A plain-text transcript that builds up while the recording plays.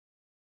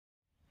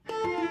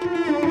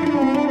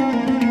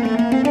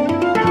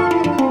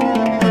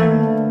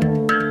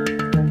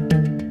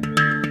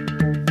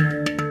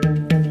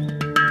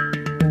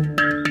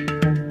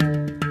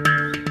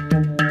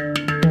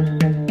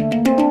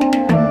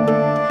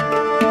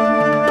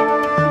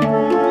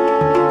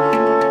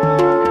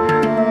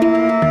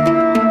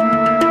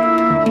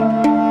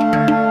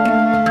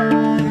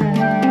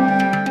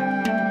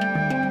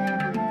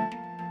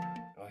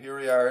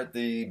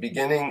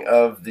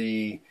of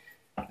the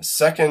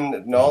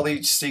second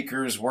Knowledge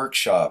Seekers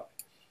workshop.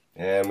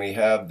 And we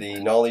have the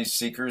Knowledge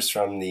Seekers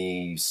from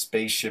the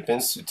Spaceship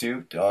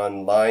Institute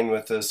online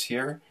with us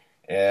here,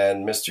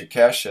 and Mr.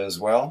 Kesh as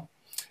well.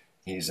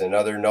 He's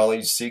another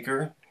knowledge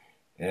seeker.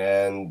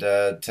 And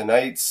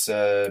tonight's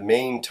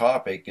main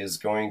topic is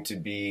going to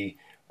be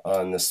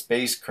on the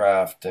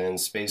spacecraft and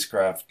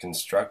spacecraft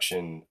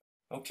construction.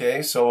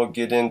 Okay, so we'll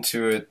get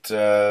into it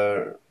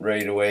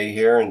right away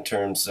here in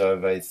terms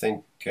of, I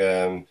think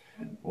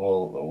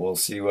we'll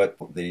see what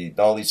the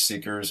knowledge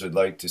seekers would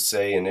like to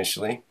say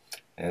initially,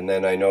 and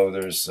then I know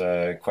there's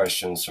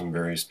questions from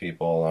various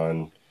people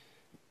on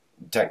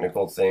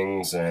technical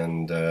things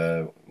and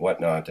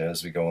whatnot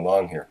as we go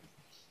along here.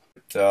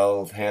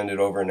 I'll hand it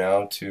over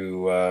now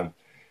to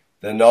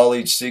the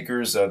knowledge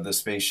seekers of the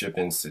Spaceship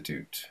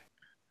Institute.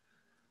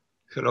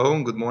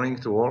 Hello, good morning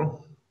to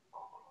all.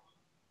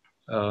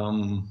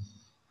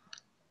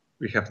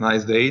 We have a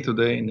nice day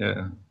today in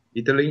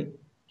Italy,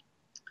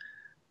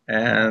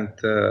 and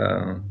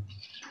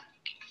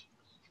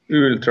we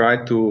will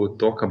try to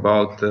talk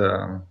about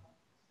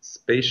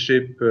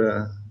spaceship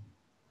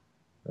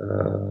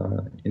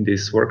in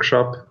this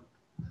workshop.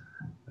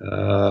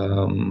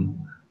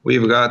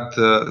 We've got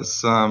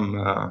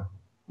some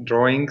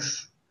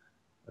drawings,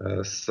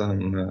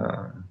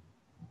 some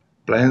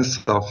plans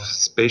of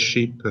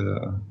spaceship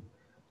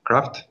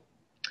craft.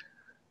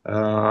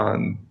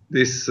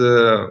 These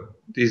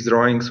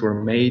drawings were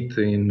made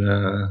in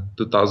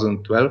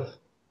 2012,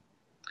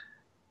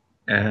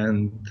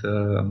 and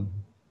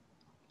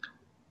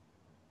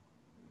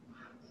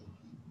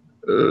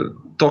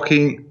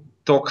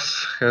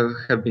talks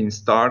have been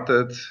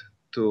started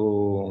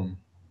to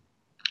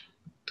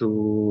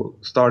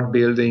start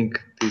building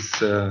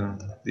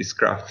this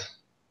craft.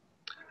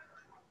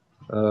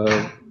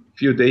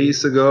 Few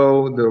days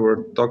ago, there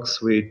were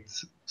talks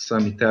with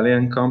some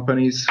Italian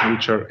companies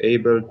which are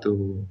able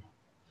to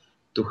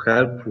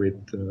help with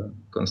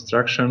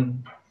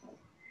construction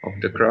of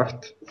the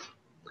craft.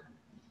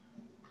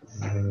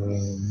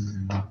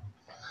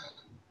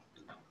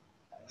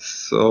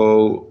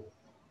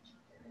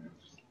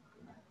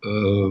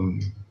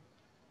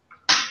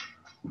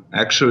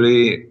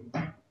 Actually,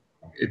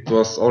 it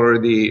was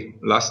already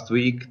last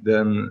week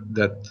then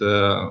that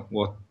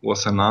what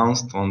was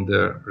announced on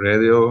the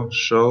radio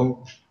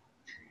show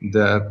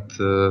that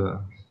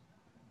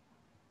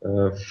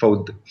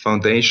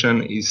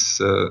foundation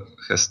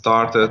has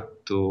started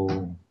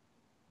to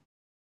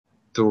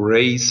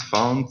raise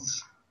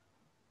funds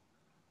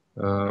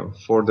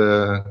for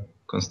the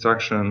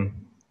construction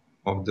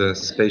of the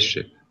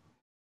spaceship.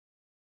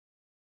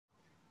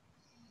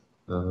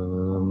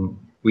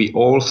 We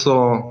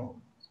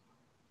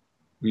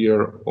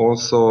are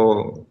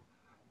also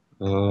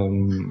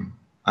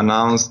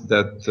announced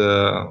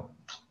that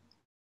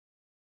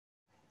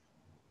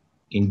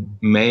in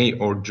May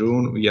or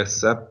June we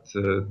accept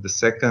the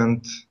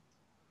second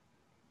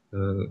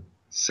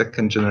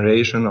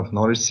generation of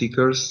knowledge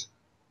seekers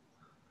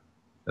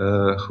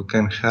who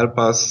can help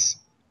us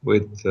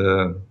with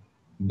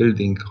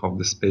building of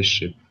the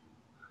spaceship.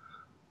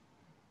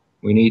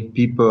 We need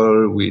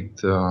people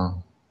with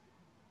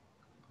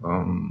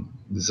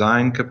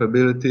design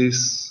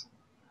capabilities,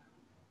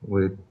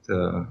 with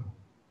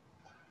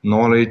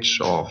knowledge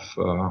of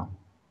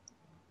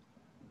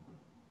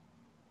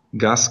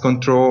gas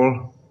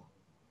control,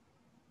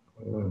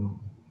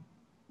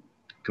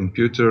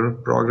 computer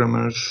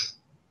programmers,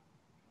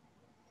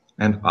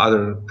 and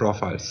other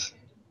profiles.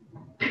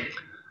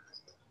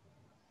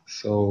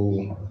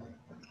 So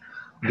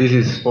this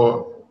is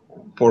for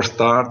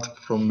start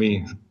from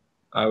me.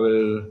 I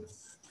will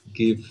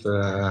give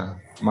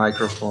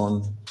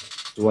microphone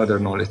to other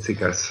knowledge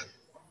seekers.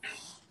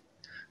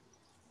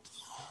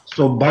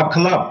 So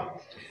buckle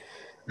up.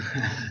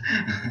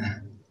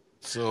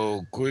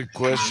 So quick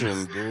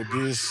question, do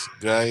these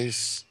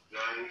guys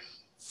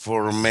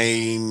for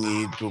May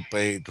need to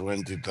pay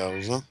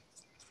 20,000?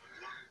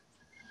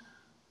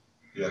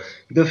 Yes.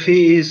 The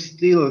fee is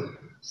still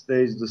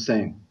stays the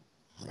same.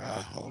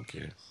 Ah,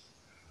 okay.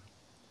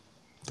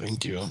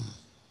 Thank you.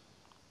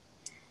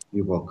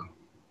 You're welcome.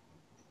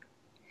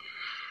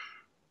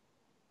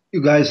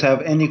 You guys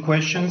have any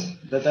questions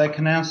that I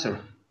can answer?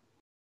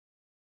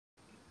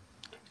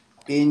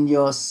 In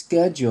your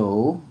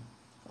schedule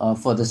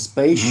for the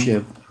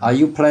spaceship, are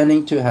you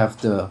planning to have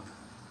the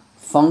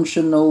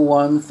functional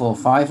one for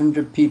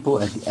 500 people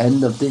at the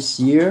end of this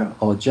year,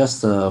 or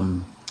just a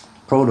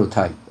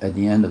prototype at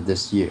the end of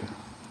this year?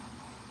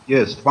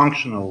 Yes,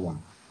 functional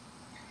one.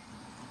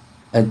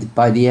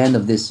 By the end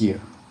of this year?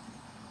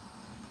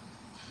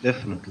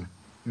 Definitely.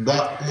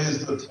 That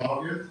is the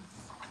target.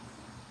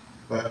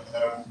 But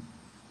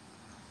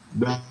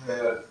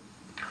the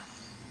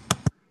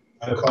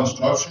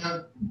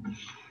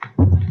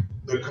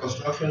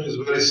construction is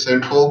very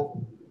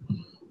simple.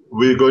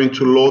 We're going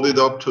to load it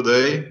up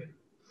today.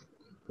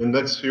 In the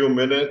next few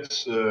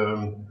minutes,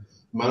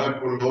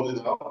 Marek will load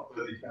it up.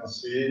 As you can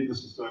see,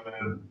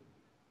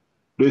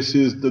 this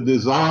is the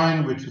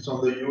design, which is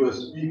on the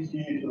USB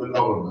key to the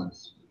government.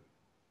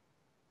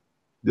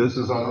 This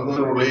is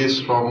another release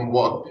from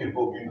what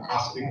people have been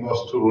asking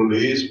us to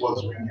release,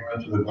 what's been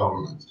given to the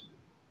government.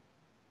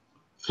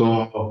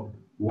 So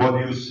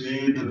what you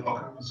see, the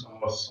documents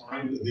are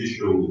signed and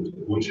issued,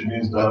 which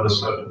means that the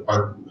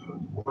certified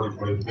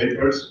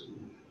papers,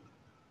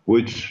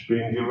 which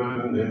been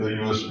given in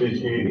the US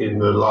speaking in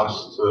the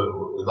last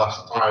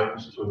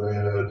times to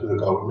the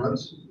government.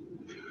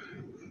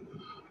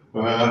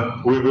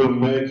 We will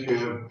make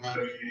a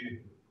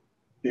very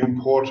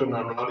important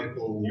and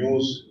radical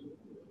news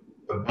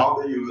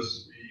about the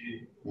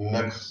USB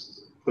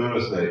next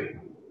Thursday.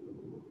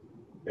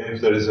 If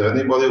there is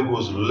anybody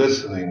who's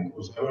listening,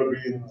 who's ever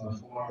been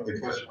following the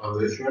Keshe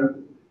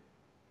Foundation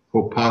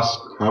for past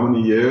how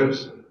many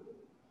years,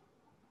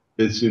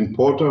 it's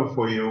important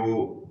for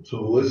you to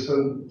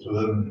listen to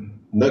the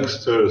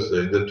next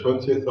Thursday, the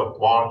 20th of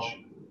March,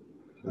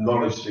 the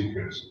Knowledge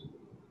Seekers.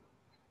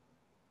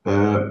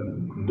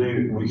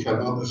 We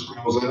cannot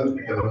disclose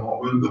anything at the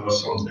moment. There are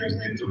some things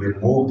need to be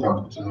moved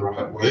and put in the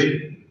right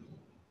way.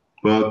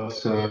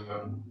 But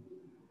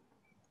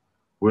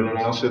we'll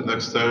announce it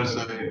next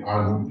Thursday.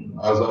 And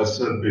as I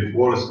said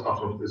before the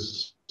start of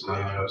this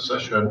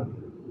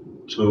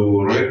session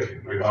to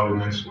Rick regarding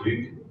next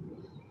week,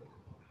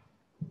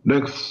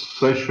 next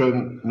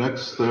session,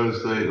 next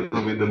Thursday,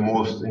 will be the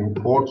most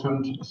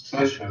important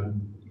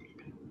session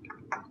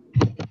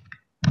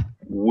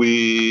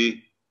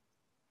we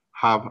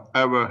have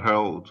ever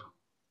held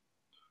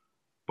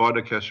by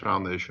the Keshe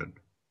Foundation.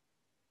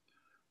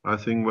 I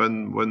think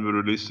when we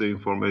release the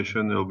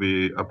information, it'll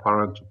be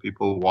apparent to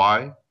people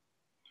why.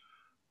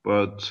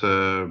 But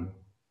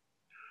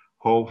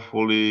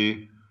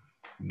hopefully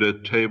the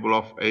table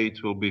of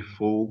 8 will be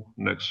full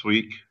next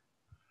week.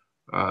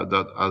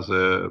 That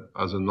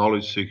as a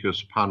knowledge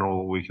seekers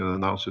panel, we can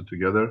announce it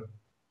together.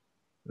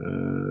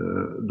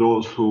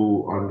 Those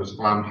who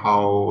understand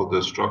how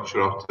the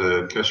structure of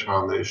the Keshe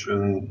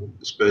Foundation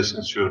Space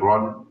Institute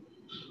run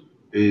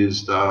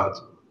is that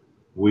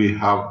we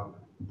have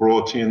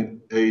brought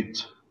in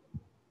 8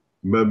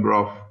 members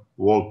of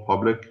world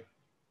public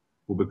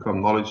who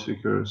become knowledge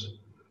seekers,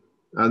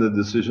 and the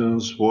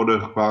decisions for the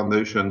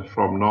foundation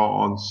from now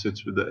on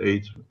sits with the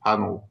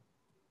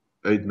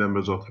 8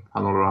 members of the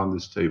panel around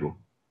this table.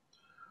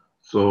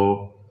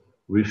 So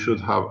we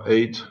should have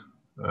 8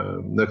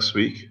 next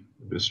week.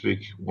 This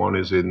week, 1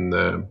 is in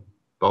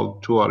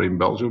 2 are in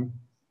Belgium.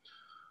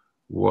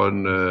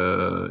 1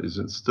 is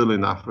still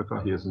in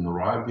Africa. He hasn't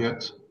arrived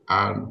yet.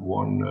 And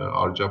 1,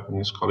 our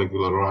Japanese colleague,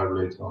 will arrive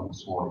later on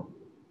this morning.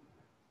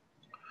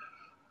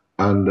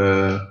 And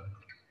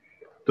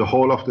the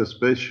whole of the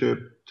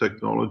spaceship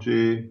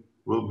technology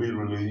will be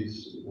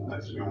released in the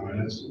next few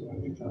minutes.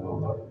 And you can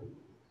download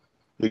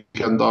that. You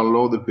can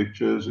download the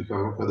pictures. You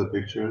can look at the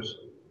pictures.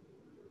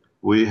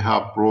 We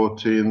have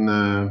brought in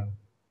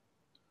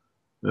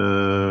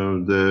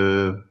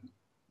the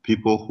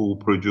people who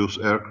produce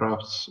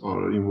aircrafts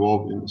or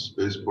involved in the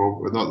space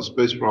program, not the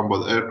space program,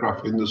 but the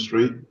aircraft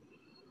industry,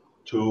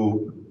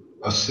 to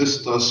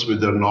assist us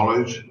with their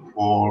knowledge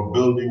for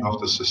building of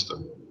the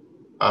system.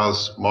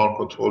 As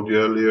Marco told you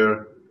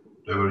earlier,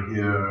 they were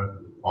here,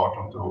 part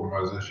of the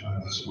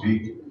organization this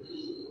week,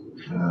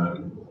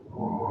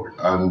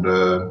 and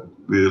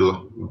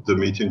the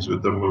meetings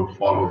with them will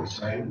follow the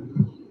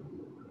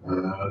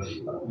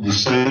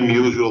same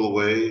usual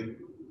way.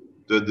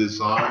 The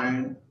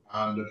design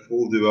and the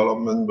full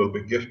development will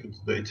be gifted to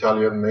the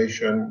Italian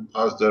nation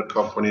as their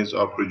companies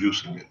are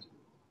producing it.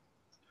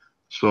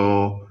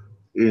 So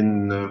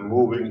in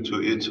moving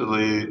to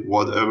Italy,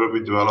 whatever we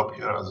develop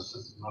here as a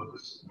system of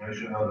this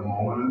nation at the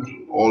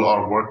moment, all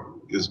our work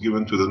is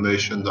given to the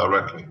nation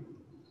directly.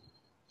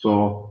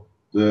 So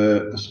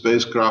the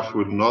spacecraft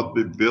will not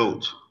be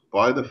built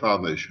by the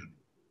foundation,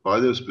 by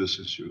the Space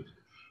Institute,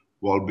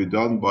 will be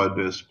done by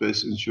the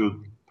Space Institute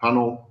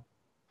panel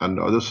and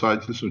other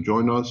scientists who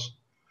join us,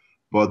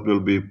 but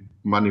will be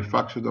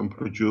manufactured and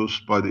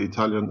produced by the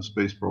Italian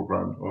space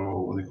program,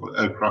 or what they call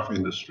aircraft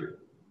industry.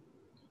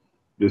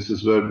 This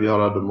is where we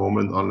are at the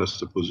moment, unless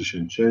the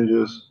position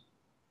changes.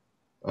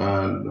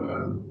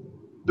 And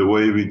the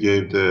way we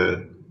gave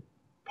the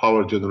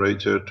power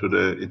generator to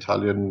the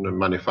Italian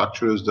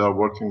manufacturers, they are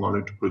working on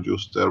it to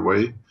produce their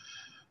way.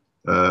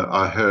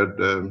 I heard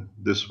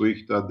this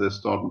week that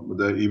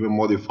they even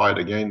modified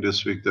again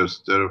this week.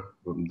 There's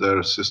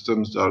their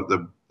systems they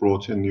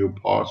brought in new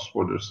parts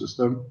for their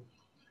system.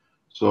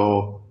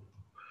 So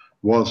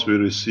once we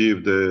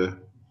receive the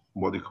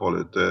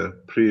the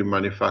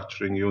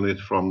pre-manufacturing unit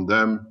from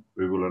them,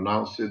 we will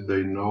announce it.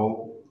 They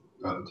know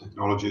that the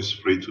technology is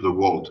free to the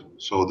world,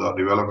 so they're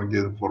developing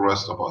it for the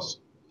rest of us.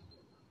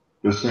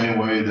 The same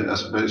way the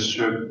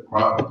spaceship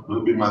craft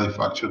will be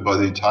manufactured by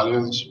the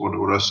Italians for the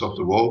rest of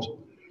the world.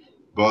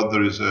 But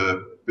there is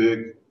a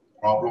big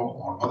problem,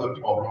 or other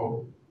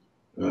problem,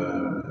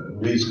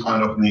 these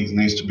kind of things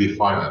needs to be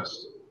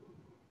financed.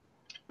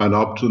 And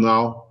up to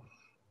now,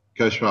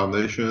 Keshe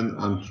Foundation,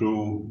 and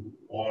through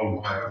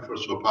all my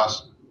efforts for the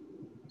past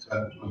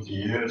 10, 20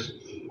 years,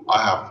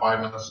 I have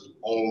financed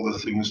all the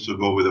things to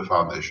go with the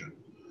foundation.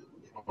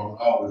 from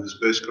now with the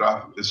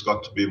spacecraft, it's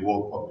got to be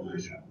world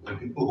population. The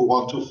people who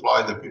want to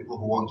fly, the people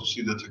who want to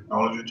see the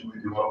technology to be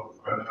developed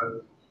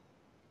further,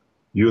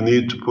 you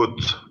need to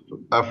put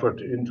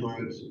effort into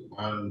it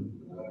and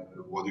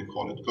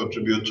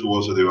contribute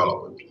towards the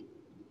development.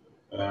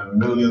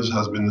 Millions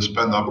has been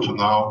spent up to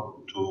now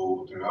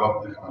to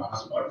develop different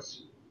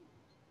aspects.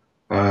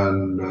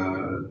 And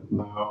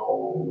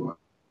now,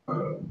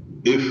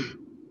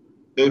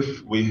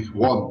 if we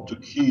want to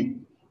keep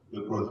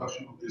the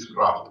production of this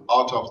craft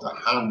out of the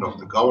hand of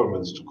the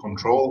governments to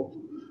control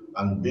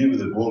and be with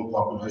the world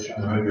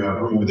population the way we are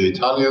doing with the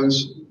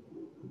Italians,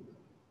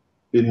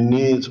 it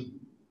needs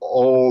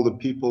all the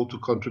people to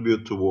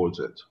contribute towards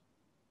it.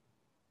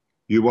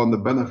 You want the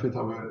benefit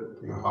of it,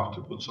 you have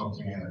to put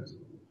something in it.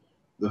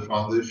 The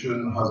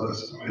foundation has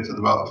estimated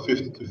about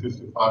 50 to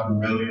 55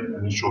 million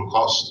initial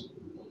cost,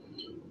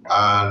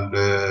 and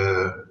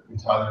the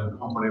Italian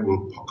company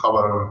will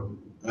cover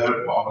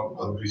their part,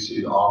 but we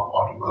see our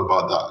part of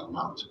about that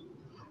amount.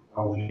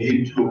 And we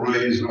need to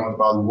raise around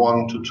about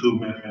 1 to 2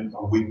 million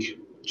a week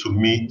to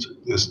meet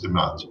this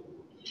demand.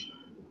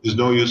 There's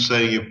no use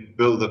saying you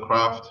build the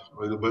craft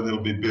when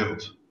it'll be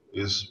built.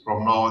 It's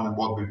from now on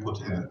what we put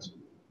in it.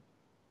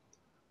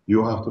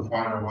 You have to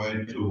find a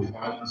way to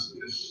finance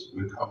this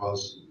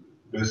because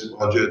this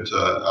budget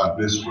at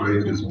this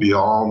rate is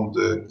beyond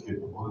the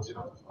capability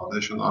of the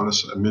foundation.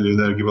 Unless a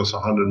millionaire gives us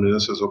 100 million,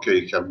 says, okay,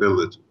 you can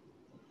build it.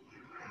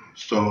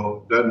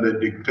 So then they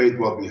dictate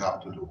what we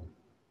have to do.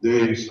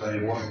 They say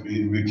what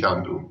we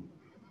can do.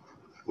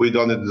 We've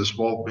done it in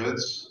small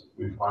bits.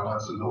 We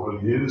financed it over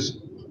years.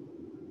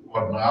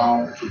 But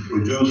now to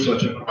produce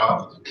such a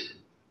craft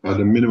at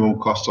a minimum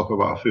cost of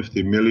about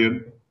 50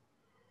 million,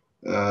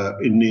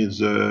 it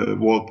needs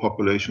world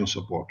population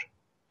support.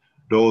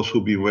 Those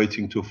who've been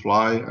waiting to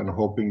fly and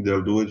hoping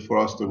they'll do it for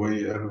us the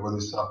way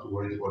everybody starts to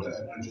wait for the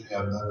energy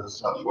and then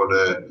start for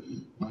the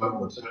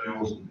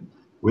materials.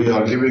 We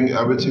are giving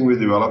everything we're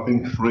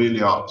developing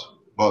freely out,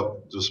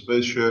 but the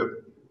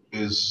spaceship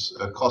is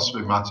a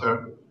costly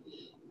matter,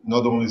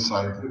 not only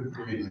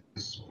scientifically,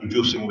 it's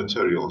producing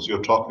materials.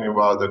 You're talking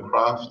about the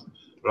craft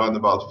around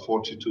about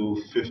 40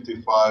 to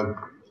 55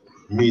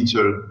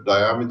 meter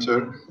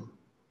diameter.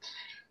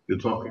 You're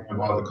talking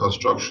about the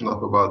construction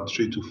of about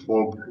 3 to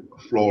 4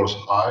 floors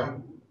high.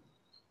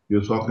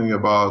 You're talking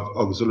about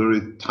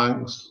auxiliary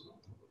tanks,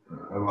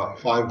 about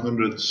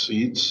 500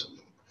 seats,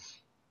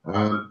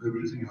 and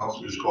everything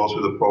else which goes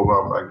with the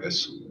program like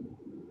this.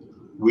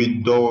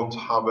 We don't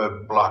have a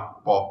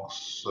black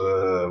box,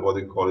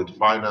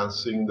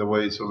 financing the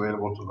way it's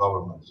available to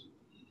governments.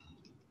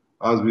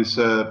 As we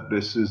said,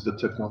 this is the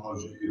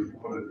technology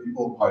for the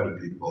people, by the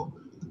people.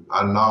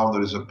 And now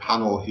there is a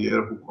panel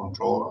here who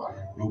control and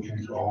look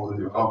into all the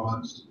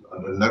developments.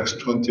 And the next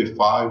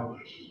 25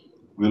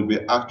 will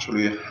be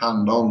actually a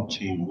hand-on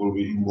team, will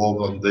be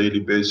involved on a daily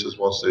basis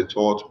once they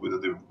taught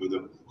with the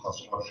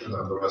construction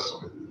and the rest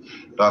of it.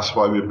 That's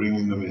why we're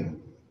bringing them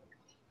in.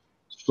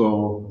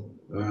 So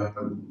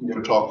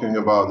you're talking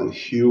about a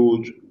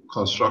huge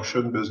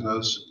construction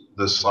business.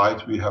 The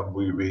site we have,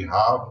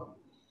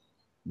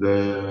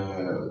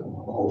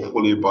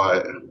 hopefully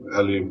by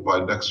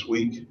next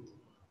week,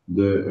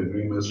 the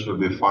agreements will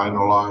be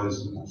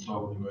finalized in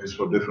so many ways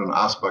for different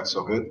aspects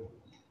of it.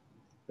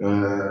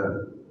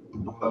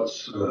 But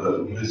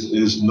this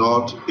is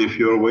not, if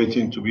you're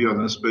waiting to be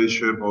on a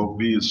spaceship or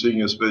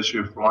seeing a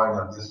spaceship flying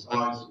at this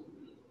size,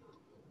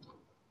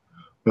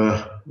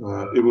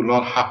 it will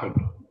not happen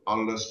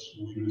unless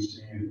we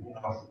receive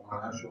enough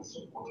financial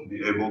support to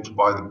be able to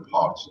buy the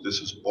parts. This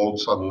is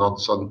bolts and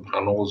nuts and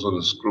panels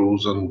and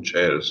screws and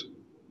chairs.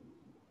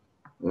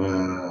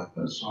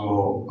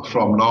 So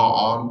from now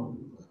on,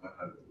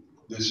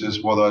 this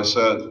is what I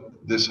said,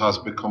 this has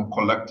become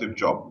collective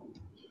job.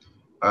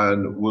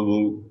 And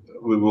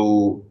we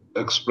will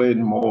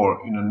explain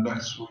more in the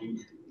next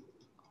week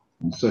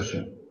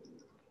session.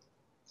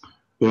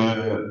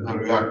 The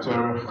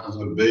reactor has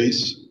a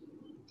base,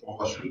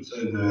 or I should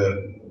say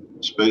the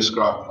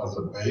spacecraft has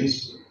a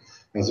base.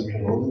 Has it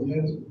been loaded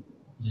yet?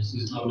 This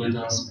is loaded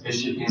on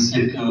Spaceship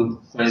Institute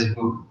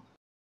Facebook.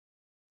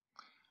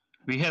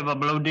 We have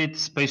uploaded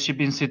Spaceship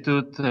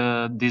Institute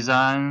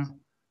design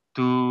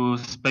to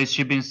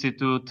Spaceship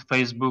Institute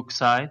Facebook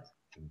site.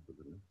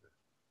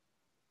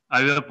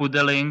 I will put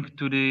the link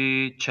to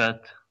the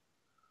chat.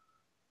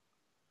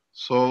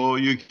 So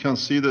you can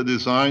see the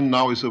design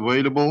now is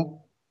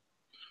available.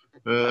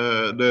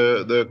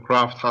 The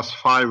craft has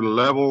 5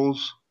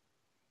 levels.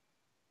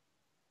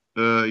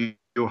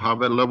 You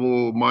have a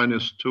level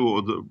 -2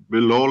 or the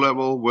below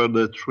level where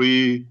the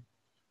 3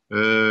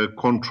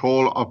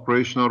 control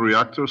operational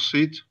reactor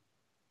seat.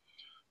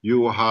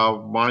 You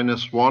have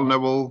 -1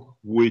 level,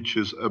 which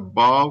is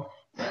above.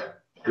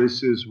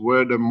 This is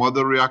where the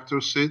mother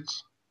reactor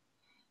sits.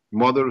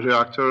 Mother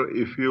reactor,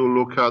 if you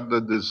look at the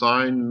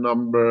design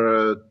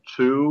number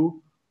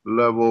 2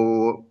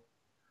 level,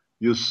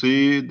 you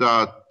see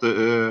that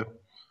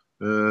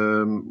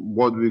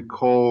what we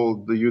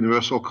call the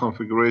universal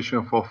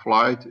configuration for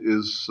flight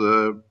is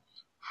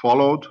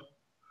followed.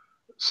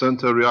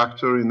 center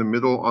reactor in the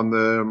middle on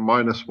the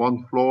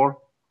 -1 floor,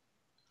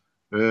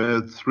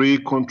 3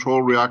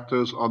 control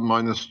reactors on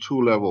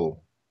 -2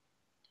 level.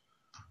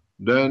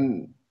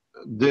 Then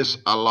this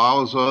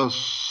allows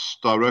us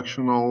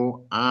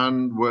directional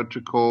and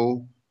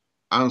vertical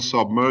and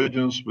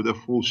submergence with the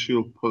full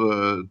shield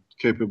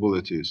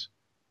capabilities.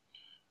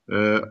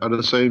 At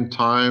the same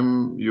time,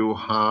 you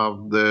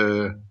have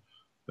the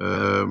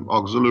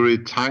auxiliary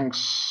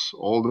tanks,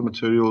 all the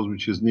materials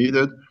which is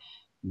needed.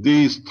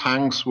 These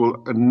tanks will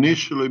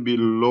initially be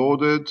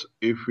loaded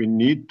if we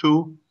need to,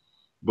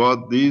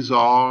 but these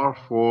are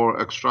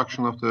for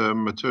extraction of the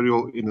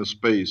material in a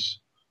space.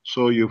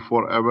 So you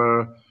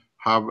forever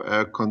have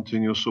a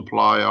continuous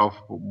supply of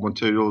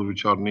materials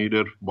which are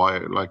needed by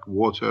like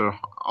water,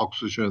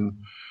 oxygen,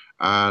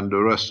 and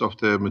the rest of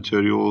the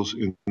materials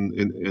in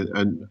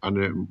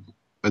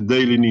a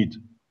daily need.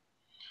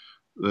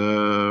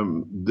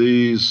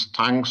 These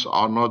tanks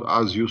are not,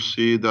 as you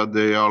see, that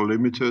they are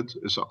limited.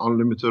 It's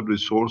unlimited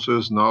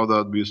resources now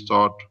that we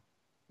start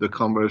the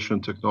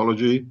conversion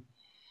technology.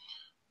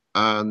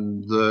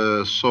 And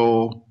so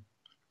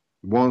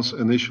once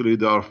initially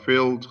they are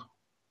filled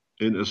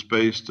in a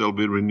space, they'll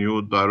be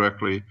renewed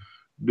directly.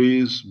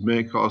 These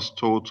make us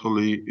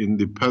totally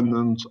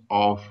independent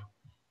of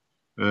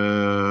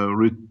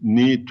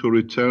need to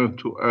return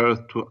to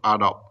Earth to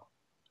add up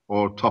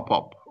or top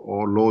up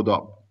or load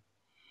up.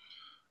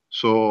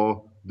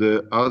 So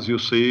as you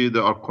see, they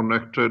are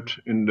connected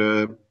in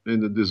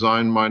the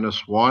design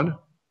 -1.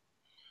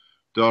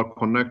 They are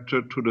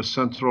connected to the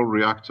central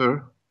reactor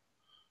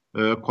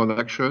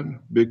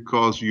connection,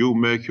 because you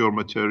make your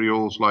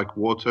materials like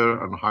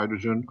water and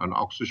hydrogen and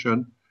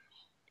oxygen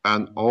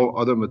and all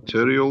other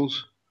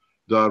materials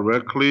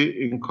directly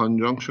in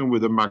conjunction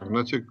with the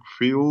magnetic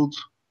fields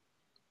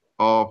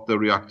of the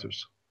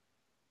reactors.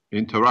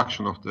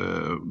 Interaction of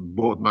the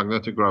both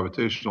magnetic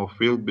gravitational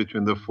field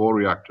between the 4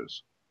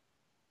 reactors.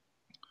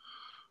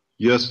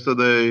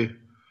 Yesterday,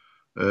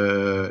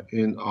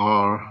 in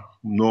our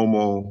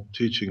normal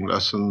teaching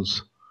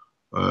lessons,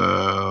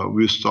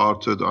 we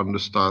started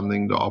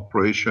understanding the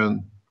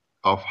operation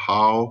of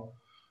how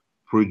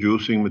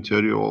producing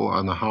material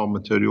and how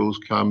materials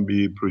can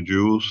be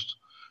produced,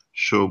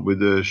 with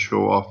the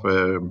show of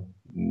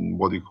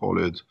what do you call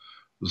it,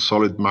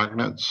 solid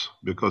magnets,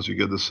 because you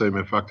get the same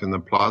effect in the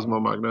plasma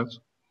magnets.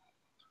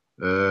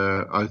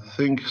 I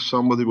think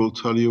somebody will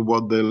tell you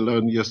what they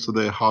learned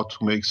yesterday, how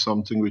to make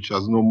something which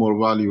has no more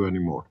value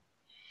anymore.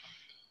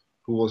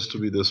 Who wants to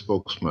be the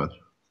spokesman?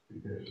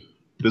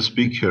 The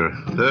speaker.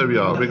 There we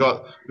are. We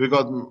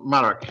got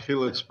Marek.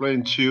 He'll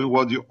explain to you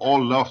what you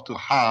all love to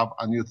have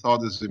and you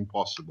thought is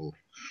impossible.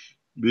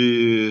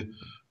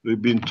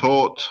 We've been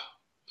taught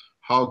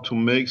how to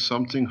make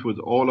something with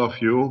all of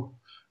you,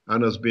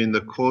 and has been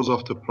the cause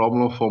of the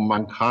problem for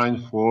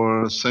mankind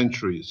for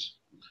centuries.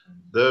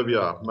 There we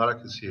are. Marek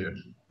is here.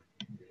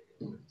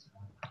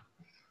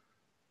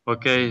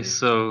 Okay,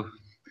 so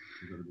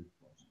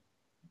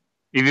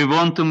if you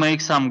want to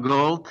make some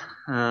gold,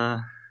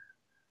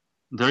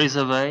 there is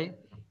a way.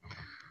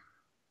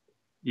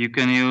 You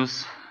can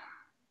use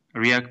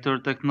reactor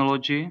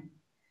technology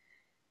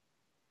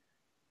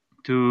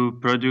to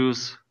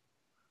produce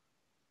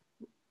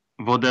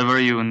whatever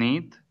you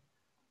need.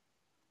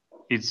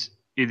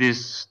 It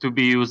is to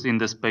be used in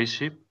the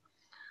spaceship,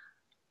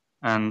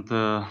 and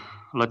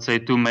let's say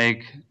to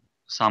make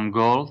some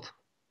gold,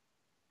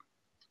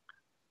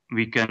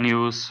 we can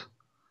use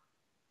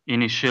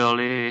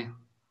initially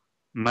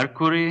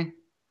mercury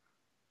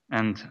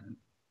and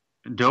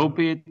dope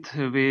it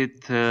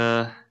with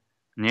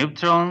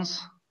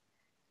neutrons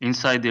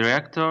inside the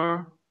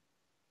reactor,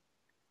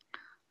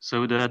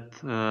 so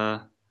that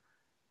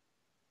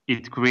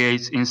it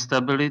creates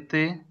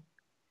instability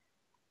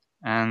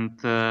and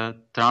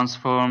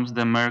transforms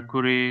the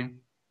mercury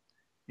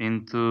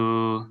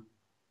into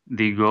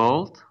the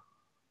gold,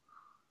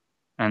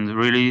 and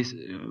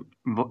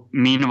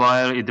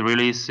meanwhile it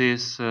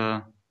releases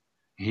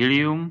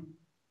helium,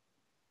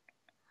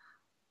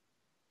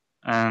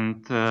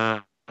 and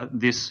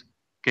this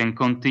can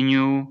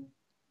continue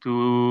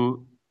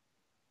to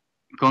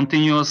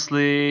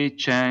continuously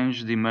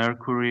change the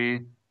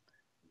mercury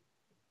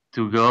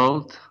to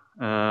gold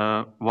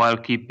while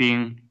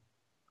keeping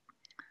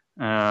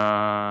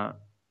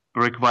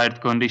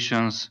required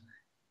conditions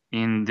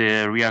in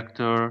the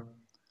reactor,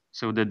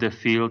 so that the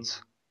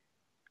fields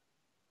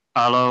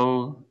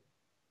allow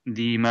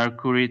the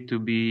mercury to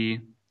be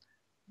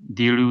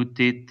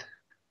diluted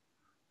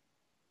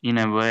in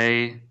a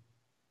way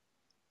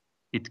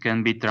it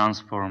can be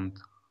transformed.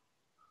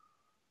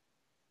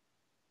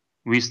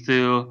 We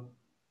still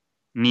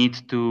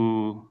need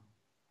to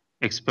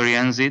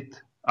experience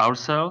it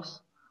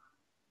ourselves,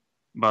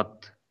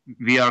 but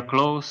we are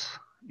close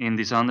in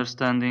this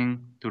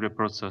understanding to the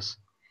process.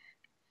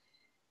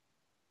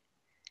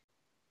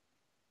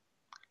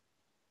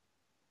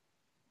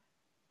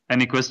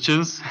 Any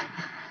questions?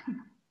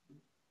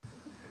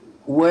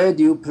 Where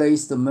do you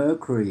place the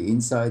mercury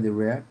inside the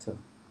reactor?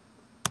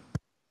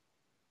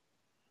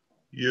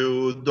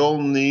 you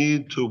don't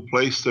need to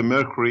place the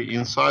mercury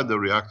inside the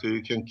reactor.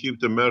 You can keep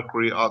the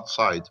mercury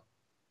outside.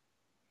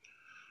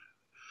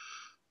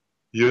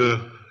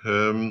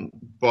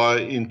 By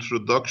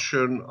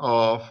introduction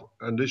of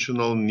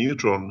additional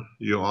neutron,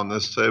 you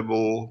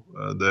unstable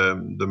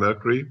the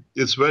mercury.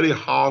 It's very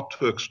hard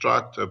to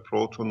extract a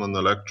proton, an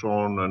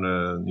electron, and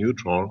a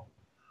neutron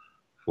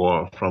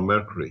from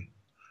mercury,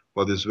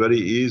 but it's very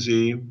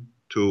easy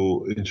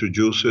to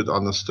introduce it,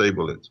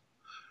 unstable it.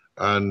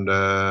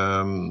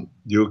 And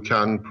you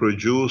can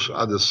produce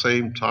at the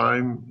same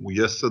time.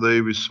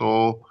 Yesterday we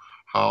saw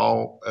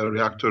how a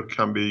reactor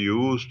can be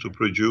used to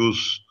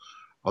produce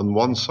on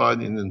one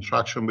side in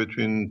interaction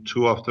between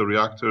two of the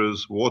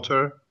reactors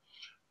water,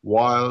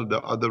 while the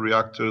other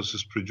reactors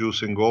is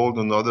producing gold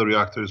and the other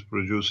reactor is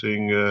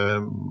producing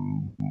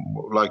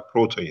like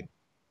protein.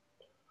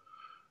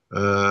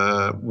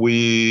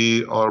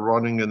 We are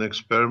running an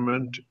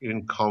experiment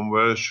in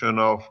conversion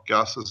of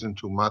gases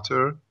into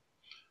matter,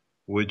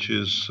 which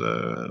is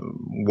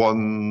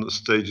one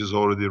stage is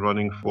already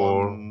running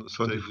for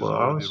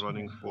 24 hours,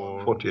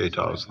 48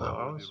 hours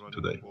now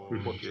today.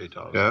 48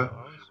 hours. Yeah.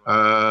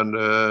 And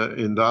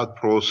in that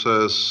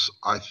process,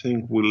 I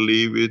think we'll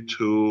leave it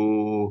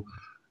to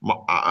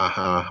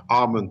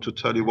Armin to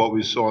tell you what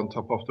we saw on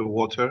top of the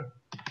water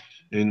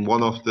in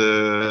one of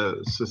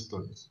the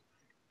systems.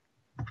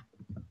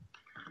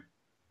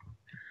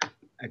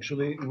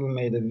 Actually, we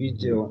made a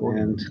video,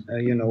 and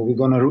you know,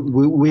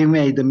 we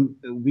made a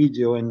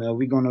video, and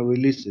we're gonna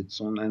release it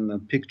soon,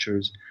 and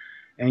pictures,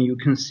 and you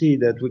can see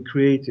that we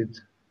created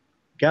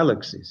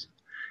galaxies,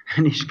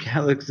 and each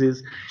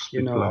galaxies,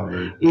 you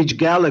know, each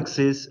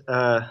galaxies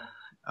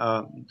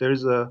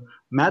there's a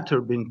matter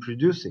been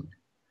producing,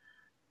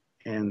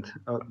 and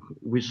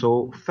we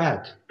saw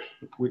fat,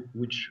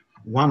 which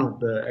one of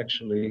the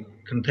actually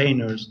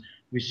containers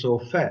we saw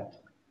fat,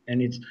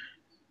 and it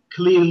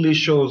clearly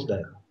shows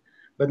that.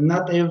 But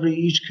not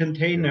each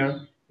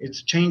container,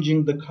 it's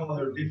changing the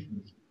color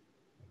differently.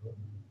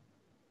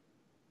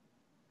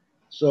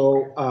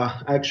 So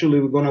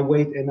actually, we're going to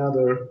wait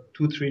another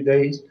 2-3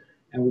 days,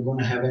 and we're going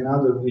to have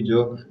another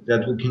video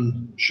that we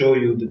can show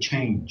you the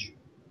change.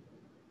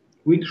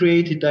 We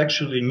created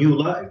actually new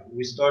life.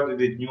 We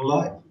started it new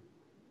life.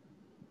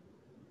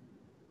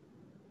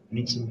 And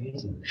it's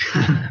amazing.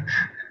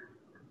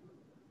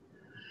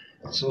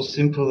 It's so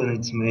simple and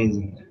it's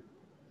amazing.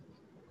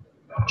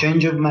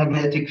 Change of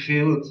magnetic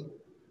field,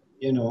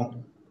 you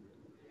know,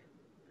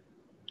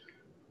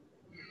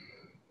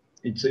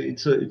 it's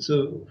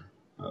a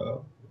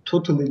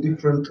totally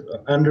different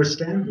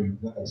understanding,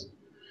 guys.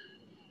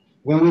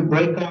 When we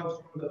break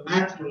out from the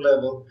macro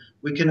level,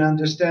 we can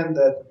understand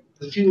that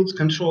the fields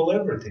control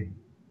everything.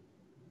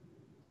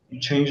 You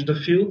change the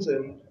fields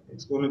and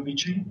it's going to be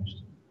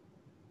changed.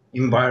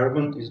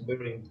 Environment is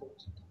very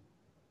important.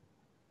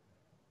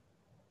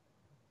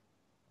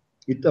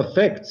 It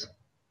affects.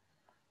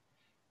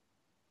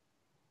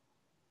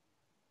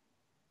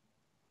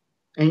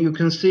 And you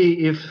can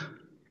see if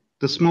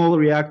the small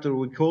reactor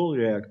we call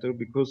reactor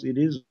because it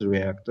is a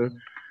reactor,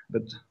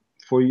 but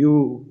for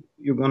you,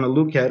 you're going to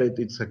look at it,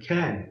 it's a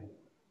can.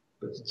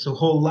 But its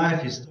whole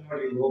life is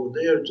starting over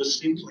there,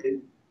 just simply,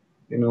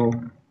 you know,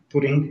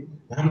 putting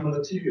one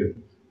material,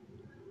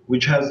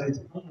 which has its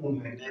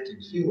own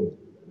magnetic field.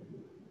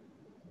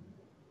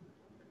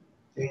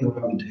 In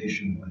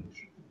gravitational.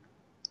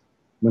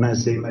 When I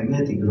say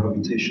magnetic,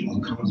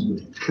 gravitational comes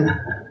with it.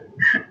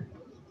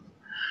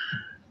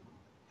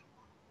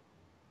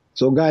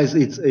 So guys,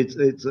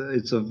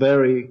 it's a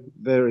very,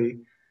 very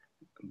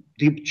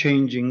deep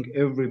changing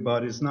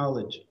everybody's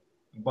knowledge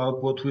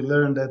about what we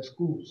learned at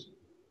schools.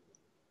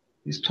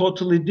 It's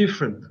totally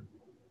different.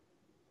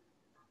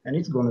 And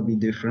it's going to be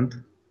different.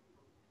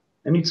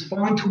 And it's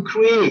fun to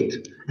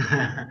create.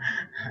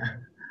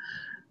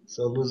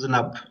 So loosen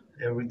up.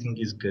 Everything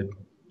is good.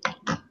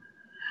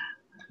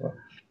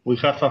 We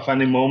have a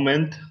funny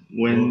moment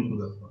when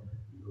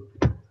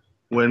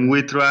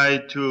we try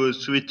to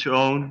switch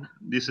on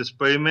this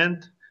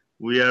experiment.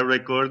 We are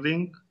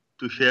recording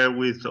to share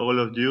with all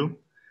of you.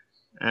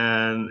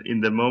 And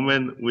in the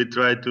moment we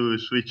try to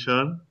switch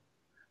on,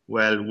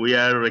 while we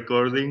are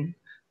recording,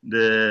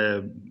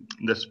 the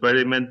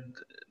experiment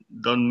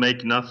don't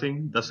make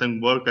nothing,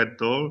 doesn't work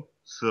at all.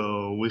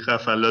 So we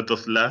have a lot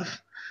of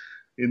laugh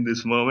in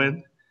this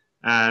moment.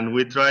 And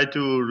we try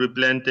to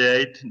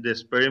replanteate the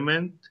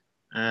experiment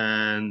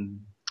and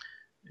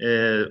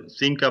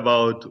think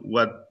about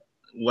what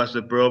was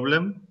the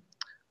problem.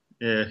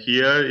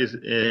 Here is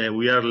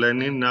we are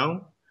learning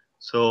now.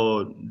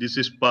 So this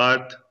is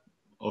part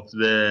of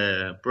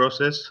the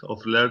process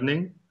of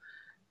learning.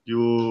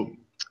 You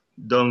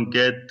don't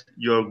get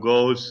your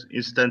goals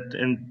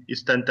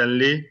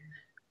instantly.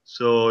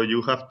 So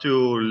you have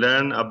to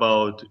learn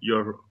about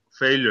your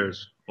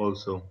failures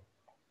also.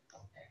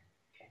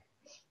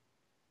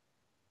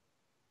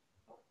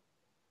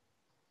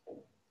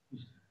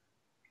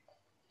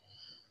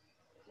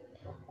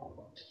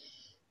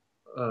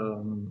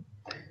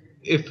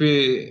 If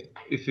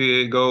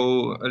we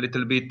go a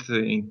little bit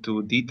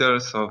into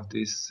details of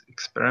this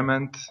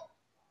experiment,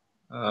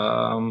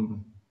 I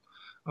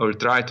will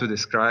try to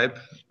describe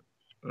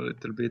a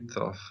little bit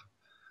of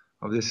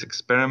this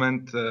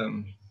experiment,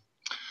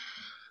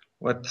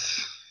 what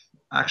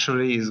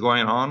actually is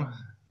going on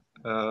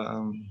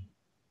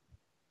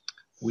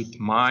with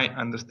my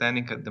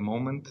understanding at the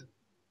moment.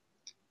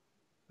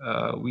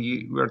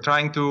 We are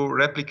trying to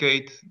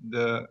replicate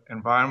the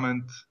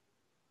environment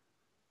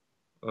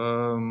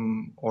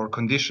or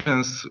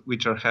conditions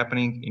which are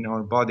happening in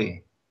our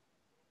body.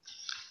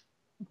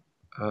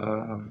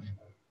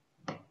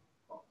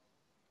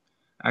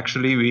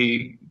 Actually,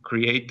 we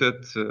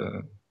created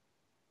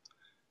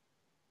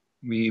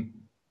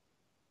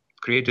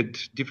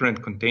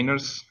different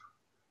containers,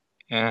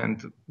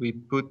 and we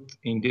put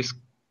in these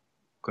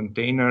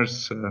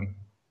containers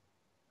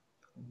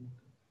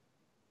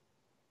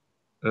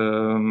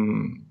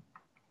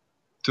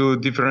two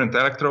different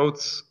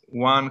electrodes,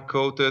 one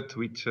coated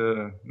with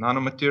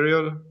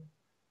nanomaterial,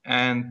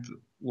 and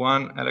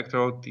one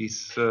electrode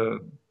is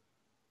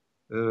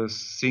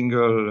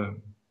single,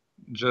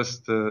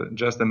 just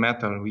the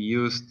metal. We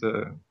used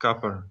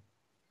copper,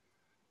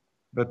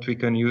 but we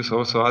can use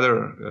also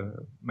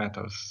other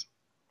metals.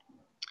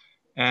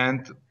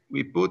 And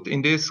we put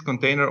in this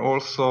container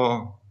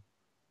also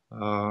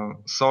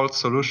salt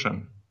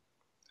solution.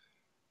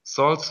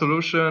 Salt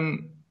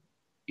solution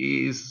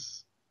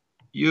is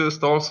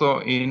used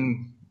also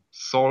in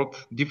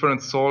salt.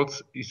 Different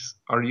salts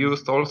are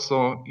used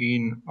also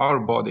in our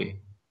body.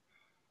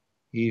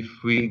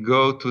 If we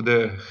go to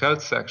the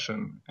health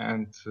section,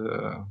 and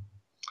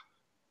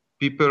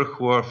people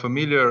who are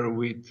familiar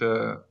with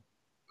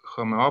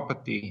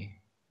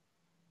homeopathy,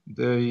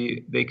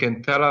 they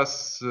can tell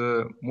us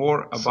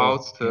more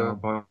about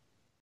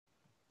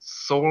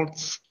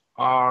salts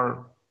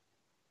are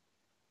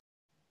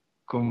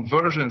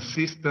conversion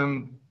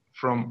system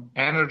from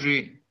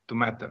energy to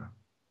matter,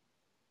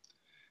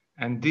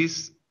 and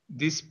this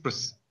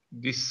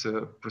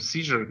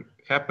procedure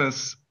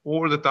happens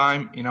all the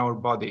time in our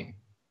body.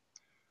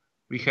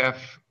 We have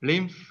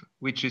lymph,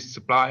 which is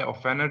supply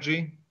of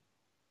energy,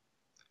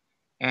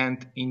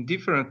 and in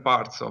different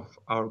parts of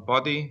our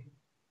body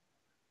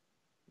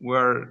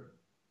where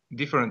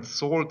different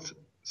salt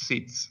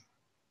sits,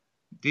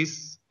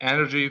 this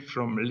energy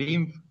from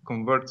lymph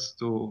converts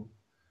to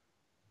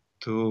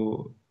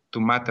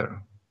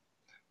matter,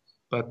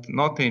 but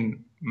not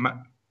in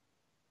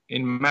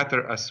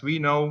matter as we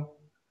know.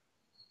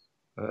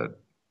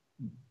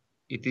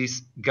 It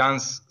is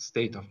Ganz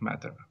state of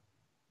matter.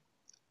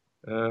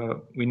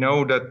 We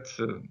know that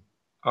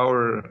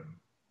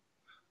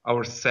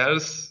our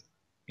cells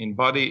in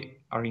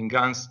body are in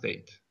Ganz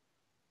state.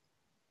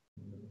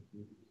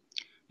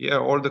 Yeah,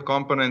 all the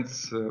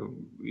components,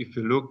 if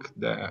you look,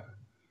 the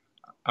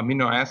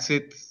amino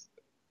acids,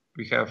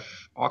 we have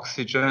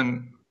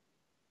oxygen,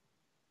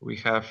 we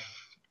have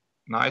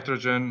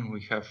nitrogen,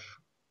 we have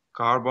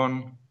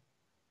carbon,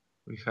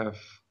 we have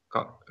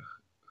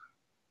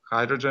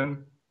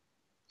hydrogen.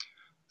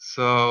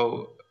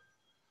 So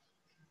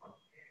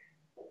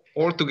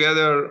all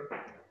together,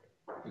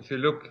 if you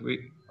look,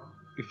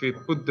 if we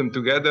put them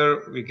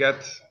together, we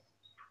get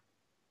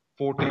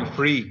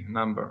 43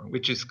 number,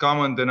 which is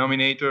common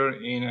denominator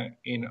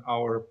in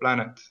our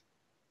planet.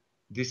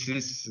 This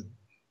is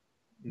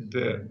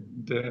the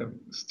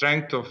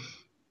strength of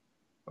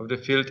the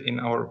field in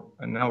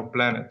our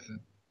planet.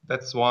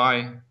 That's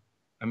why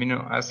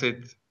amino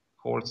acid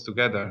holds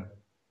together.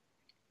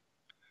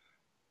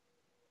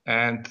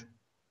 And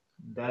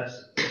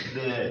that's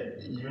the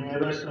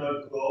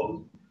universal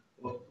code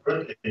of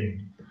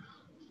protein.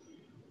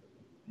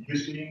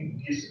 Using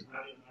these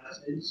amino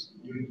acids,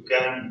 you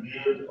can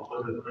build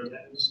all the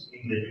proteins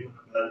in the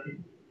human body,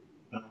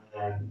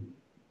 and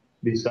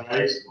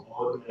besides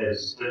all the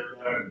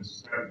cellular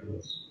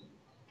structures.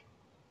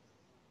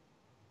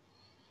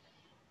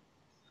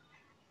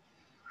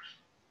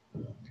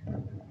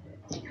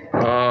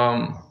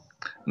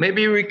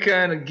 Maybe we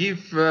can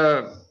give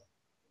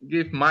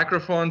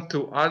microphone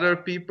to other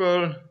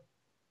people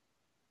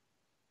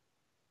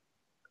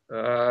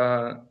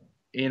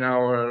in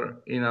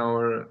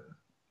our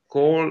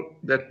call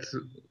that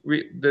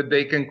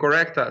they can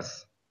correct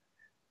us.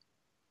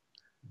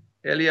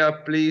 Elia,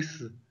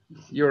 please,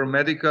 you're a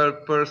medical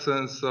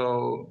person,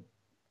 so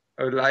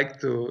I would like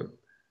to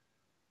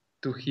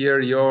hear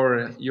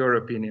your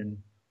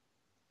opinion.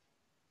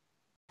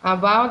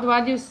 About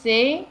what you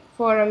say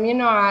for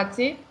amino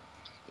acid,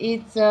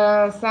 it's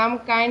some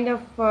kind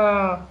of,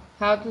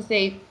 how to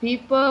say,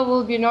 people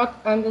will be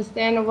not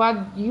understand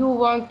what you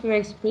want to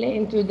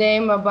explain to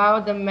them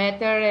about the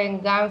matter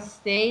and Ganz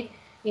state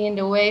in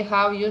the way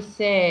how you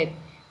said,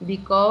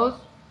 because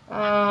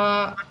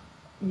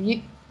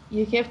you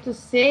have to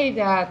say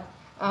that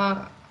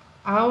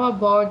our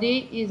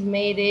body is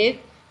made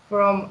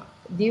from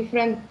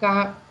different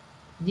kind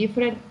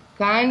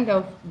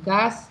of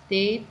gas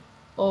state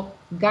of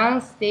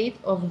Ganz state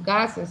of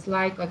gases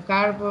like a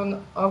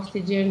carbon,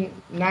 oxygen,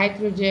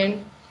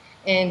 nitrogen,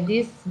 and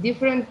this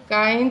different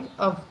kind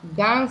of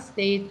Ganz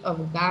state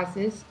of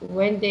gases,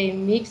 when they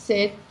mix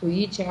it to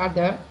each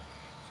other,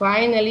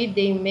 finally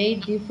they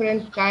made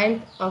different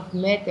kind of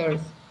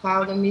matters,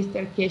 how the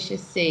Mr. Keshe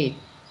said.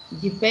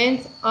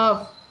 Depends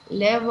of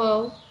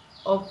level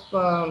of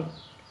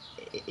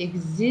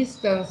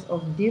existence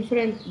of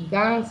different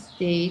gas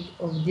state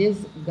of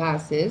these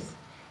gases.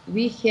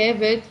 We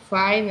have it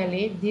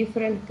finally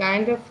different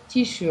kind of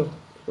tissue,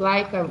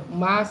 like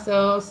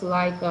muscles,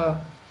 like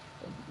a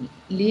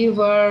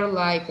liver,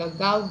 like a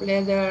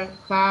gallbladder,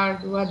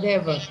 heart,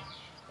 whatever.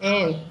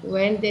 And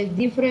when the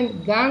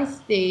different gas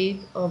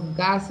state of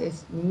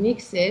gases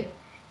mix it,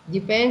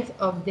 depends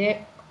of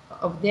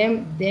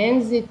them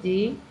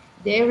density,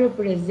 they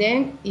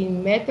represent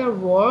in matter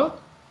world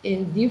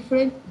in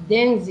different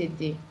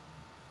density.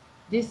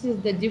 This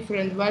is the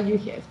different what you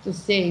have to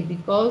say,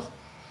 because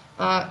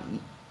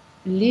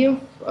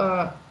lymph,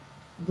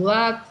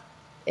 blood,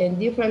 and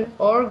different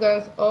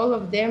organs, all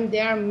of them, they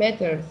are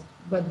matters,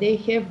 but they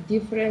have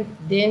different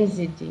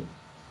density.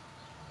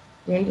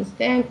 You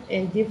understand?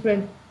 And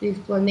different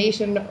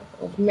explanation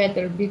of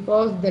matter,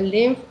 because the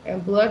lymph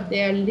and blood,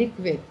 they are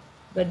liquid,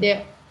 but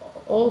they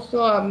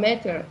also are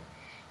matter.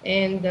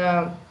 And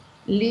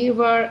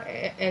liver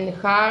and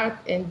heart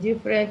and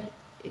different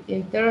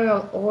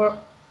internal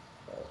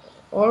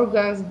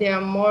organs, they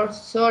are more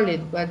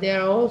solid, but they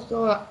are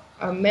also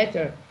a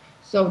matter.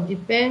 So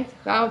depends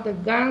how the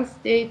gas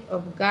state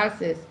of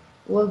gases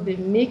will be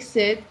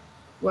mixed,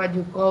 what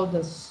you call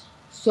the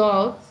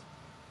salts.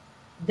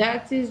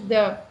 That is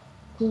the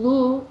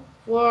clue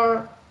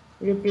for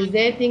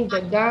representing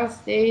the gas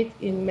state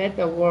in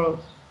matter world.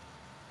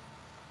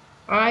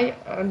 I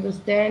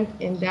understand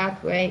in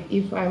that way.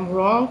 If I'm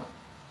wrong,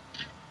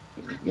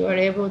 you are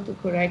able to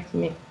correct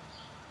me.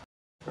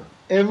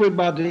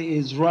 Everybody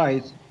is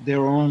right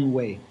their own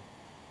way,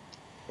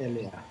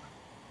 Elia.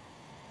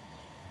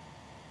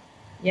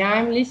 Yeah,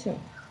 I'm listening.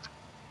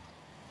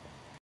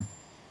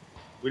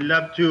 We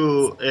love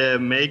to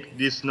make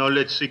this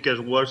knowledge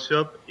seekers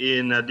workshop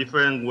in a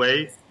different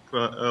way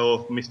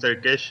of Mr.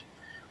 Keshe.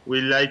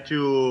 We like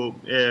to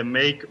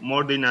make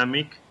more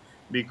dynamic,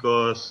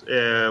 because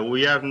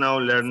we are now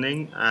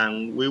learning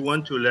and we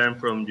want to learn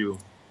from you.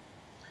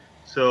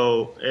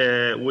 So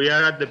we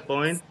are at the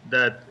point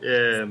that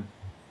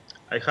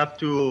I have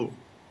to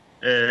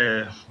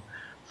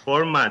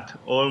format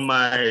all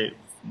my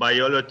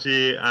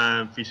biology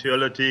and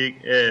physiology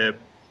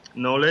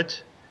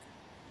knowledge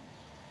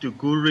to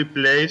could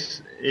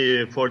replace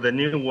for the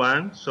new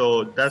one.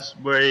 So that's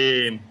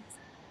very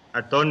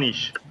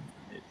astonish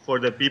for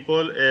the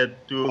people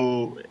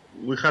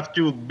we have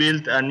to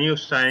build a new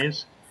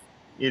science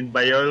in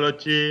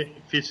biology,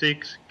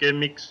 physics,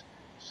 chemics.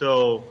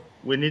 So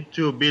we need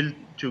to build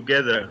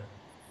together.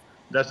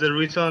 That's the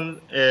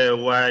reason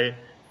why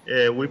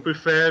we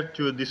prefer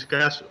to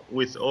discuss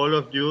with all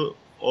of you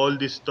all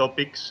these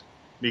topics,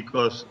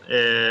 because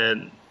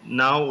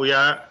now we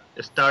are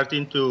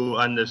starting to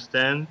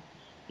understand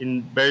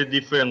in very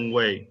different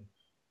way.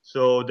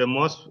 So the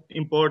most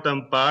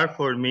important part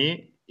for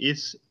me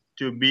is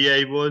to be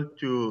able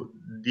to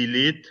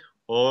delete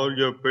all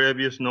your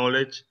previous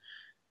knowledge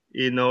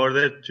in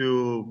order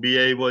to be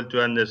able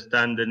to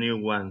understand the new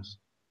ones.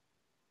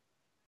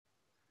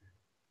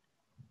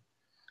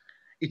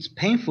 It's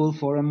painful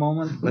for a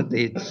moment, but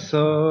it's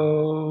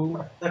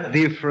so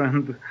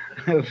different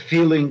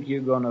feeling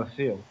you're gonna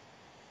feel.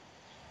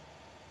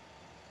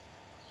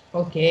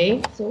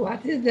 Okay, so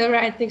what is the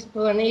right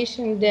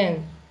explanation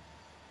then?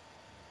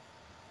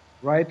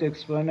 Right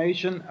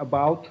explanation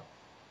about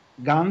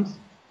guns?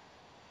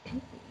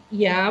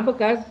 Yeah,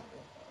 because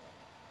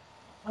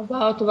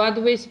about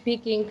what we're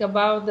speaking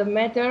about the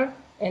matter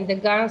and the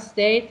gas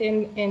state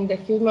in the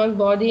human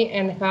body,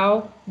 and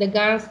how the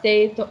gas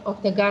state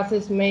of the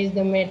gases makes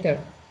the matter.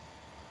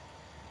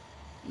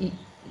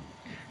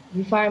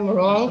 If I'm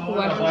wrong,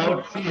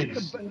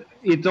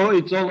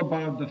 it's all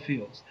about the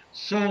fields.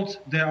 Salts,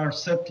 they are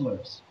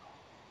settlers.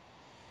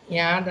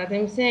 Yeah, that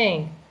I'm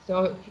saying.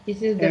 So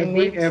this is the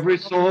mix. Every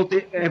salt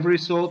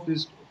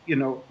is,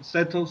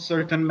 settles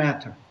certain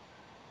matter.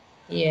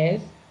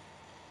 Yes.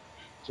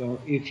 So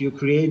if you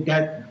create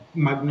that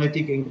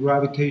magnetic and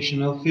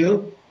gravitational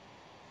field,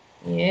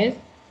 yes,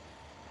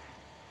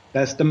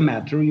 that's the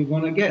matter you're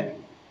gonna get.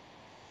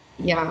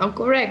 Yeah, I'm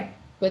correct.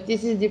 But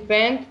this is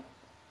depend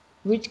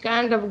which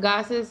kind of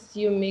gases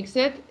you mix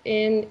it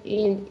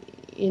in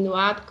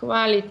what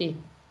quality.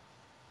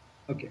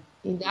 Okay.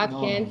 In that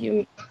case,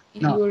 you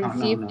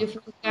receive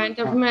different kind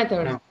of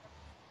matter.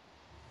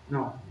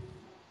 No.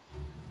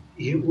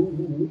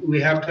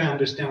 We have to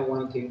understand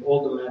one thing: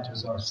 all the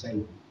matters are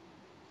same.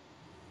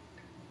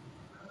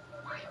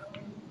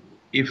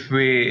 If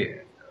we,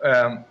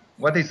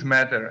 what is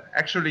matter?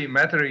 Actually,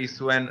 matter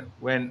is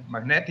when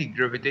magnetic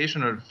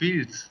gravitational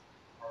fields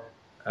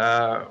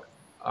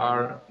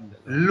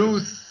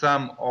lose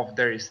some of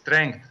their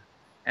strength,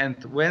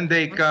 and when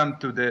they come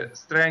to the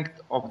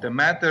strength of the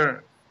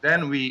matter,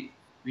 then we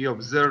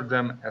observe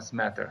them as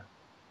matter.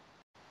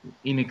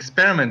 In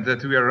experiment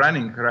that we are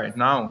running right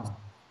now,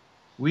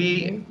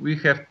 we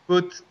have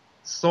put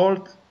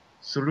salty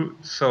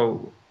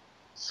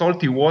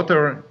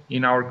water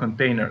in our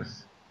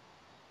containers.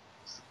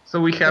 So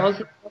we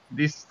have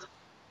this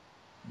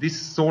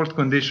salt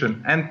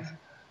condition,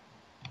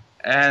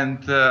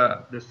 and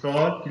the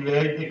salt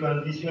creates the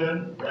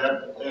condition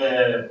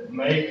that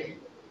make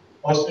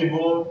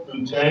possible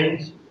to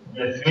change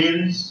the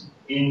fields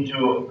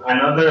into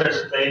another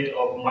state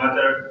of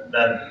matter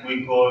that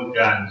we call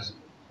gas.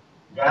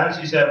 Gas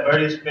is a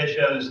very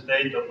special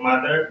state of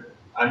matter,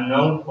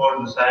 unknown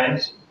for the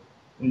science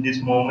in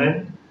this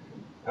moment,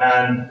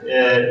 and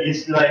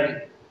it's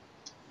like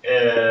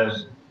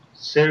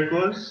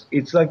circles.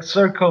 It's like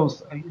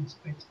circles.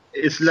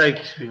 It's like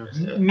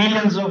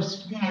Millions of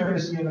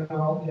spheres,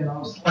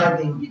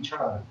 sliding each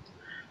other.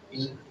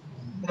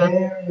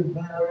 Very,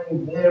 very,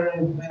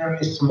 very,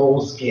 very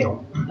small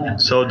scale.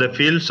 So the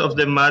fields of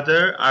the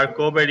matter are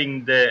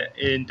covering the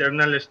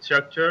internal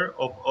structure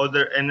of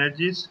other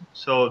energies,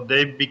 so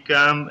they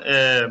become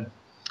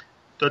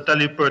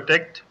totally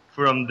protect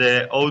from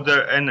the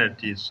other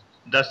energies.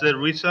 That's the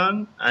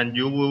reason, and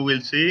you will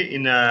see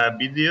in a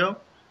video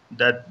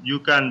that you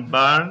can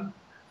burn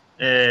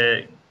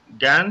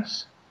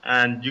guns,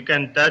 and you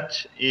can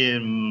touch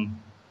in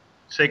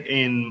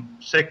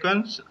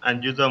seconds,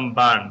 and you don't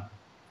burn.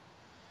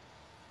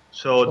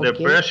 So the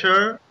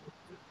pressure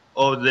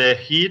of the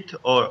heat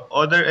or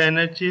other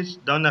energies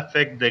don't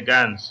affect the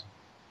guns,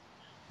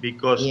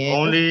 because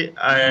only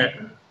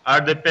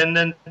are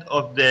dependent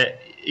of the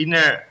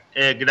inner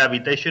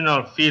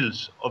gravitational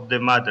fields of the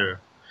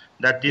matter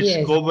that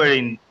is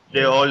covering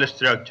the whole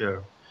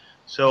structure.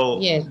 So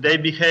they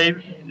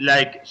behave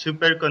like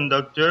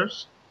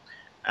superconductors,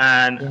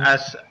 and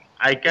as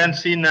I can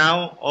see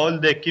now, all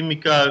the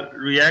chemical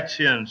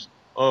reactions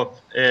of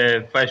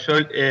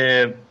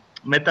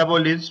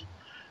metabolism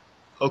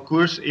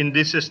occurs in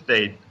this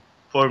state.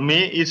 For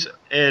me, it's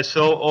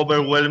so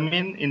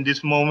overwhelming in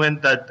this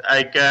moment that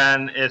I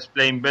can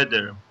explain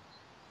better.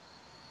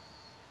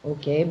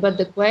 Okay, but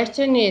the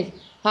question is,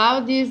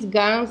 how this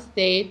gas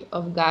state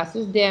of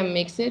gases, they are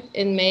mixed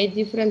and made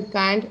different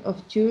kind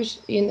of juice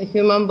in the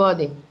human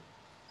body.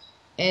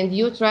 And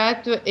you try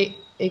to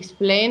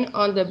explain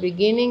on the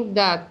beginning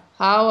that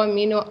how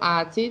amino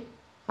acids,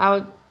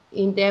 how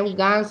in them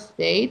gas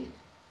state,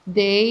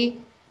 they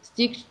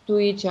stick to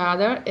each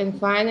other and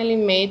finally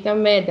made a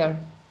matter.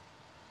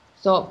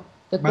 So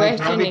the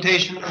question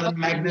gravitational and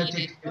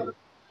magnetic field.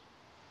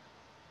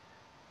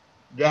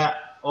 Yeah,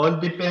 all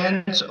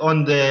depends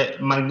on the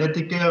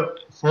magnetic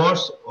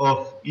force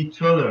of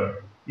each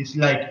other. It's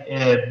like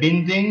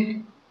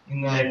bending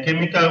in a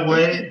chemical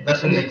way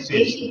doesn't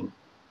exist.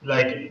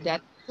 Like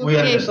we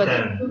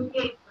understand.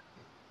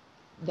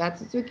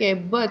 That's okay,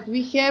 but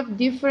we have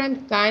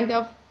different kind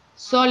of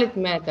solid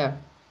matter.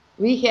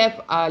 We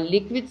have a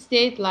liquid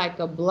state like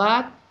a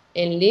blood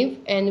and lymph,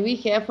 and we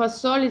have a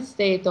solid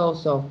state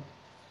also.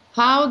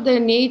 How the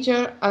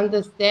nature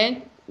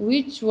understand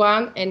which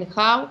one and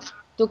how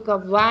to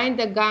combine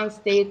the gas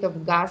state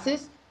of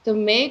gases to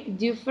make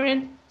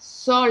different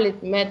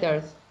solid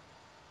matters,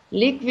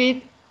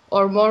 liquid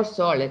or more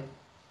solid.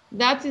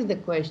 That is the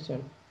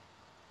question.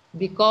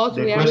 Because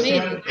we are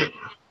made.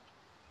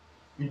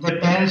 It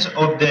depends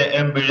on the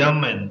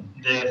environment,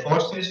 the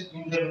forces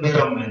in the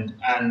environment,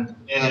 and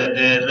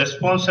the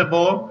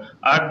responsible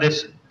are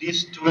these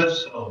 12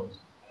 cells,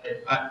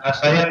 as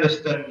I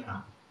understand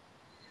now.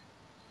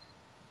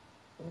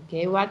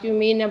 Okay, what you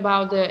mean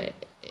about the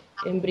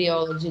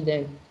embryology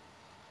then?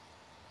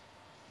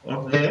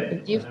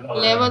 Okay. Different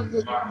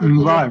levels.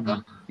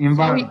 Environment.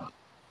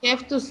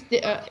 So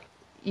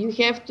you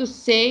have to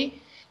say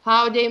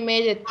how they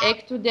made it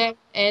ectoderm,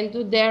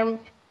 endoderm,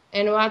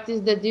 and what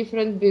is the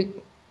difference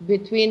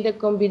between the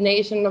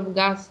combination of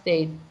gas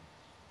state.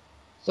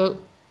 So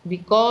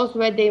because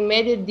when they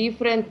made it,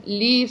 different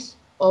leaves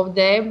of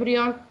the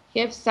embryo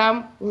have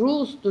some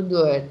rules to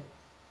do it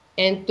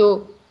and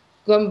to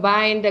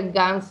combine the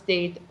gas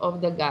state of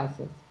the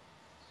gases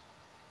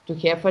to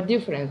have a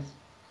difference.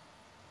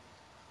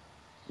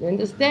 You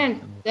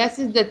understand? This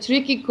is the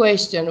tricky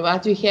question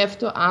what you have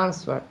to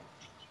answer.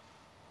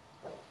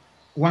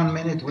 1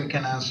 minute we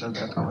can answer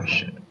that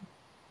question.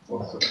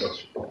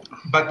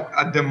 But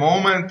at the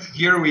moment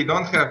here we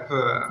don't have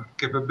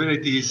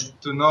capabilities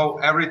to know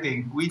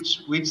everything.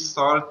 Which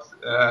salt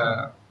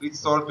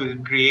will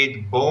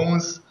create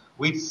bones?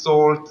 Which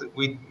salt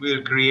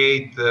will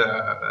create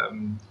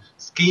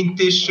skin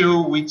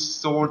tissue? Which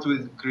salt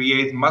will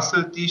create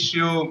muscle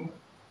tissue?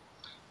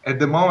 At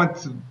the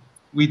moment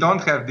we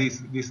don't have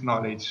this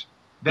knowledge.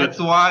 That's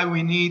why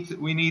we need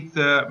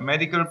a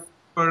medical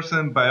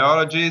person,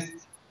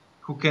 biologists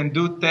who can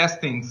do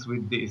testings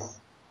with this.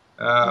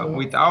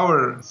 With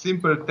our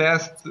simple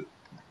test,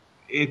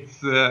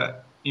 it's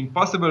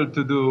impossible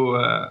to do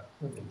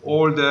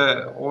all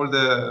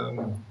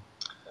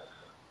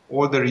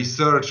the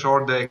research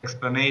or the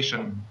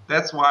explanation.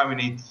 That's why we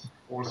need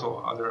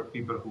also other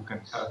people who can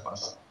help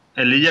us.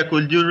 Elijah,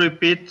 could you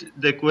repeat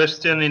the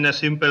question in a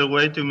simple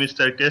way to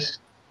Mr. Kesh?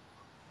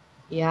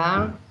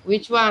 Yeah,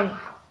 which one?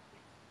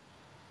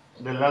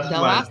 The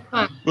last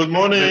one. Good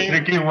morning. The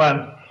tricky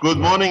one. Good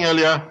morning,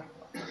 Elia.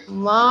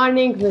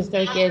 Morning,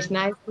 Mr. Kesh.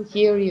 Nice to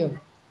hear you.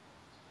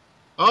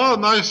 Oh,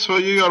 nice for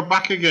you. You're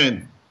back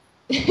again.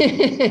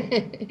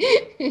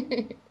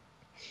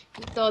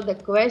 So the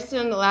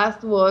question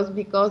last was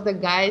because the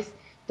guys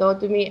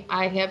told me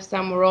I have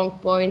some wrong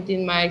point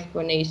in my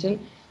explanation.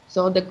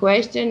 So the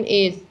question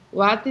is,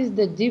 what is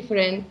the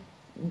difference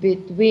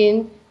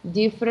between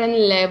different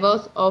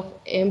levels of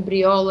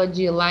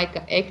embryology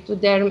like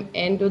ectoderm,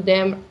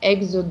 endoderm,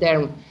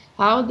 exoderm?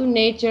 How do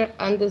nature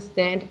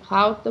understand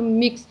how to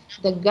mix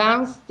the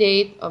gun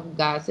state of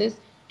gases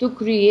to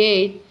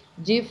create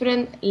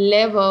different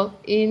level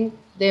in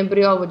the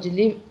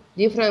embryology,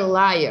 different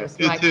layers?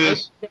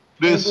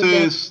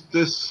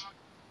 This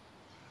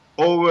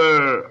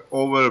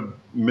over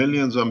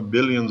millions and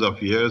billions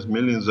of years,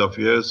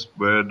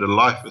 where the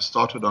life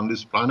started on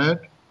this planet.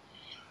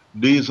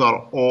 These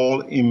are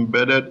all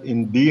embedded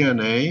in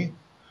DNA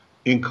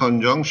in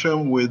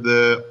conjunction with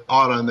the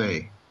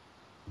RNA.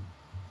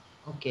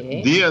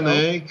 Okay.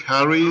 DNA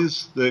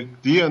carries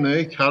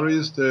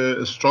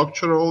the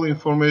structural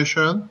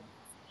information,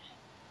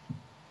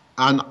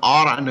 and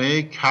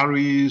RNA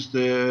carries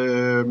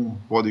the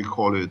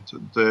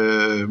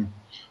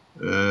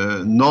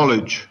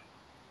knowledge,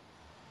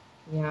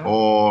 yeah.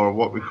 or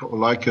what we call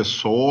like a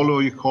soul,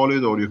 or you call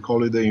it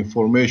the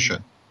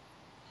information.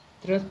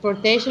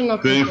 Transportation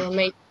of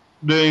information.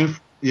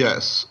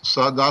 Yes,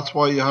 so that's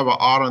why you have a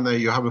RNA,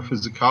 you have a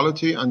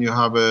physicality, and you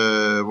have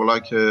a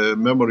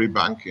memory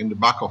bank in the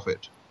back of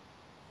it.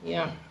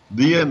 Yeah.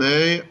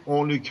 DNA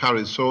only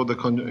carries, so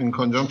in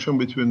conjunction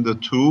between the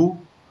two,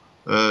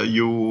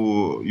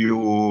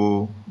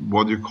 you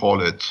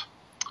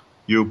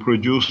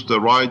produce the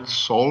right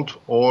salt,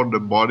 or the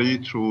body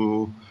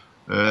through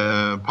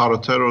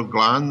parotid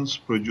glands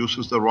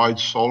produces the right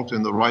salt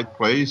in the right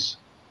place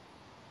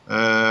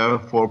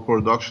for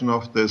production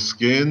of the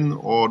skin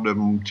or the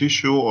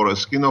tissue, or a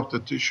skin of the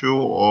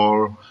tissue,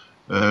 or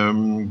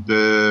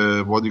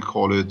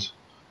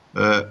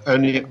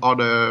any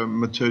other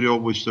material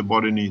which the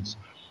body needs.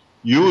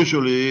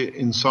 Usually,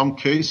 in some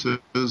cases,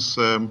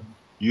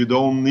 you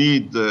don't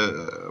need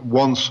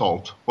one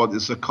salt, but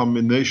it's a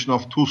combination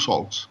of two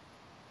salts.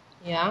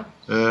 Yeah.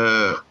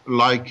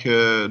 Like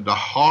the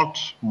heart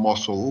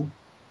muscle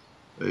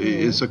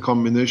is a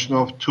combination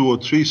of 2 or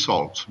 3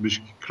 salts,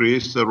 which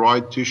creates the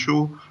right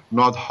tissue,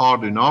 not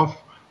hard enough,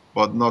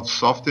 but not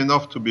soft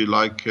enough to be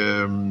like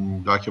a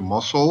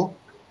muscle,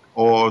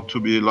 or to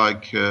be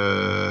like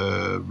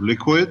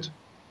liquid,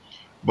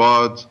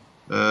 but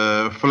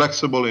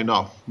flexible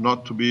enough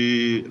not to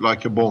be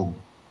like a bone.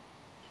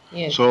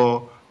 Yes.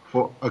 So,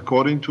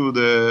 according to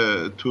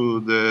the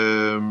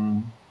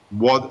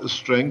what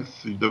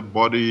strength the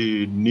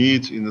body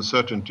needs in a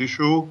certain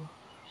tissue,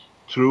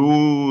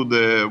 through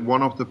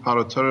one of the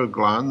parotid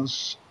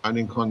glands, and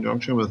in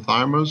conjunction with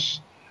thymus,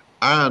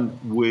 and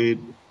with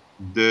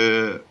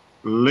the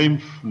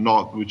lymph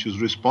node, which is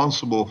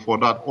responsible for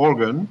that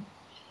organ,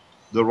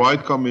 the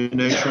right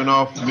combination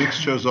of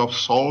mixtures of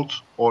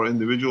salt or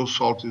individual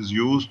salt is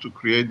used to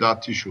create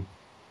that tissue.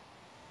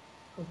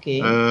 Okay.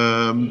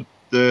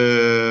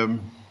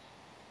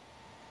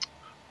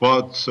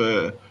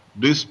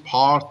 This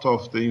part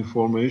of the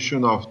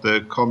information of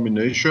the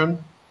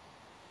combination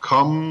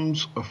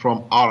comes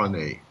from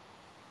RNA.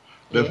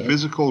 The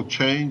physical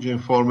change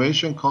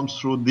information comes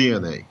through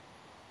DNA.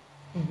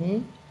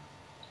 Mm-hmm.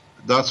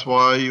 That's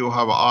why you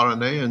have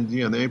RNA and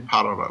DNA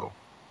parallel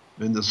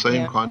in the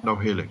same kind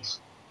of helix.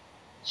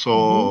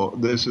 So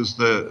this is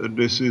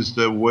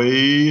the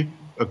way,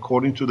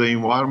 according to the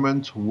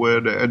environment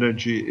where the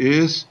energy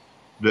is,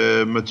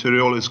 the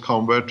material is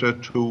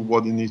converted to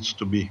what it needs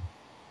to be.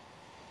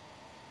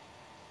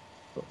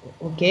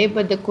 Okay,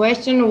 but the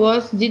question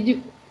was, did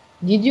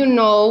you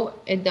know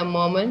at the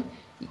moment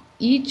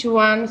each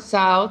one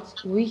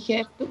salts we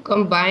have to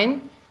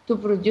combine to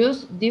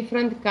produce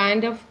different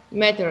kind of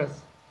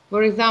metals?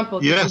 For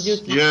example, yes.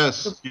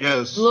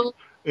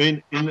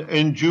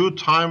 In due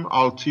time,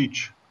 I'll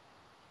teach,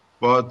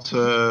 but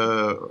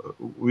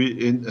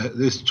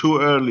it's too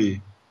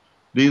early.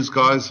 These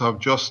guys have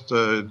just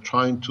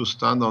trying to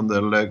stand on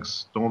their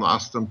legs. Don't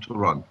ask them to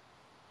run.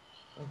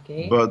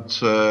 Okay.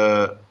 But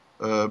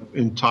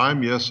in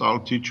time, yes,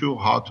 I'll teach you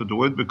how to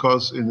do it,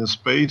 because in the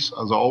space,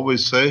 as I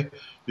always say,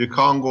 you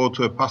can't go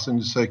to a passenger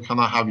and say, "Can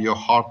I have your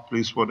heart,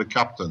 please, for the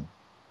captain?"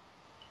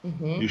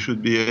 You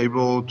should be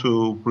able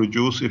to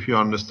produce, if you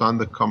understand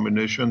the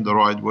combination the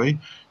right way.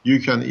 You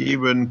can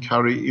even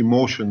carry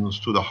emotions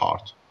to the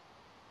heart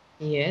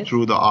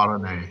through the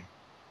RNA.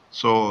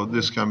 So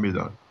this can be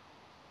done.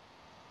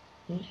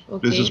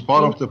 Okay. This is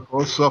part of the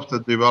process of the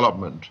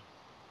development.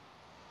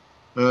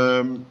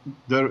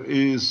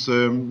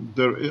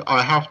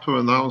 I have to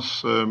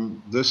announce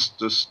this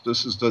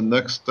is the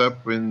next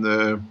step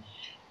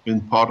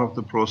in part of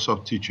the process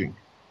of teaching.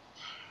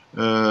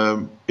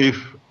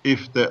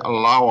 If they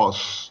allow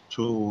us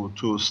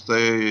to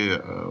stay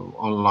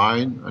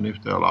online, and if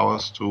they allow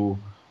us to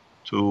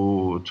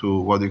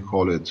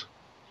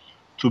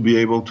be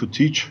able to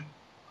teach,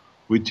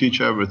 we teach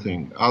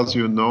everything. As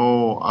you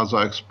know, as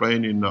I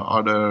explained in the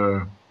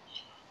other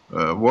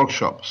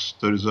workshops.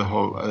 There is a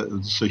whole,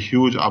 it's a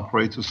huge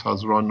apparatus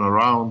has run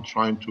around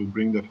trying to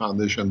bring the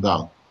foundation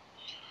down.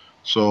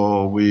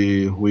 So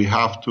we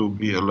have to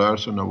be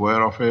alert and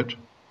aware of it,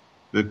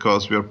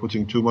 because we are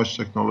putting too much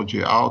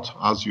technology out.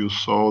 As you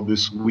saw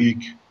this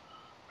week,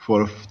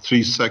 for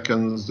 3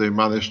 seconds, they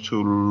managed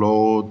to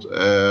load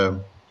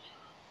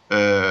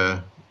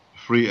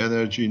free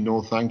energy,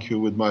 no thank you,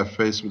 with my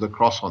face with a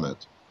cross on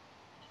it,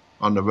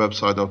 on the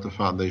website of the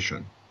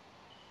foundation.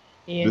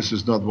 Yeah. This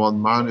is not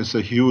one man, it's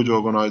a huge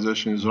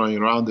organization is running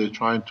around. They're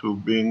trying to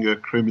bring a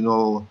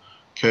criminal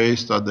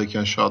case that they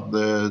can shut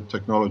the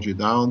technology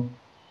down.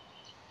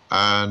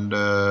 And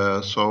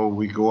so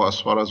we go as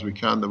far as we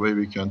can, the way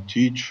we can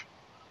teach.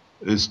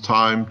 It's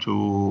time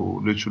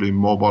to literally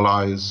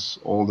mobilize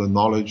all the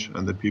knowledge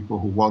and the people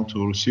who want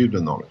to receive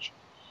the knowledge.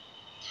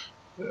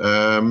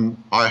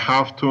 I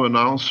have to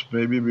announce,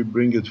 maybe we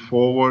bring it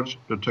forward,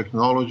 the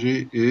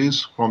technology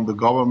is from the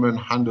government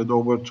handed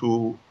over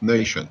to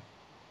nation.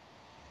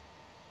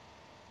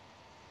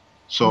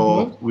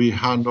 So we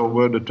hand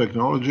over the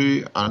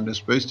technology and the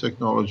space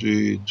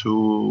technology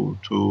to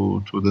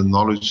the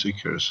knowledge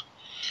seekers.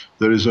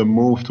 There is a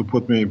move to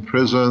put me in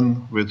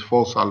prison with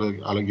false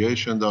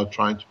allegation. They are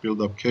trying to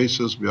build up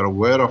cases. We are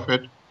aware of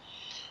it.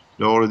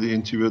 They already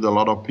interviewed a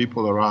lot of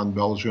people around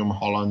Belgium,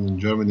 Holland, and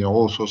Germany,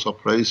 all sorts of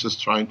places,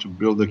 trying to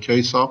build a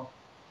case up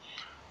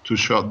to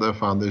shut the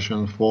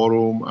foundation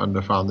forum and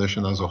the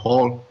foundation as a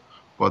whole.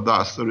 But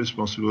that's the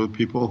responsibility of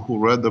people who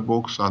read the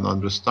books and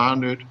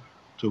understand it,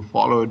 to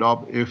follow it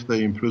up if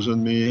they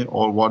imprison me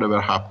or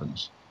whatever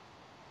happens.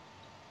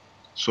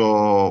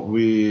 So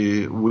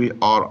we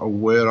are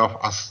aware of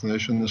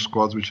assassination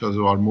squads which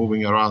are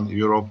moving around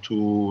Europe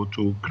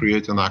to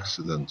create an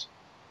accident.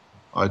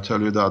 I tell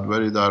you that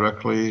very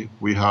directly.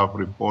 We have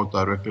report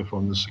directly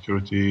from the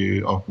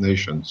Security of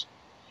Nations.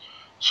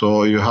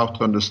 So you have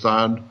to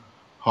understand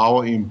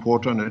how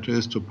important it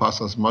is to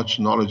pass as much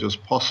knowledge as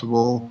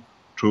possible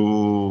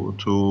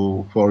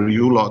for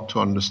you lot to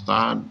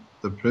understand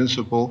the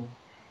principle.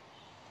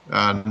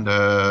 And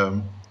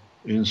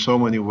in so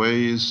many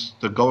ways,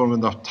 the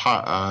government of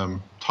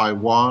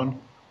Taiwan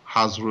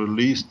has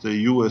released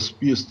the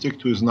USB stick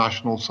to its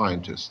national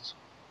scientists.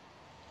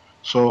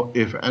 So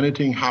if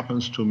anything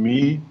happens to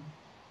me,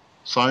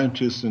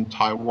 scientists in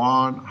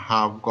Taiwan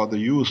have got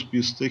the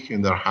USB stick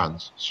in their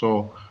hands.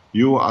 So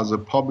you as a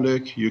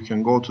public, you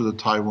can go to the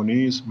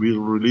Taiwanese, we'll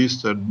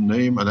release their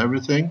name and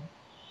everything,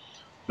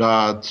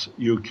 that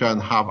you can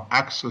have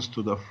access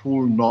to the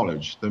full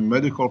knowledge, the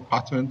medical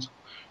patent.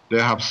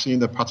 They have seen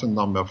the patent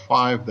number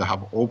 5, they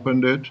have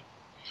opened it,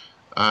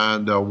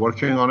 and they're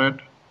working on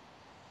it.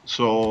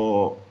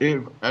 So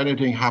if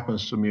anything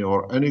happens to me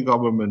or any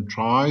government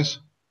tries,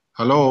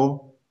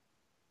 hello?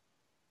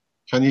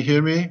 Can you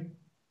hear me?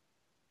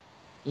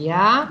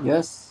 Yeah.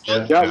 Yes.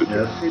 Yes.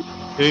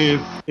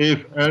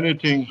 If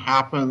anything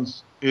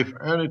happens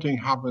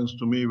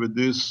to me with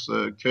these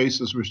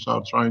cases which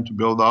are trying to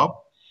build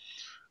up,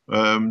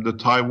 the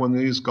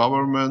Taiwanese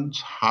government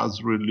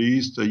has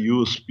released a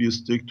USB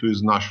stick to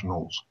its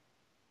nationals.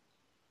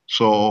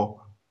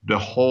 So the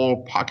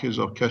whole package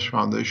of Keshe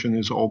Foundation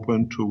is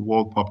open to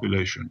world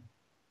population.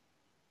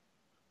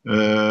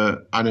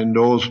 And in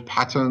those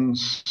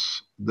patents,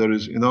 there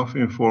is enough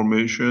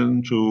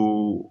information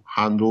to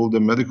handle the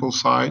medical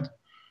side,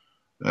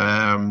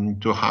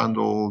 to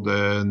handle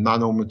the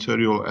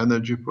nanomaterial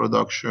energy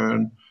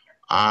production,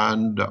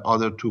 and the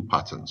other 2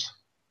 patents.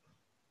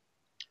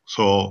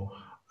 So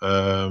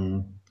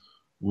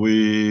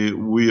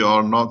we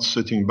are not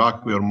sitting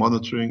back, we are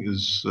monitoring.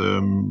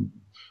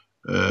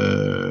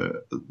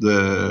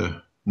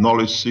 The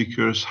knowledge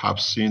seekers have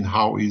seen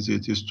how easy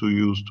it is to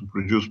use to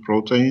produce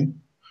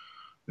protein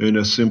in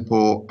a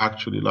simple,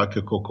 actually like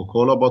a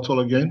Coca-Cola bottle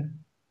again,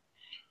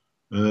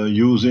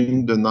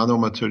 using the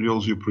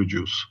nanomaterials you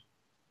produce.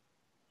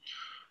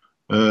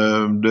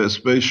 The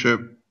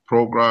spaceship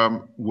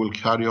program will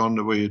carry on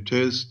the way it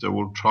is. They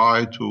will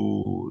try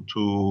to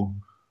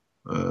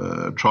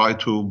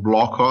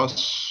block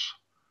us,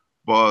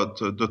 but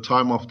the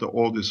time of the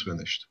old is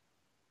finished.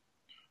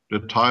 The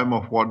time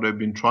of what they've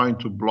been trying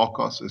to block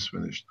us is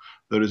finished.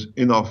 There is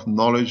enough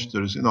knowledge,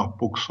 there is enough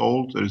books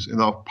sold, there is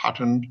enough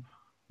patent.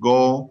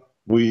 Go.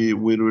 We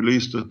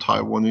released the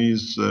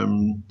Taiwanese,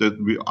 that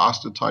we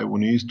asked the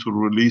Taiwanese to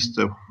release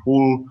the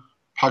full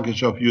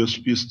package of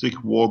USB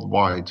stick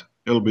worldwide.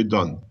 It'll be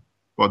done,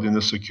 but in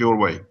a secure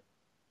way.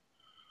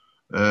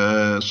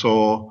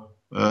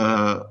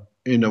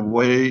 In a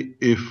way,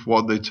 if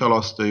what they tell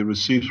us they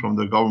received from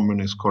the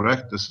government is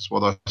correct, this is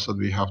what I said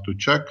we have to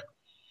check,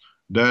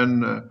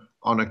 then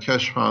on a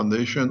Keshe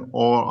Foundation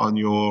or on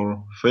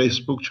your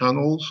Facebook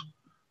channels,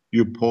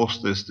 you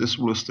post this. This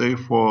will stay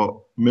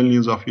for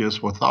millions of years,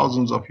 for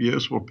thousands of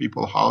years, for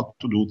people how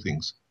to do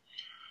things.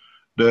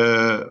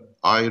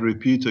 I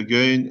repeat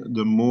again,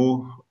 the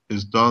move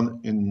is done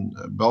in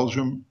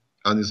Belgium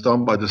and it's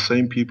done by the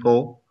same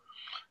people.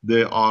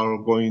 They are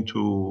going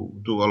to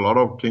do a lot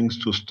of things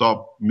to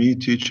stop me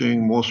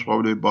teaching, most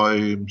probably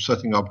by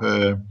setting up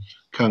a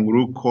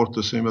kangaroo court,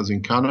 the same as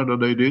in Canada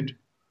they did.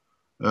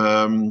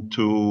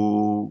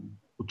 to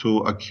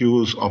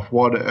accuse of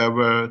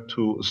whatever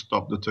to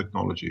stop the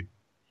technology.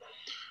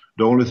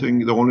 The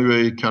only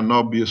way it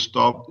cannot be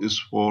stopped is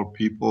for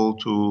people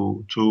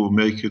to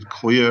make it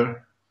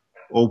clear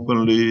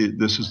openly,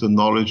 this is the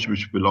knowledge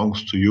which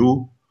belongs to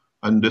you,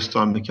 and this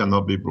time it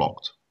cannot be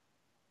blocked.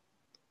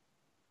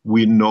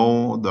 We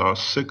know there are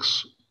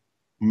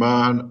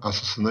 6-man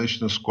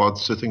assassination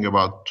squads sitting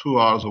about 2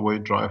 hours away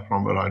drive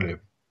from where I live.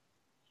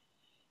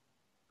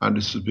 And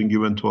this has been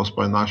given to us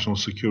by national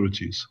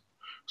securities.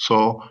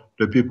 So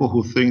the people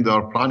who think they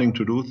are planning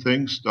to do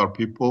things, there are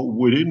people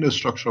within the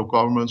structure of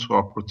governments who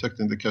are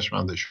protecting the Keshe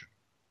Foundation.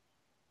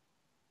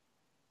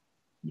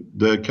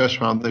 The Keshe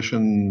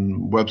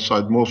Foundation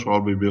website most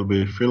probably will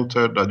be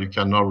filtered that you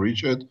cannot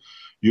reach it.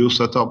 You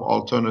set up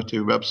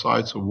alternative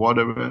websites or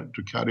whatever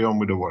to carry on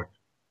with the work.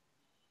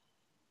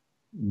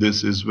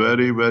 This is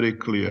very, very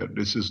clear.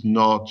 This is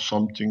not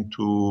something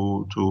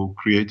to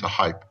create a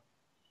hype.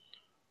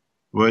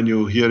 When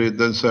you hear it,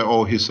 then say,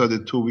 oh, he said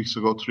it 2 weeks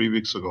ago, 3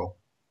 weeks ago.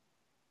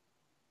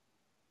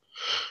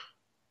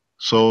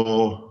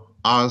 So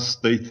as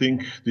they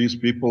think these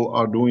people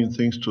are doing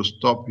things to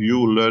stop you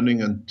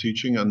learning and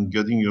teaching and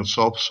getting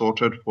yourself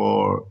sorted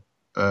for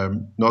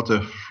not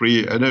a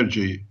free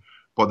energy,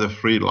 but a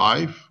free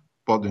life,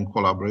 but in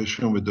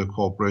collaboration with the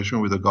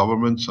cooperation with the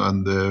governments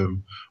and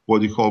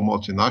what you call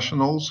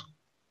multinationals,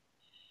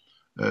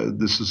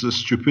 this is the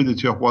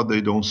stupidity of what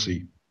they don't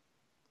see.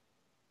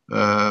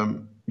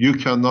 You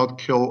cannot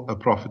kill a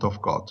prophet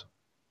of God.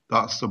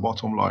 That's the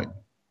bottom line.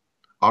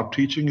 Our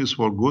teaching is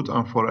for good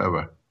and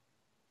forever.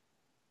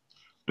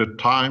 The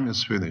time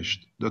is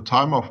finished. The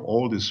time of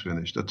old is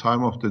finished. The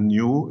time of the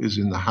new is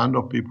in the hand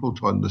of people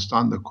to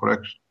understand the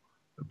correct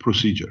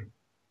procedure.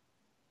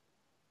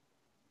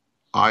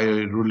 I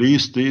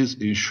release these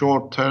in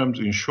short terms,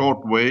 in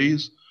short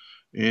ways,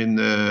 in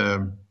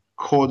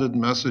coded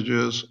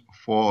messages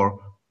for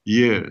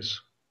years.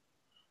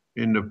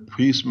 In the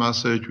peace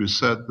message, we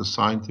said the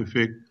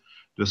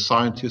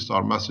scientists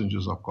are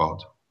messengers of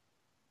God.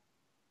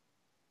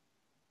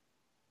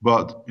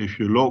 But if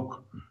you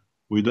look,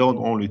 we don't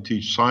only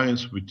teach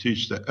science, we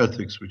teach the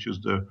ethics, which is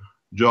the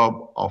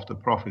job of the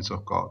prophets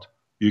of God.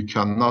 You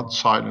cannot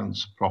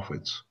silence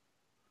prophets.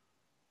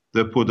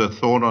 They put a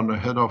thorn on the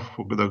head of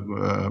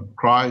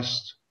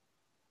Christ,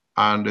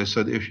 and they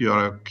said, if you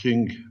are a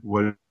king,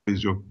 where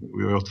is your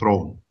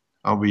throne?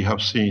 And we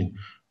have seen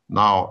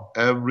now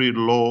every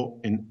law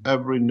in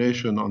every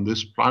nation on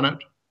this planet,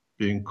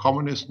 being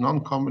communist,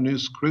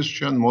 non-communist,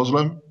 Christian,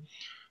 Muslim,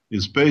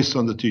 is based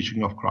on the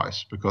teaching of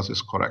Christ because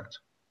it's correct.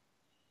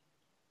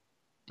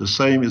 The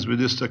same is with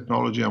this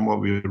technology and what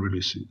we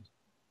release it.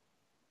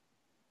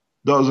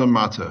 Doesn't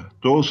matter.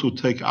 Those who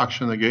take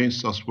action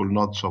against us will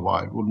not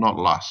survive, will not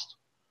last,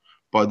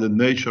 by the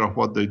nature of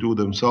what they do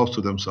themselves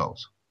to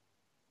themselves.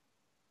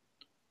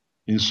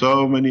 In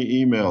so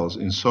many emails,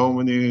 in so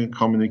many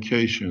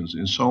communications,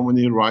 in so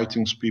many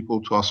writings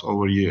people to us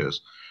over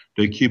years,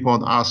 they keep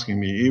on asking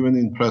me, even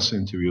in press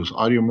interviews,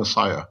 are you a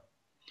Messiah?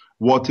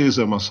 What is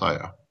a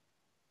Messiah?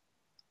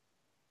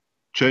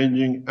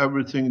 Changing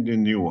everything they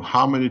knew.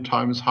 How many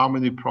times, how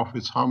many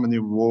prophets, how many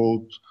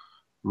world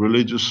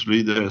religious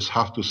leaders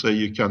have to say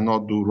you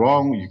cannot do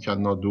wrong, you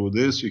cannot do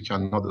this, you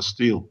cannot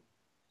steal.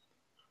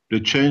 The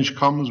change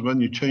comes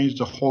when you change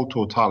the whole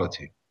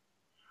totality.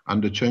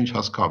 And the change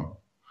has come.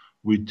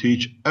 We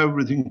teach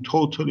everything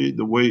totally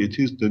the way it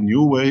is, the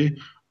new way,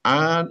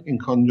 and in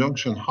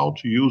conjunction how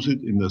to use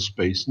it in the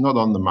space, not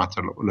on the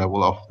matter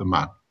level of the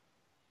man.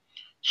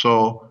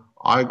 So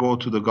I go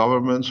to the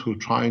governments who are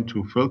trying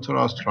to filter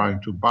us,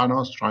 trying to ban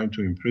us, trying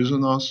to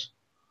imprison us.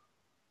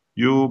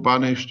 You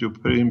banished, you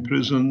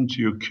imprisoned,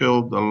 you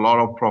killed a lot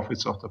of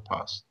prophets of the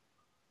past.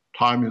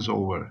 Time is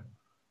over.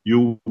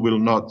 You will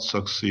not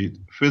succeed.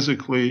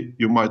 Physically,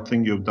 you might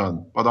think you've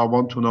done, but I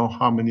want to know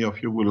how many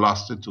of you will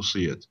last it to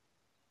see it.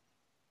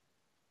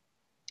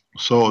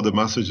 So the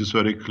message is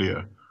very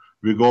clear.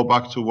 We go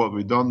back to what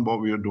we've done,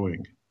 what we are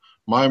doing.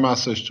 My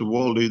message to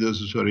world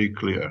leaders is very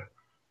clear.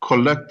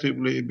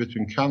 Collectively,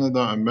 between Canada,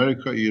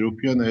 America,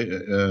 European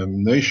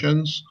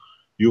nations,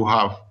 you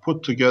have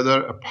put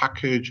together a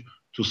package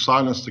to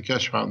silence the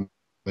Keshe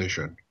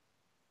Foundation.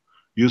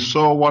 You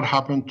saw what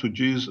happened to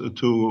Jesus,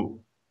 to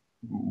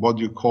what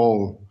you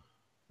call,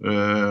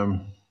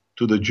 to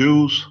the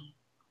Jews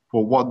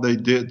for what they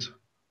did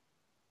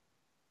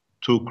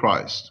to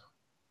Christ.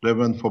 They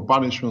went for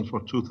punishment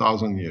for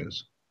 2,000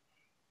 years.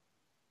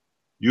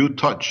 You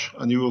touch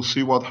and you will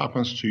see what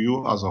happens to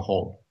you as a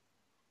whole.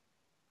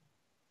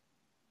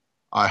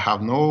 I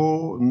have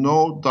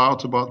no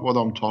doubt about what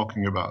I'm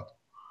talking about.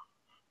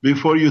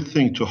 Before you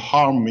think to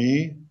harm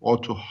me or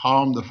to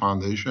harm the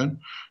foundation,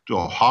 to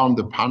harm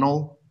the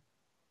panel,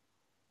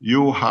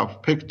 you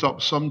have picked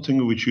up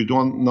something which you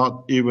do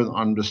not even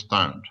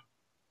understand.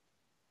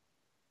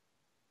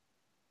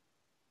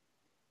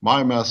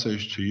 My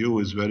message to you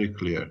is very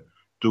clear.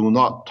 Do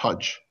not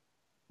touch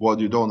what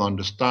you don't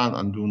understand,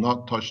 and do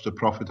not touch the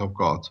prophet of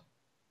God.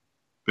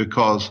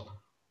 Because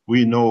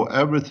we know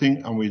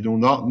everything and we do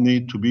not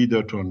need to be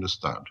there to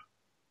understand.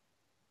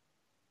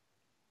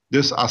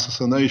 this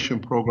assassination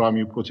program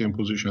you put in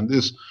position,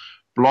 this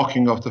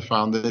blocking of the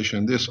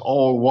foundation, this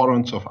all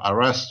warrants of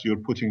arrest you're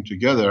putting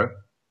together,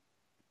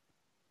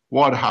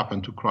 what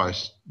happened to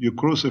Christ? You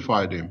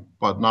crucified him,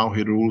 but now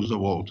he rules the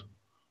world.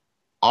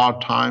 Our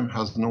time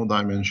has no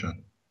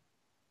dimension.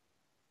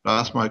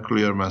 That's my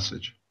clear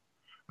message.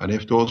 And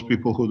if those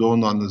people who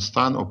don't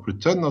understand or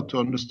pretend not to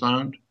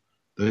understand,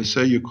 they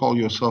say you call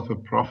yourself a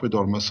prophet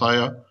or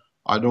Messiah,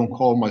 I don't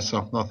call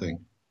myself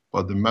nothing.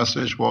 But the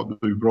message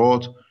what we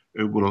brought,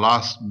 it will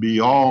last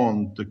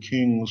beyond the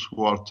kings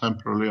who are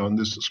temporarily on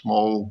this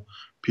small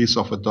piece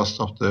of a dust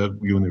of the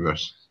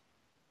universe.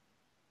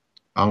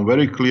 I'm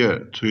very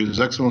clear to His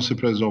Excellency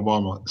President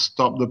Obama,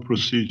 stop the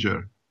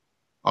procedure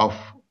of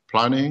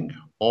planning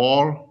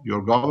or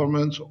your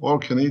government or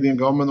Canadian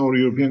government or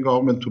European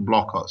government to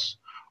block us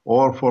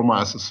or for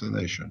my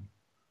assassination.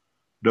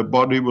 The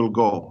body will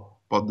go,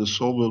 but the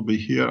soul will be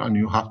here and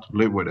you have to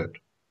live with it.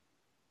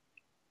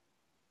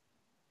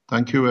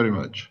 Thank you very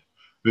much.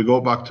 We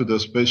go back to the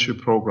spaceship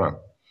program.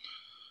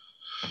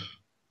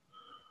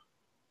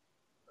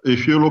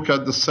 If you look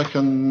at the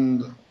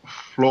second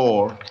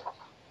floor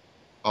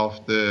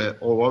of the,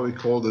 or what we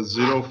call the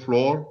zero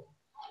floor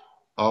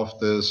of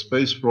the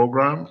space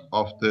program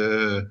of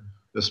the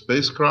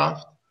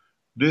spacecraft,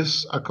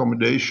 this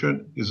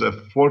accommodation is a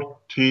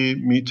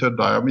 40-meter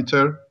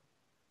diameter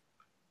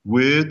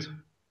with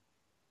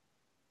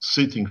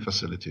seating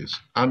facilities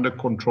and a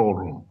control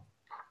room.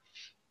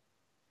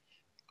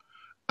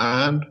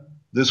 And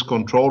this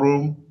control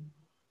room,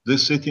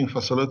 these seating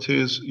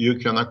facilities, you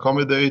can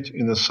accommodate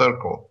in a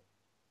circle.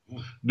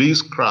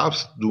 These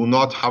crafts do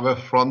not have a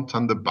front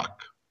and a back.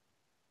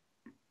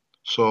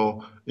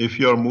 So if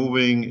you're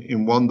moving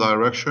in one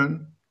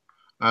direction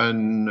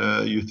and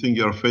you think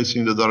you're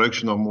facing the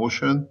direction of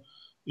motion,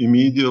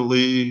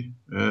 immediately,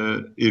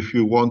 if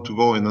you want to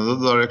go in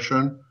another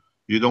direction,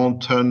 you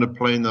don't turn the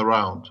plane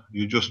around.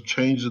 You just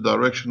change the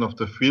direction of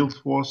the field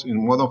force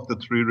in one of the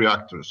 3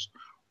 reactors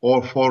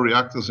or 4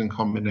 reactors in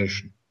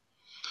combination.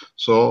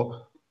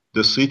 So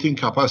the seating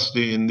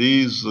capacity in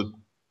these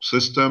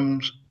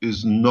systems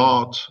is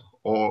not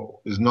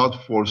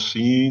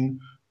foreseen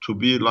to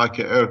be like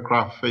an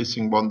aircraft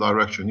facing one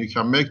direction. You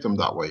can make them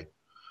that way,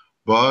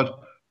 but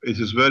it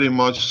is very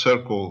much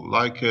circle,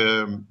 like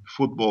a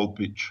football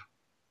pitch.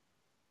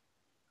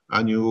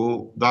 And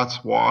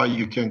that's why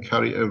you can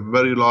carry a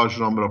very large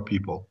number of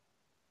people.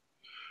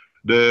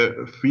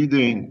 The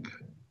feeding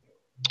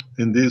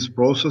in these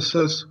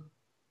processes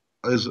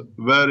is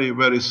very,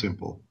 very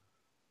simple.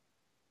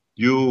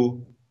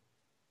 You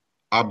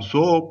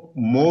absorb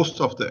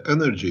most of the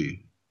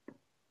energy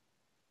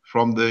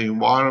from the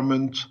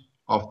environment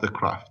of the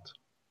craft.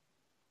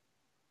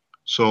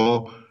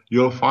 So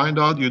you'll find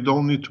out you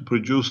don't need to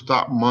produce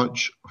that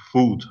much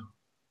food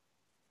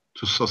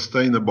to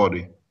sustain a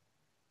body.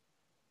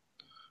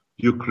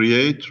 You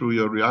create through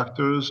your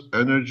reactors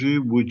energy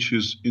which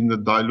is in the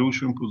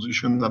dilution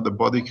position that the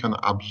body can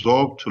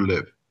absorb to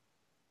live.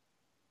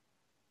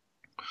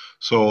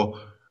 So,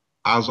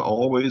 as I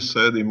always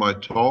said in my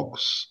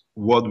talks,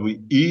 what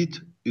we eat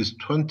is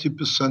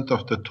 20%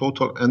 of the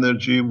total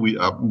energy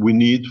we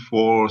need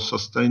for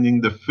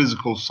sustaining the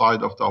physical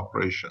side of the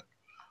operation.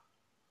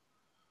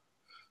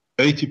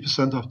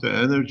 80% of the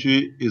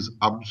energy is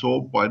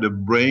absorbed by the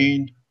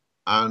brain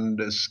and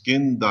the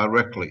skin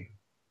directly.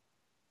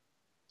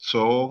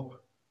 So,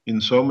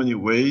 in so many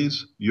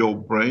ways, your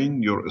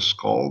brain, your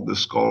skull, the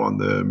skull on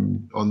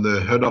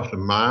the head of the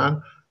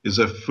man, is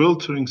a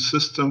filtering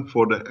system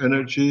for the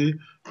energy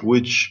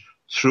which,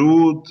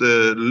 through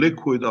the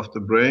liquid of the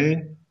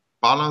brain,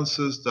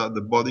 balances that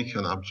the body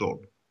can absorb.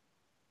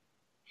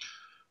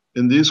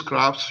 In these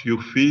crafts,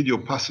 you feed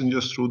your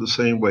passengers through the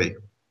same way.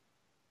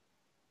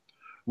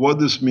 What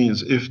this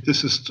means, if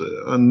this is,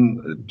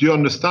 do you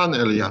understand,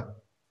 Elia?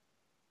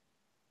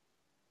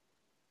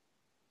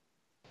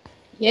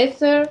 Yes,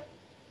 sir.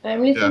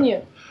 I'm listening.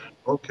 Yeah.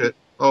 Okay.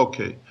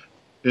 Okay.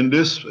 In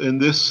this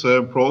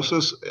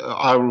process,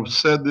 I've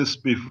said this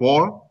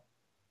before.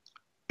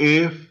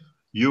 If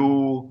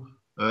you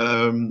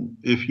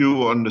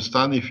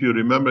understand, if you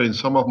remember in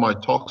some of my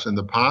talks in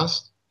the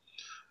past,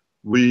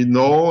 we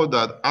know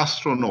that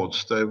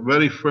astronauts, the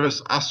very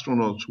first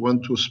astronauts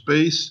went to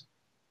space,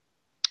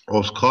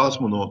 or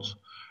cosmonauts,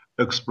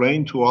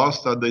 explained to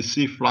us that they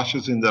see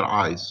flashes in their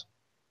eyes,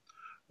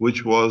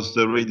 which was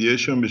the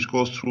radiation which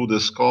goes through the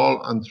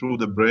skull and through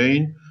the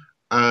brain.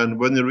 And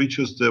when it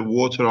reaches the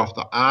water of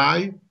the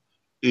eye,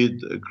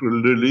 it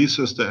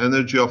releases the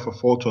energy of a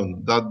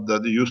photon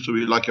that used to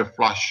be like a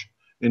flash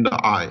in the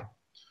eye.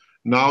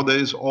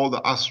 Nowadays, all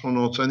the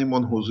astronauts,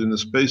 anyone who's in the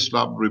space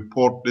lab,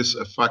 report this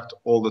effect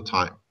all the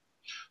time.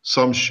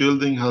 Some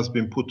shielding has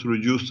been put to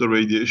reduce the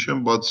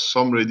radiation, but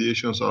some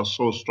radiations are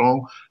so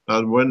strong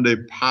that when they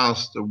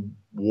pass the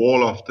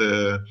wall of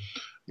the,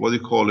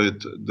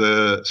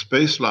 the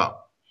space lab,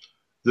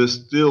 they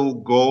still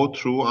go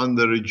through and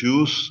they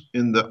reduce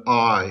in the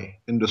eye,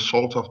 in the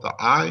salt of the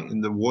eye, in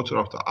the water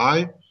of the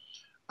eye,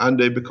 and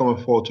they become a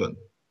photon.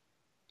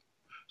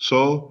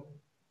 So,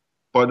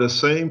 by the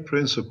same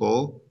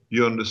principle,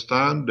 you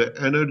understand the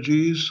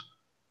energies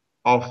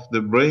of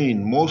the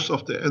brain. Most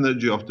of the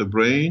energy of the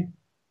brain,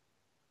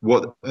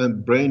 what a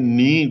brain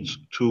needs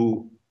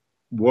to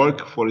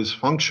work for its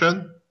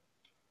function,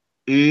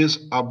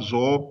 is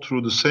absorbed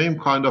through the same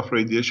kind of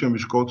radiation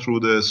which go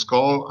through the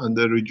skull, and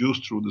they reduce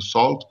through the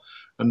salt,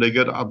 and they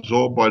get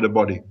absorbed by the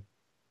body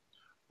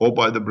or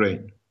by the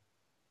brain.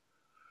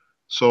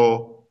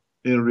 So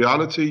in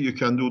reality, you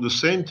can do the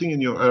same thing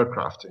in your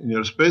aircraft. In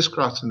your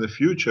spacecraft in the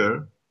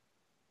future,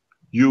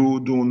 you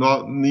do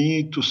not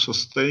need to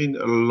sustain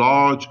a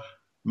large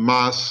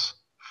mass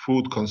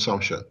food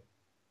consumption,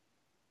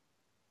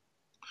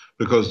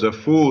 because the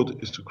food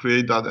is to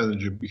create that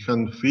energy. You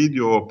can feed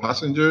your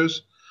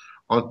passengers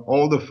on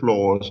all the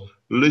floors,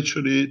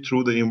 literally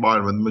through the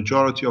environment,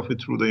 majority of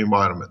it through the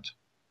environment.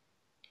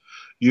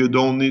 You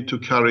don't need to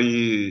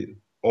carry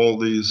all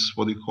these,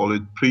 what do you call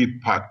it,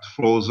 pre-packed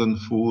frozen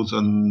foods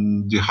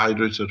and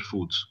dehydrated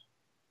foods.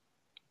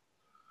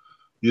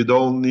 You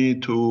don't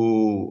need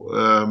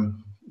to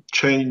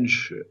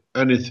change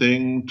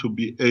anything to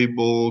be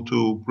able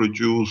to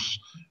produce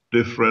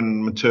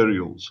different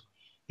materials.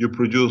 You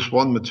produce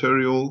one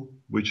material,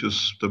 which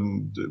is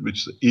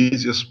the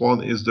easiest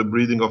one is the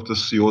breathing of the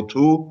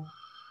CO2.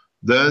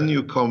 Then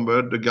you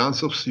convert the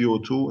gas of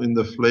CO2 in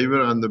the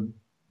flavor and the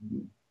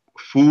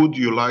food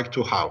you like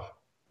to have.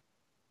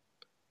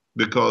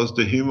 Because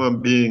the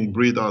human being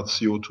breathes out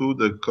CO2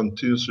 that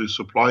continuously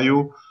supply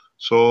you.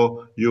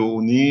 So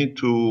you need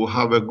to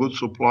have a good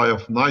supply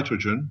of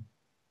nitrogen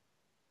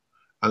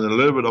and a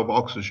little bit of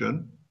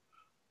oxygen.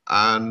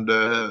 And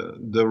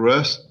the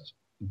rest,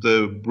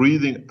 the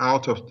breathing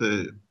out of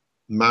the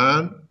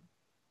man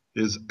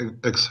is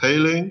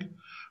exhaling,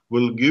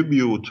 will give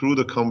you, through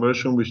the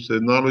conversion which the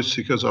knowledge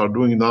seekers are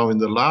doing now in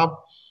the lab,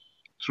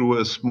 through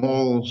a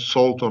small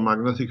salt or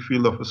magnetic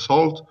field of a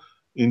salt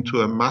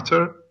into a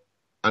matter,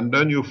 and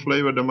then you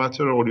flavor the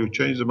matter or you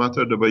change the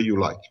matter the way you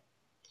like.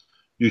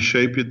 You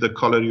shape it the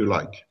color you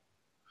like.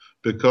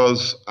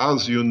 Because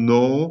as you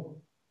know,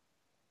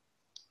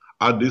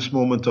 at this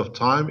moment of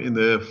time in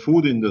the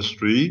food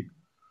industry,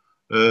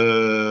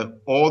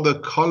 all the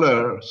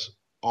colors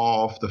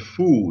of the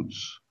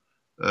foods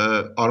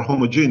are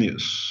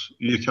homogeneous.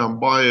 You can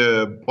buy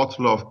a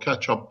bottle of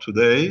ketchup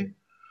today,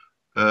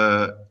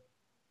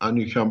 and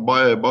you can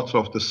buy a bottle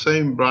of the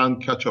same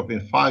brand ketchup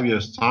in 5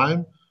 years'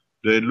 time.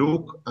 They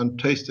look and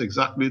taste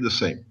exactly the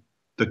same.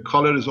 The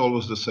color is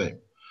always the same.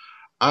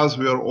 As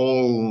we are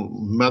all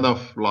men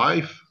of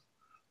life,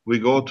 we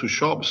go to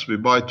shops, we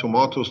buy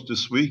tomatoes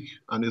this week,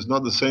 and it's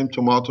not the same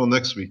tomato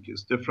next week.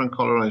 It's different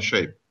color and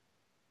shape.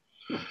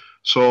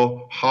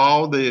 So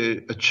how they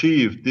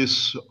achieve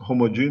this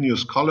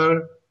homogeneous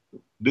color,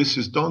 this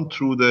is done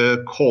through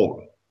the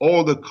coal.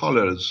 All the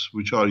colors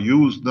which are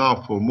used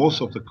now for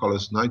most of the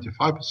colors,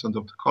 95%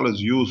 of the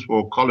colors used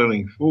for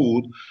coloring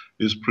food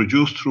is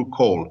produced through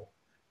coal,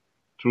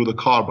 through the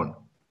carbon.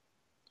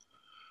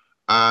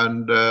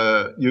 And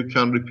you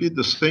can repeat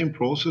the same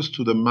process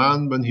to the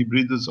man when he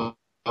breathes out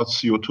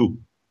CO2.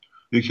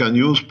 You can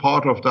use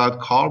part of that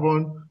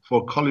carbon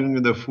for coloring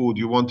in the food.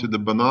 You wanted the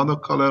banana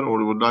color, or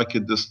you would like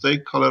it the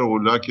steak color, or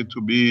would like it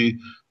to be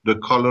the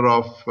color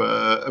of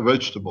a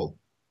vegetable.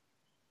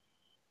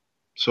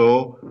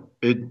 So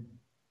it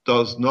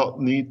does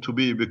not need to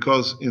be,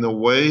 because in a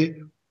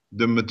way,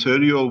 the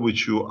material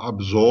which you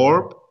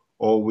absorb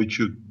or which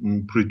you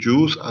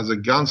produce as a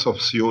gas of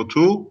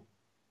CO2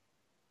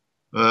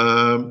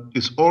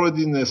 is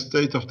already in a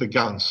state of the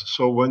gas.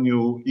 So when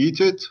you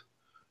eat it,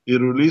 it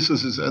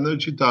releases its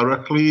energy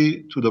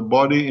directly to the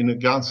body in a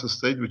gas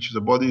state, which the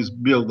body is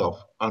built of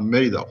and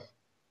made of.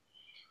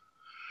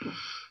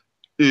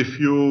 If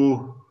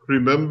you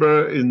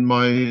remember in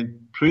my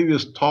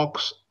previous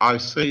talks, I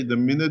say the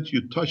minute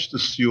you touch the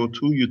CO2,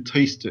 you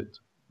taste it.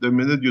 The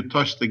minute you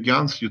touch the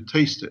gas, you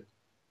taste it.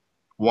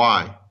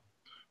 Why?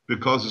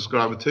 Because its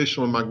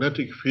gravitational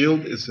magnetic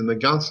field is in the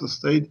gas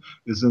state,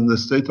 is in the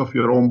state of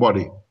your own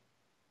body.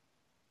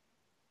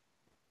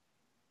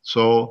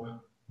 So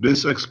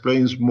this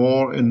explains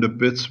more in the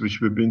bits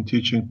which we've been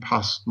teaching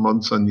past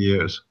months and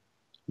years.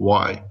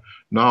 Why?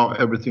 Now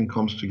everything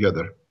comes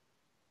together.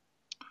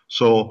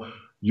 So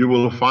you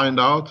will find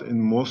out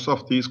in most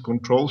of these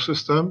control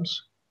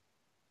systems,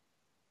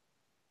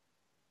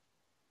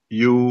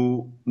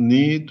 you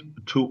need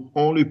to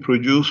only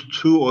produce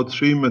 2 or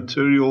 3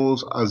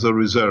 materials as a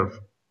reserve.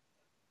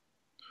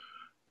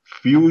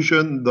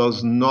 Fusion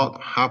does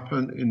not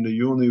happen in the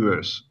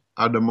universe.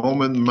 At the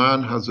moment,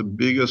 man has the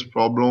biggest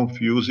problem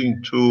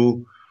fusing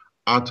 2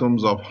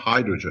 atoms of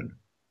hydrogen.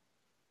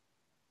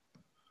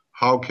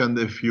 How can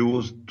they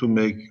fuse to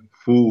make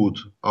food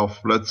of,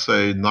 let's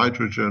say,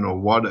 nitrogen or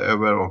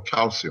whatever, or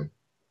calcium?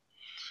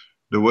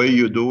 The way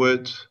you do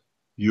it,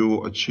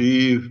 you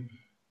achieve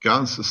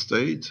gas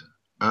state,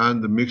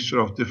 and the mixture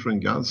of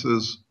different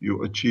gases,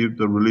 you achieve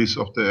the release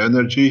of the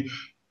energy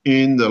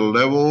in the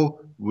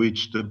level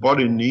which the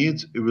body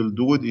needs. It will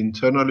do it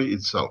internally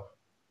itself.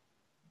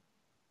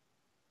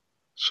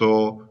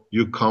 So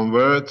you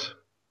convert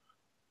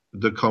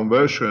the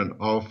conversion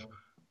of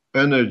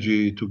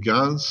energy to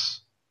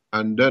gas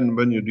and then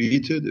when you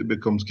reheat it, it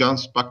becomes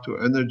gas back to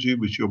energy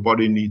which your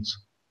body needs.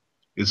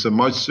 It's a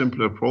much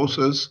simpler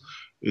process.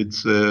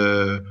 It's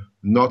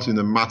not in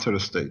a matter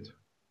state.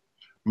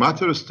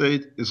 Matter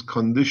state is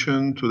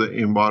conditioned to the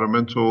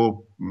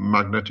environmental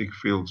magnetic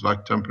fields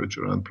like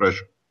temperature and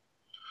pressure.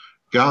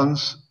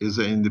 Gas is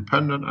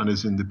independent and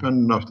is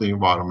independent of the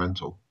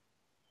environmental.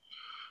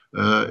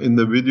 In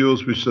the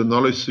videos which the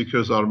knowledge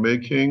seekers are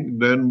making,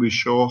 then we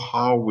show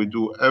how we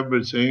do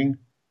everything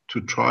to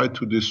try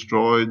to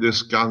destroy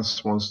this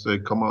gas once they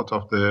come out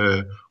of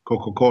the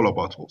Coca-Cola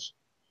bottles.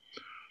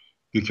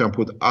 You can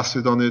put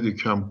acid on it, you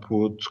can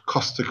put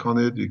caustic on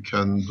it, you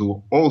can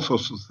do all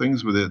sorts of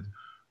things with it.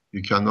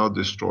 You cannot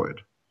destroy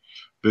it.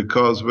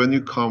 Because when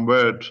you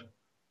convert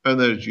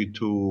energy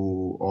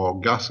to, or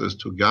gases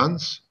to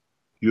gas,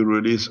 you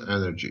release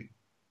energy.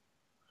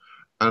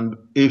 And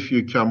if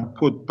you can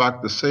put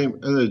back the same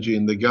energy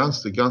in the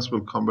gas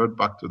will convert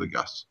back to the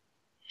gas.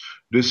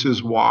 This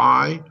is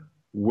why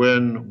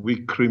when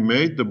we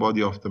cremate the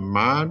body of the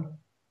man,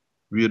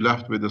 we are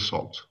left with the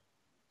salt.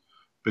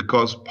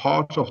 Because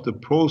part of the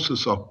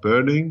process of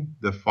burning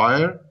the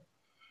fire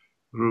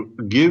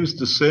gives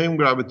the same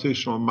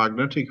gravitational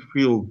magnetic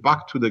field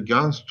back to the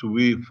gas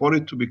for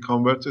it to be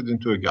converted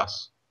into a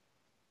gas.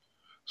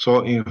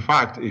 So in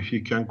fact, if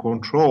you can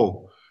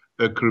control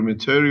a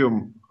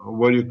crematorium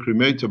where you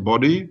cremate a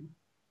body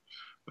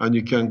and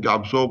you can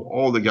absorb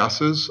all the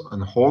gases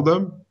and hold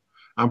them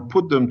and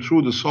put them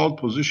through the salt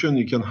position,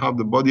 you can have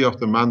the body of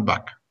the man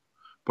back.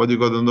 But you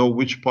got to know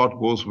which part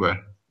goes where.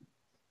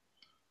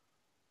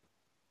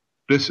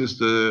 This is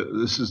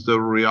the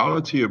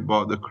reality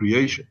about the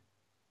creation.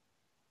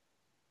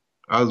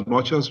 As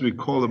much as we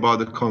call about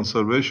the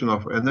conservation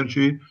of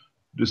energy,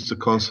 this is the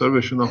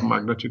conservation of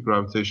magnetic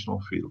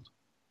gravitational field.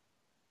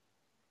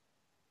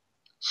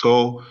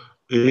 So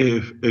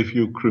if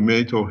you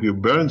cremate or you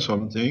burn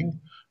something,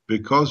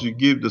 because you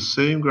give the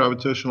same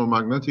gravitational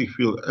magnetic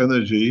field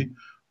energy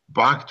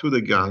back to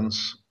the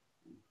gas,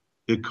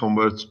 it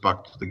converts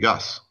back to the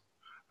gas.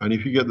 And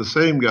if you get the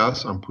same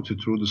gas and put it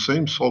through the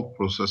same salt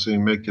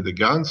processing, make it a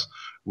gas,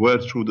 where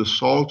through the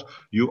salt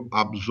you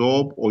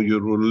absorb or you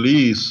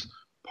release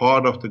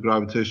part of the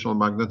gravitational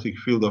magnetic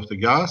field of the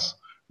gas,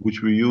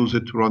 which we use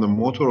it to run a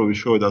motor or we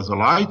show it as a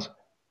light,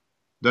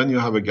 then you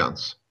have a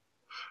gas.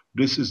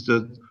 This is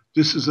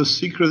the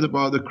secret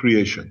about the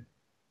creation.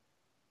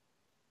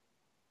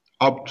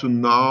 Up to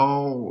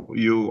now,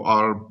 you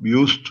are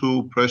used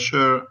to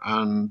pressure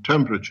and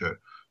temperature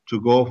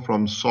to go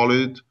from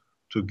solid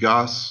to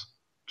gas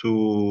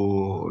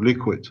to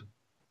liquid,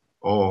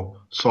 or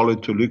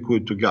solid to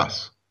liquid to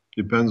gas.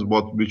 Depends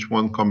which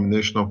one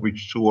combination of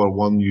which two or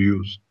one you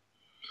use.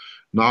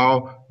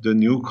 Now, the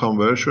new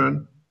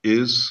conversion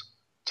is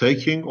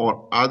taking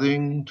or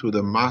adding to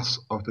the mass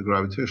of the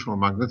gravitational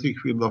magnetic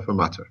field of a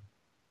matter.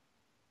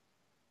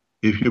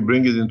 If you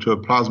bring it into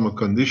a plasma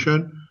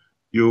condition,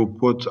 you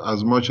put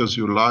as much as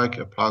you like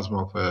a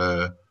plasma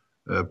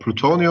of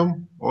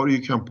plutonium, or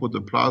you can put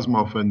a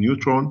plasma of a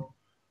neutron,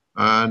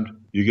 and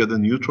you get a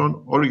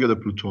neutron or you get a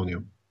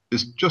plutonium.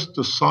 It's just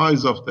the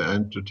size of the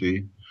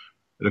entity,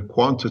 the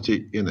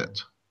quantity in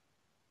it.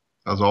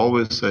 As I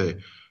always say,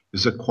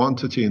 it's a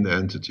quantity in the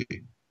entity.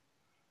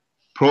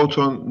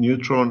 Proton,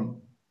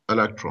 neutron,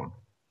 electron.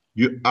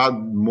 You add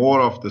more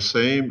of the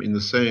same in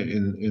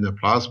a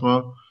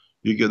plasma,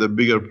 you get a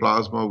bigger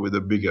plasma with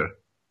a bigger.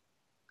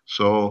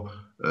 So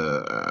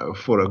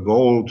for a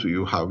gold,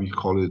 you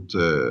call it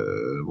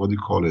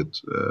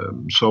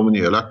so many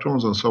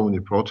electrons and so many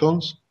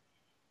protons.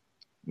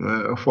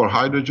 For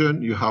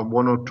hydrogen, you have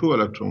 1 or 2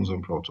 electrons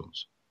and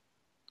protons.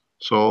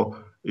 So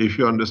if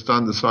you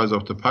understand the size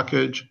of the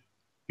package,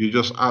 you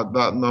just add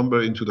that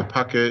number into the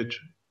package,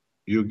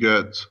 you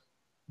get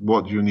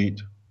what you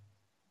need.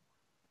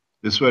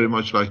 It's very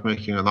much like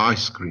making an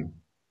ice cream.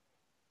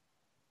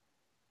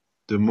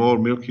 The more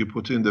milk you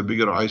put in, the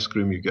bigger ice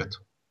cream you get.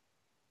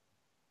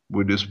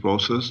 With this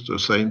process, the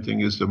same thing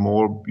is the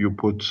more you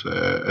put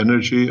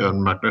energy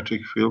and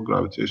magnetic field,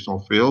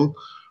 gravitational field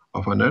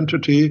of an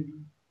entity,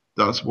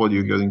 that's what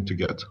you're going to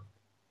get.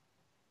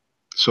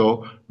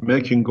 So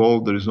making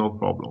gold, there is no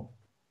problem.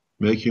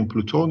 Making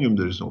plutonium,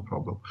 there is no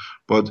problem.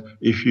 But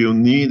if you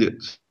need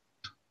it,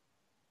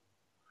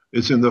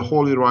 it's in the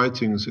holy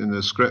writings, in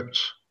the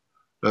scripts,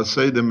 that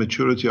say the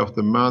maturity of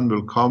the man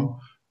will come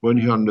when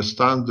he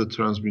understands the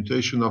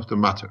transmutation of the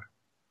matter.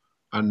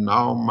 And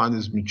now man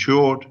is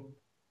matured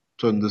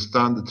to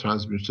understand the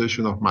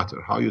transmutation of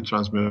matter, how you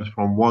transmit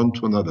from one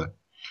to another.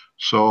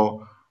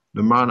 So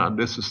the man at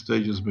this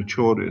stage is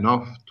matured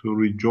enough to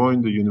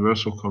rejoin the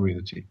universal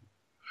community.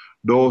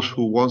 Those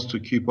who want to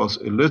keep us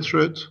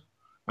illiterate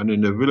and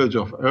in the village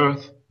of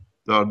earth,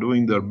 they are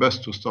doing their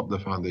best to stop the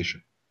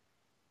foundation.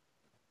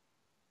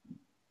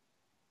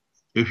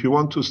 If you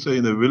want to stay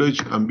in a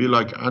village and be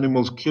like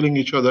animals killing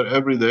each other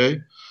every day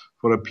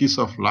for a piece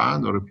of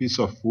land or a piece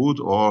of food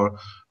or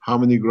how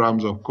many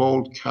grams of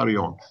gold, carry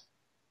on.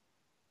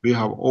 We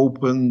have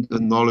opened the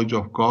knowledge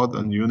of God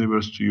and the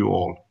universe to you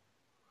all.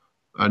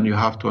 And you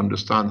have to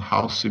understand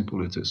how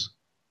simple it is.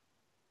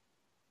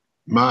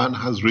 man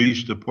has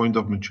reached the point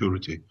of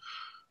maturity.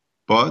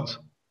 But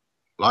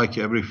like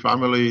every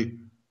family,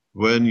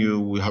 when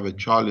we have a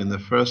child in the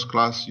first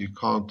class, you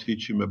can't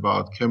teach him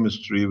about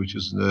chemistry, which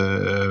is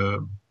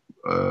the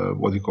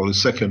what you call it,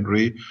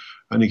 secondary,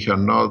 and you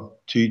cannot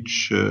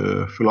teach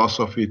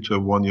philosophy to a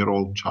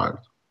 1-year-old child.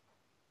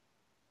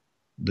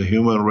 The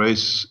human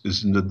race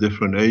is in the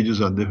different ages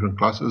and different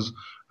classes,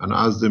 and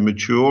as they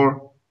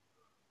mature,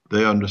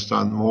 they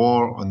understand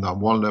more on that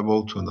one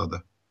level to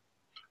another.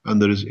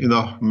 And there is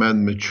enough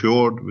men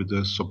matured with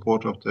the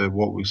support of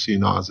what we see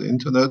now as the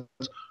internet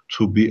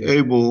to be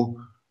able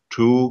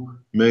to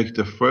make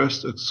the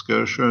first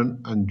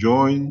excursion and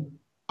join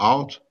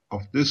out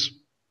of this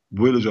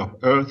village of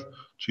Earth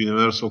to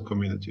universal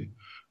community.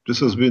 This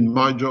has been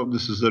my job.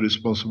 This is the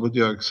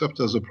responsibility I accept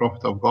as a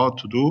prophet of God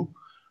to do.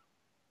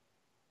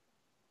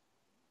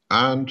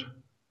 And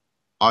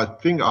I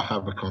think I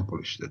have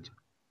accomplished it.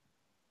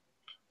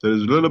 There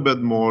is a little bit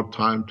more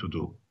time to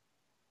do.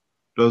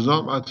 Does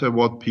not matter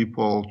what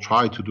people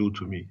try to do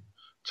to me.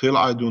 Till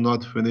I do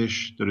not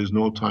finish, there is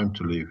no time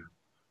to leave.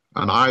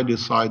 And I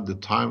decide the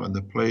time and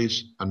the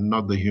place and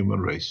not the human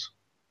race.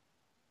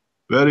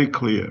 Very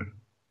clear.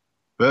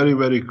 Very,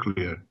 very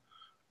clear.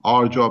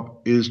 Our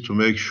job is to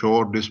make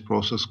sure this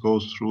process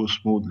goes through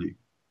smoothly.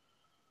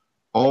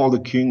 All the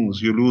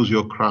kings, you lose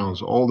your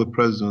crowns. All the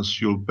presidents,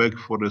 you'll beg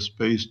for the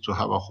space to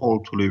have a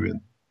hole to live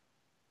in.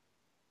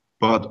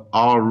 But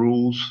our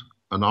rules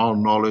and our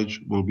knowledge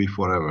will be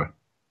forever,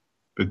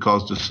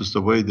 because this is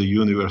the way the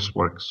universe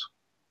works.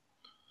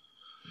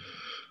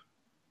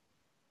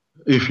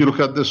 If you look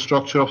at the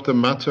structure of the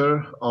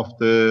matter of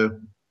the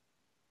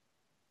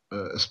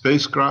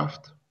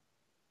spacecraft,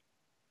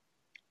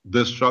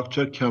 the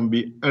structure can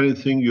be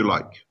anything you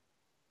like.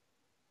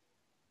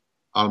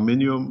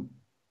 Aluminium,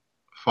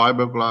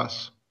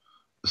 fiberglass,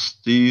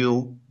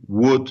 steel,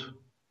 wood,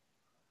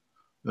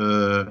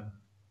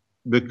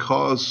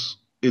 because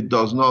it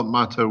does not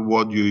matter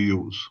what you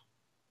use.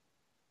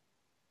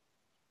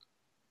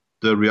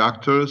 The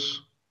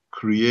reactors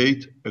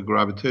create a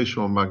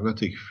gravitational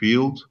magnetic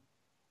field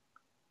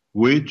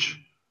which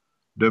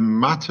the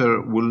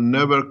matter will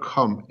never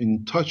come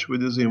in touch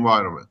with its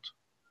environment.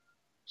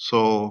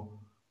 So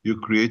you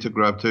create a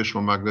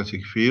gravitational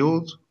magnetic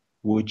field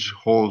which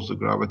holds the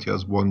gravity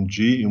as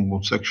 1g in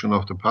one section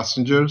of the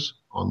passengers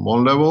on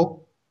one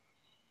level.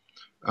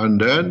 And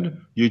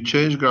then you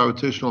change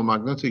gravitational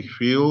magnetic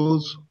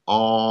fields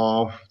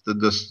of the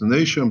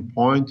destination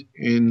point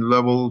in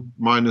level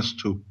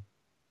 -2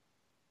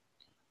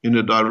 in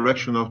the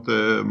direction of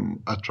the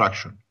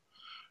attraction.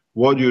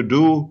 What you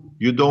do,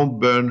 you don't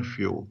burn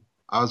fuel.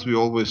 As we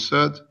always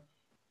said,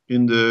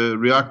 in the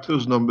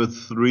reactors number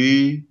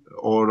 3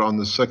 or on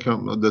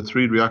the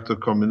 3 reactor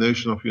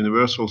combination of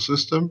universal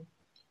system,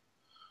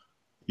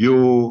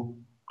 you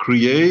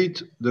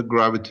create the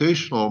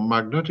gravitational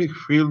magnetic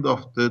field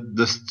of the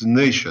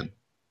destination,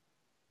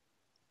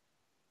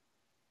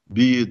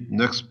 be it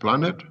next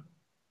planet,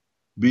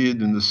 be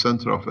it in the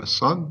center of a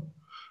sun,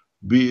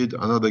 be it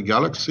another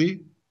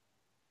galaxy.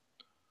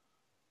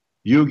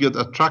 You get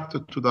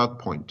attracted to that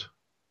point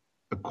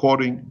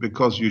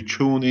because you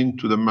tune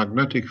into the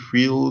magnetic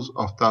fields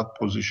of that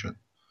position.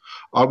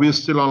 Are we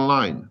still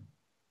online?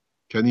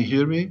 Can you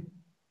hear me?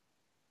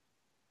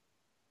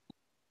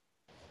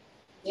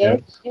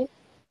 Yes.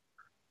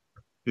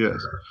 Yes.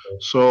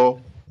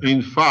 So,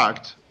 in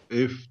fact,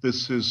 if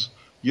this is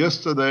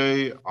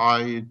yesterday,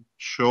 I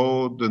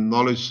showed the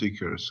knowledge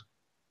seekers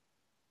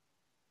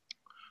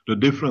the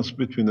difference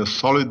between a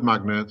solid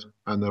magnet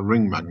and a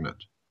ring magnet,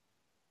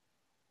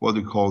 what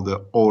we call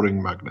the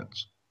O-ring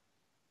magnets.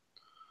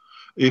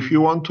 If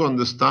you want to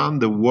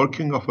understand the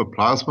working of a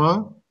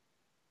plasma,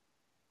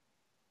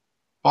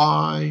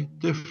 buy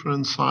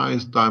different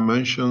size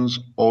dimensions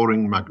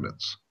O-ring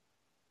magnets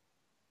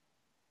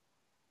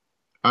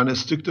and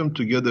stick them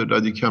together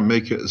that you can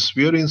make a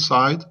sphere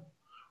inside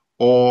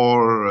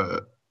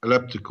or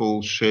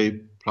elliptical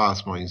shaped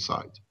plasma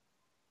inside.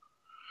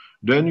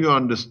 Then you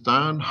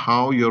understand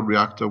how your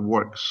reactor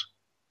works.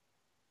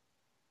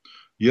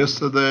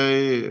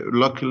 Yesterday,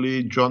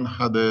 luckily, John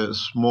had a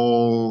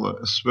small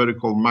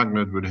spherical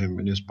magnet with him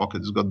in his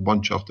pocket. He's got a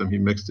bunch of them. He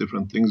makes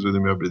different things with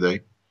him every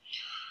day.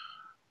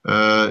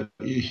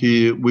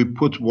 We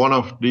put one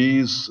of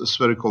these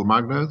spherical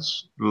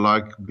magnets,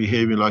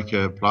 behaving like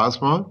a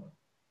plasma,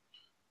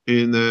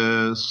 in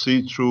a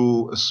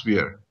see-through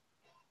sphere.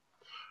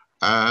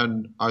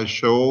 And I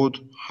showed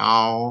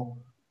how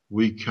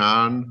we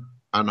can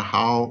and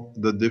how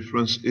the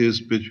difference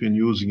is between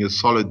using a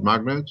solid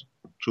magnet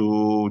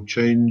to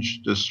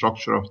change the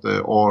structure of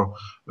or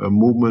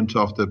movement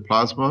of the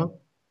plasma,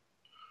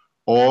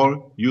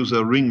 or use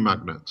a ring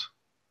magnet.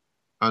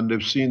 And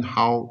they've seen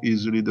how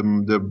easily the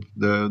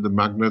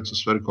magnet, the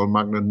spherical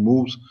magnet,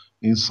 moves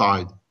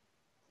inside.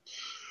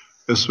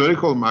 The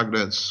spherical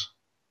magnets,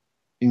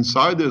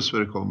 inside the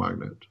spherical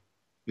magnet,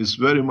 is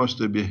very much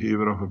the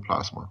behavior of a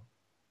plasma.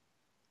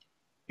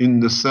 In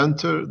the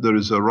center, there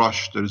is a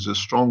rush, there is a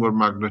stronger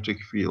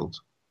magnetic field.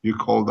 You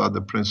call that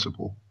the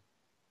principle.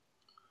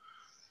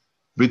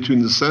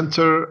 Between the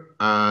center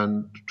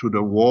and to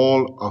the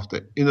wall of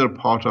the inner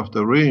part of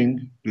the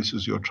ring, this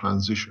is your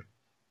transition.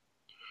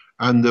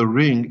 And the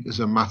ring is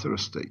a matter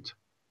state.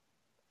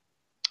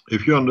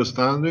 If you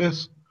understand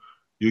this,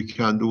 you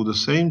can do the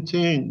same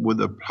thing with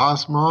the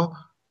plasma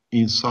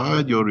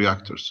inside your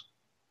reactors.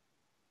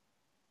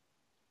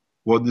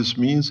 What this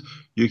means,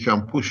 you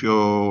can push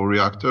your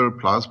reactor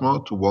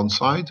plasma to one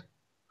side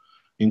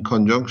in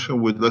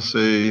conjunction with, let's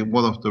say,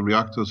 one of the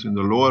reactors in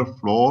the lower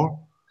floor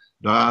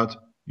that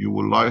you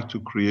would like to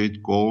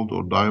create gold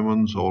or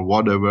diamonds or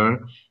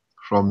whatever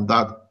from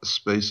that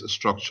space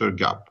structure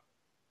gap.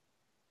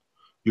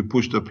 You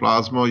push the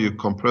plasma, you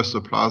compress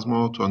the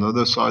plasma to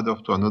another side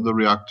to another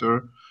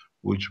reactor,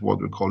 which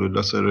what we call it,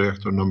 let's say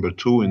reactor number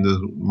 2 in the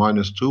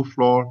 -2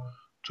 floor,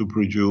 to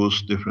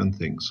produce different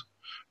things.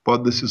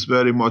 But this is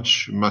very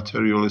much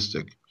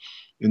materialistic.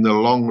 In the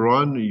long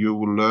run, you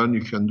will learn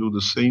you can do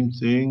the same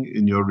thing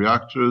in your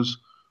reactors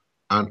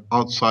and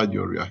outside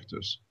your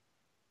reactors.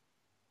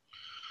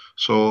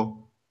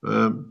 So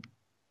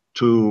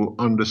to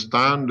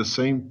understand the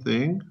same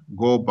thing,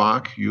 go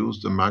back,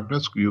 use the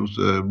magnets, use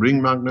the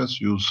ring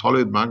magnets, use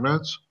solid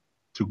magnets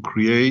to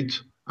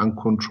create and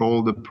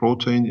control the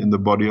protein in the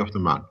body of the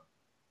man.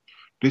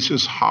 This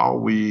is how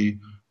we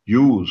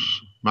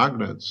use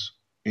magnets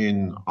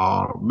in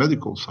our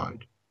medical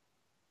side.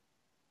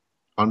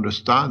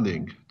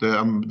 Understanding.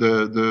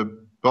 The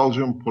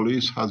Belgian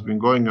police has been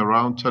going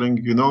around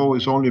telling, you know,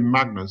 it's only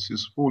magnets,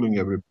 it's fooling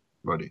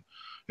everybody.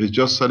 It's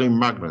just selling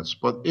magnets.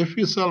 But if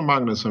we sell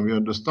magnets and we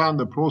understand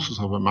the process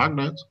of a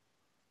magnet,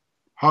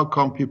 how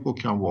come people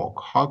can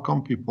walk? How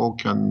come people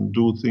can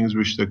do things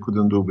which they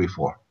couldn't do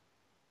before?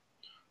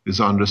 It's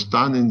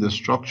understanding the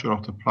structure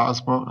of the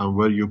plasma and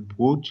where you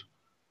put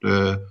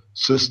the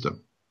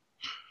system.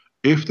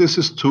 If this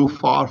is too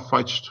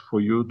far-fetched for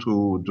you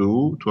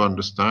to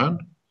understand,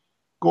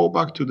 go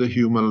back to the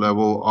human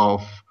level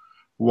of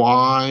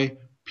why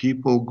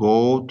people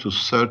go to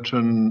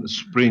certain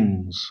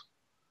springs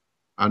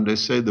and they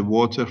say the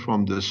water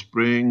from the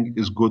spring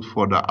is good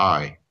for the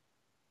eye.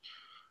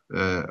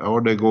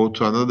 Or they go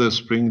to another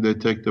spring, they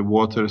take the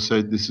water,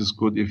 say this is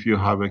good if you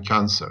have a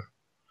cancer.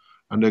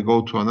 And they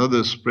go to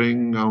another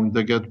spring and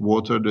they get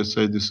water, they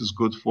say this is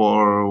good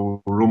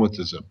for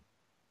rheumatism.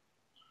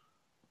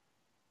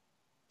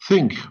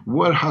 Think,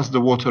 where has the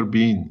water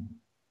been?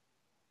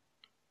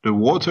 The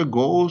water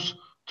goes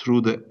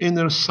through the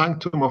inner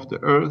sanctum of the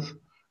earth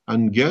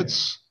and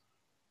gets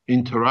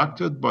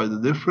interacted by the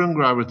different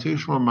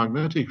gravitational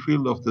magnetic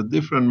field of the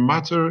different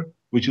matter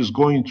which is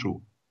going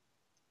through.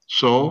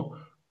 So,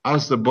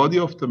 as the body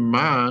of the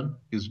man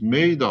is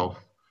made of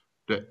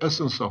the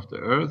essence of the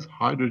earth,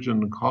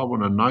 hydrogen,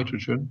 carbon, and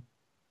nitrogen,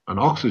 and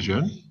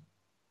oxygen,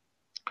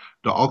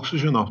 the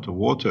oxygen of the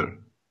water,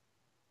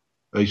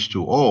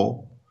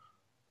 H2O,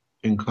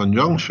 in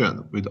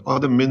conjunction with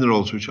other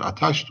minerals which are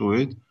attached to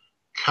it,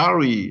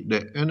 carry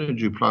the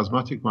energy,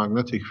 plasmatic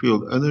magnetic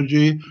field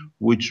energy,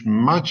 which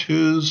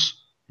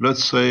matches,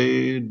 let's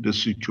say, the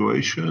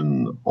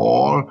situation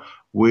or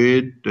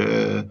with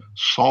the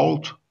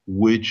salt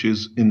which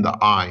is in the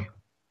eye.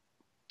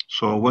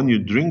 So when you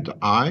drink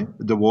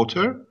the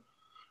water,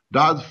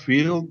 that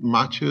field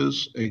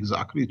matches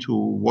exactly to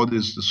what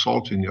is the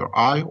salt in your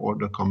eye or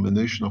the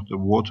combination of the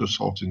water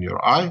salt in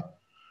your eye,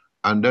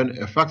 and then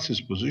affects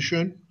its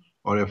position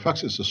or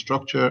affects its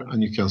structure,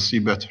 and you can see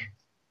better.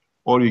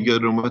 Or you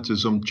get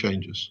rheumatism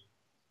changes.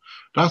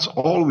 That's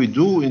all we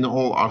do in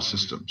all our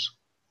systems.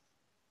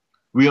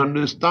 We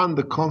understand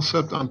the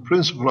concept and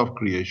principle of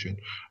creation.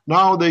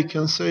 Now they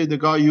can say the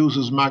guy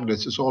uses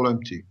magnets, it's all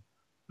empty.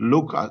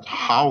 Look at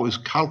how it's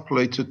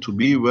calculated to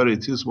be where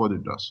it is, what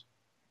it does.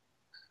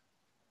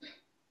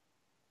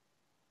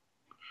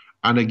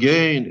 And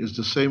again, it's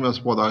the same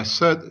as what I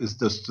said, is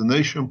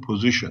destination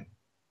position.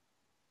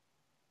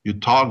 You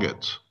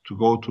target to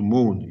go to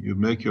moon. You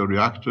make your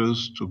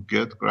reactors to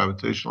get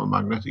gravitational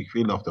magnetic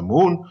field of the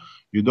moon.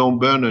 You don't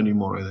burn any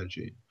more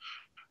energy.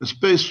 The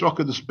space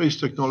rocket, the space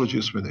technology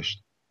is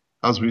finished,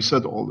 as we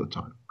said all the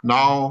time.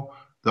 Now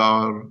there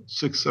are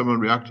 6-7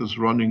 reactors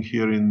running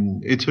here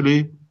in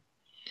Italy,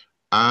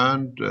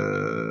 and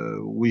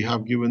we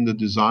have given the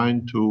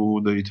design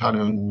to the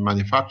Italian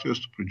manufacturers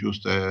to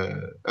produce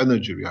the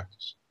energy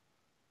reactors.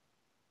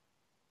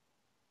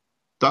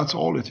 That's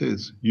all it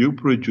is. You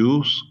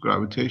produce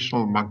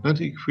gravitational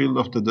magnetic field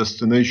of the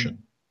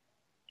destination.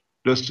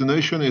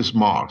 Destination is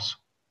Mars.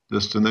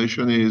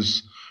 Destination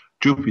is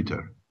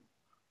Jupiter.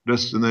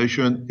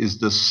 Destination is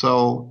the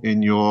cell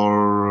in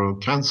your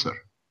cancer.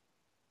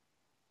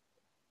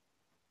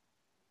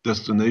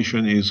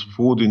 Destination is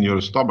food in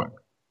your stomach,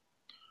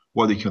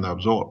 what it can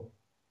absorb.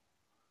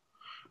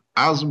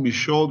 As we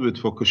showed with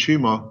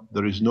Fukushima,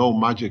 there is no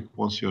magic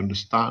once you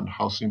understand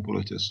how simple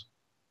it is.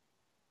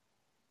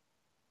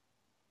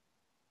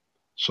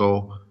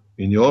 So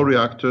in your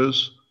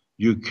reactors,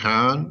 you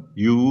can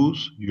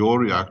use your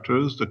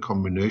reactors, the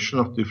combination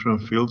of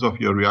different fields of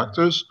your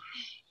reactors,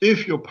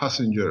 if your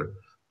passenger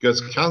gets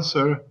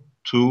cancer,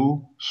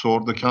 to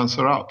sort the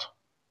cancer out.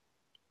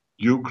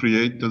 You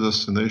create the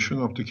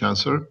destination of the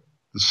cancer,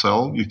 the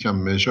cell, you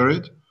can measure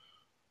it,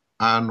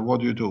 and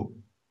what do?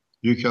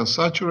 You can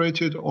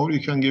saturate it, or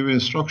you can give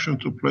instruction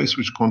to place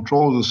which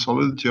controls the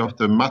solidity of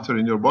the matter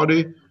in your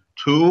body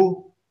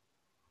to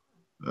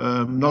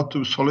not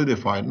to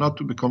solidify, not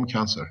to become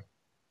cancer.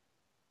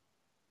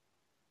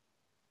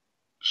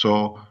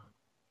 So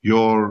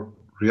your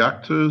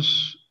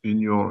reactors in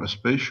your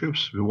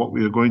spaceships, what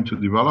we are going to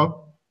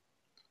develop,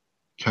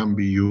 can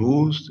be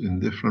used in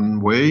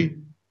different way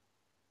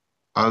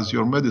as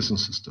your medicine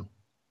system,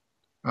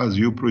 as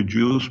you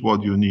produce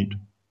what you need.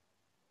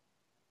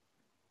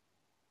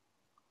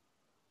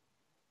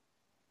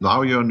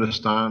 Now you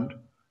understand,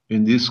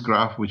 in this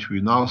graph which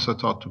we now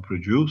set out to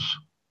produce,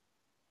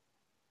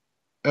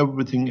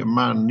 everything a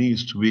man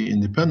needs to be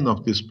independent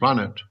of this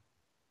planet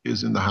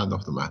is in the hand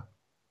of the man.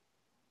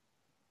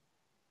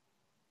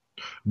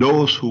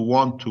 Those who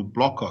want to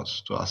block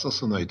us, to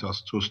assassinate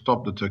us, to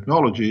stop the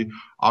technology,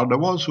 are the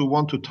ones who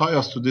want to tie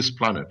us to this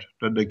planet,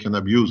 that they can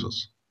abuse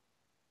us.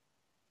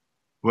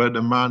 Where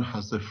the man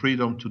has the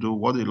freedom to do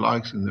what he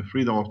likes in the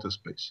freedom of the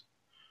space.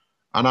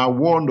 And I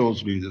warn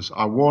those leaders,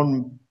 I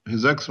warn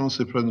His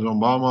Excellency President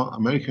Obama,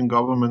 American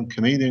government,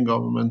 Canadian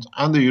government,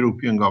 and the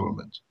European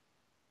government.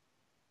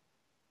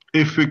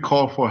 If we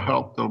call for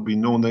help, there will be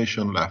no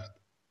nation left.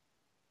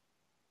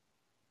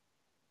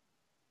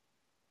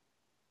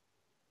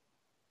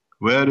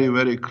 Very,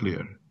 very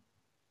clear.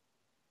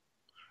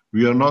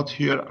 We are not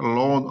here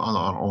alone on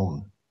our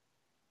own.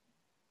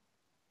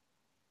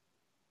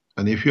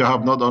 And if you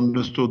have not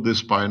understood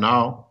this by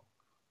now,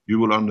 you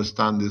will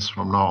understand this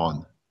from now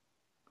on.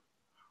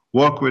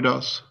 Work with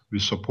us. We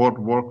support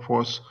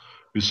workforce.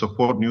 We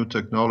support new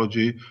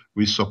technology.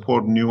 We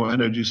support new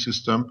energy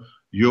system.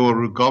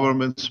 Your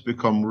governments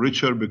become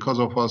richer because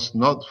of us,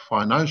 not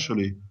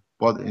financially,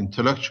 but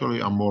intellectually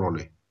and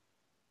morally.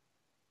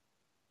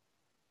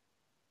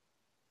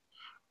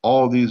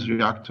 All these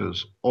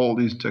reactors, all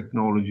these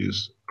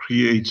technologies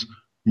create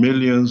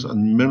millions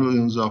and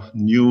millions of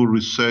new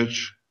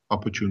research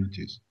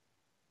opportunities.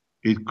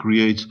 It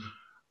creates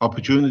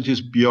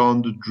opportunities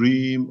beyond the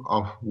dream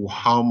of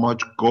how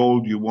much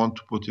gold you want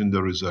to put in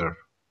the reserve.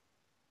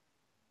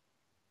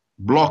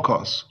 Block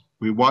us,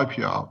 we wipe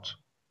you out.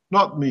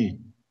 Not me,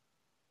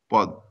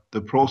 but the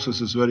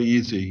process is very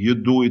easy. You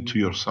do it to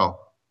yourself.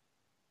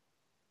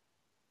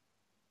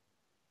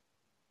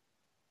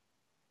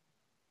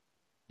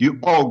 You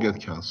all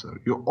get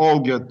cancer. You all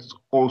get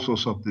all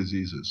sorts of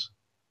diseases.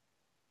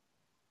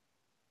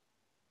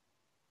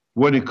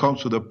 When it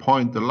comes to the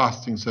point, the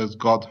last thing says,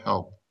 God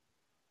help.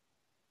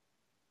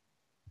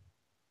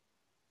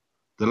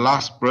 The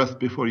last breath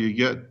before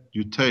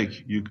you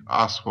take, you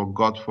ask for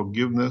God's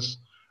forgiveness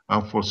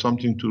and for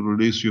something to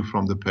release you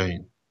from the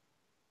pain.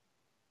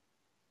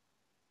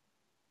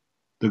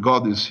 The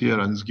God is here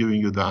and is giving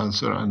you the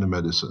answer and the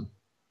medicine.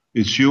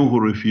 It's you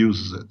who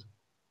refuses it.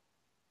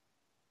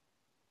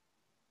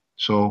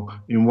 So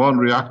in one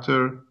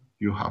reactor,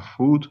 you have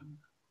food,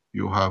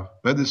 you have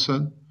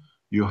medicine,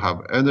 you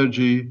have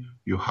energy,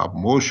 you have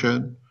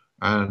motion,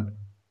 and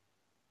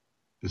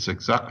it's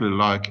exactly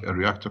like a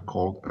reactor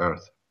called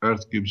Earth.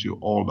 Earth gives you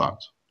all that.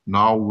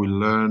 Now we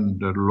learn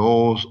the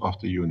laws of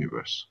the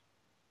universe.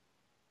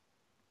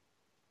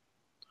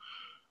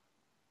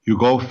 You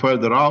go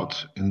further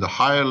out in the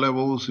higher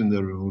levels, in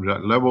the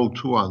level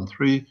 2 and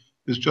 3,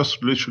 it's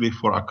just literally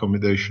for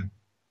accommodation.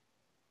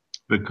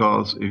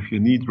 Because if you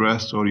need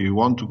rest or you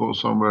want to go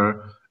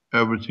somewhere,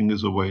 everything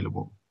is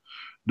available.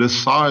 The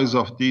size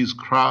of these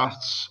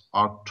crafts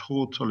are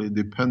totally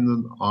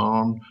dependent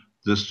on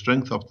the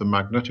strength of the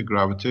magnetic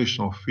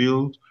gravitational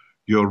field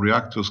your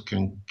reactors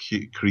can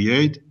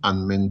create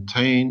and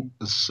maintain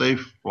a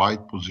safe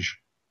flight position,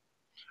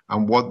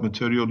 and what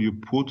material you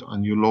put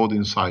and you load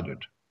inside it.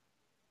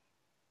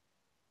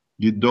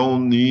 You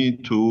don't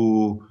need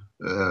to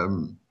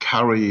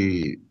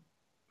carry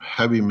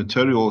heavy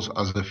materials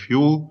as a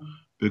fuel,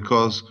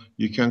 because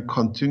you can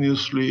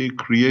continuously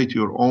create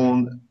your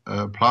own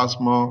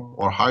plasma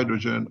or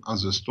hydrogen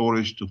as a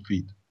storage to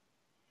feed.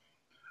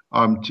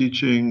 I'm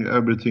teaching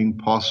everything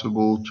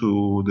possible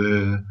to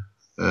the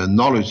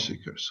knowledge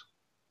seekers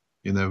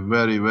in a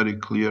very, very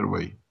clear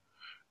way,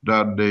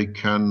 that they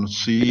can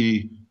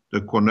see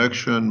the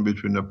connection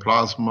between the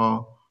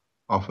plasma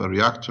of a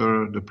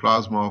reactor, the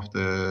plasma of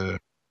the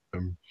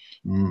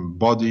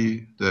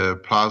body, the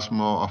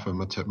plasma of a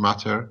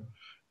matter,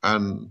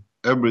 and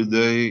every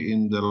day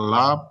in the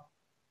lab,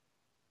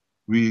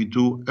 we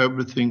do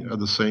everything at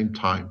the same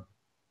time.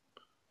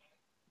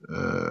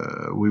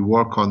 We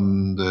work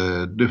on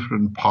the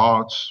different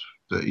parts,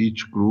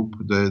 each group,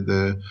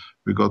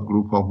 we got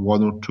group of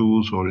 1 or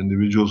 2s or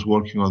individuals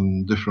working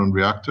on different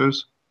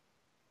reactors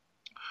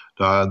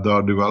that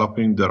are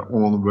developing their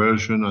own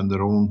version and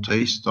their own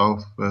taste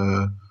of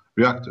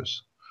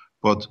reactors.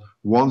 But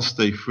once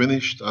they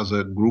finished as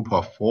a group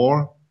of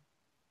 4,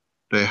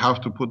 they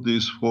have to put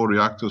these 4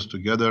 reactors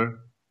together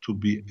to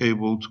be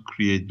able to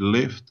create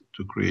lift,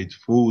 to create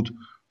food,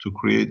 to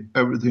create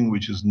everything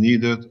which is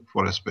needed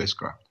for a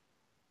spacecraft.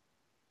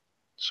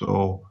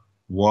 So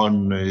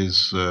one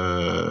is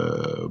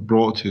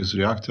brought his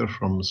reactor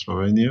from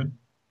Slovenia,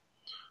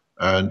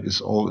 and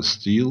it's all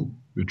steel.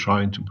 We're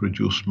trying to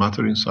produce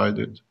matter inside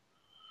it.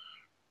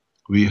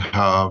 We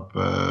have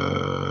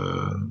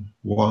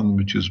one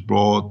which is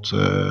brought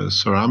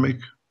ceramic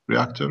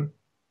reactor.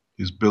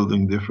 He's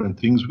building different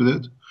things with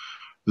it.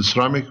 The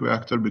ceramic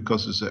reactor,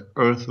 because it's an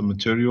earth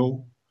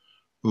material,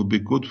 will be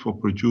good for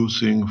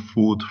producing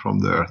food from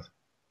the earth,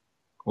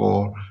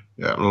 or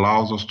it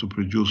allows us to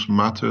produce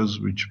matters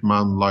which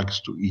man likes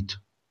to eat.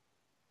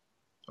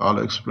 I'll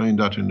explain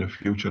that in the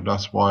future.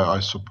 That's why I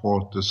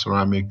support the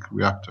ceramic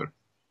reactor,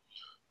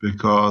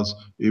 because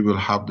it will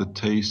have the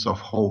taste of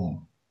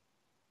home.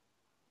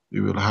 It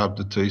will have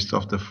the taste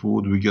of the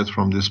food we get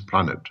from this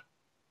planet.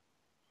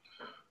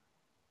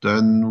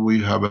 Then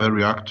we have a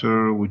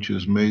reactor which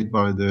is made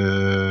by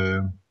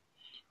the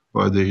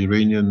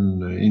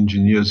Iranian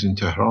engineers in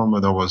Tehran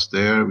when I was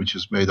there, which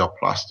is made of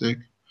plastic.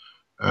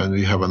 And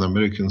we have an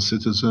American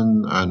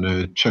citizen and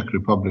a Czech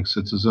Republic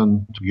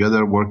citizen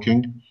together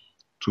working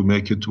to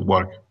make it to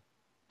work,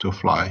 to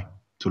fly,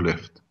 to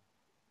lift.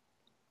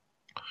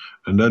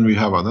 And then we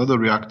have another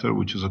reactor,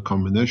 which is a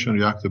combination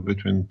reactor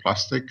between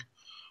plastic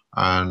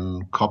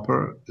and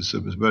copper. It's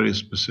very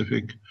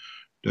specific.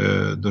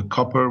 The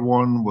copper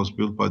one was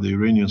built by the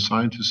Iranian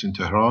scientists in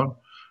Tehran,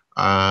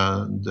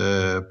 and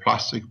the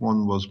plastic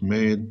one was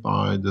made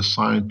by the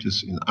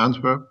scientists in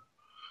Antwerp,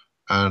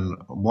 and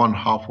one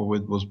half of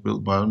it was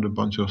built by a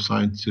bunch of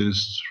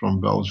scientists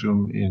from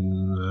Belgium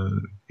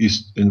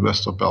in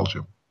west of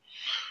Belgium.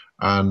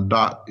 And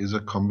that is a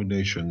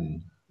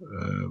combination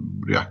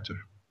reactor.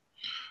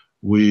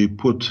 We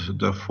put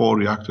the 4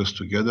 reactors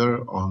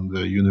together on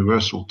the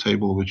universal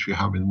table which we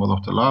have in one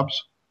of the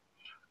labs,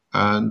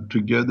 and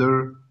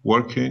together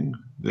working,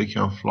 they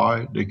can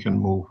fly, they can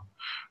move.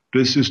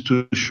 This is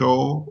to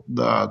show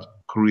that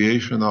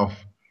creation of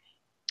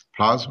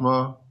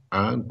plasma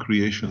and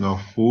creation of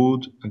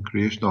food and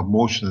creation of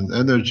motion and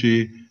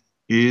energy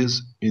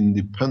is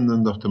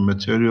independent of the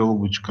material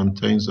which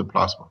contains the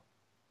plasma.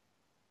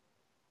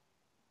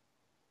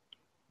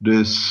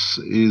 This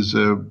is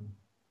a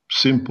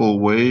simple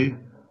way.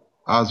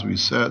 As we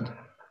said,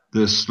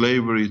 the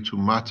slavery to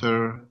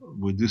matter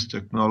with this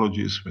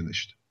technology is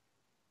finished.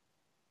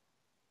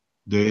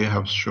 They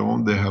have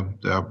shown, they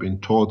have been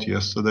taught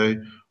yesterday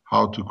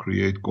how to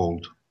create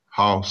gold,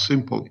 how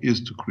simple it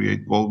is to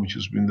create gold, which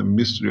has been the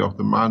mystery of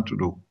the man to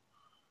do.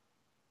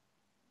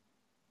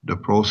 The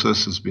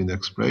process has been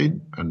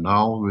explained, and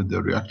now with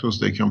the reactors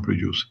they can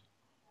produce.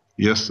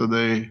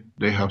 Yesterday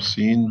they have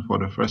seen for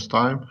the first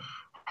time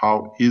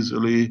how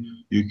easily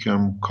you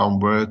can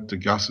convert the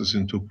gases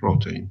into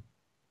protein.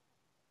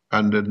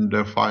 And then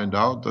they find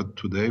out that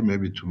today,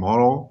 maybe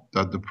tomorrow,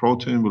 that the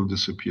protein will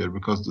disappear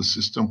because the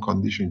system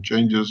condition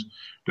changes.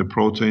 The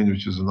protein,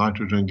 which is the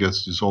nitrogen,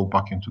 gets dissolved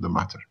back into the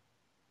matter.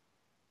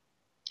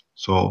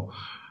 So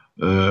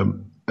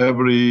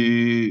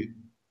every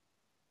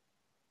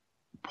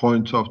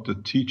point of the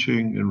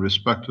teaching in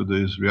respect to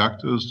these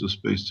reactors, the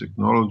space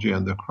technology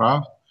and the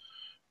craft,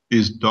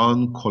 is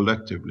done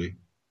collectively.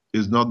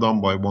 It's not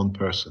done by one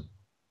person.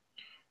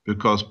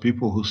 Because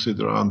people who sit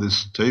around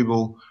this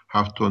table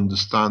have to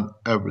understand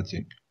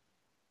everything.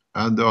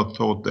 And they are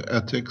taught the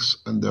ethics,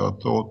 and they are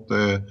taught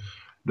the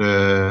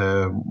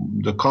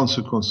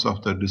consequence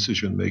of their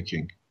decision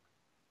making,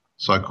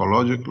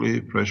 psychologically,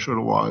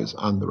 pressure-wise,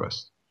 and the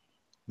rest.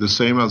 The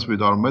same as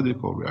with our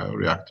medical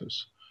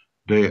reactors.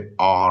 They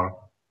are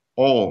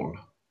all,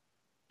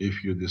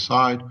 if you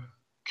decide,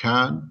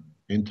 can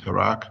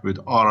interact with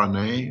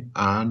RNA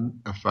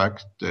and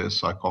affect their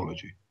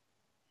psychology.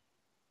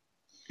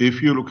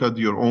 If you look at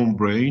your own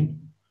brain,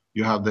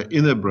 you have the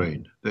inner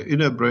brain. The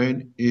inner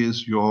brain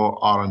is your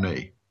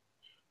RNA.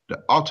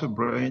 The outer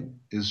brain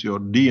is your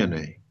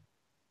DNA.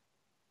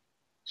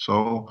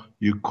 So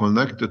you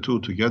connect the two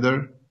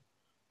together,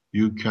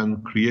 you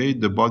can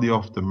create the body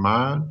of the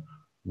man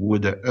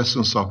with the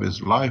essence of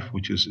his life,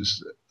 which is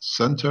his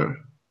center,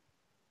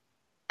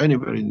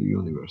 anywhere in the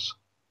universe.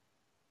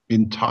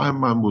 In time,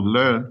 man will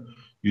learn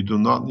you do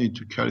not need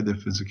to carry the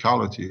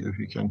physicality if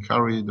you can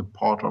carry the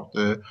part of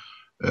the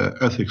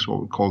ethics,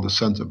 what we call the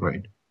center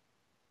brain.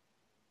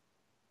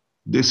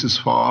 This is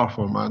far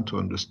for man to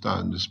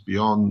understand. It's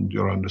beyond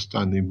your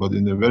understanding, but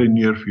in the very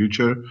near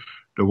future,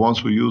 the ones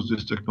who use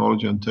this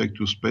technology and take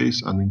to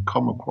space and then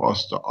come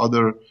across the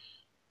other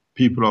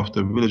people of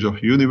the village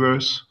of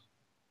universe,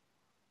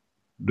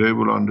 they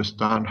will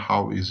understand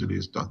how easily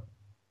it's done.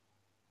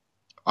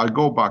 I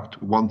go back to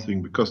one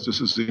thing, because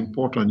this is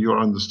important, you'll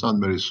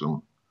understand very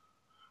soon.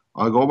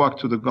 I go back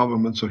to the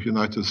governments of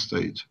United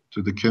States,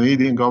 to the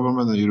Canadian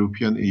government and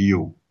European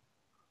EU.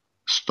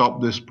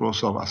 Stop this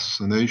process of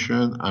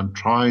assassination and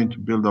trying to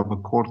build up a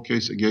court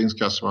case against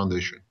Gas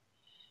Foundation.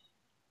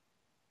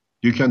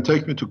 You can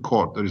take me to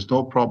court, there is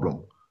no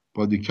problem,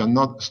 but you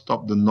cannot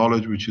stop the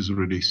knowledge which is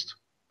released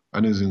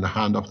and is in the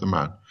hand of the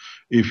man.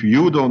 If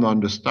you don't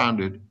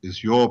understand it,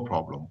 it's your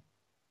problem.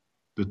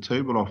 The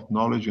table of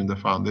knowledge in the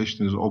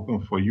foundation is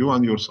open for you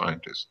and your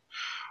scientists.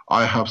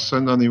 I have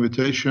sent an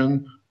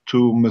invitation to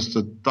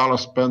Mr.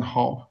 Dallas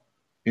Benhoff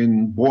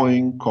in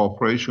Boeing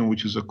Corporation,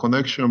 which is a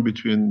connection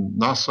between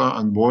NASA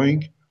and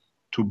Boeing,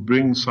 to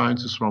bring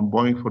scientists from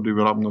Boeing for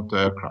development of the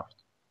aircraft.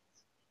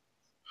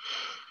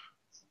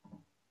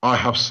 I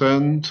have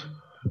sent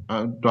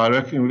a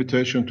direct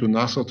invitation to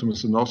NASA, to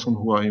Mr. Nelson,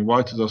 who have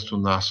invited us to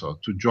NASA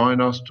to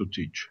join us to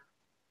teach,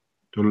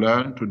 to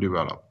learn, to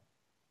develop.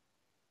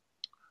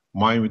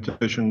 My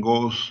invitation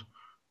goes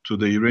to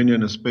the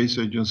Iranian Space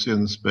Agency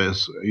and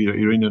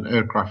Iranian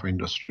aircraft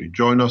industry.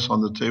 Join us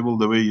on the table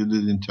the way you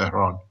did in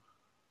Tehran.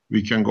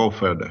 We can go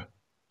further.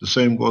 The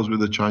same goes with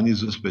the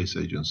Chinese Space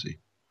Agency.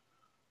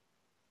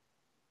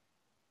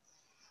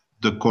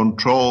 The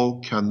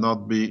control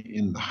cannot be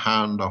in the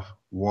hand of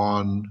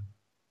one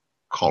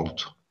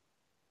cult.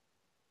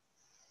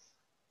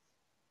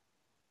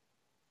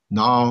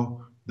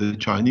 Now, the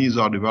Chinese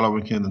are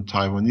developing and the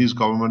Taiwanese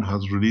government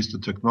has released the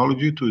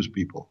technology to its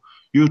people.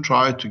 You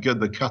try to get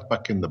the cat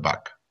back in the bag.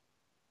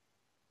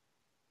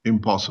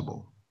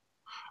 Impossible.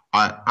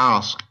 I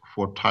asked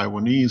for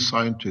Taiwanese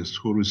scientists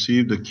who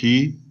received the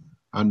key,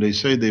 and they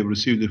say they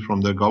received it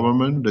from their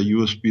government, the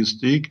USB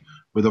stick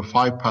with a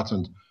 5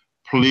 patent.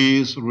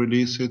 Please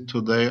release it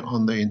today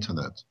on the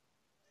internet.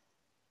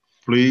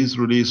 Please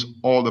release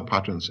all the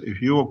patents.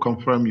 If you will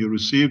confirm you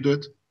received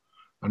it,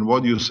 and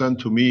what you sent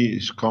to me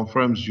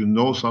confirms you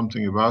know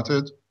something about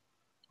it,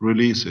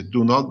 release it.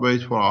 Do not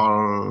wait for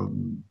our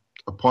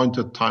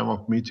appointed time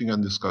of meeting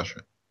and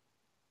discussion.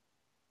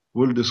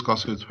 We'll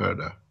discuss it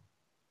further.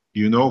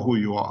 You know who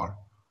you are,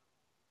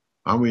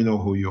 and we know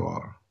who you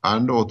are,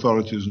 and the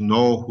authorities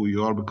know who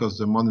you are because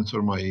they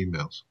monitor my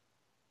emails.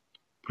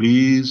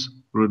 Please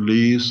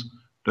release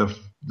the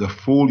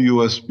full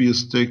USB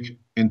stick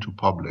into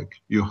public.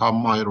 You have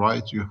my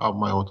right, you have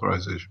my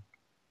authorization.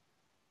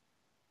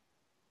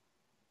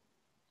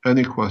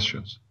 Any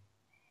questions?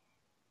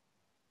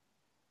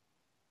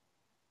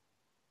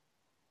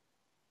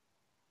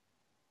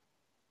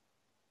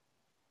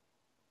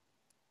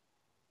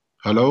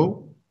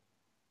 Hello?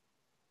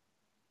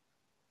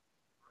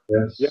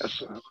 Yes.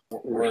 Yes.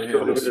 We're here,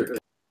 Mr.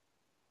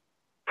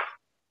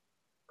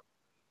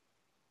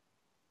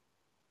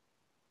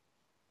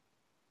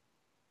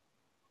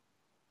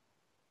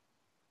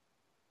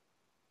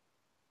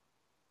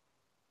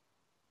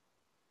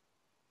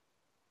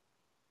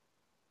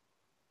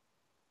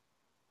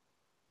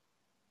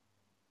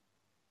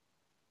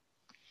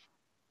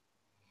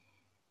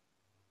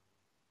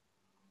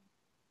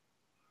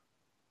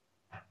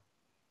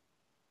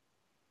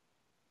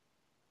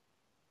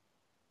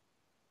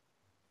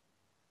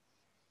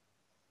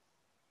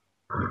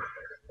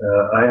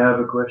 I have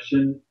a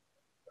question.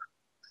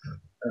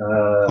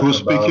 Who's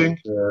speaking?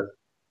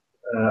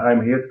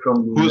 I'm here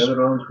from the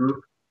Netherlands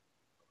group,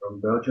 from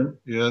Belgium.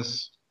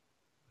 Yes.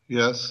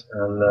 Yes.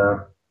 And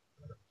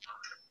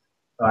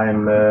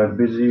I'm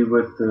busy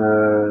with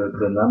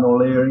the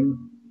nano-layering.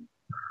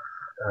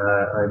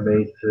 I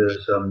made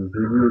some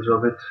videos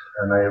of it,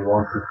 and I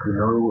wanted to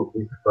know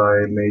if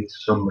I made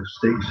some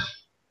mistakes.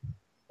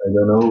 I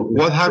don't know.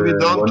 What have you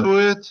done to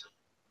it?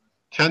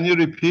 Can you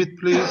repeat,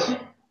 please?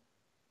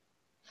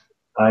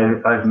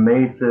 I've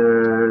made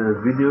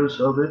videos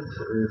of it.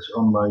 It's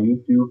on my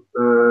YouTube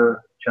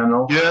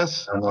channel.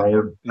 Yes. And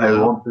I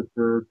wanted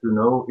to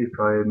know if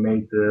I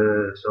made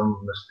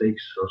some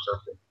mistakes or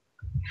something.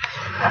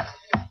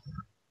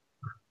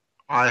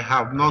 I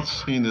have not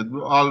seen it.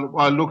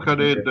 I'll look at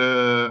it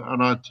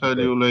and I'll tell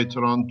you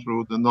later on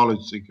through the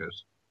knowledge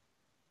seekers.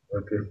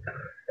 Okay.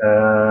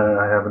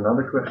 I have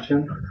another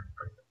question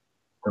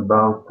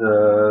about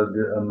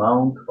the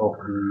amount of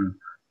the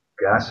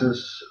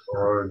gases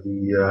or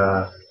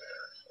the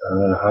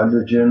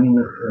hydrogen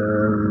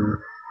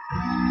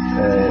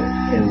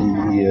in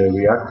the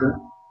reactor.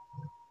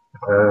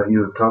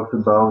 You talked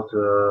about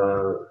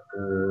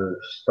the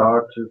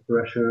start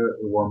pressure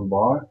 1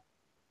 bar.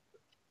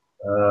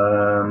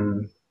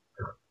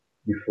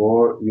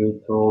 Before you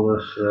told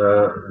us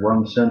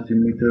 1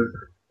 centimeter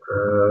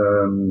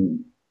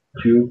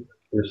tube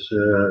is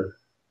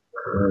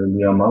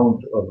the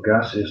amount of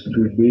gas is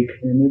too big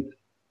in it.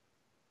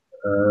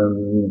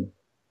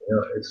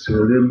 It's a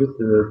little bit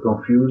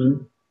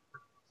confusing.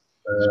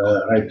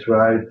 I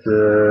tried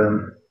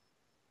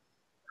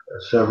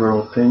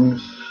several things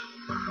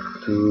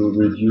to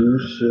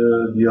reduce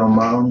the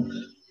amount,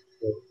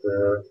 but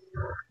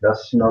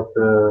that's not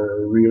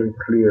really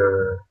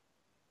clear.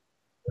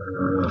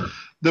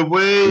 The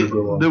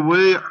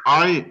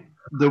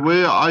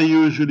way I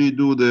usually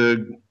do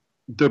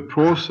the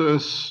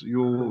process,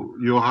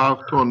 you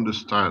have to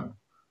understand.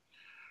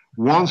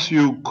 Once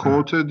you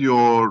coated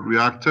your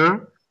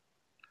reactor,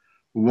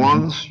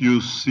 once you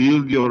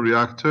sealed your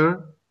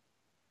reactor,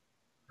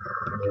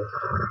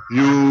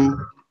 you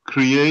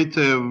create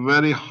a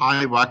very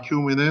high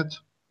vacuum in it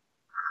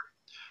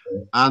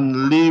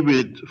and leave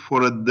it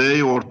for a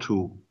day or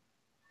two.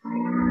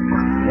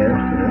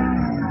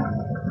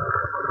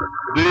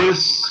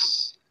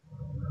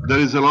 There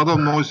is a lot of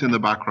noise in the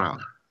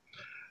background.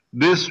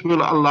 This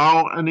will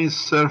allow any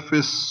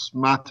surface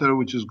matter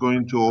which is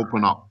going to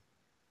open up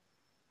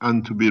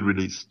and to be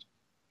released.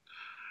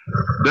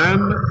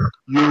 Then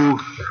you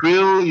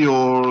fill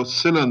your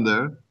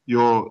cylinder,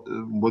 your,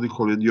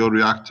 your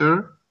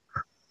reactor,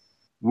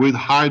 with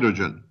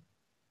hydrogen.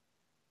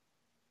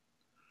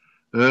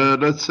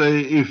 Let's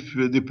say if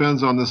it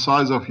depends on the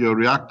size of your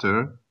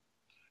reactor,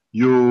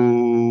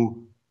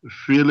 you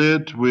fill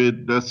it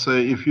with, let's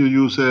say if you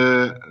use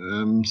a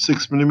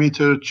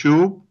 6mm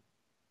tube,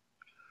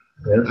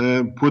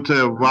 Yes. Put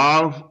a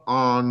valve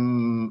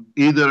on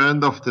either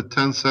end of the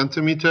 10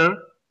 centimeter.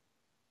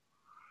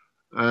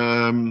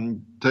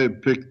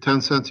 Pick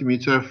 10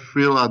 centimeter,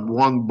 fill at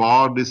 1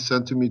 bar this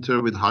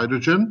centimeter with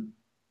hydrogen,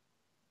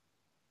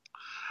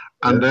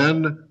 and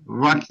then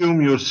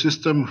vacuum your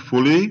system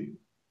fully,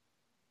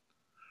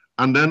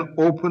 and then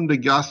open the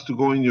gas to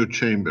go in your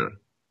chamber.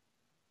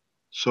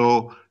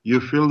 So you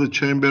fill the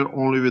chamber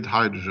only with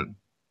hydrogen.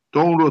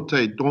 Don't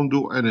rotate, don't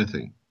do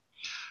anything.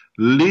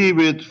 Leave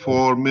it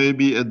for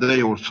maybe a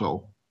day or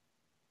so.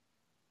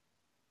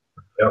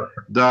 Yep.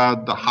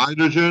 That the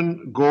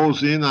hydrogen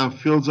goes in and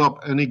fills up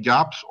any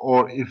gaps,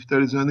 or if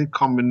there is any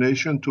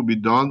combination to be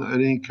done,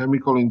 any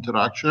chemical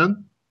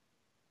interaction.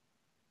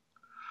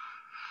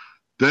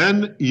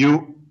 Then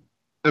you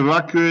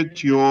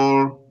evacuate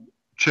your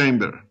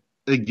chamber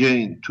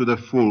again to the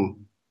full.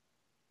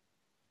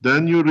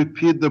 Then you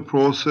repeat the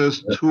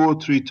process 2 or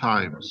 3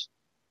 times.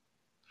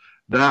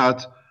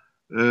 That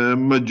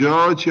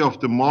majority of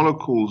the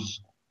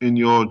molecules in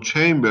your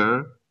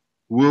chamber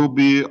will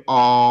be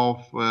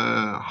of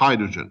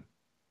hydrogen.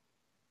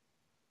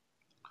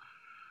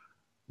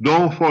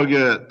 Don't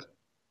forget,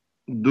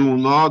 do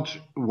not,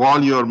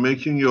 while you're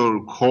making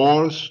your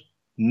cores,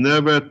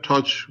 never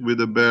touch with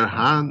a bare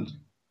hand,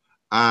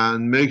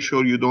 and make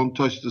sure you don't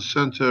touch the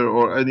center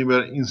or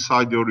anywhere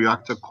inside your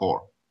reactor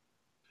core,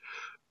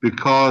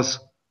 because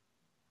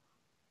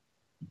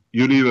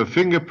you leave a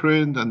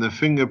fingerprint, and the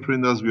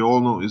fingerprint, as we all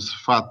know, is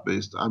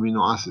fat-based,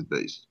 amino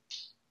acid-based.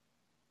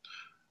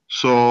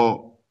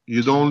 So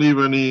you don't leave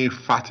any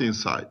fat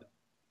inside.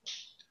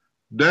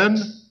 Then,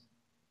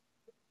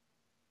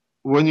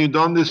 when you've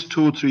done this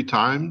 2 or 3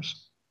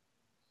 times,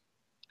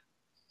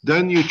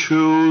 then you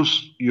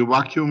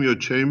vacuum your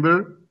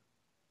chamber.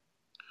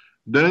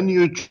 Then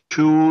you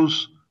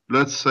choose,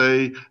 let's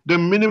say, the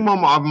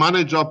minimum I've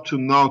managed up to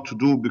now to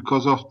do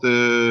because of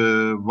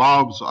the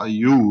valves I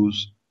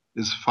use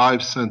is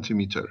 5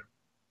 centimeter.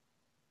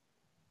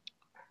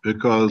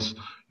 Because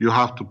you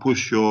have to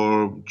push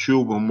your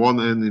tube on one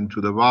end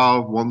into the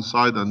valve, one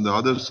side and the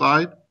other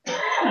side.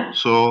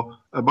 So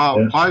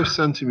about 5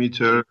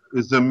 centimeter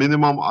is the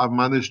minimum I've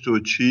managed to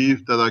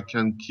achieve, that I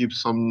can keep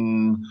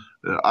some,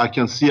 I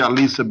can see at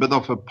least a bit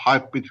of a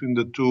pipe between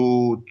the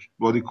two,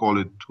 what do you call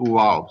it, 2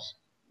 valves.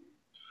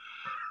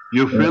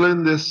 You fill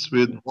in this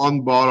with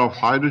 1 bar of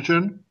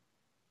hydrogen.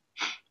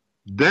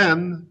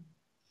 Then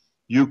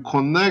you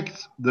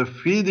connect the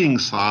feeding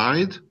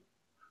side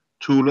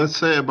to, let's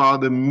say,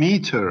 about 1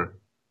 meter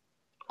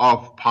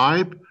of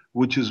pipe,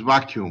 which is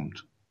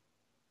vacuumed.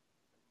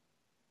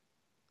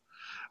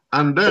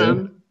 And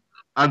then,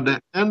 at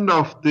the end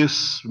of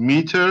this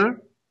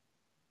meter,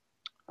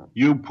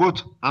 you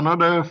put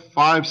another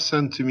 5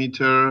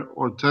 centimeter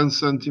or 10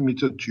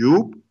 centimeter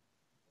tube,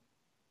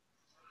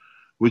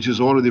 which is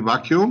already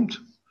vacuumed,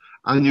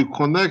 and you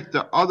connect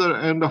the other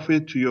end of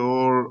it to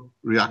your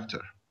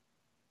reactor.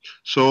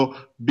 So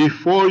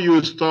before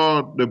you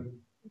start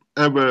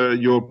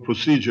your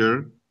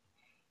procedure,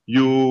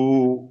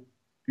 you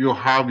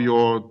have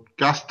your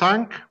gas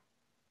tank.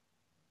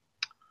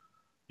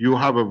 You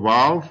have a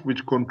valve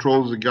which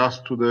controls the gas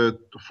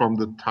from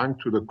the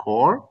tank to the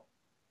core.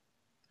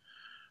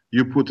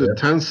 You put a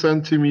 10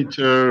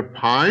 centimeter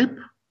pipe.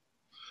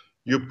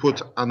 You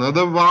put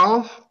another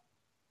valve.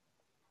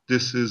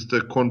 This is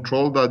the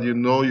control that you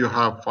know you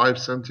have 5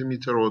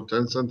 centimeter or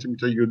 10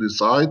 centimeter, you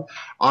decide.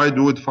 I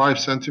do it 5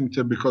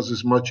 centimeter because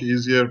it's much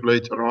easier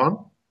later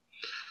on.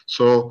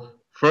 So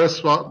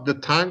first valve, the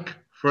tank,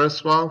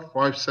 first valve,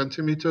 5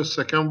 centimeter,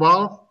 second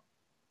valve,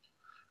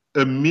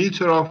 1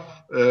 meter of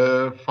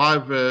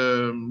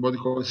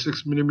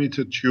 6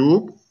 millimeter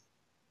tube,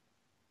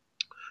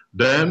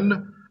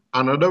 then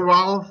another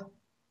valve,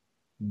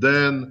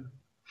 then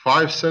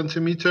 5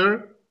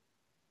 centimeter,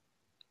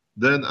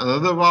 then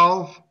another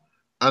valve,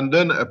 and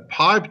then a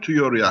pipe to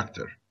your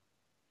reactor.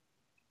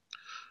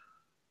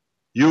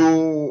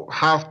 You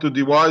have to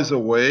devise a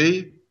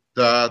way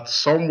that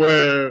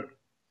somewhere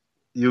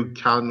you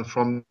can,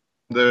 from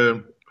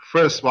the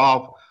first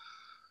valve,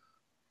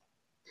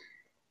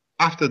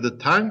 after the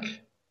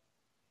tank,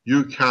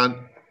 you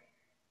can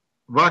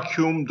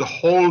vacuum the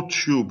whole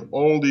tube,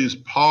 all these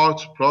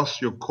parts plus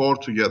your core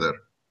together.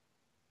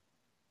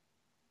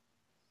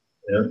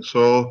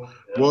 So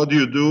what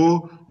you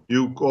do,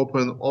 you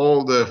open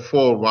all the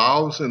 4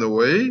 valves in a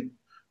way,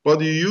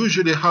 but you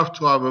usually have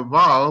to have a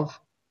valve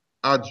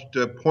at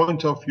the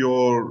point of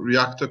your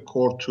reactor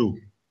core too.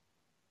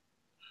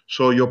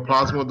 So your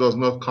plasma does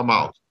not come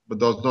out, but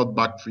does not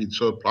backfeed,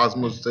 so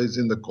plasma stays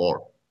in the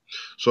core.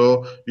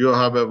 So you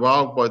have a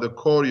valve by the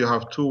core, you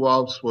have 2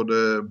 valves for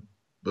the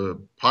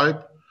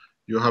pipe,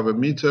 you have a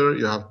meter,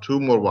 you have 2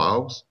 more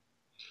valves.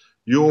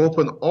 You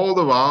open all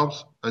the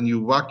valves and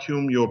you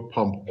vacuum your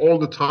pump. All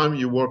the time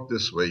you work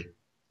this way.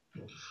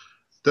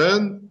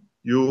 Then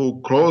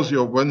you close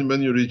your,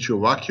 when you reach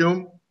your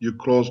vacuum, you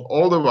close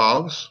all the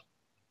valves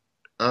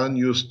and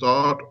you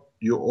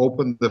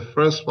open the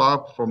first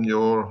valve from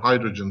your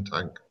hydrogen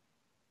tank.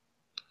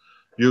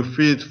 You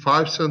feed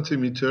 5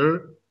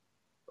 centimeter,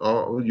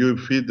 or you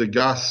feed the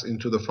gas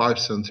into the 5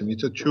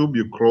 centimeter tube,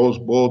 you close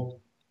both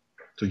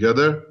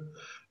together.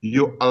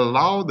 You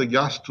allow the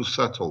gas to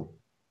settle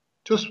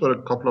just for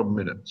a couple of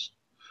minutes.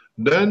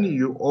 Then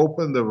you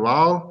open the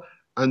valve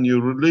and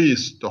you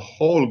release the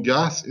whole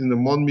gas in the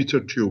 1 meter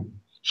tube.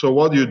 So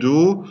what you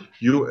do,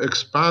 you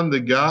expand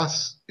the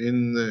gas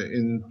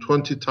in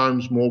 20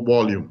 times more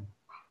volume.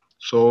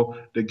 So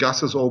the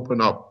gases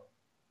open up.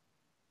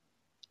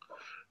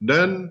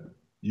 Then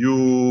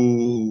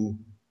you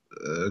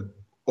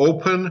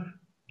open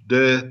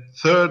the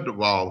third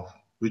valve,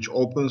 which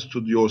opens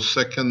to your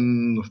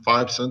second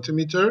 5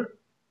 centimeter,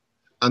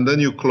 and then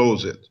you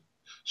close it.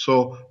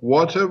 So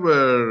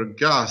whatever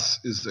gas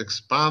is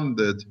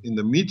expanded in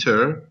the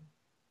meter,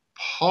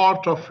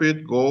 part of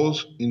it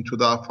goes into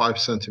that 5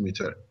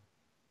 centimeter.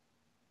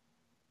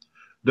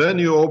 Then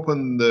you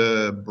open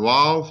the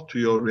valve to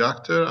your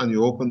reactor and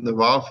you open the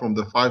valve from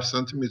the 5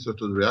 centimeter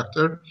to the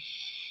reactor.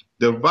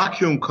 The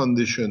vacuum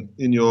condition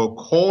in your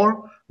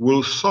core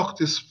will suck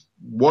this,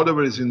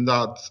 whatever is in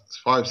that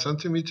 5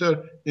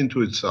 centimeter,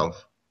 into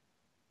itself.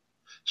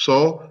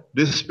 So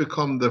this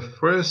becomes the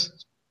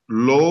first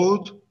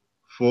load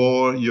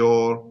for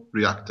your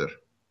reactor.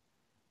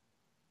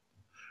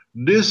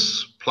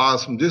 This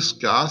plasma, this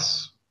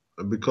gas,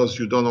 because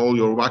you've done all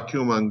your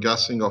vacuum and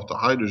gassing of the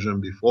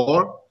hydrogen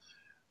before,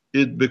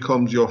 it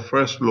becomes your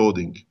first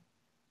loading.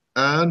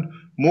 And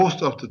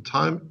most of the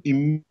time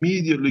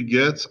immediately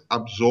gets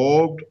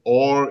absorbed,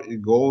 or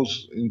it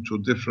goes into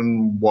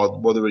different,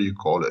 whatever you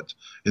call it,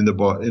 in the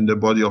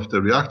body of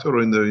the reactor,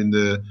 or in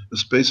the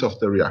space of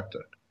the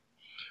reactor.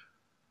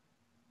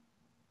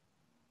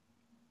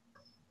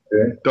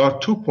 Okay. There are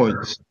 2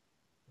 points.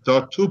 There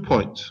are 2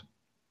 points.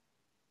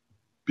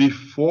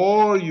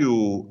 Before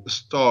you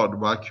start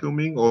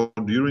vacuuming, or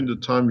during the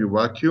time you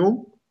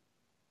vacuum,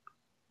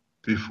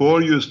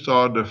 before you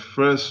start the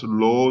first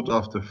load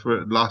of the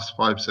last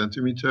 5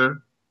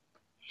 centimeter,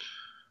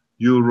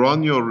 you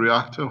run your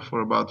reactor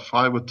for about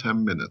 5 or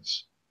 10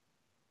 minutes.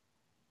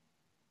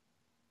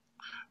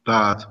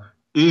 That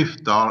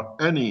if there are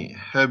any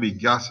heavy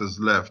gases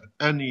left,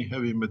 any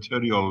heavy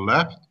material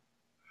left,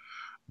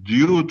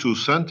 due to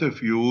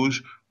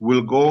centrifuge,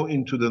 will go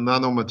into the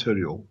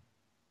nanomaterial.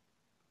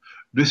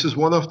 This is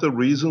one of the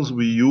reasons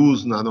we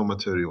use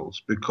nanomaterials,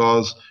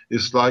 because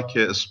it's like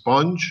a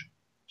sponge.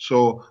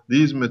 So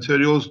these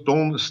materials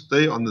don't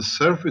stay on the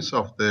surface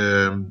of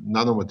the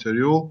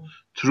nanomaterial.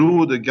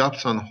 Through the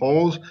gaps and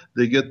holes,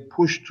 they get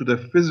pushed to the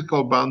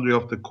physical boundary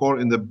of the core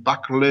in the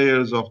back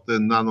layers of the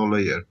nano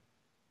layer.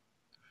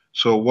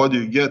 So what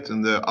you get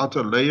in the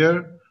outer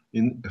layer,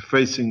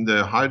 facing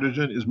the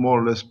hydrogen, is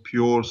more or less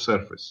pure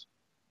surface.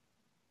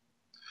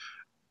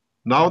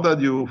 Now that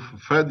you've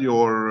fed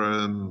your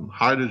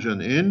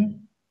hydrogen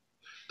in,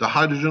 the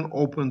hydrogen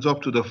opens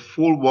up to the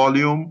full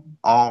volume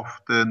of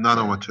the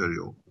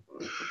nanomaterial.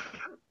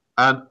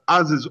 And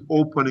as it's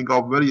opening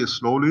up very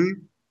slowly,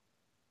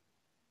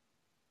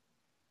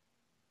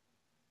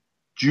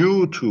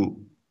 due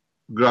to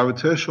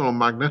gravitational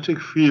magnetic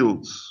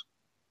fields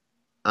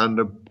and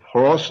the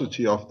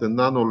porosity of the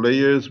nano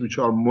layers, which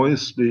are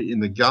mostly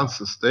in the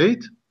gas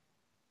state,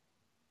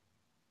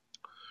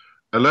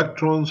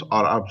 electrons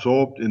are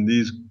absorbed in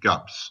these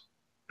gaps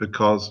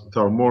because they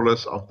are more or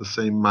less of the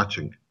same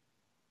matching.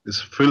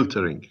 It's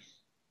filtering.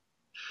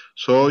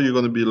 So you're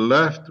going to be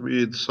left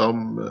with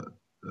some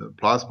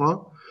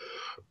plasma.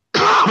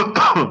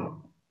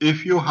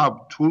 If you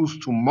have tools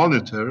to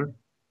monitor,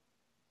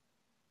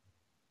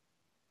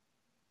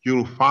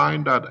 you'll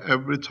find that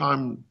every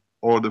time,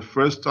 or the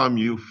first time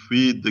you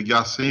feed the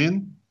gas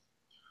in,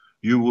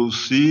 you will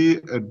see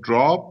a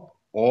drop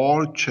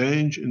or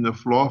change in the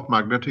flow of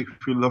magnetic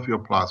field of your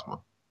plasma,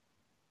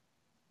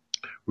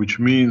 which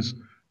means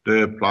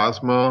the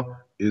plasma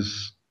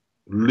is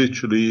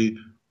literally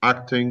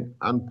acting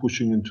and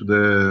pushing into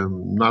the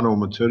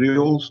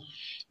nanomaterials,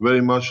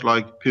 very much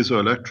like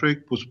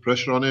piezoelectric, puts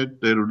pressure on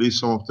it, they release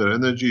some of their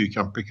energy, you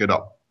can pick it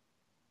up.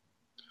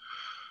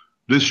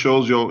 This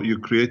shows you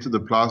created the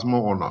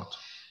plasma or not.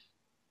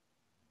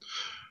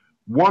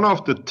 One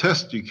of the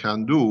tests you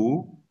can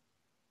do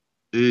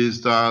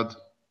is that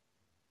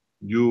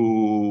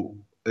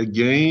you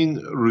again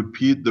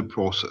repeat the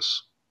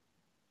process.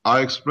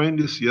 I explained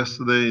this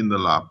yesterday in the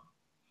lab.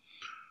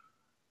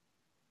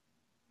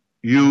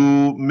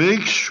 You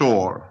make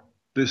sure,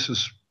 this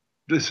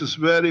is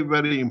very,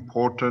 very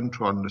important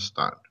to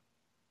understand.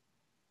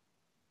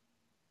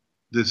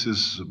 This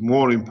is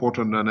more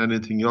important than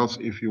anything else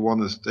if you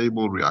want a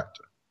stable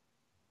reactor.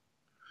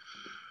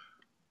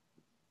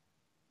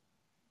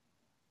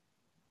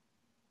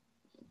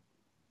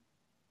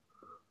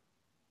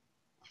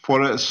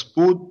 For a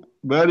smooth,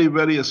 very,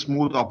 very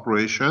smooth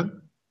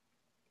operation,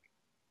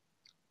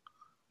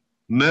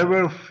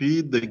 never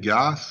feed the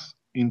gas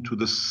into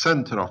the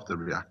center of the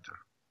reactor.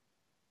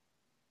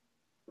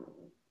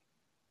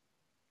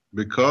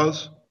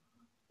 because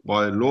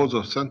by laws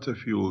of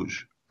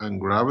centrifuge and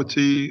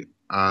gravity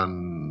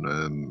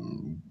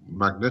and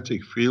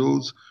magnetic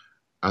fields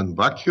and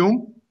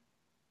vacuum,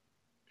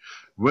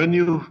 when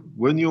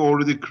you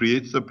already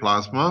create the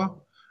plasma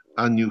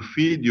and you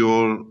feed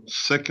your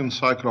second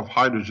cycle of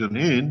hydrogen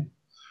in,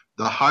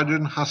 the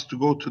hydrogen has to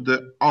go to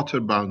the outer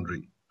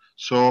boundary.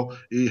 So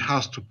it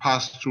has to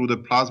pass through the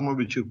plasma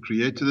which you've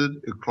created,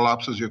 it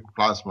collapses your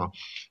plasma.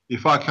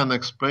 If I can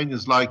explain,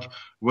 it's like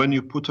when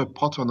you put a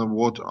pot on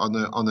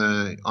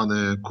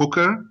a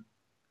cooker,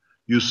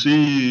 you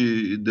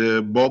see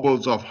the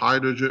bubbles of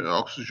hydrogen,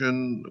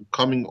 oxygen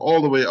coming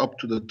all the way up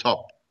to the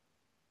top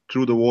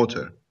through the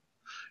water.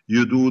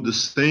 You do the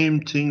same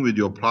thing with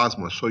your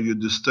plasma, so you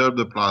disturb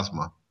the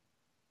plasma.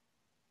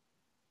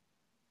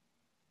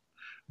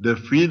 The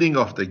feeding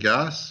of the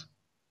gas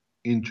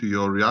into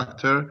your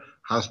reactor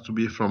has to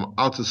be from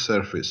outer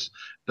surface,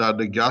 that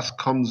the gas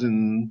comes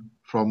in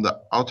from the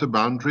outer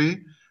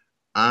boundary,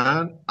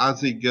 and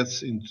as it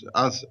gets into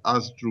as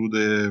through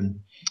the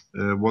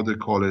what they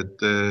call it,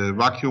 the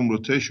vacuum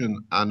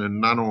rotation and the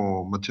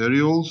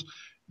nanomaterials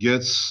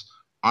gets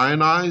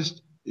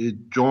ionized,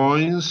 it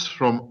joins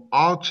from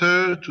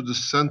outer to the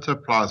center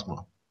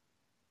plasma.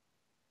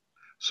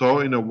 So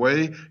in a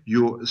way,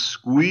 you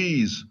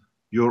squeeze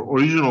your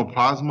original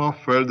plasma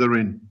further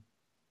in.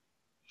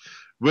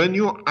 When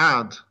you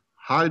add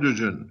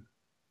hydrogen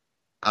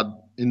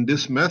in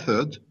this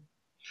method,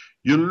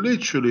 you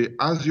literally,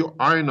 as you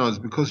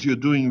ionize, because you're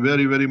doing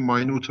very, very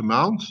minute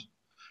amounts,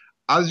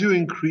 as you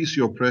increase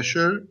your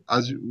pressure,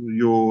 as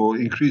you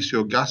increase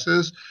your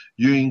gases,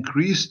 you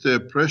increase the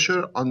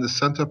pressure on the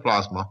center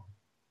plasma.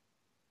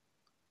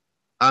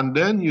 And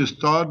then you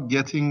start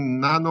getting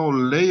nano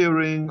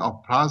layering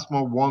of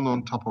plasma one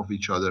on top of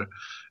each other.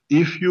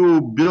 If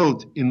you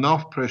build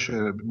enough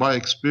pressure, by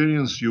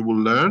experience you will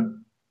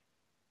learn,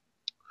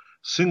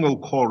 single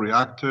core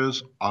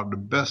reactors are the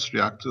best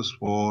reactors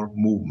for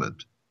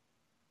movement.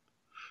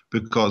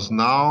 Because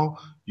now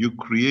you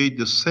create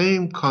the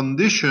same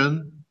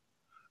condition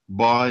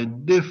by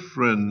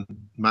different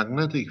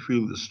magnetic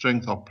field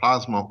strength of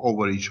plasma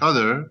over each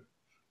other,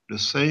 the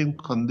same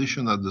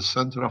condition at the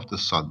center of the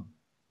sun.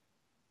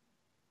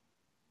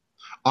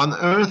 On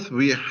Earth,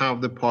 we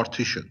have the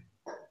partition,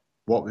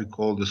 what we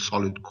call the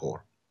solid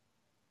core.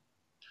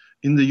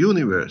 In the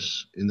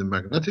universe, in the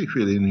magnetic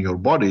field, in your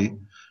body,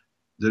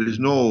 there is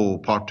no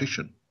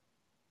partition.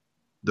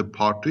 The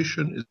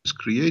partition is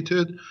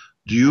created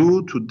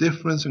due to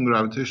difference in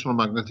gravitational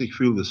magnetic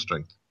field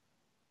strength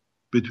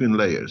between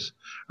layers.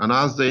 And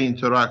as they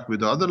interact with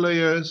the other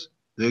layers,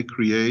 they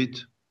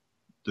create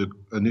the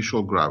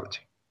initial gravity.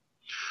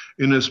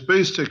 In a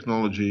space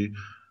technology,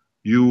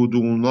 you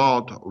do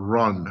not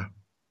run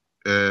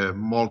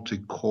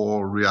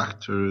multi-core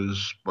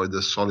reactors by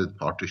the solid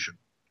partition.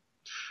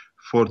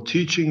 For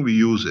teaching, we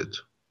use it.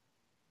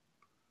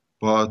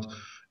 But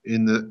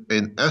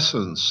in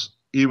essence,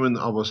 even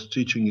I was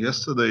teaching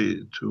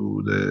yesterday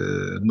to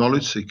the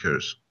knowledge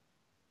seekers,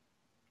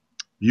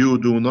 you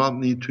do not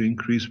need to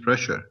increase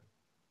pressure.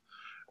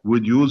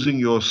 With using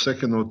your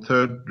second or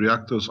third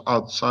reactors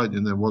outside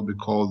in what we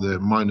call the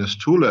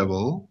 -2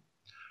 level,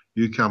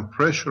 you can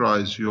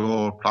pressurize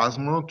your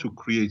plasma to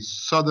create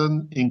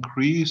sudden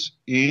increase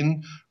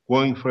in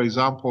going, for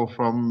example,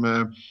 from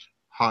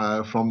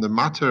the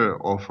matter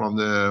or from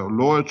the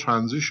lower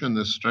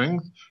transition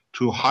strength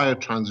to higher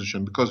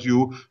transition. Because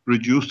you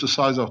reduce the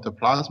size of the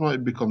plasma,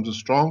 it becomes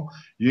strong.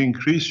 You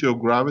increase your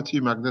gravity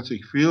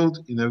magnetic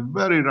field in a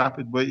very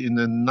rapid way in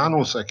a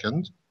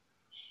nanosecond,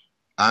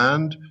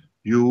 and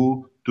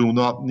you do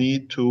not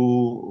need to,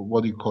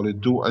 what do you call it,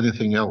 do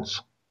anything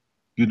else.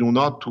 You do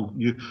not,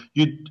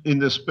 in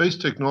the space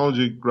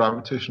technology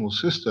gravitational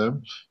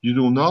system, you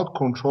do not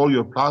control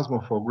your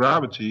plasma for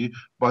gravity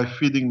by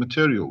feeding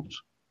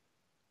materials.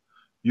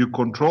 You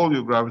control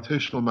your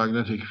gravitational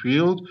magnetic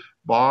field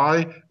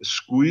by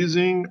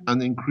squeezing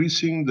and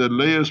increasing the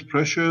layers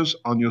pressures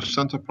on your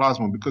center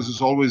plasma, because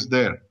it's always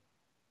there.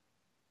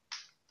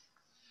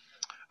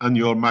 And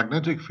your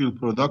magnetic field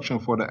production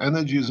for the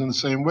energy is in the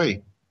same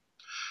way.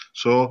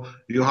 So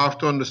you have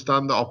to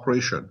understand the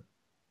operation.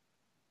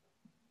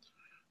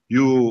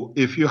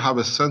 If you have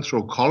a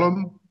central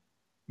column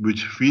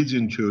which feeds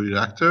into your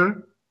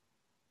reactor,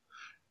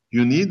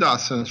 you need that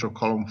central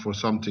column for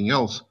something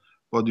else.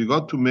 But you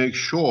got to make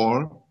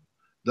sure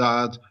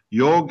that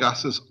your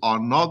gases are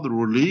not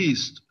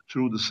released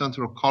through the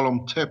central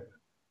column tip.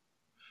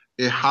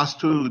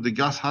 The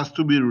gas has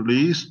to be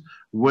released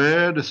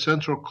where the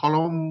central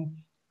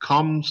column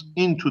comes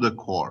into the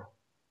core,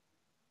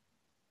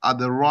 at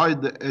the right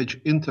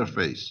edge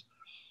interface.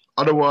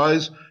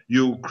 Otherwise,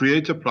 you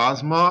create a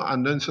plasma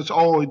and then says,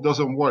 oh, it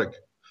doesn't work,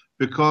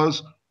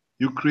 because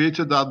you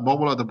created that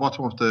bubble at the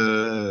bottom of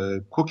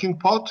the cooking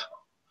pot,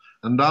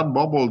 and that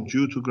bubble,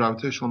 due to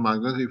gravitational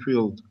magnetic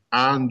field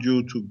and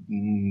due to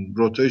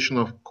rotation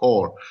of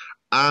core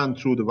and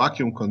through the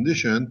vacuum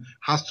condition,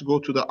 has to go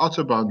to the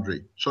outer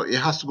boundary. So it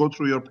has to go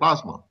through your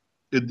plasma.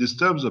 It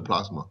disturbs the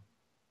plasma.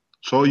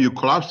 So you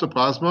collapse the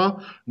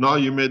plasma, now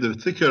you made a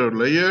thicker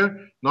layer,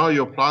 now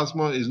your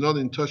plasma is not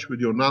in touch with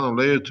your nano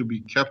layer to be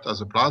kept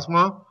as a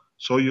plasma,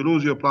 so you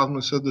lose your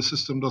plasma, so the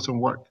system doesn't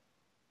work.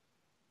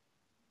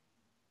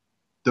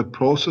 The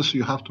process,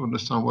 you have to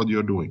understand what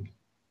you're doing.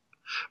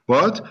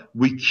 But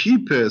we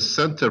keep a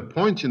center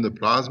point in the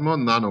plasma,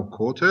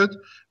 nano-coated,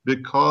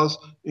 because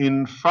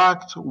in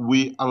fact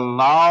we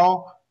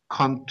allow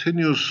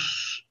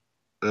continuous,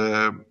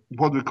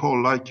 what we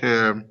call like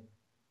a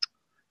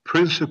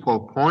principal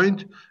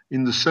point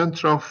in the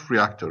center of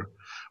reactor.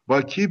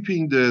 By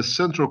keeping the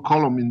central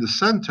column in the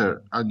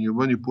center, and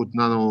when you put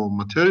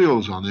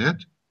nanomaterials on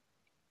it,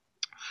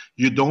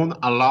 you don't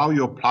allow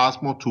your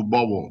plasma to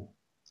bubble.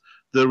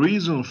 The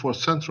reason for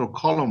central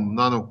column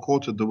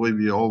nano-coated, the way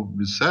we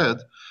always said,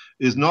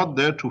 is not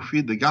there to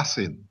feed the gas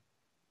in.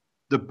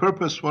 The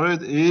purpose for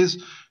it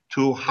is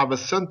to have a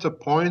center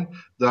point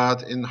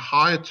that in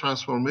high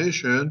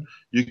transformation,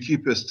 you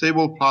keep a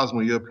stable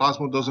plasma. Your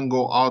plasma doesn't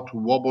go out to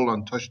wobble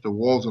and touch the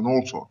walls and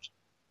all sorts.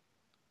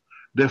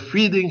 The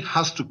feeding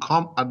has to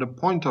come at the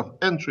point of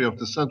entry of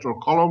the central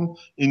column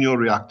in your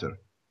reactor.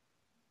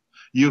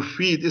 You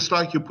feed, it's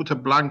like you put a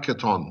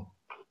blanket on.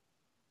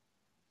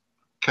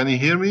 Can you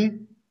hear me?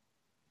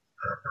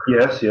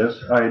 Yes,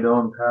 yes. I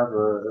don't have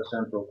a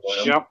central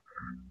column. Yep.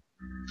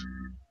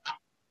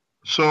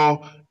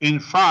 So, in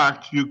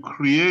fact, you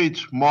create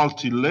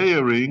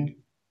multi-layering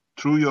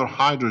through your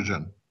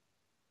hydrogen.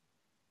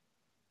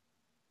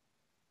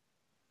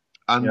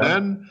 And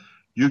then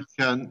you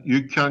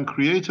can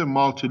create a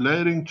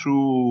multi-layering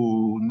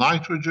through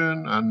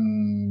nitrogen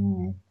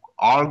and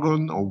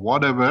argon or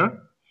whatever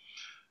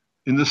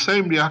in the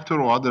same reactor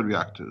or other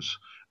reactors.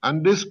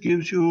 And this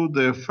gives you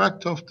the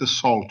effect of the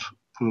salt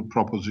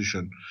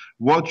proposition.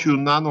 What you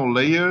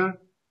nano-layer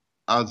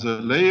as a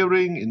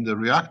layering in the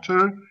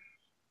reactor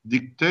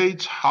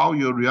dictates how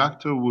your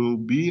reactor will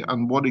be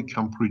and what it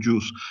can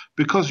produce.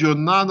 Because your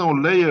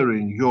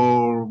nano-layering,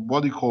 your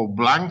what you call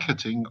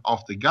blanketing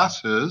of the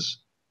gases,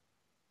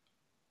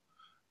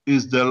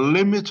 is the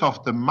limit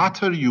of the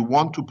matter you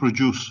want to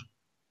produce.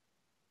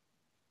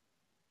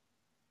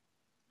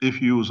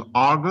 If you use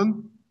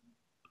argon,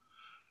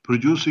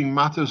 producing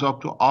matters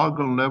up to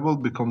argon level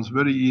becomes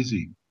very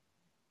easy.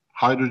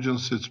 Hydrogen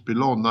sits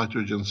below,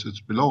 nitrogen sits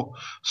below,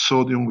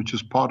 sodium, which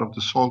is part of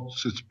the salt,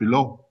 sits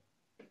below.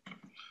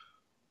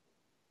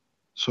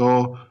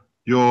 So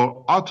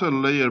your outer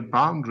layer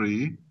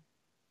boundary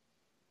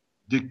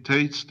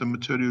dictates the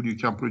material you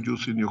can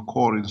produce in your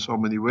core in so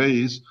many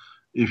ways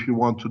if you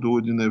want to do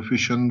it in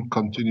efficient,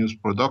 continuous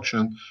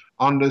production,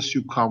 unless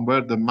you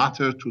convert the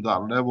matter to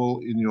that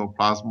level in your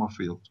plasma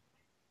field.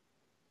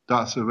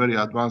 That's a very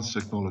advanced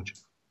technology.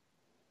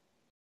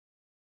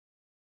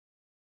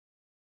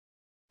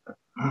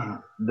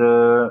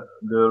 The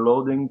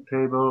loading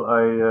table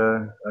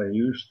I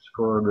used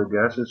for the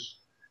gases,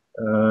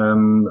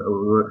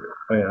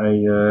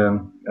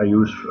 I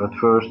use at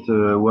first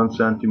 1.5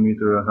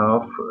 centimeters,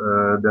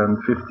 then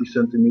 50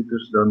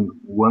 centimeters, then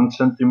 1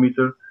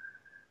 centimeter,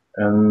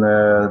 and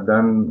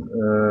then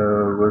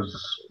was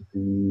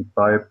the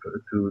pipe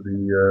to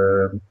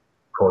the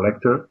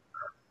collector,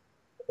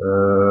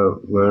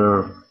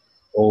 where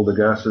all the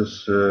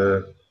gases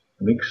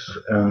mix,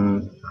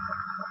 and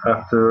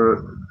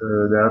after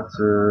that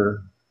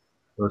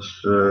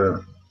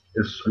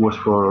was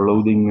for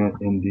loading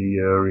in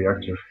the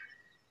reactor.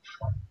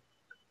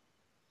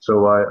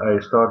 So I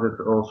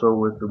started also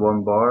with the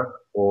 1 bar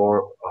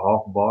or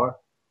half bar,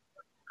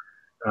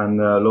 and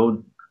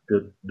load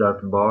that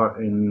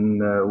bar in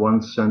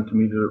 1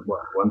 centimeter,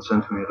 1.5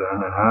 centimeters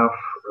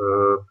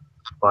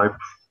pipe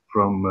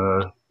from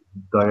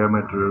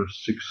diameter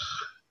 6.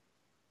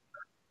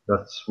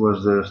 That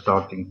was the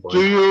starting point.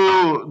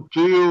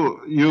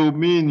 Do you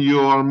mean you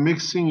are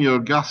mixing your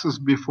gases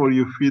before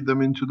you feed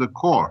them into the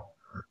core?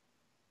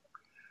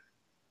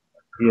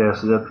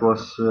 Yes, that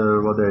was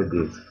what I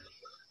did.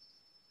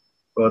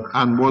 But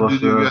and what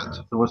did you get?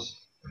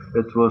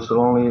 It was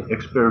only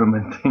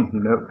experimenting, you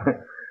know.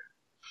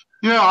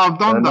 Yeah, I've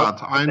done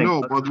that. I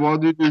know, but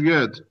what did you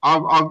get?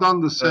 I've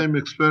done the same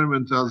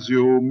experiment as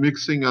you,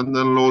 mixing and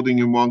then loading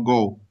in one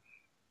go.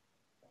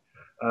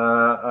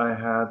 I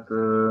had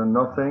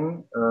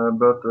nothing,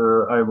 but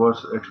I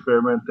was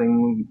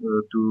experimenting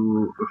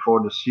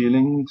for the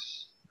ceilings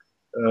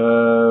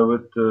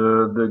with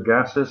the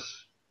gases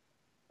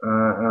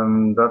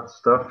and that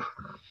stuff.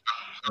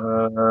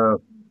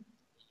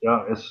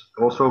 Yeah, it's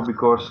also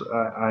because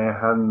I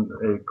had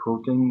a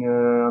coating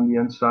on the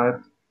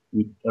inside.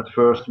 At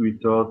first we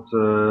thought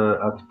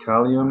at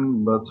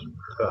calcium, but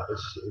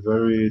it's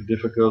very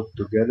difficult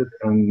to get it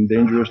and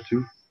dangerous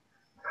too.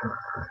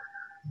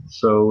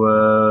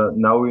 So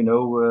now we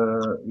know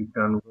we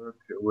can work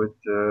with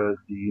the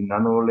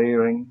nano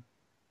layering,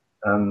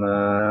 and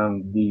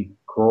the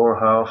core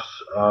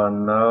halves are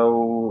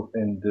now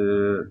in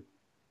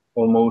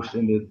almost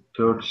in the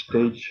 3rd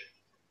stage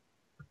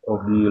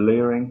of the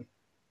layering.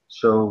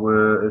 So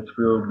it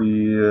will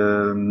be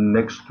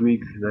next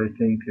week. I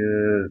think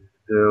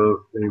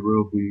they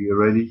will be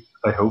ready.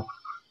 I hope.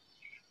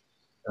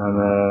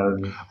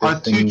 And I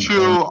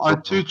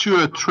teach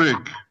you a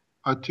trick.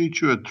 I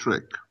teach you a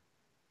trick.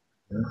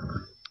 Yeah.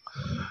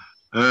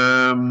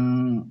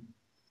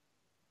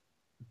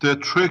 The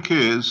trick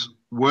is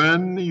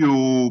when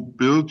you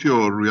build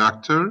your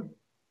reactor,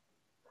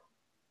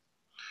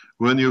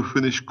 when you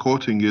finish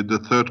coating it, the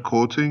third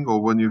coating,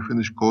 or when you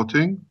finish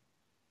coating,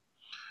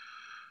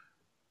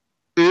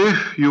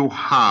 if you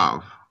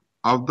have,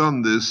 I've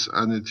done this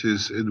and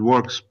it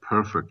works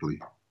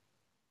perfectly.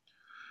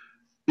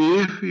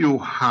 If you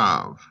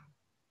have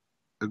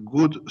a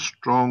good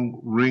strong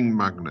ring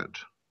magnet,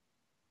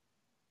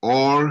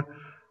 or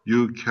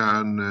you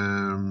can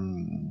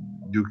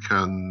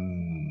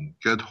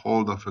get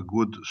hold of a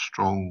good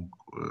strong,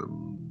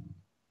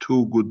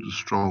 two good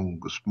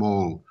strong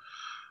small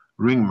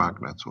ring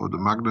magnets, or the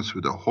magnets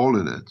with a hole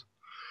in it.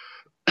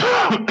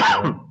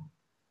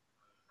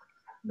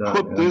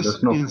 Put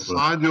this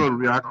inside your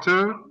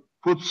reactor.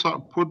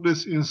 Put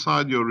this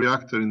inside your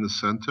reactor in the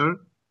center,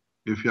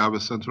 if you have a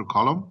central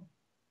column,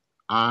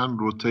 and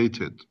rotate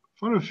it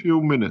for a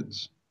few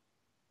minutes.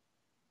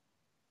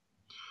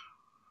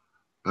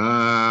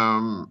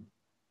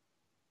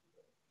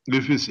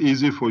 If it's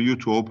easy for you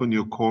to open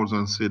your cores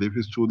and see it, if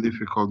it's too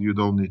difficult, you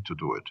don't need to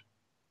do it.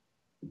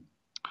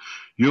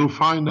 You'll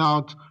find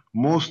out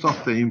most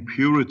of the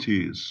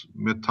impurities,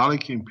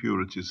 metallic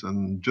impurities,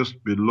 and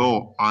just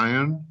below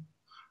iron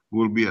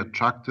will be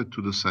attracted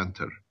to the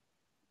center.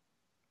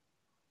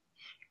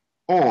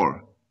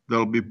 Or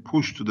they'll be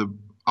pushed to the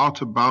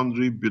outer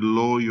boundary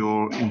below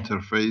your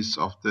interface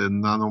of the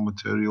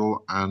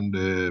nanomaterial and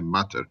the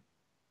matter.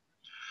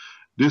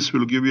 This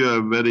will give you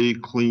a very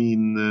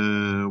clean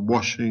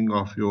washing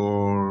of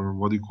your,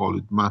 what do you call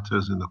it,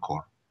 matters in the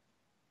core.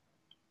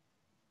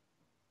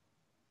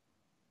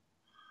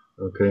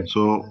 Okay.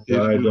 So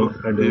I don't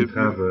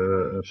have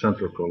a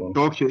central column.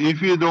 Okay.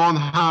 If you don't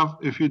have,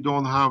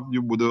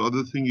 the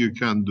other thing you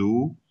can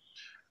do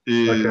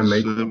is I can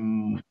make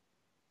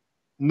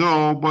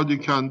no, but you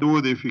can do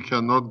it if you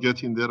cannot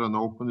get in there and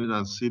open it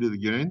and see it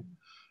again.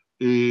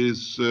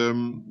 Is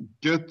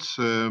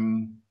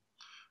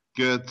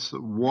get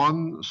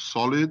one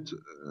solid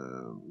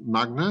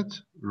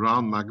magnet,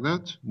 round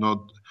magnet.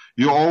 Not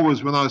you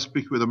always, when I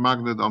speak with a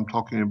magnet, I'm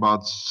talking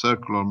about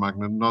circular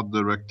magnet, not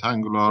the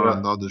rectangular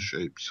and other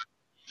shapes.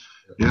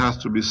 It has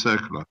to be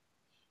circular.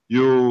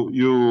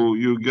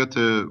 You get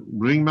a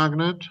ring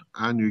magnet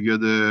and you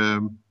get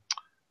a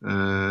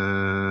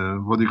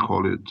what do you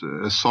call it?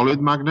 A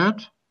solid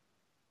magnet,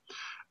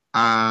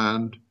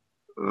 and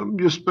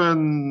you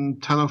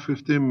spend 10 or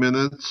 15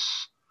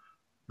 minutes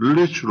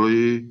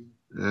literally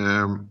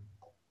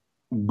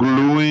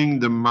gluing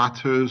the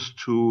matters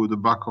to the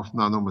back of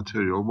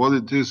nanomaterial. What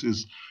it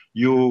is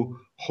you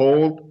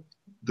hold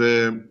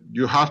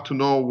you have to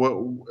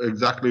know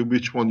exactly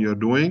which one you're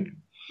doing.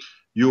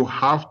 You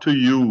have to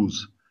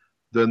use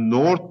the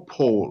north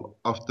pole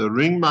of the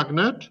ring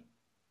magnet,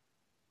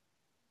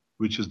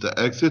 which is the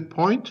exit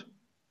point,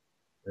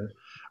 yes,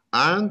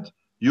 and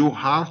you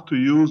have to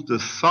use the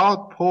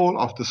south pole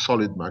of the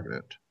solid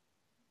magnet.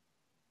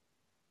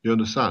 You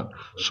understand?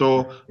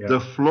 So the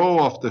flow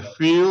of the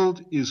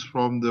field is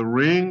from the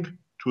ring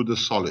to the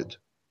solid.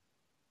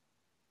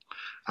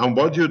 And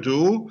what you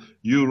do,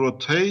 you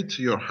rotate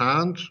your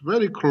hand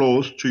very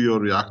close to your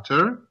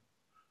reactor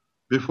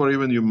before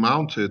even you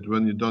mount it.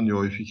 When you're done,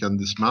 if you can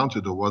dismount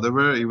it or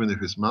whatever, even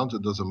if it's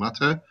mounted, doesn't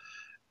matter.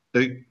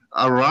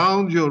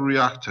 Around your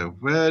reactor,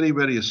 very,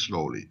 very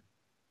slowly.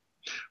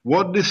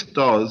 What this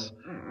does,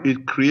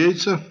 it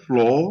creates a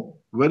flow,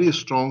 very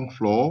strong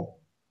flow,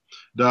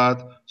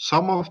 that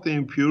some of the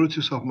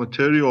impurities of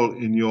material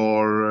in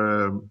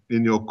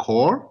your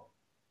core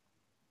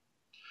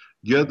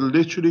get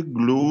literally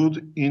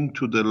glued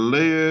into the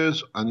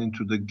layers and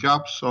into the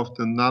gaps of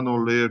the nano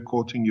layer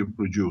coating you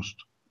produced.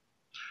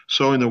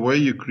 So in a way,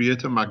 you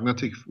create a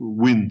magnetic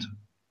wind.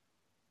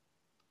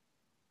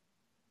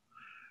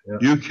 Yeah.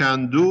 You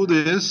can do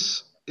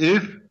this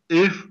if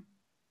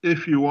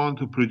you want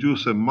to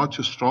produce a much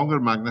stronger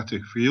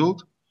magnetic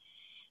field.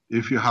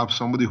 If you have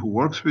somebody who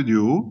works with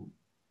you,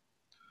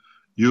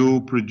 you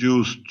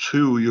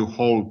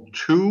hold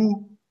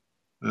two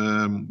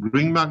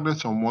ring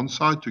magnets on one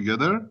side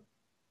together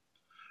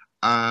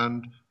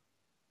and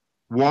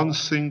one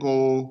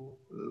single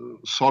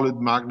solid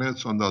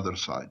magnet on the other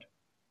side.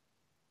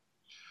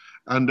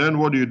 And then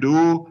what you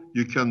do,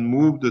 you can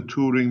move the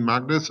two ring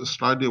magnets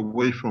slightly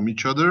away from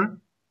each other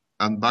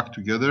and back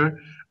together.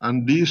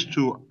 And these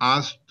two,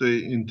 as they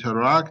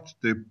interact,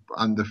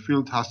 and the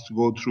field has to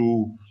go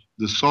through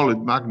the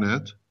solid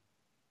magnet,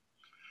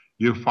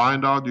 you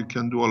find out you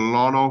can do a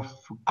lot of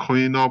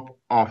cleanup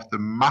of the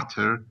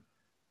matter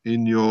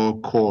in your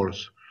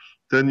cores.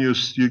 Then you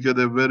get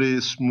a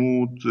very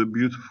smooth,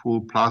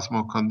 beautiful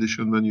plasma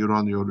condition when you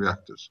run your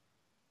reactors.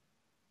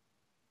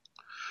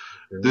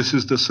 Okay. This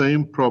is the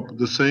same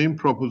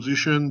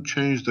proposition.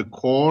 Change the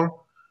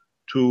core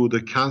to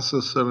the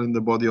cancer cell in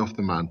the body of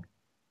the man.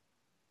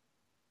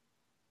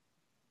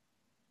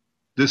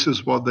 This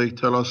is what they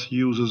tell us,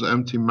 uses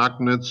empty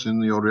magnets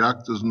in your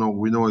reactors. No,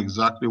 we know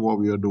exactly what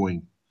we are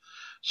doing.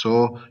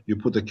 So you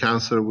put the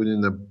cancer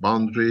within the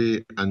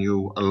boundary and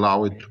you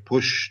allow it to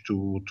push,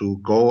 to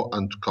go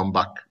and to come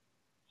back.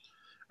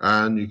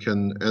 And you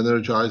can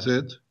energize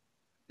it.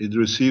 It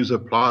receives a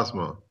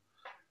plasma.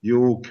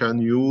 You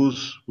can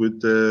use with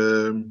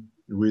the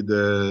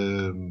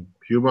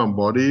human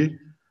body,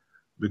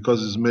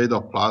 because it's made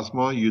of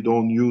plasma, you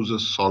don't use a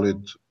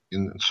solid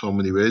in so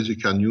many ways. You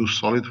can use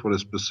solid for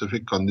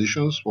specific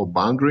conditions for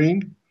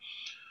boundarying,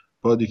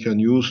 but you can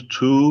use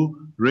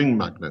 2 ring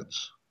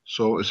magnets.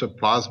 So it's a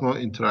plasma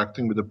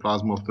interacting with the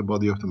plasma of the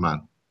body of the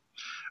man.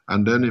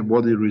 And then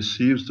what it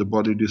receives, the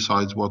body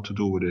decides what to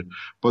do with it.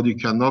 But you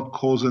cannot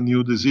cause a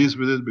new disease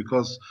with it,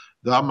 because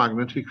that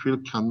magnetic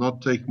field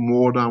cannot take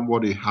more than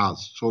what it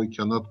has. So it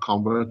cannot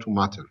convert to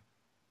matter.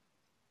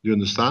 Do you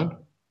understand?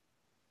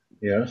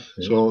 Yes.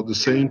 So the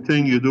same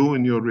thing you do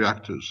in your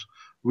reactors.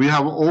 We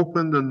have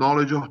opened the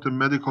knowledge of the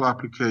medical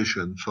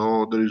application,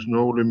 so there is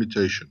no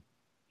limitation.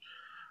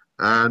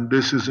 And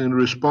this is in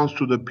response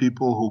to the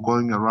people who are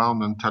going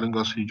around and telling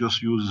us he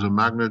just uses a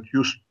magnet.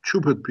 You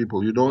stupid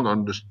people, you don't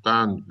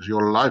understand.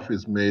 Your life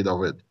is made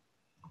of it.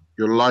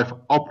 Your life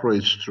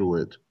operates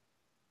through it.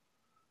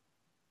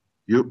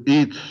 You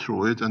eat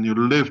through it and you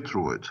live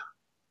through it.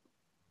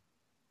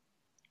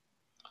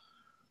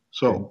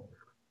 So,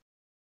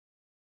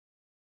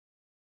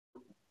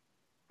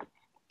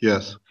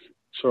 yes.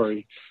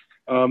 Sorry.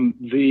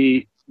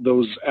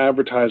 Those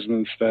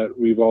advertisements that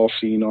we've all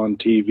seen on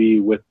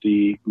TV with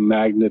the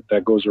magnet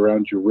that goes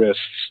around your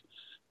wrists,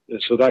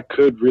 so that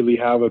could really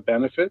have a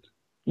benefit?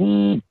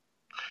 There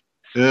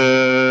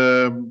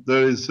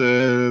is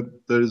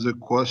a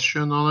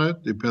question on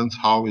it. Depends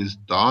how it's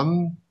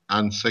done,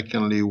 and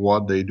secondly,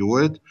 what they do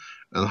it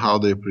and how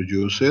they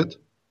produce it.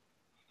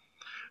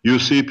 You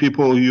see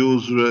people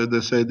use,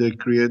 they say they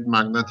create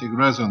magnetic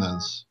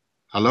resonance.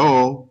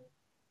 Hello?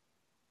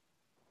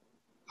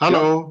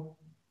 Hello?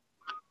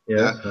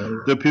 Yes. Yeah.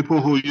 The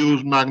people who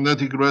use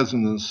magnetic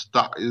resonance,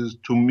 that is,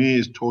 to me,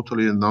 is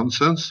totally a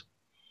nonsense.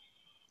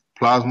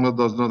 Plasma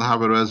does not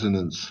have a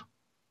resonance.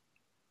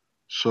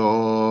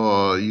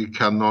 So you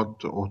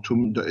cannot, or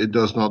it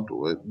does not,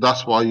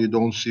 that's why you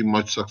don't see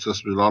much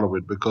success with a lot of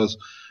it, because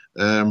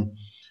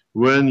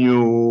when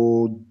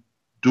you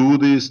do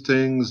these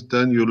things,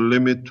 then you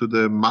limit to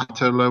the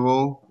matter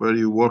level where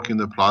you work in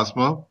the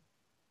plasma.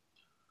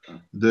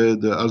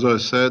 As I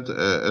said,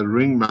 a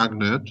ring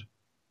magnet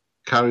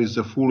carries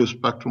the full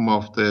spectrum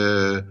of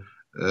the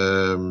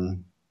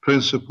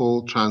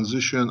principle,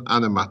 transition,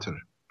 and a matter.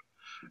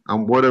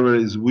 And whatever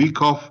is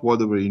weak of,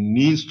 whatever it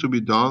needs to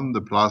be done,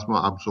 the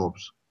plasma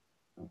absorbs.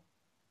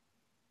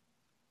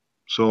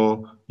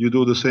 So you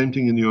do the same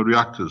thing in your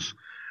reactors.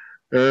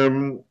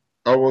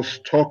 I was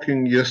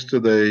talking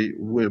yesterday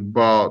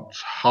about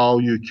how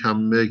you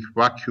can make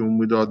vacuum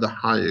without the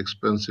high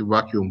expensive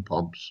vacuum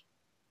pumps.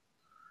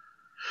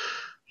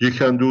 You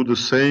can do the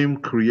same,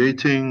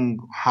 creating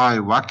high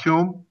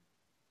vacuum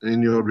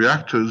in your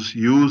reactors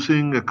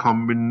using a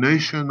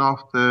combination of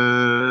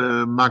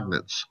the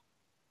magnets.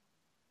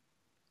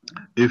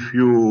 If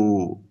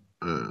you,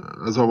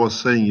 as I was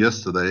saying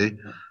yesterday,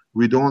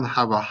 we don't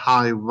have a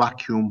high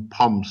vacuum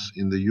pumps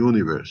in the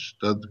universe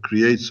that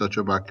creates such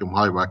a vacuum,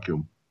 high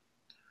vacuum.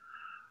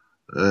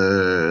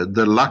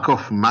 The lack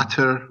of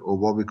matter, or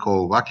what we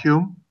call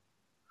vacuum,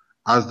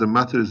 as the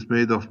matter is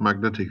made of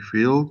magnetic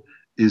field,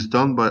 is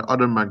done by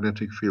other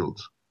magnetic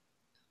fields.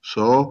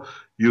 So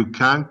you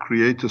can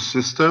create a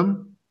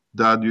system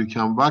that you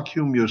can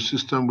vacuum your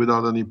system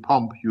without any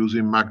pump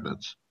using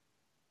magnets.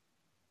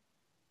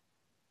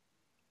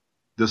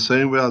 The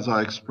same way as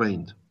I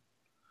explained.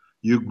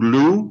 You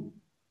glue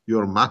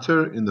your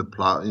matter in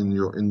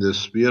the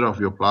sphere of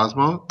your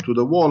plasma to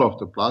the wall of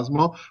the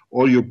plasma,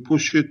 or you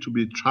push it to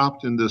be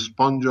trapped in the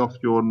sponge of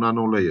your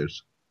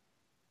nanolayers.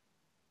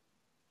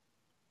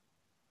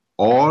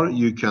 Or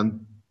you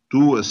can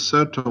do a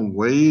certain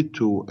way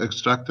to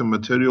extract the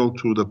material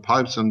through the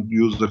pipes and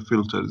use the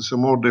filter. It's a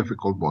more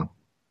difficult one.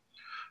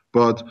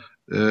 But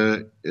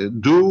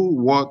do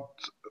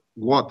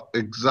what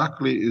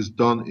exactly is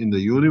done in the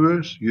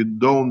universe. You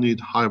don't need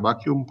high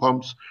vacuum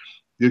pumps.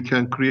 You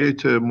can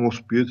create a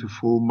most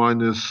beautiful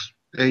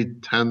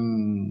 -8, 10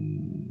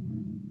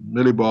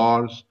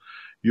 millibars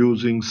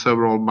using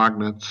several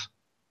magnets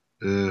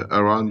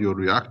around your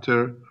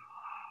reactor.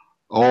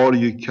 Or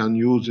you can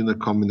use in a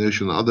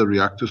combination other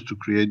reactors to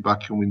create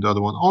vacuum in the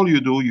other one. All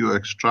you do, you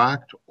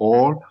extract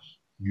or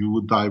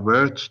you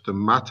divert the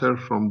matter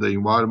from the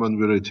environment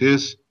where it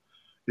is.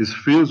 Its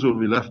fields will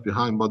be left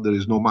behind, but there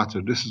is no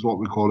matter. This is what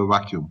we call a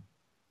vacuum.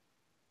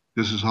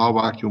 This is how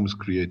vacuum is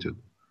created.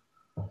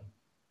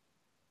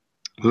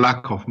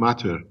 Lack of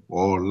matter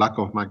or lack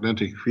of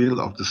magnetic field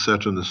of the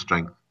certain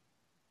strength.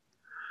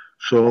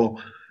 So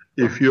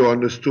if you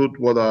understood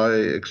what I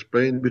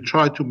explained, we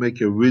try to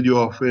make a video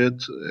of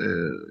it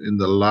in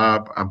the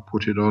lab and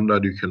put it on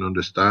that you can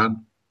understand.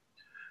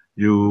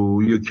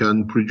 You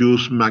can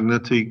produce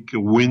magnetic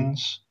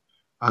winds,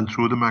 and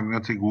through the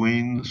magnetic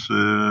winds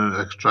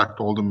extract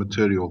all the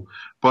material.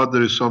 But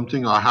there is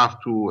something I have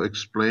to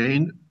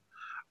explain.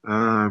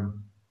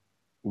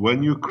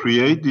 when you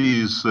create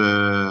these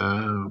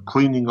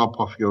cleaning up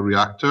of your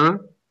reactor,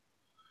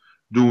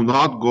 do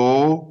not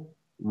go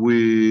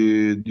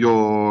with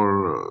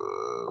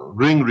your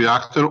ring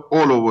reactor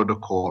all over the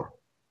core.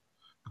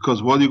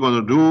 Because what you're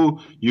going to do,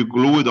 you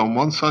glue it on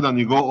one side and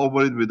you go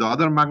over it with the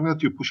other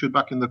magnet, you push it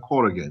back in the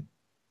core again.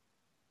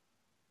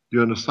 Do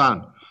you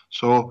understand?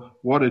 So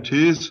what it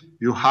is,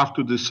 you have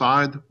to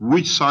decide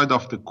which side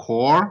of the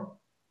core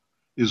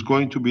is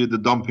going to be the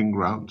dumping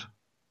ground.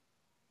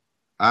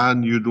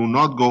 And you do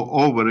not go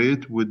over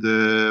it with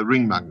the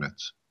ring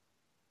magnets.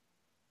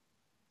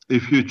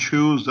 If you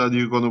choose that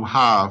you're going to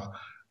have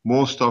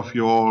most of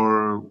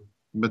your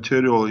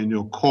material in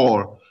your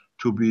core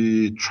to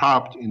be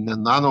trapped in the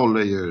nano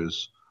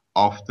layers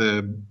of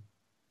the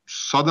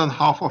southern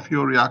half of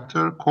your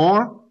reactor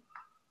core,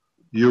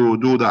 you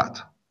do that.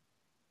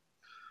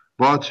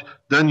 But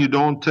then you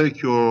don't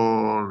take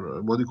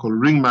your, what you call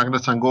ring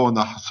magnets and go on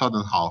the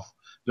southern half.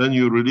 Then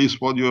you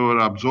release what you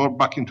absorb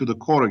back into the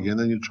core again,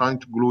 and you're trying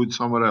to glue it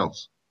somewhere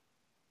else.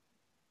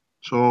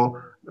 So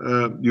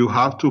you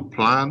have to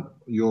plan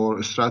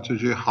your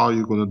strategy, how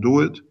you're going to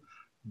do it,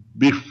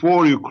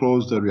 before you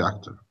close the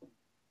reactor.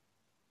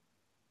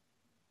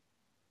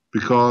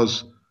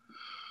 Because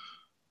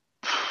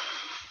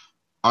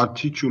I'll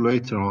teach you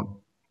later on.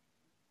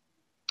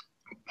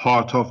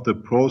 Part of the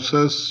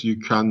process, you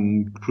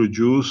can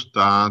produce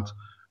that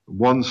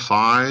one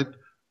side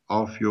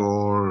of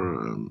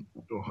your,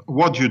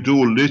 what you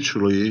do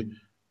literally,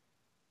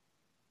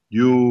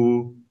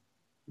 you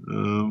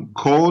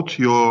coat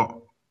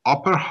your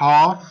upper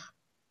half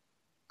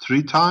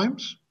 3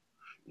 times,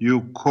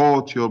 you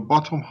coat your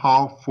bottom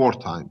half 4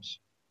 times.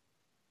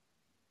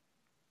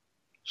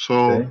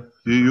 So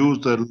you use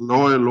the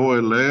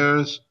lower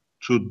layers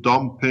to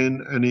dump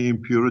in any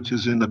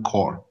impurities in the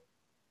core.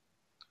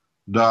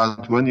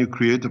 That when you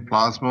create a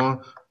plasma,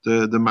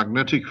 the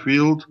magnetic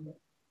field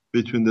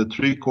between the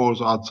 3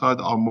 cores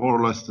outside are more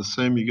or less the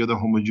same. You get a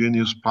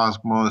homogeneous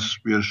plasma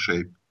sphere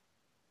shape.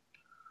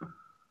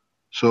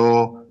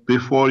 So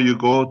before you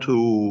go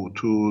to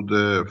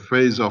the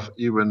phase of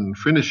even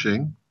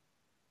finishing,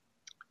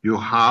 you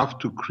have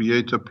to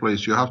create a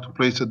place. You have to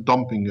place a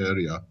dumping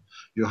area.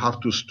 You have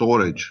to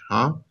storage,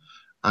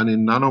 And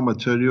in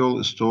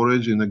nanomaterial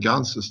storage, in a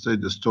gas state,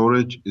 the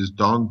storage is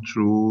done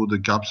through the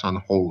gaps and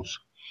holes.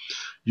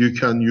 You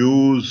can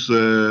use,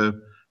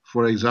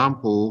 for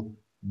example,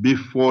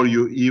 before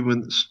you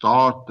even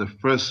start the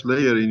first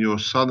layer in your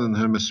southern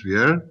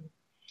hemisphere,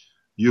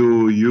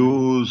 you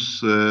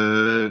use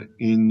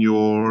in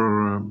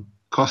your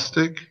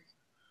caustic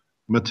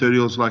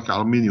materials like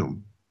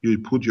aluminium. You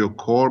put your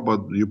core,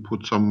 but you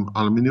put some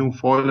aluminium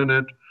foil in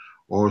it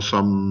or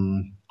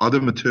some other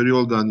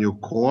material than your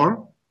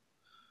core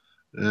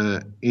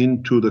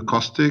into the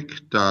caustic.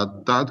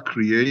 That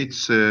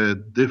creates a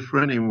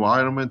different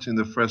environment in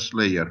the first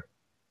layer.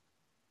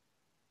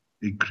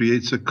 It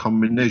creates a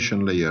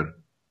combination layer.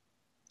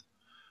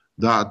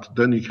 That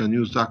then you can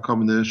use that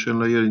combination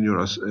layer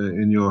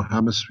in your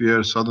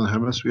hemisphere, southern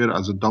hemisphere,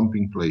 as a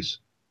dumping place.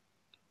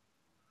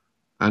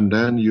 And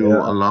then you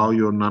allow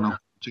your nano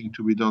coating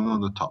to be done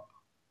on the top.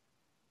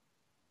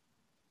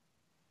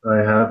 I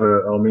have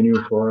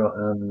aluminium foil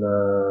and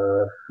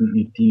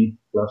PET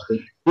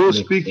plastic. Who's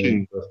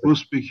speaking? Who's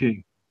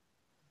speaking?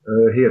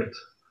 Geert.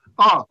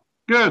 Oh,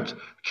 good.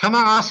 Can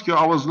I ask you,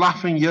 I was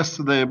laughing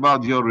yesterday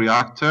about your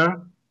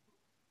reactor.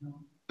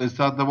 Is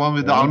that the one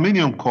with the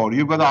aluminium core?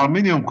 You got an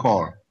aluminium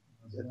core.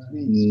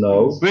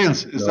 No.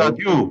 Vince, is that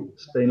you?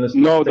 Stainless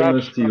steel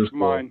that's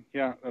mine.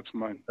 Yeah, that's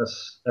mine.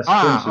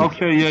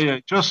 Okay, yeah.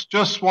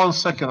 Just 1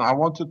 second. I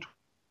wanted to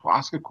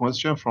ask a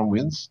question from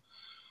Vince.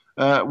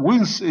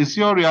 Vince, is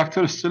your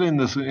reactor still in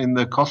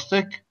the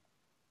caustic?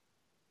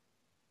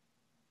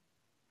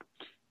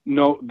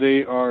 No,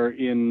 they are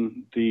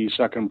in the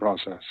second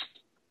process.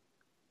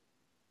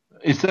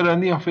 Is there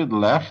any of it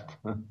left?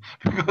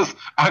 Because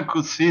I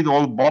could see it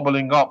all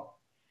bubbling up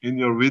in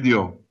your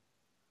video.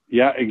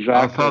 Yeah,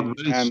 exactly.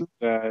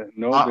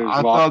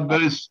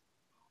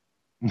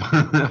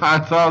 I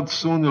thought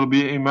soon it'll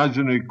be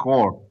imaginary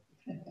core.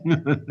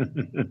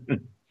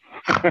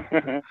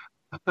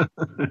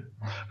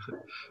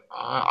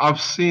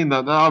 I've seen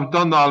that. I've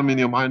done the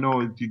aluminium. I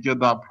know you get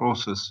that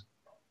process.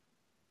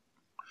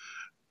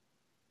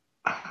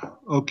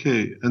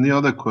 Okay. Any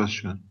other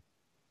question?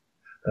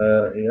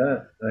 Yeah,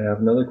 I have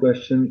another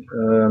question.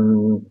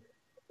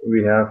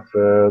 We have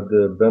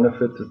the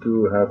benefit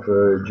to have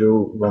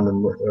Joe van der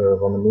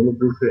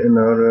Moelenbroeke in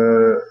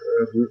our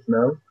group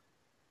now.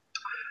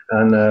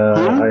 And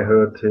I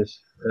heard his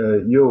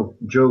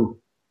Joe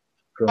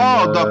from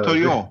Dr.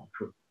 Jo.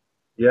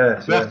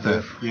 Yes.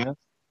 Yes.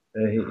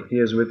 He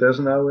is with us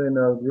now in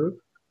our group.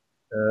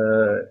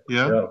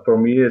 For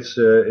me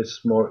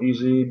it's more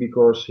easy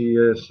because he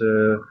is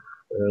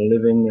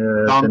living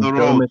 10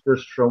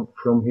 kilometers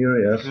from here,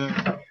 yes.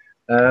 Yeah.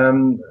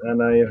 And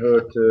I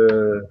heard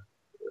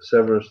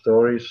several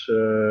stories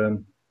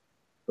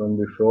from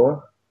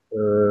before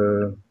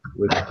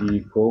with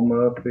the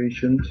coma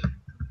patient,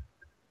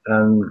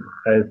 and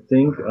I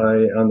think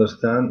I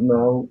understand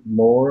now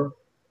more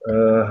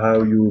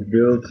how you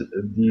build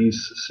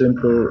these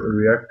simple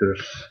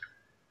reactors.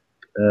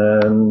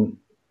 And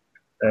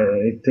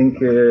I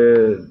think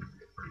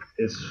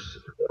it's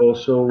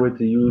also with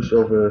the use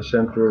of a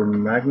central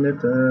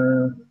magnet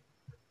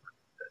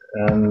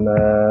and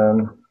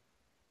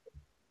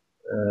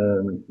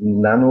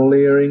nano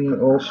layering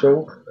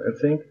also, I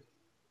think.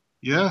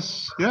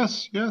 Yes,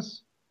 yes,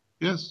 yes,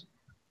 yes.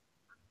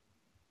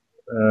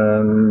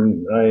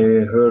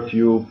 I heard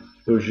you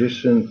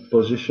positioned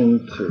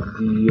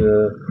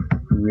the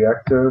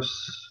reactors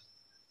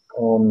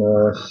on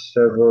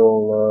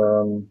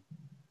several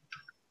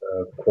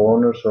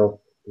corners of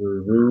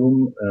the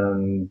room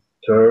and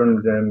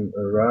turn them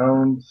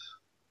around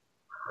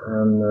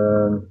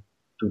and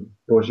to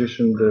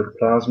position the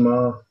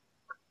plasma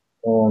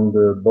on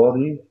the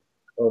body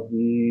of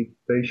the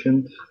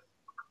patient.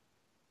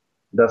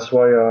 That's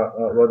why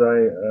what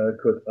I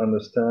could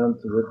understand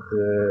with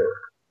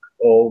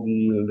all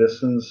the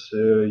lessons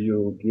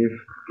you gave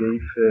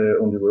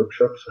on the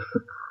workshops.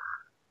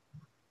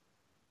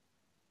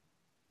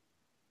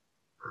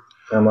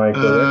 Am I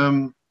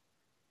correct?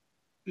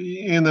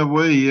 In a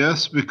way,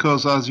 yes,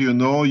 because as you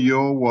know,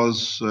 Yo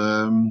was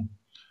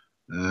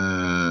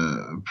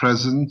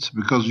present,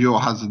 because Yo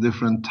has a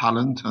different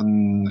talent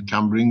and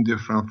can bring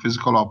different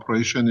physical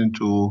operation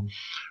into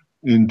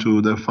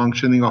the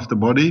functioning of the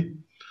body.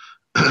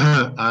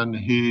 And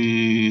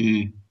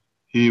he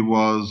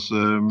was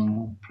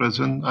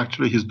present.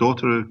 Actually, his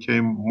daughter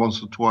came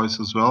once or twice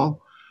as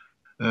well.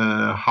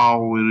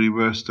 How we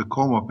reversed the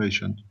coma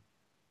patient.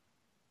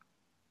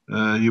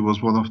 He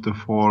was one of the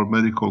 4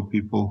 medical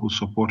people who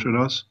supported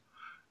us,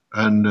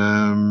 and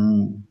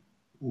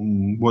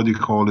what do you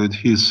call it?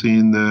 He's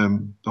seen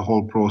the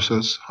whole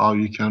process, how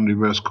you can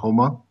reverse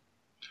coma.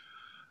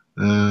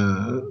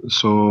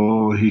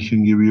 So he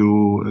can give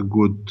you a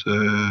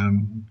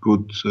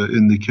good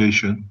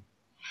indication.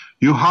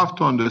 You have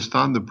to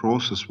understand the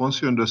process.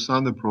 Once you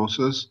understand the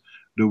process,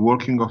 the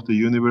working of the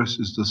universe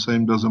is the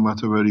same, doesn't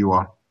matter where you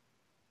are.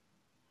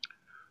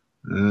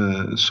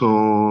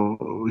 So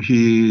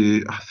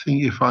I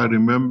think if I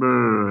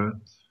remember,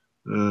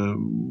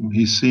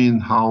 he's seen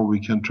how we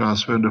can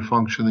transfer the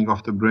functioning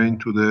of the brain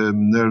to the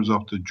nerves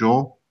of the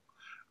jaw,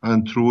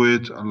 and through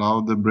it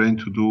allow the brain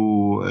to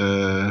do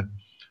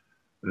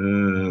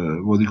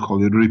what do you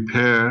call it,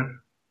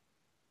 repair,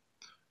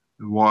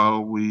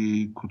 while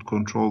we could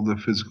control the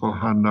physical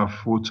hand and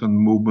foot and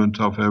movement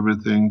of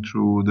everything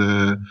through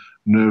the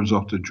nerves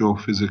of the jaw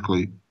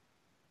physically.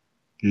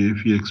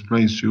 If he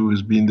explains to you,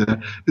 he's been there.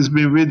 It's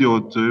been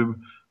videoed.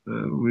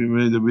 We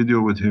made a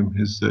video with him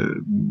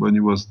when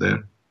he was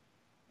there.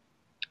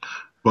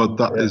 But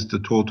that is the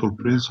total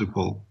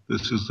principle.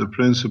 This is the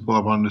principle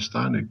of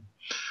understanding.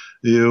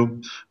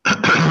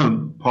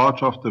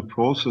 Part of the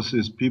process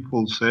is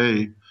people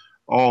say,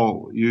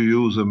 oh, you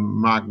use a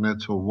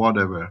magnet or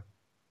whatever.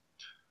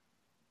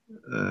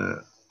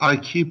 I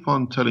keep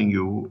on telling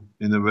you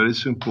in a very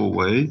simple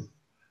way,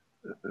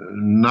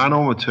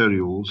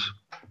 nanomaterials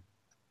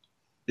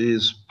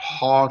is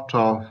part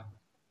of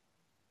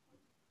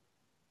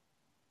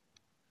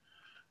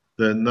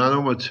the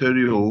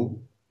nanomaterial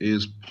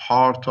is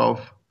part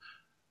of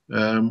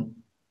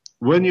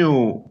when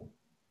you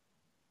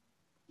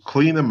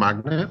clean a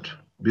magnet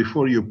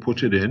before you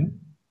put it in,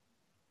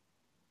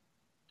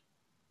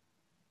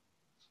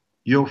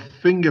 your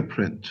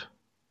fingerprint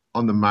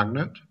on the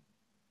magnet,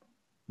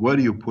 where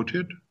you put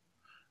it,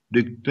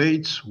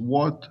 dictates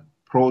what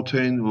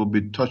protein will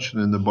be touched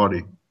in the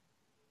body.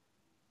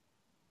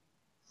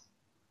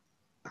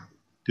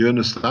 Do you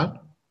understand?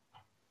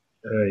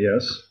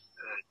 Yes.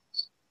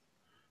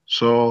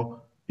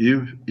 So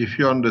if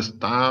you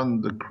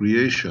understand the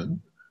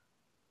creation,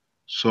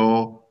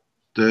 so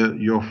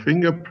your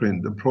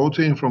fingerprint, the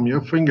protein from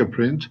your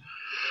fingerprint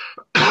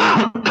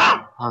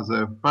has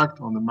an effect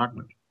on the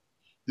magnet.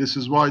 This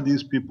is why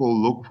these people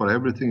look for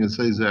everything and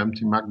say it's an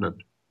empty magnet,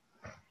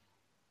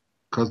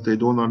 because they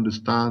don't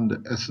understand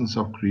the essence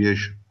of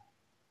creation.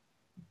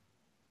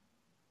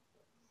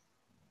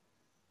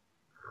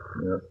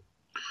 Yeah.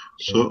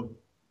 So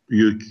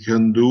you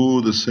can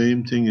do the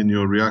same thing in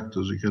your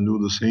reactors. You can do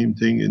the same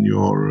thing in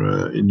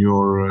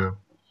your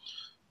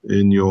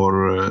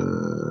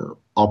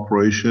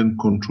operation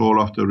control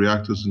of the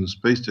reactors in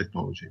space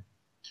technology.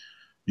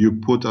 You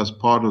put as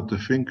part of the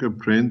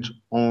fingerprint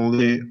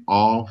only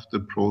of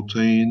the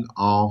protein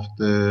of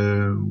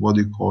the, what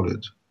do you call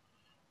it,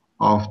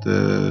 of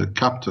the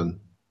captain.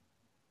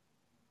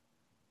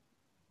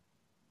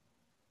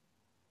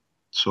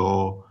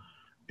 So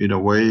in a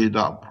way,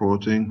 that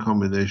protein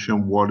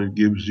combination, what it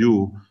gives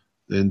you,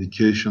 the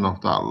indication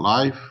of that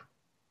life,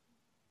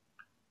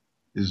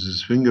 is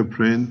this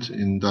fingerprint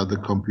in that the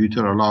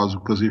computer allows.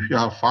 Because if you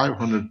have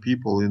 500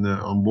 people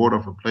on board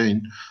of a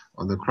plane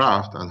on the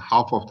craft, and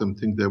half of them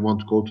think they want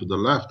to go to the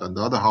left and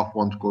the other half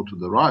want to go to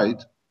the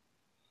right,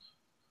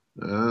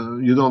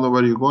 you don't know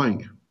where you're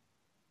going.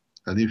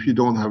 And if you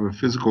don't have a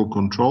physical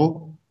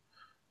control,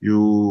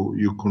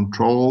 you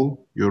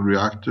control your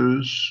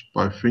reactors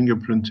by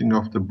fingerprinting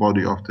of the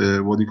body of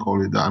the, what do you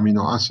call it, the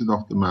amino acid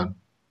of the man.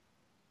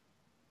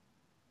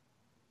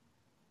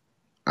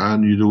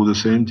 And you do the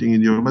same thing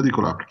in your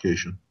medical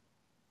application.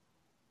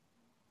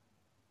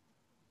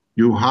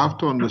 You have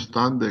to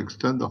understand the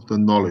extent of the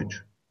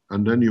knowledge,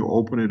 and then you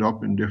open it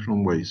up in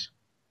different ways.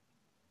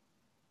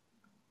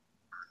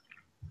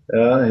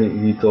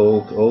 He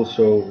told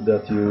also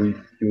that you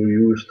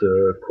use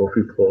the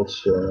coffee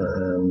pots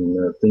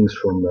and things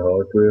from the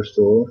hardware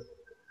store.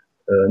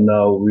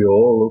 Now we are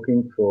all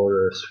looking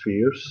for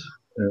spheres.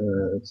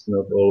 It's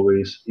not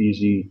always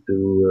easy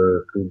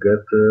to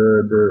get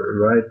the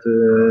right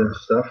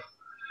stuff.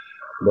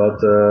 But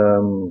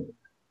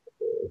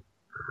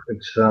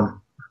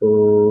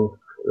example,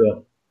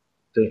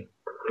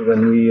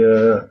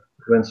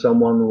 when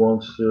someone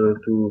wants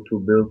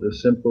to build a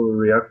simple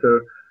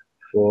reactor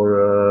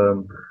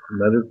for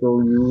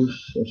medical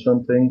use or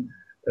something,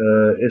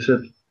 is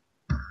it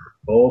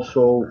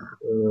also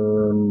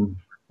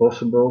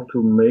possible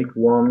to make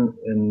one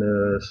in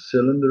a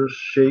cylinder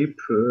shape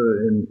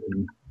in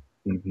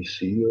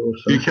PVC or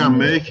something? You can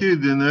make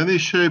it in any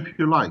shape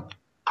you like.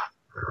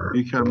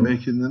 You can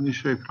make it in any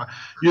shape.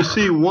 You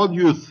see, what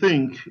you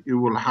think it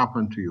will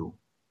happen to you.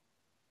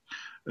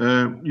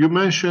 You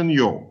mentioned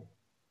yo,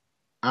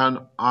 and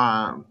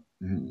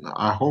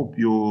I hope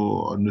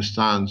you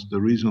understand the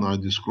reason I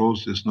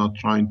disclosed this, not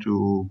trying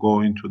to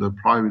go into the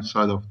private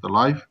side of the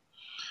life.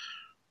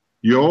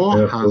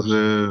 Yo has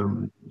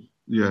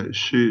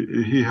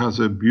he has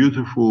a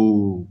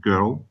beautiful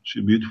girl,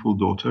 a beautiful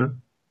daughter.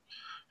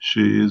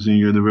 She is in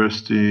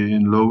university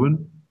in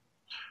Leuven,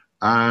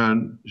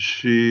 and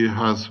she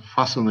has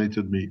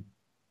fascinated me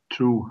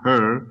through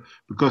her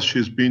because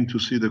she's been to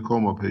see the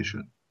coma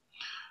patient.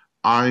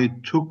 I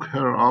took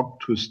her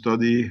up to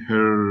study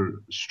her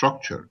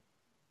structure.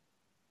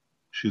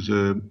 She's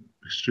an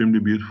extremely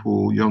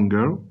beautiful young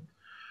girl,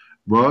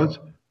 but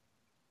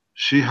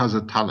she has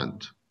a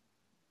talent.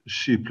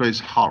 She plays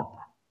harp.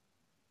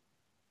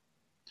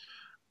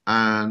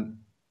 And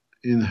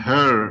in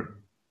her,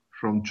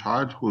 from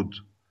childhood,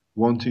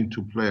 wanting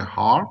to play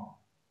harp,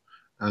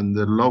 and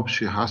the love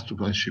she has to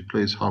play, she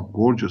plays harp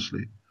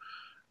gorgeously.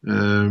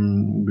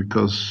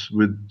 Because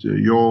with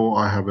Yo,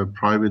 I have a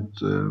private,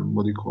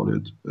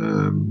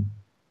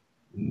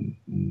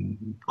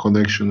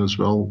 connection as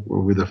well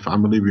with the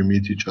family. We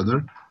meet each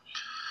other,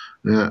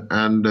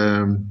 and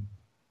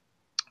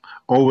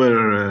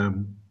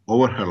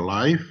over her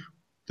life,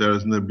 there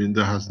has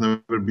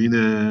never been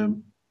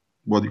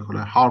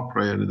a harp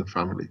player in the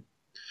family.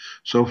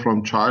 So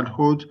from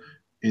childhood,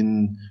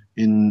 in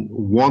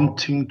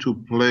wanting to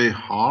play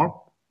harp,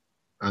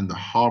 and the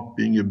harp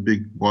being a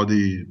big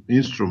body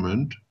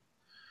instrument,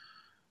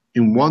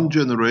 in one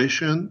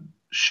generation,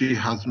 she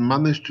has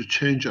managed to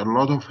change a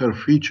lot of her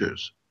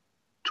features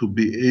to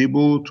be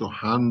able to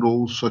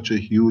handle such a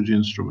huge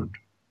instrument.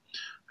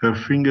 Her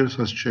fingers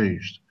has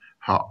changed,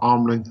 her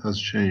arm length has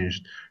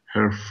changed,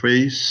 her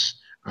face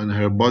and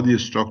her body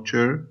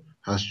structure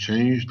has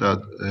changed, that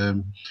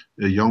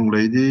a young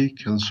lady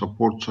can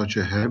support such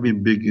a heavy,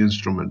 big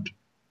instrument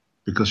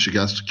because she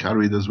has to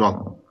carry it as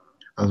well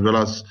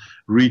as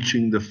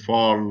reaching the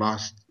far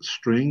last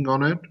string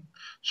on it.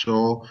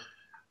 So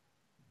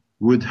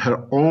with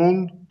her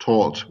own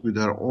thought, with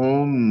her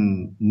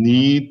own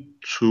need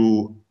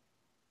to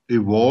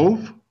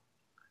evolve,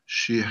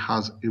 she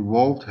has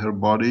evolved her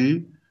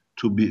body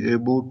to be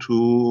able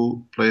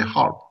to play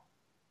harp.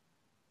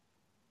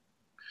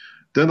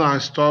 Then I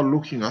start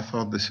looking, I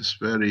thought this is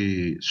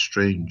very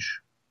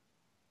strange.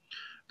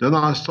 Then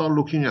I start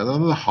looking at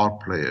other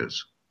harp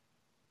players.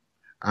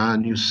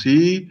 And you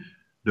see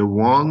the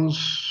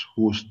ones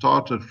who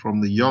started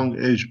from the young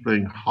age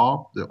playing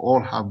harp, they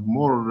all have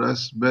more or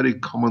less very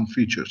common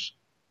features.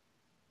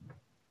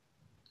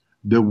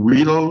 The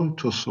will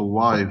to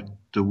survive,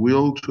 the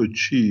will to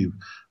achieve,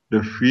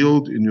 the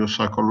field in your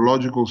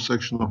psychological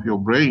section of your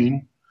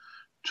brain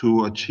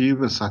to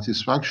achieve a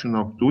satisfaction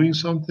of doing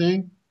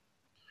something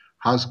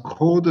has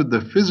coded the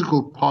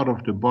physical part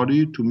of the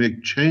body to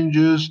make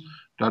changes,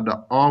 that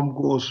the arm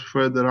goes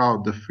further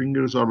out, the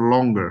fingers are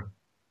longer.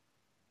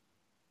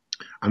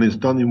 And it's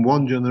done in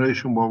one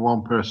generation by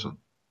one person.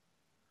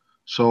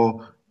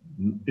 So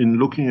in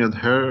looking at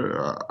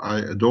her, I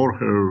adore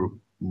her,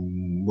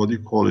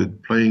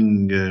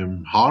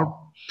 playing harp.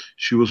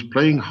 She was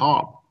playing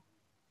harp,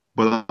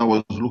 but I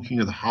was looking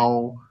at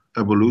how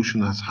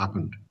evolution has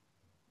happened.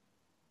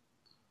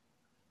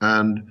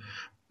 And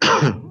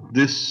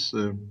this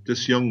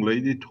young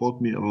lady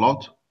taught me a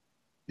lot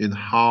in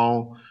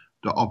how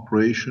the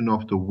operation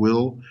of the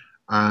will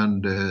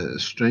and the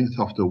strength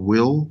of the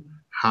will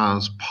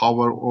has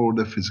power over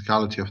the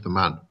physicality of the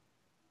man.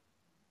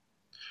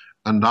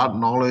 And that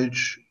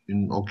knowledge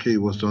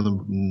was done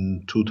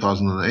in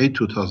 2008,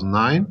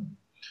 2009,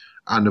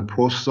 and the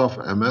process of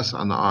MS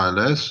and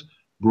ILS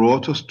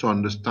brought us to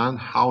understand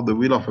how the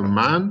will of a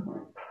man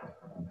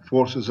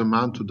forces a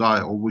man to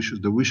die, or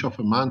the wish of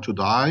a man to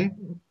die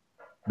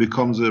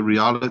becomes a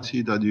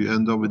reality that you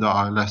end up with the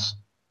ILS.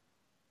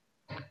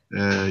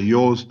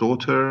 Yo's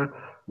daughter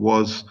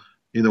was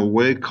in a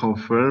way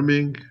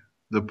confirming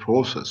the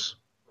process.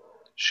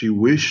 She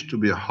wished to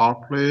be a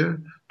harp player,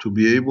 to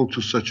be able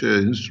to such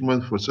an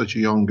instrument for such a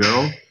young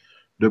girl,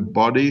 the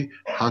body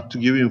had to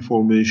give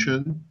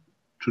information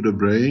to the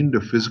brain,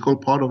 the physical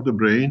part of the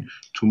brain,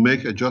 to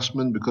make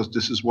adjustment because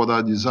this is what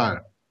I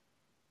desire.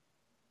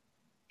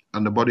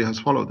 And the body has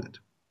followed it.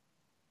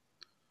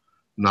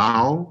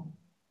 Now,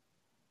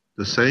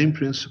 the same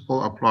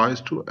principle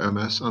applies to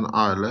MS and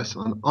ILS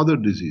and other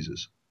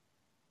diseases.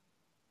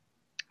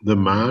 The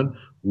man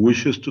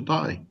wishes to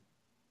die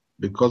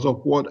because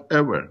of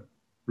whatever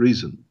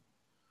reason.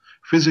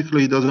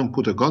 Physically, he doesn't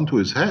put a gun to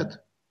his head,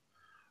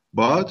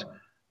 but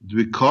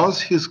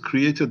because he's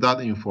created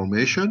that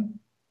information,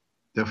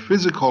 the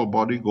physical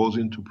body goes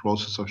into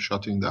process of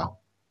shutting down,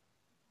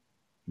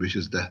 which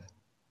is death.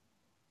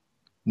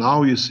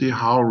 Now you see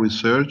how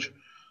research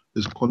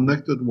is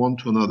connected one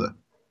to another.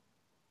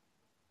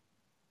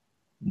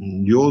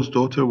 Yo's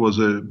daughter was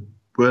a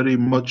very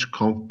much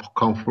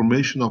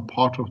confirmational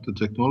part of the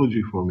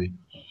technology for me.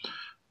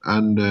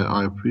 And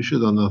I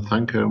appreciate and I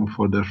thank her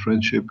for their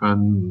friendship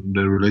and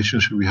the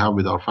relationship we have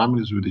with our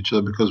families, with each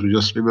other, because we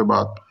just live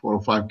about 4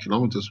 or 5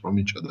 kilometers from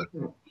each other.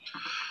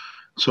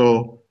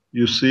 So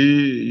you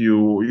see,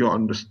 you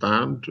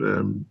understand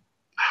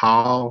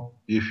how,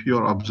 if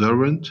you're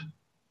observant,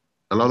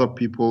 a lot of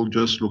people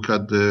just look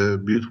at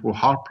the beautiful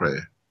heart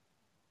prayer.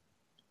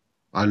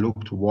 I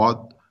looked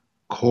what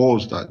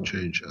caused that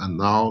change, and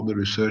now the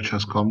research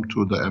has come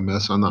to the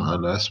MS and the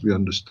ILS. We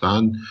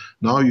understand.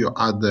 Now you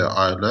add the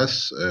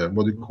ILS,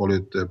 what do you call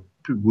it, the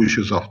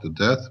wishes of the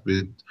death,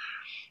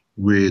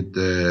 with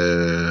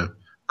the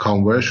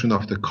conversion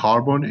of the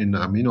carbon in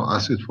amino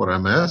acid for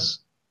MS.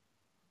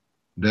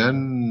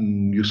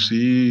 Then you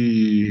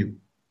see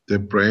the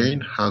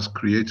brain has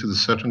created a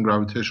certain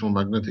gravitational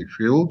magnetic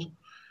field,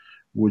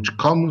 which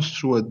comes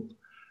through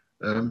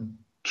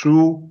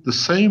the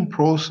same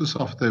process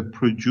of the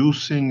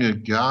producing a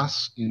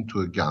gas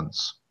into a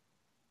GANs.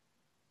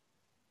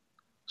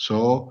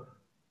 So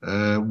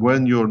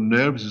when your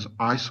nerves is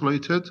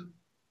isolated,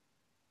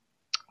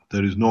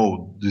 there is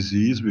no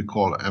disease we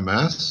call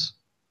MS.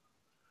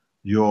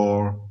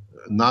 Your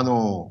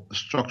nano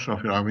structure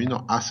of your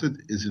amino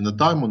acid is in a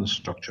diamond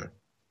structure.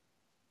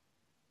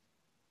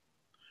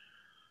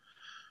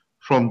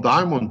 From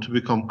diamond to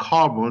become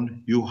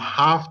carbon, you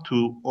have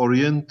to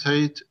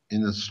orientate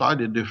in a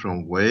slightly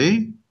different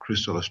way,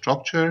 crystal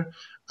structure,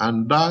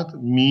 and that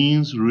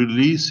means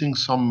releasing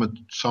some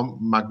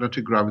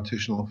magnetic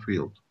gravitational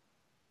field.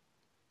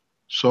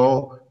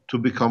 So to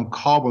become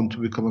carbon, to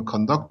become a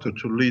conductor,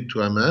 to lead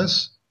to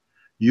MS,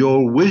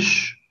 your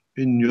wish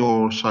in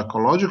your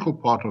psychological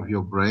part of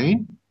your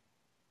brain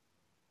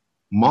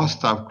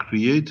must have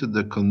created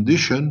the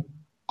condition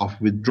of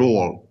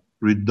withdrawal,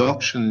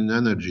 reduction in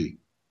energy.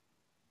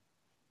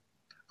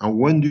 And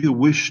when do you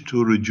wish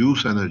to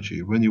reduce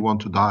energy? When you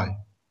want to die.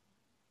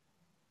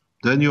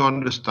 Then you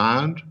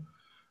understand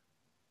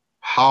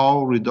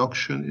how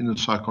reduction in the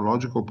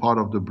psychological part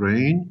of the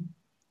brain,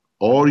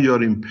 or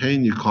you're in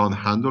pain, you can't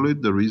handle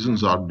it, the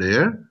reasons are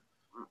there.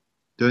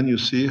 Then you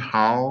see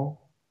how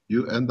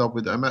you end up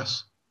with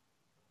MS.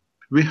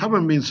 We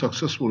haven't been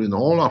successful in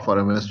all of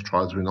our MS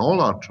trials, in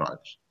all our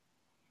trials.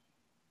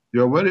 We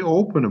are very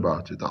open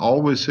about it. I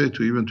always say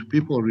to even to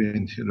people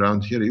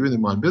around here, even in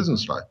my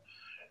business life,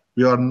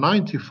 we are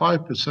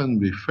 95%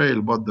 we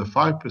fail, but the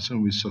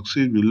 5% we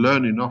succeed, we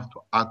learn enough to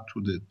add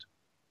to it.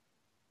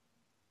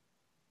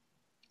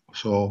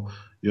 So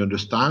you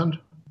understand,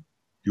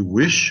 you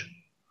wish,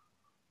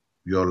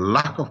 your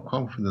lack of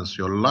confidence,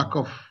 your lack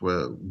of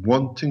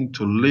wanting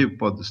to live,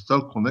 but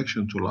still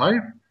connection to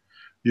life,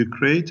 you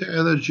create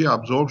energy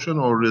absorption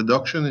or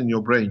reduction in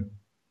your brain.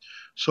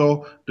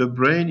 So the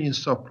brain,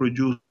 instead of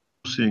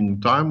producing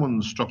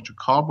diamond structured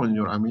carbon in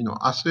your amino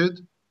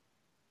acid,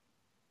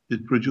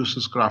 it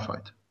produces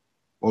graphite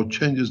or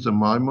changes the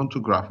diamond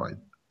to graphite.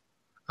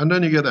 And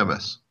then you get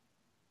MS.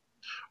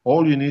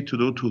 All you need to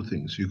do 2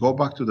 things. You go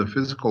back to the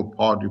physical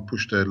part, you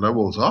push the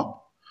levels up,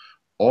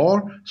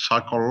 or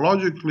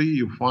psychologically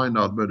you find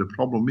out where the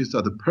problem is,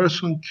 that the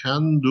person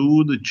can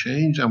do the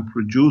change and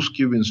produce,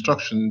 give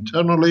instruction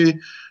internally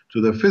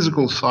to the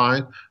physical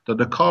side that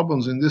the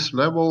carbons in this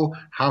level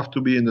have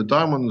to be in the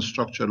diamond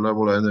structure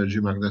level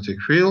energy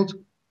magnetic field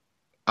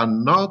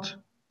and not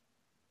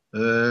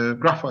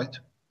graphite.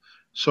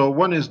 So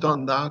when it's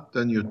done that,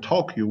 then you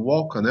talk, you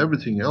walk, and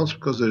everything else,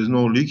 because there is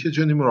no leakage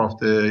anymore of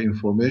the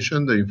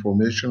information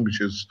which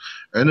is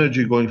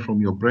energy going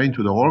from your brain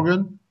to the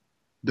organ,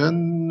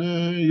 then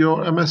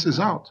your MS is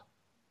out.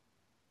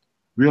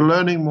 We are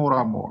learning more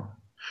and more.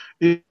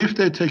 If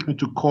they take me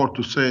to court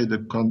to say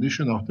the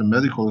condition of the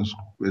medical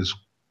is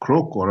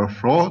crook or a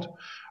fraud,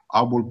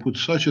 I will put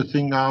such a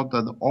thing out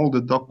that all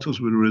the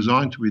doctors will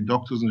resign to be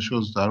doctors and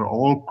shows that are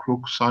all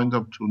crooks signed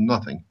up to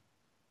nothing.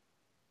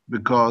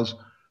 Because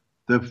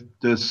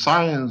the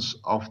science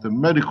of the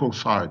medical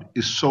side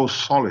is so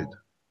solid.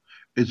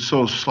 It's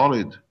so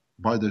solid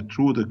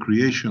through the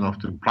creation of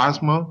the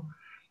plasma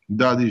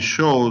that it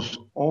shows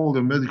all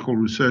the medical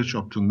research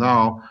up to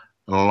now,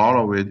 a lot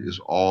of it is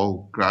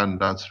all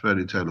granddad's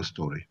fairy tale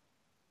story.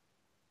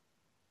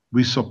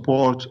 We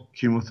support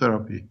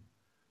chemotherapy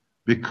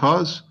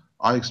because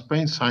I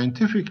explain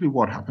scientifically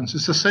what happens.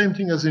 It's the same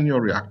thing as in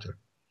your reactor.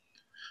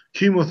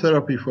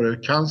 Chemotherapy for a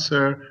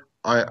cancer,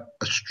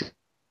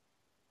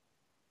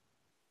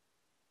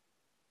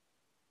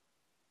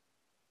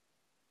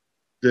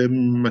 the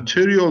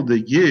material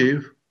they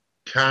give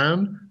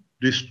can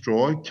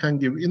destroy, can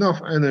give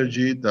enough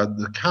energy that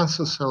the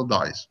cancer cell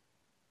dies.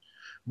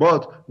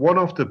 But one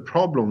of the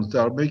problems, they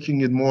are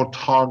making it more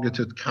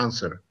targeted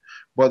cancer.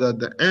 But at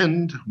the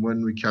end,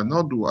 when we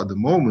cannot do at the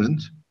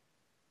moment,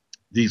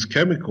 these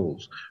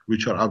chemicals,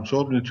 which are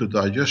absorbed into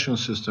the digestion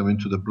system,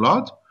 into the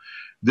blood,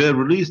 they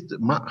release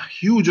a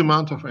huge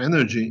amount of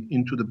energy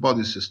into the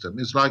body system.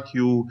 It's like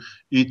you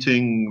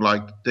eating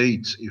like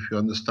dates, if you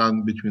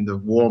understand, between the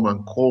warm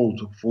and cold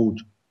food.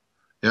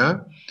 Yeah,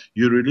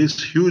 you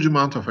release huge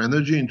amount of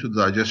energy into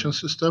the digestion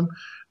system.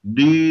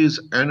 These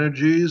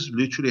energies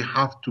literally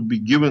have to be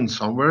given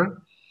somewhere.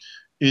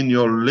 In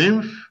your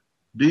lymph,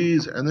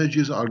 these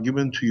energies are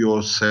given to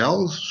your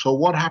cells. So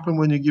what happens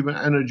when you give an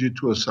energy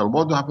to a cell?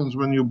 What happens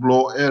when you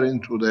blow air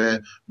into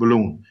the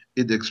balloon?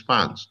 It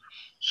expands.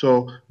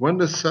 So when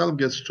the cell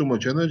gets too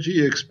much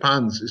energy, it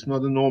expands. It's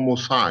not a normal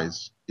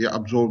size. It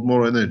absorbs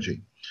more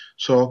energy.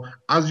 So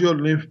as your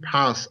lymph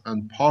passes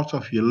and part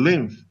of your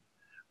lymph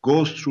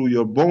goes through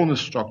your bone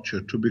structure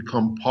to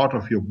become part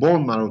of your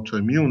bone marrow to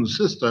immune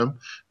system,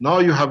 now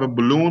you have a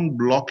balloon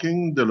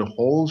blocking the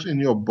holes in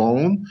your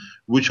bone,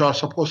 which are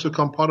supposed to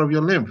become part of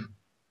your lymph,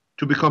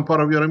 to become part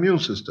of your immune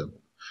system.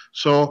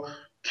 So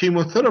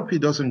chemotherapy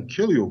doesn't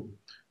kill you.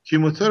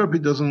 Chemotherapy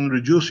doesn't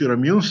reduce your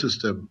immune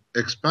system.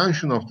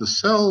 Expansion of the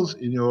cells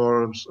in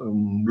your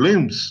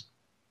limbs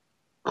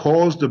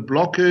cause the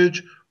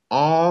blockage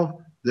of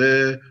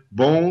the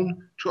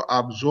bone to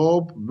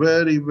absorb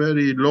very,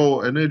 very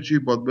low energy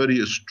but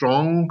very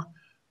strong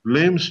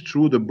limbs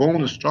through the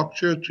bone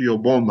structure to your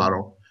bone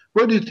marrow.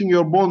 Where do you think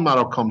your bone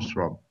marrow comes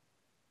from?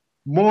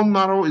 Bone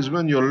marrow is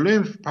when your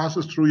lymph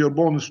passes through your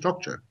bone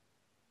structure.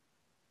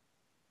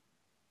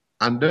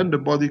 And then the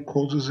body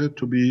causes it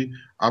to be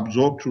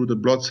absorbed through the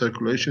blood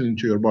circulation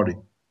into your body.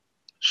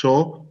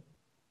 So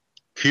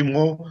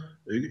chemo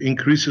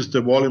increases the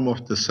volume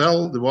of the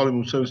cell. The volume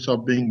of the cell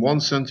starts being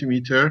 1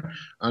 centimeter,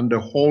 and the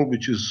hole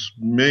which is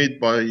made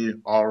by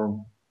our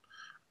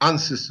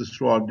ancestors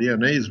through our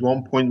DNA is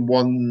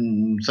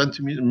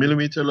 1.1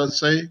 millimeter, let's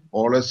say,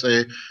 or let's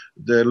say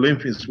the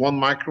lymph is 1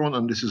 micron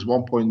and this is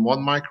 1.1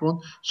 micron.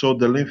 So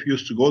the lymph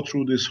used to go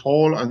through this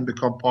hole and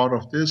become part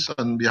of this,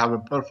 and we have a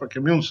perfect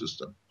immune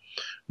system.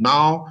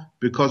 Now,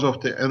 because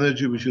of the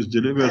energy which is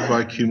delivered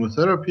by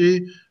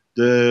chemotherapy,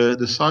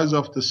 the size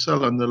of the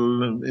cell in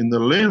the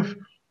lymph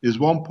is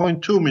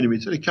 1.2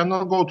 millimeter. It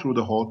cannot go through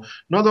the hole.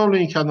 Not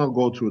only it cannot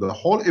go through the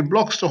hole, it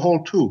blocks the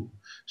hole too.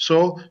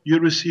 So you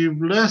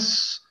receive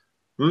less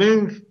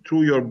lymph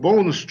through your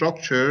bone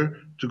structure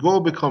to go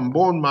become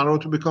bone marrow,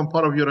 to become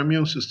part of your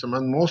immune system.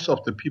 And most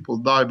of the people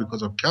die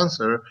because of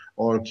cancer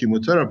or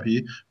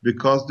chemotherapy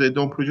because they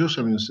don't produce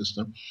immune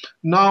system.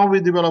 Now we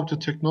developed a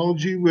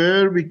technology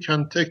where we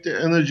can take the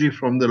energy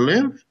from the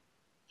lymph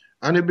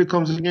and it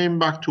becomes again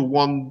back to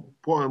 1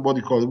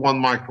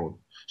 micron.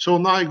 So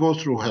now it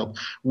goes through health.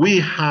 We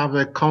have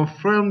a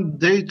confirmed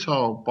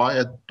data by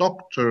a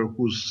doctor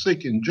who's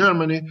sick in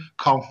Germany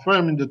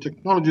confirming the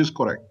technology is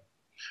correct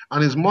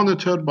and is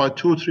monitored by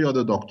 2 or 3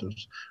 other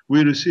doctors.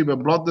 We receive a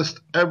blood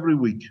test every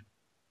week.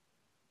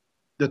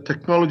 The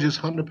technology is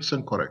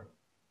 100% correct.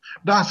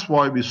 That's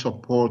why we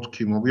support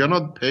chemo. We are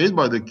not paid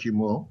by the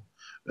chemo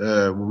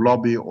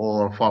lobby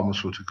or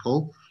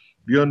pharmaceutical.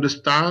 We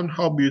understand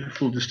how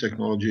beautiful this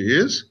technology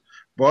is,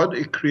 but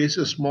it creates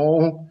a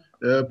small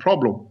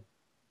problem.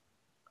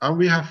 And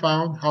we have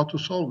found how to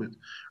solve it.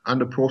 And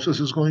the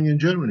process is going in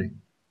Germany.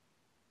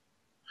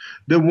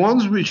 The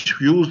ones which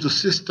use the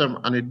system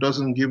and it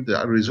doesn't give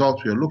the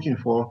result we are looking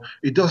for,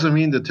 it doesn't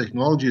mean the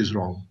technology is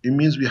wrong. It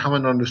means we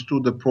haven't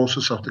understood the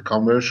process of the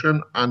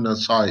conversion and the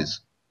size.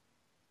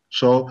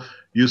 So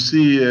you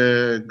see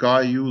a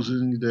guy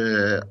using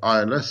the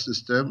ILS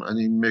system and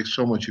he makes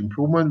so much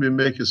improvement. We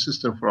make a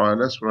system for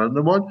ILS for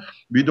another one.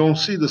 We don't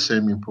see the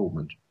same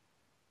improvement.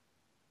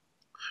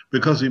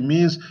 Because it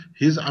means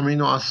his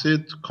amino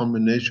acid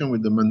combination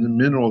with the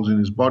minerals in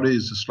his body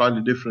is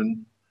slightly different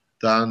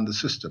than the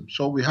system.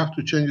 So we have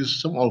to change the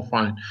system, all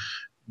fine.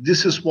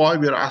 This is why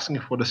we are asking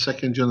for the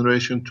second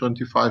generation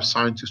 25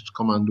 scientists to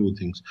come and do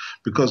things.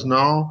 Because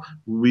now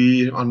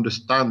we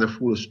understand the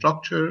full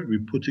structure, we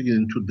put it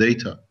into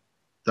data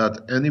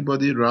that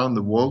anybody around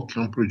the world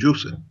can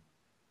produce it.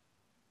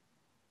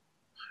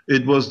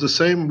 It was the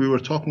same, we were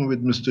talking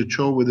with Mr.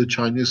 Cho with the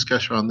Chinese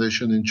Cash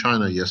Foundation in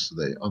China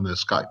yesterday on the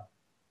Skype.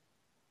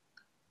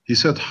 He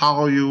said,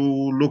 how you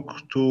look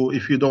to,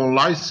 if you don't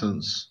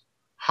license,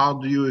 how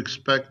do you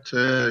expect,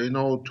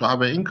 to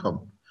have an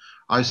income?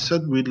 I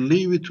said, we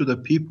leave it to the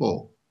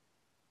people.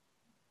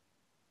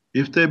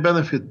 If they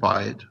benefit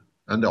by it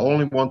and they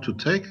only want to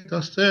take it,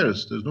 that's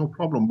theirs. There's no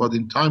problem. But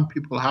in time,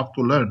 people have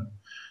to learn.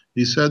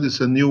 He said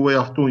it's a new way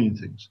of doing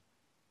things.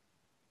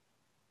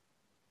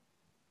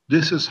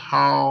 This is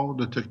how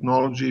the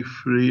technology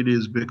freely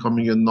is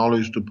becoming a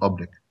knowledge to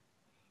public.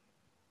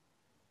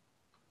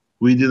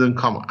 We didn't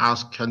come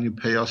ask, can you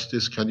pay us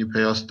this, can you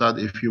pay us that?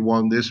 If you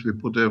want this, we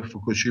put the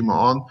Fukushima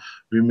on.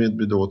 We meet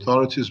with the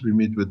authorities. We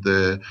meet with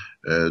the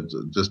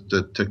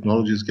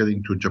technologies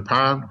getting to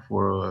Japan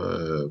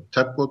for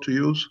TEPCO to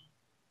use.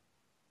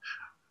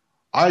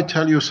 I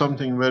tell you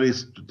something very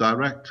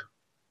direct.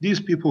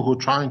 These people who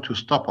are trying to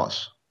stop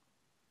us,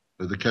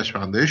 the Keshe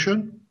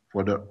Foundation,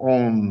 for their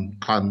own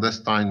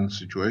clandestine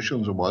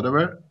situations or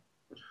whatever,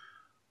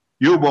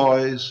 you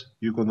boys,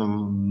 you're going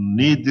to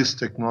need this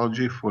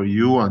technology for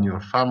you and your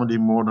family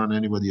more than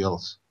anybody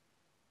else.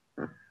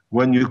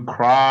 When you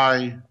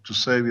cry to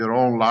save your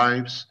own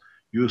lives,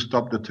 you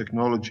stop the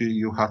technology,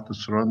 you have to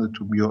surrender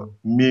to your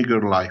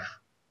meager life.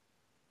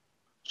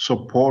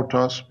 Support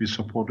us, we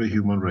support the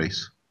human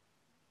race.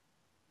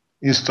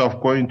 Instead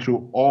of going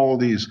through all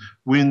these,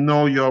 we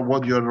know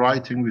what you're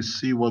writing, we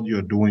see what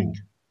you're doing.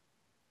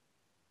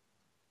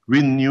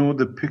 We knew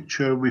the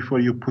picture before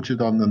you put it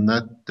on the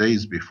net,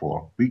 days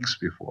before, weeks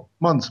before,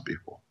 months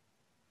before.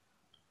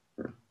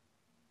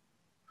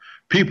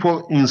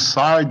 People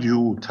inside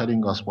you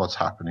telling us what's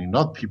happening,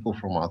 not people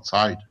from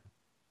outside.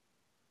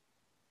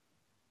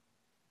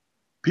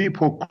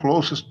 People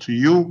closest to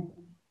you,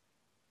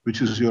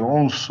 which is your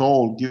own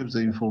soul, gives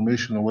the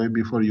information away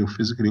before you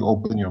physically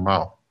open your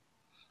mouth.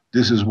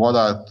 This is what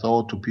I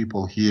thought to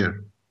people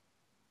here.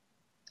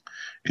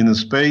 In a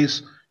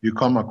space, you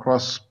come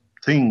across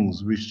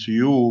things which to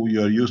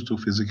you are used to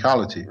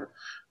physicality.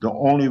 The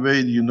only way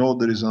you know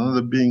there is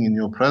another being in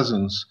your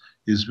presence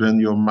is when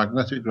your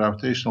magnetic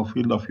gravitational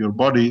field of your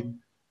body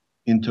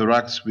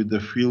interacts with the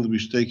field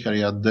which they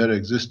carry out their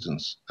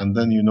existence, and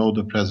then you know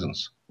the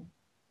presence.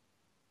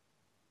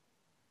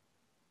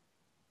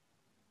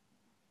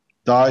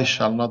 Thou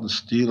shalt not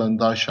steal and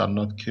thou shalt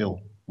not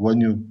kill.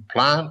 When you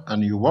plan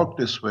and you work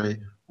this way,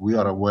 we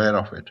are aware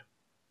of it.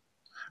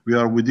 We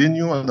are within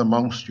you and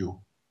amongst you.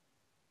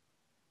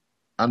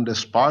 And the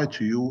spy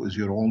to you is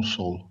your own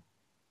soul.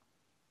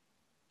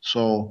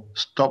 So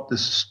stop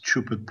this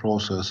stupid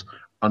process,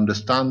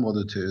 understand what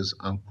it is,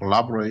 and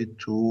collaborate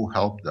to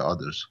help the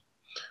others.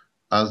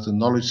 As the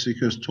knowledge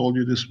seekers told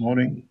you this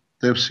morning,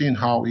 they've seen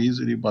how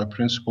easily by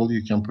principle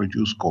you can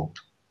produce gold.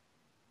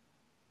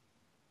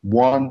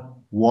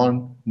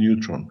 One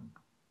neutron.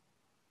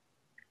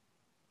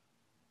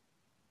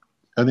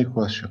 Any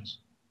questions?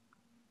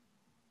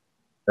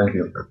 Thank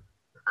you.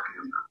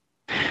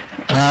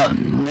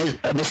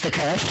 Mr.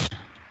 Keshe?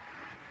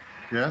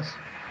 Yes?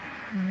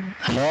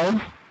 Hello?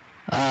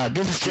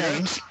 This is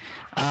James.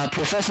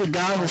 Professor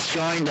Gao has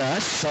joined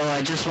us, so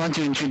I just want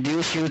to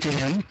introduce you to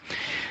him.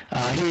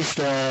 He's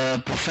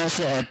the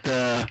professor at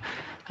the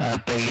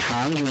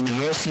Beihang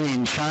University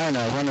in China,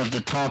 one of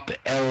the top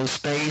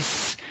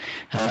aerospace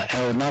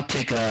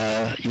aeronautic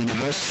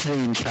university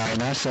in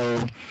China.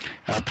 So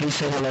please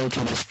say hello to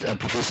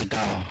Professor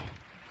Gao.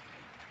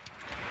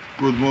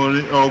 Good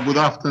morning, or good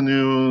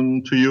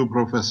afternoon to you,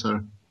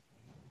 Professor.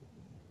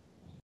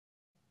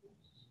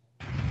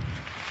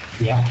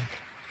 Yeah,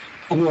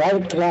 I'm very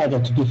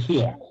glad to be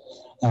here.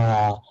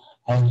 I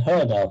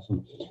heard of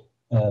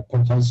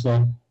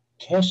Professor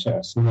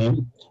Keshe's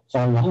name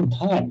for a long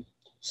time,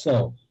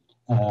 so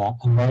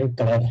I'm very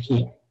glad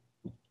here.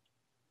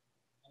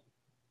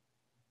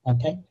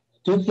 Okay,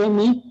 do you hear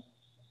me?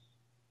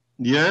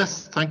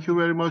 Yes, thank you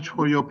very much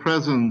for your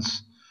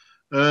presence.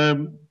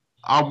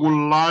 I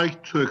would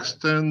like to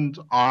extend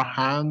our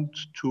hand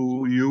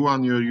to you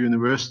and your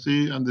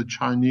university and the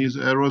Chinese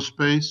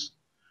aerospace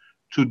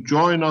to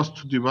join us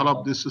to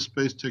develop this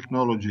space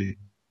technology.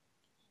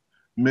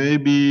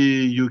 Maybe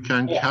you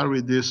can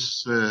carry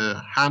this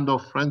hand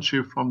of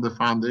friendship from the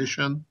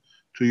foundation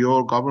to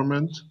your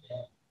government,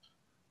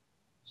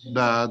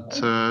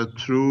 that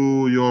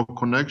through your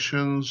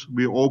connections,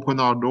 we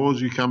open our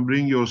doors. You can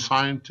bring your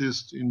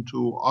scientists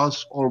into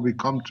us, or we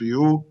come to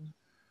you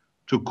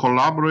to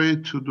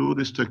collaborate to do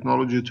this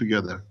technology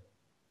together.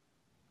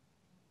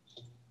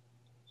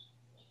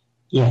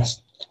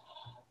 Yes,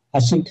 I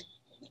think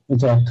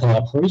the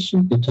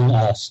cooperation between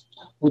us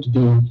would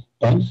be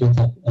benefit,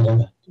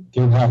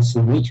 give us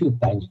mutual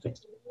benefit,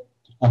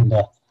 and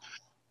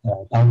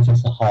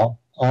benefits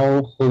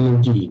all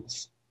human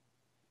beings.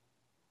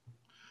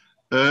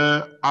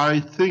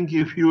 I think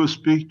if you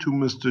speak to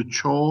Mr.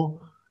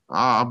 Cho,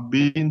 I've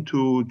been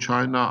to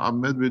China, I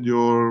met with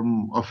your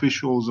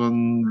officials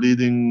and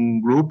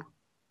leading group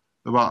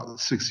about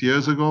 6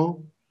 years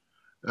ago.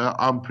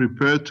 I'm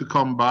prepared to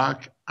come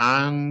back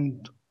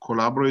and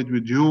collaborate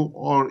with you,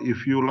 or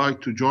if you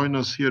like to join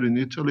us here in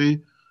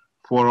Italy,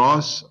 for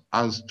us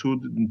as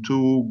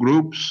two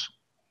groups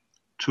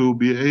to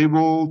be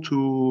able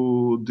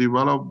to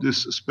develop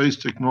this space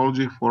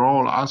technology for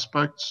all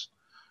aspects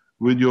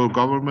with your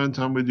government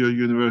and with your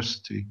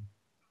university.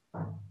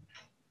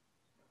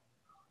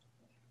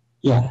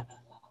 Yeah,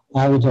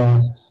 I would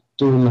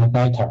do my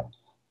better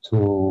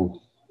to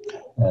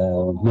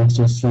make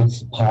these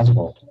things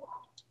possible.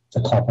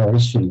 The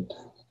cooperation,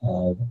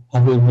 I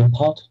will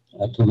report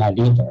to my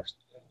leaders.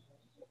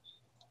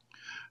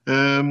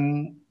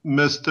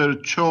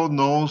 Mr. Cho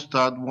knows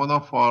that one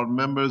of our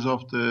members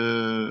of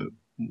the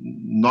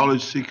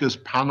knowledge seekers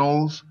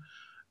panels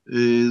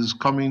is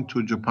coming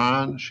to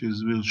Japan.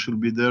 She'll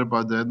be there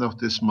by the end of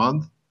this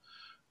month.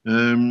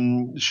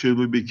 She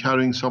will be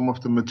carrying some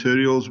of the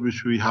materials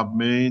which we have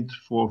made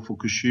for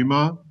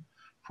Fukushima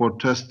for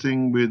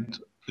testing with,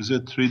 is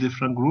it 3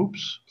 different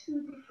groups?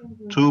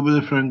 2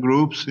 different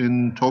groups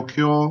in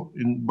Tokyo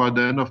by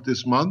the end of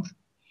this month.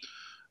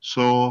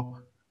 So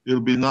it'll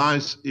be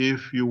nice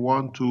if you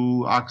want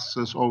to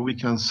access, or we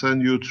can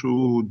send you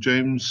through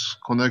James'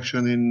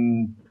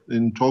 connection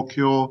in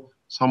Tokyo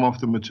some of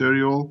the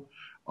material.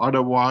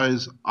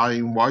 Otherwise, I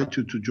invite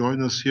you to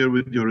join us here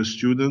with your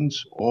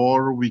students,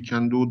 or we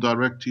can do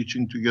direct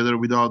teaching together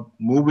without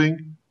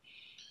moving.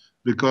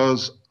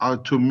 Because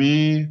to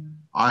me,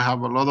 I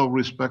have a lot of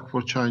respect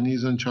for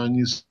Chinese and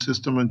Chinese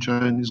system and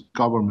Chinese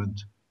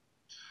government.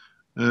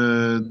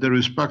 The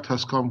respect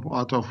has come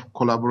out of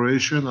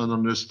collaboration and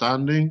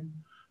understanding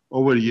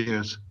over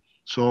years.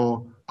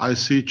 So I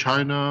see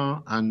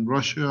China and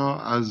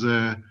Russia as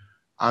a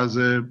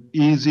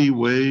easy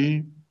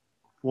way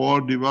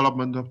for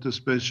development of the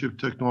spaceship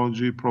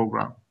technology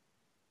program.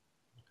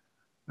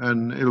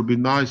 And it'll be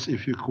nice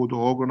if you could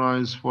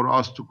organize for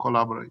us to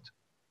collaborate.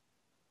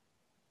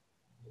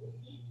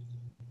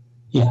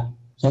 Yeah,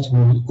 that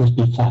would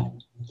be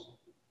fine.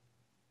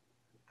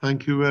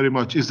 Thank you very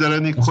much. Is there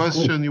any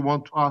question you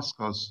want to ask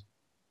us?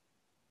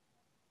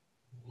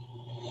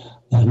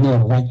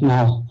 No, right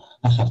now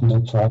I have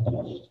no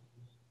problem.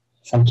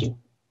 Thank you.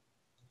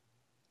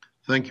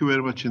 Thank you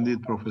very much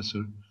indeed,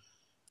 Professor.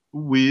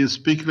 We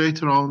speak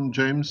later on,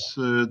 James,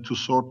 to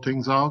sort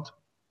things out.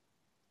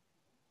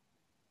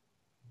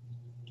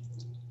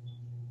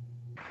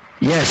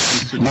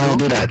 Yes, I'll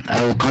do that.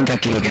 I will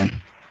contact you again.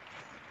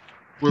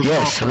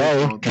 Yes,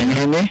 hello, can you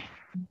hear me?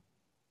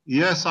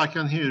 Yes, I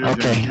can hear you.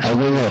 Okay, James. I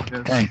will. Yes,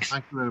 Thanks.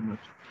 Thank you very much.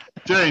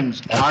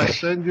 James, I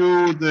send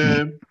you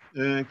the,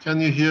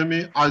 can you hear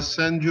me? I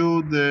send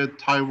you the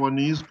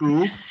Taiwanese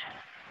group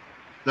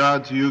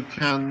that you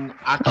can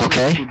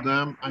access to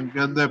them and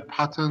get their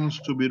patents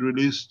to be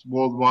released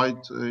worldwide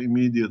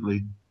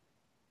immediately.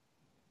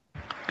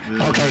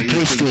 Okay,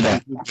 please do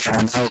that.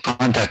 And I'll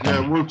contact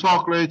them. Yeah, we'll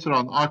talk later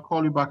on. I'll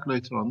call you back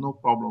later on. No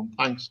problem.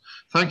 Thanks.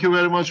 Thank you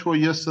very much for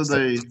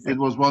yesterday. It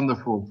was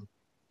wonderful.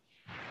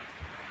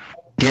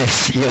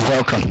 Yes, you're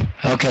welcome.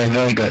 Okay,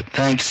 very good.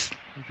 Thanks.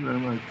 Thank you very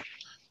much.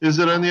 Is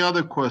there any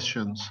other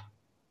questions?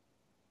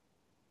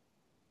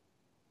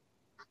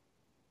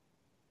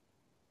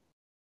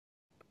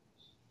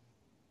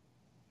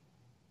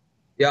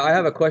 Yeah, I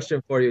have a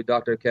question for you,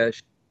 Dr.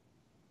 Kesh.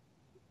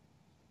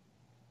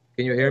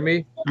 Can you hear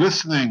me?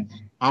 Listening.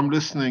 I'm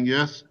listening,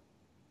 yes.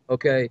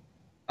 Okay.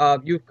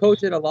 You've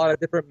coated a lot of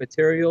different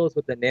materials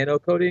with the nano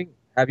coating.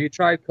 Have you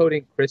tried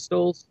coating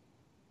crystals?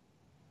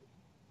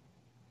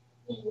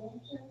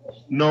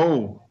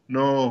 No.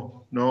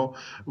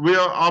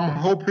 I'm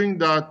hoping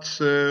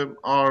that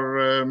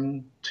our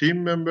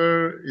team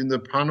member in the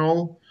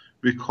panel,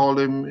 we call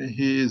him,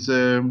 he is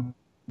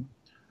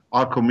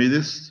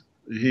Archimedes.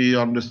 He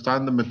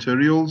understands the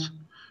materials,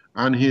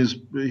 and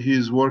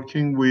he's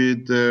working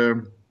with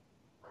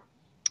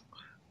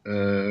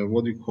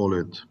what do you call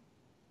it?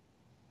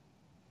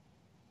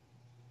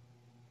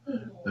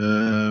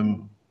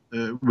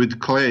 With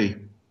clay,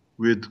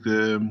 with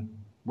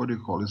what do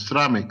you call it?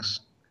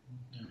 Ceramics.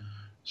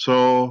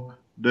 So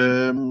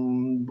the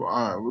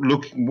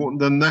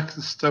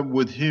next step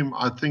with him,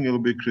 I think it'll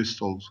be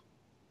crystals.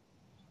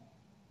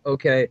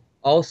 Okay.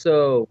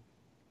 Also,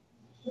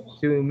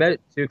 to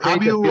create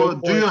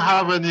do you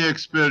have any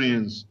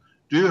experience?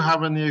 Do you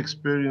have any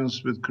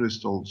experience with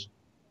crystals?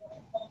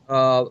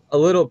 A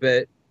little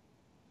bit.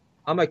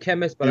 I'm a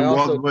chemist, but I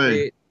also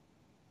create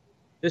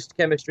just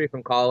chemistry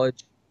from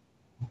college.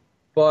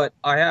 But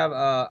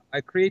I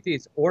create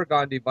these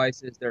orgon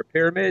devices. They're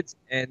pyramids,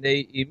 and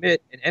they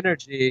emit an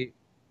energy,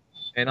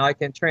 and I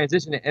can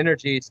transition the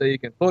energy so you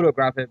can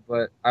photograph it.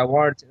 But I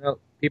wanted to know,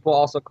 people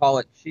also call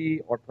it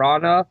chi or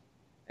prana,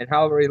 and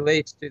how it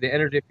relates to the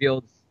energy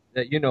fields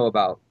that you know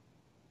about.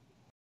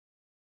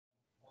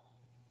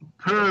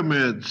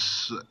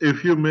 Pyramids,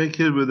 if you make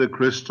it with a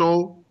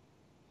crystal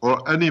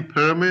or any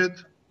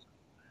pyramid,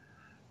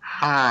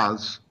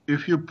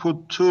 if you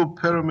put 2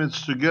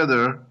 pyramids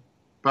together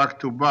back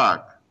to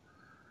back,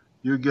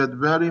 you get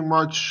very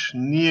much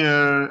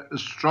near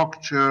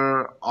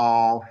structure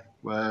of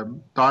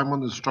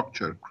diamond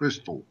structure,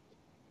 crystal.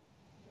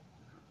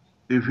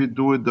 If you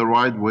do it the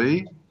right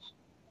way,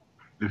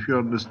 if you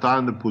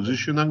understand the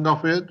positioning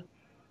of it.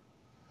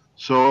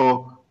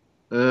 So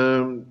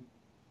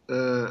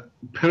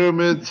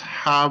pyramids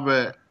have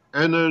an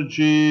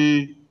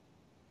energy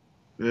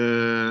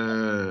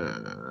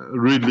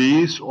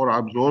release or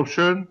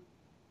absorption.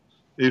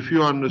 If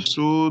you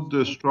understood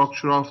the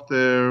structure of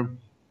the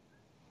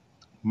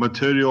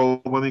material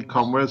when it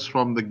converts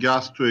from the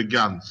gas to a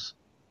GANs.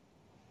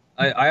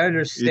 I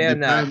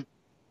understand that.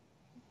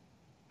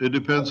 It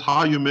depends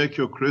how you make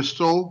your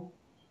crystal.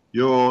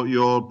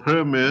 Your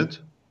pyramid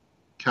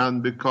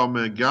can become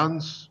a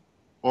GANs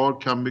or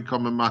can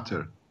become a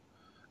matter.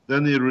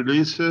 Then it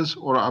releases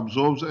or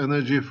absorbs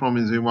energy from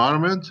its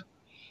environment,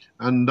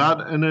 And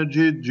that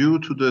energy, due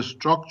to the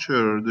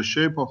structure, the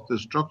shape of the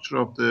structure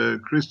of the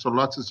crystal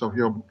lattice of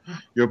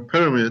your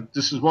pyramid,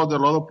 this is what a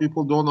lot of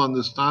people don't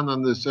understand,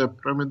 and they say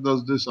pyramid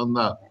does this and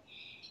that.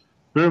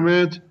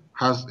 Pyramid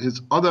has its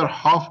other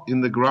half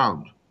in the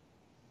ground.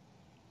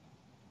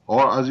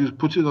 Or as you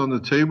put it on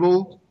the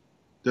table,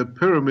 the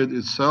pyramid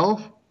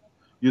itself,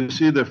 you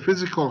see the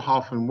physical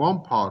half in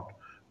one part,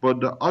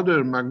 but the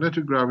other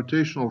magnetic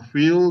gravitational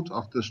field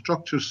of the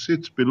structure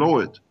sits below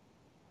it.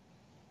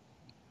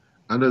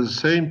 And at the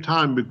same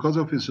time, because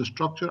of its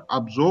structure,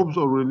 absorbs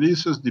or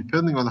releases,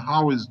 depending on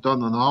how it's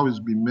done and how it's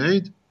been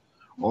made,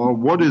 or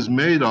what is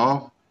made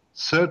of,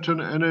 certain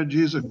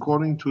energies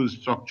according to its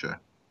structure.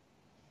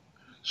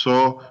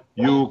 So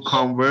you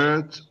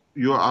convert,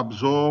 you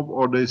absorb,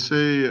 or they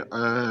say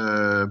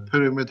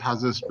pyramid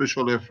has a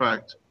special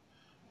effect.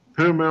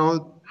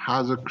 Pyramid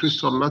has a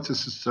crystal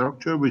lattice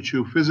structure, which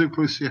you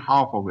physically see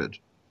half of it.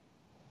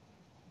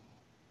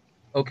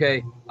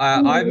 Okay,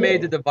 I've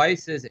made the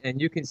devices,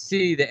 and you can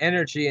see the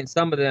energy in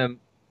some of them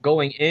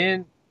going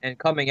in and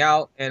coming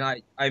out, and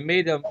I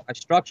made them, I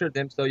structured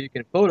them so you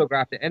can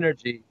photograph the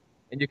energy,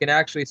 and you can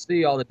actually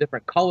see all the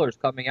different colors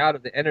coming out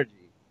of the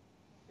energy.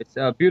 It's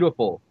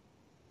beautiful.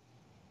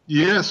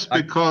 Yes,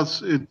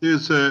 because it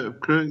is a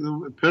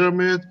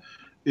pyramid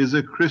is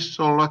a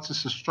crystal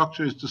lattice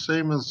structure. It's the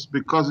same as,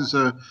 because it's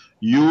a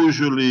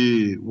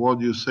usually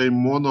what you say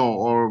mono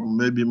or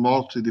maybe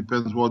multi,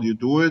 depends what you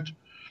do it.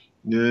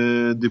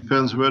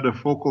 Depends where the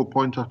focal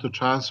point of the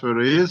transfer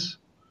is.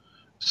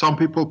 Some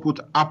people put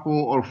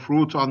apple or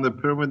fruit on the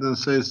pyramid and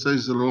say it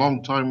stays a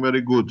long time very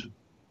good.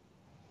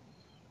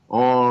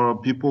 Or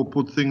people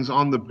put things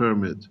on the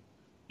pyramid.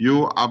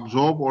 You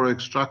absorb or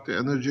extract the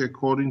energy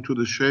according to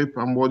the shape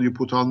and what you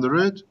put under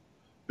it,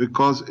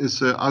 because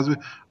it's I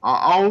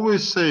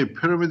always say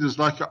pyramid is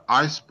like an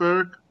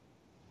iceberg.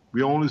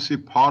 We only see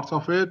part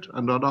of it,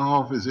 and the other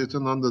half is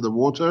hidden under the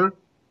water.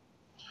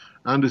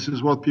 And this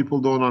is what people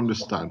don't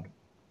understand.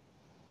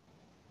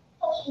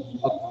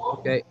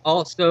 Okay.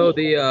 Also,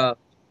 the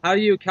how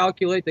do you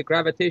calculate the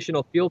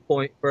gravitational field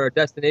point for a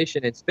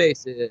destination in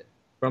space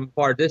from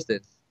far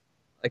distance,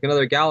 like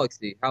another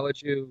galaxy? How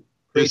would you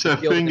create It's a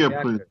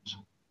fingerprint.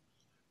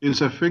 It's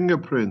a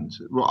fingerprint.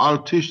 Well,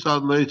 I'll teach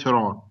that later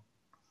on.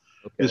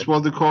 Okay. It's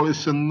what they call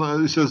it's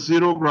a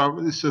zero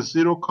gravity. It's a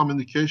zero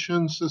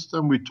communication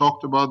system we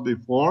talked about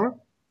before.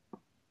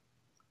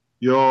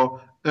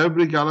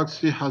 Every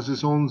galaxy has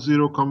its own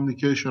zero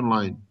communication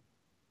line.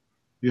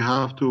 You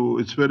have to,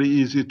 it's very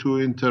easy to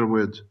enter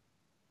with.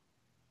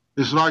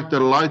 It's like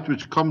the light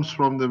which comes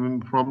from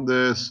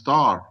the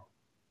star.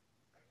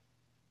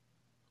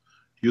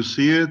 You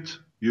see it,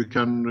 you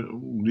can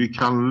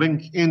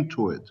link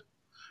into it,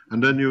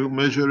 and then you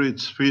measure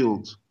its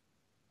field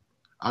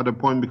at a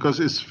point, because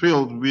it's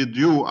filled with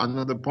you, and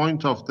at the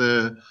point of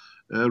the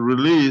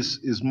release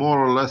is more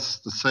or less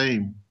the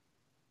same.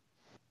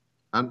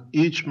 And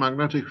each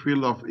magnetic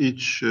field of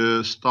each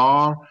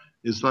star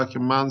is like a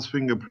man's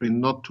fingerprint.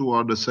 Not two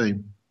are the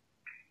same.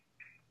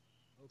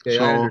 Okay,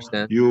 so I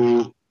understand.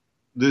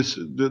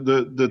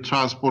 The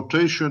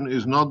transportation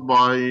is not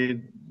by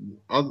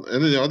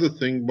any other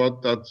thing,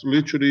 but that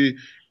literally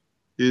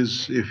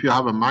is, if you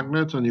have a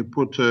magnet and you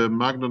put a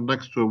magnet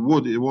next to a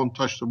wood, it won't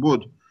touch the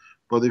wood.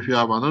 But if you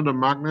have another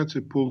magnet,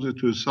 it pulls it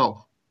to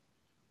itself.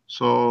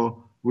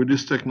 So with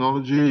this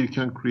technology, you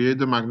can create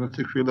the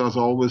magnetic field, as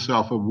always,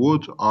 of a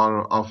wood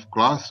or of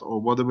glass or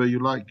whatever you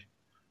like.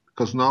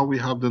 Because now we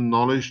have the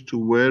knowledge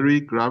to vary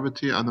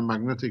gravity and the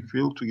magnetic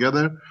field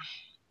together.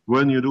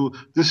 When you do,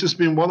 this has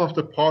been one of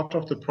the part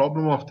of the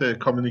problem of the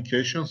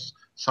communications,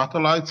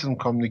 satellites and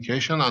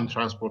communication and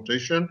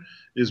transportation,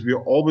 is we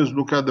always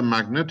look at the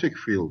magnetic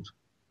field.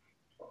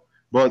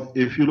 But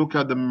if you look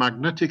at the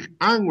magnetic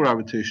and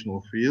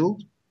gravitational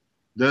field,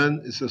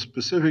 then it's a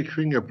specific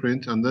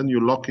fingerprint, and then you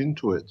lock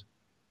into it.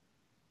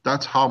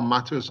 That's how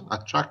matters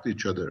attract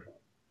each other.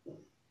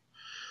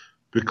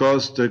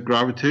 Because the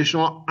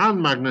gravitational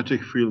and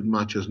magnetic field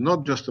matches,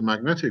 not just the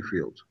magnetic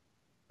field.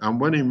 And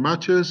when it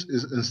matches,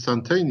 it's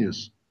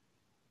instantaneous.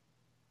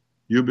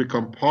 You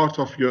become part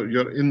of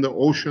you're in the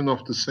ocean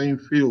of the same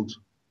field.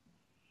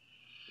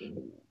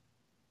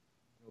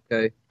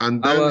 Okay.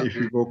 And then if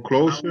you go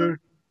closer,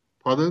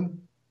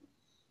 pardon?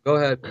 Go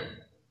ahead.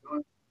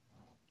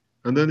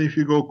 And then if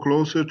you go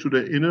closer to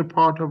the inner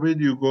part of it,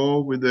 you go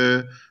with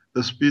the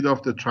speed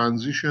of the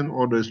transition,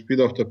 or the speed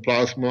of the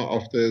plasma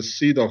of the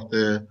seed of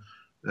the,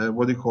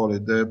 what do you call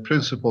it, the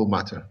principal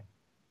matter.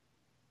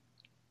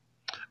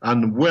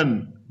 And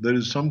when there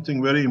is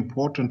something very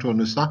important to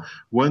understand,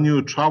 when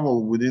you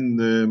travel within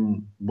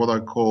the, what I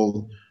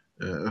call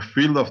a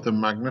field of the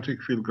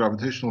magnetic field,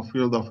 gravitational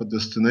field of a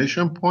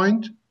destination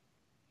point,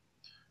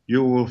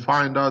 you will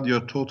find out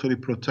you're totally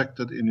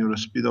protected in your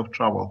speed of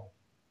travel.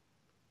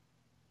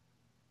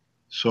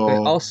 So okay,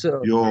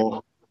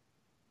 also,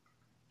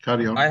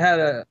 carry on. I had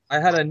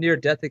a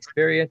near-death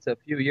experience a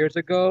few years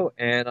ago,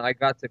 and I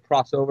got to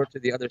cross over to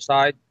the other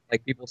side,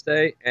 like people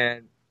say,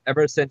 and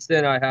ever since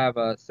then I have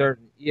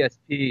certain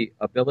ESP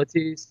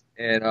abilities,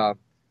 and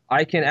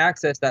I can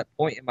access that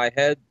point in my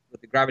head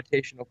with the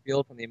gravitational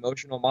field from the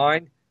emotional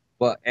mind,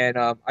 and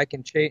I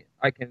can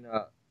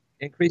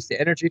increase the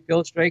energy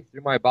field strength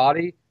through my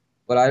body,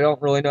 but I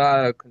don't really know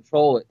how to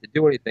control it, to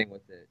do anything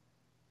with it.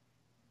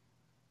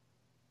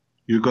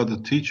 You got to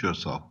teach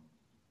yourself.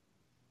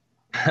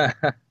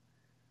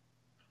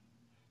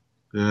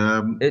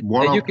 One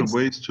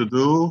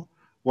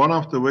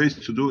of the ways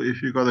to do,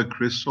 if you got a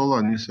crystal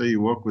and you say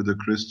you work with the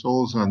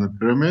crystals and the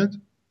pyramid,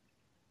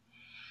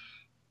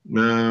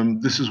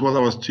 this is what I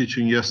was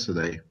teaching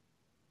yesterday.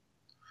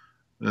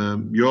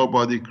 Your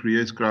body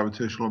creates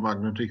gravitational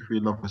magnetic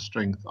field of a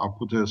strength. I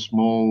put a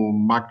small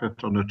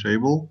magnet on the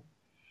table,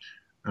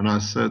 and I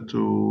said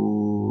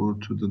to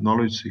the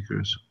knowledge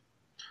seekers,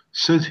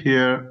 sit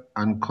here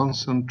and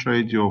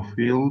concentrate your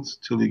fields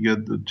till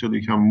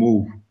you can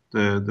move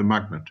the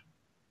magnet.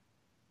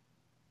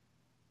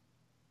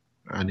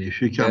 And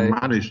if you can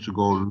manage to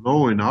go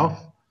low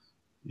enough,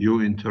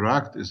 you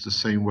interact is the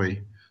same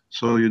way.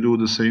 So you do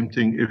the same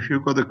thing. If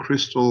you've got a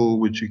crystal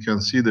which you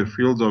can see the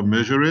field or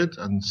measure it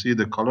and see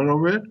the color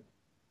of it,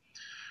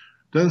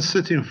 then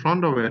sit in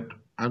front of it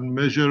and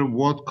measure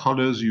what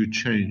colors you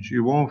change.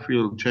 You won't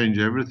change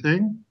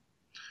everything,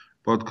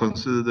 but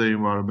consider the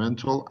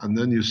environmental, and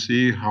then you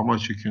see how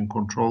much you can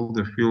control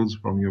the fields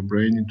from your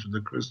brain into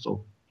the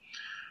crystal.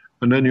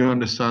 And then you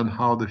understand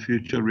how the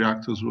future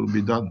reactors will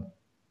be done,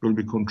 will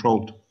be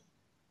controlled.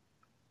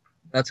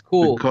 That's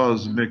cool.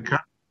 Because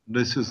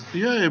this is,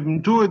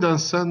 do it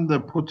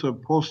and put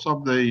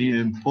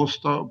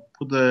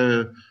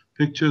the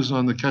pictures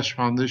on the Cash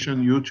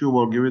Foundation YouTube,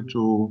 or give it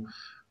to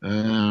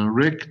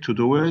Rick to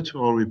do it,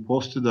 or we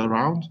post it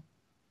around.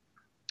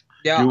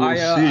 Yeah,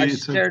 I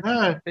shared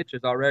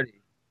pictures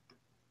already.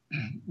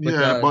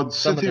 But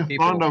sit in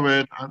front of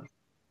it.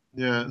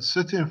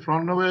 Sit in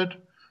front of it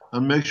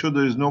and make sure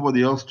there is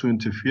nobody else to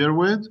interfere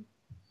with,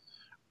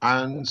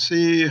 and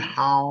see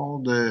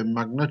how the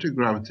magnetic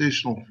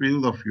gravitational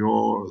field of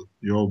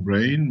your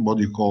brain, what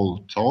you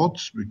call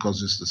thoughts,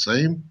 because it's the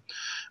same,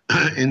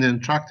 in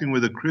interacting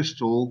with the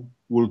crystal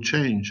will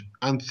change.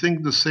 And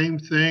think the same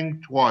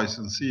thing twice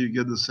and see you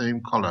get the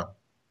same color,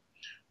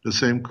 the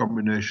same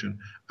combination.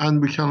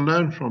 And we can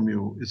learn from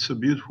you. It's a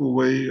beautiful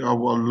way. I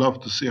would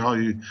love to see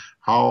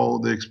how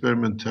the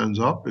experiment turns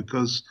up,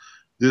 because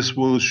this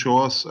will show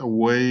us a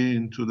way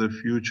into the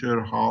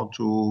future how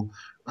to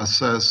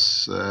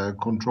assess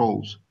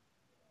controls.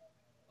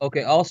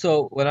 Okay,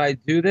 also, when I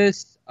do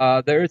this,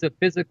 there is a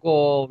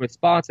physical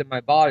response in my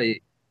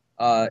body.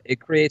 It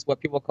creates what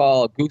people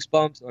call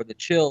goosebumps or the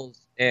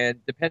chills,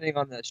 and depending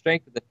on the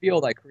strength of the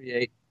field I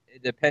create,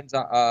 it depends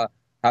on how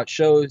it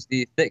shows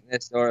the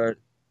thickness, or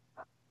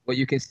what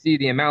you can see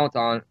the amount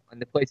on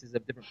the places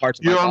of different parts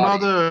of my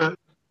body.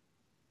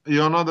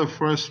 You're not the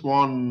first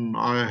one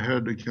I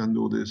heard who can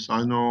do this.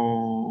 I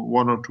know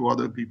one or two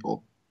other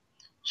people.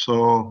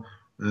 So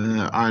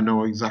I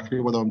know exactly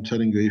what I'm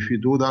telling you. If you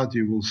do that,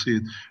 you will see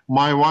it.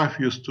 My wife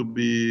used to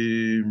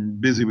be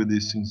busy with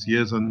these things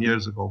years and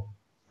years ago.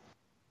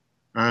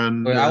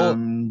 And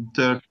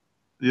Dirk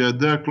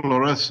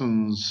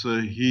Lorenz,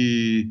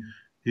 he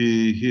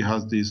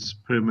has these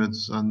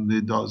pyramids, and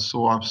he does.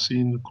 So I've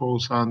seen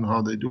close-hand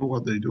how they do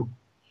what they do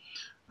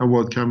and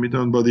what can be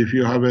done. But if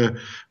you have a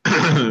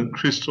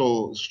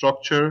crystal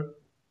structure,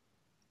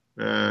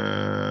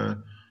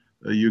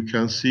 you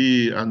can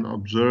see and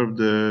observe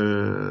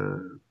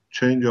the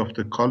change of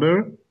the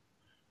color.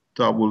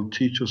 That will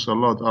teach us a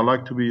lot. I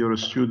like to be your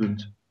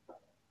student.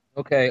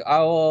 Okay, I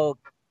will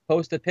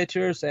post the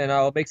pictures and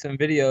I'll make some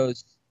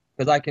videos,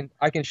 because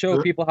I can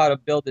show people how to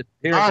build the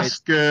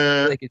pyramids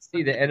so they can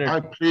see the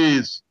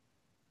energy.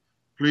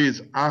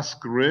 Please ask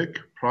Rick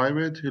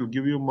private. He'll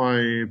give you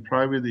my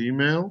private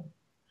email,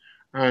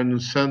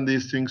 and send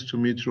these things to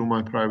me through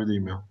my private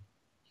email.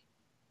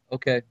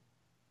 Okay.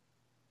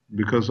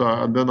 Because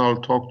and then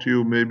I'll talk to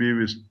you. Maybe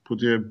we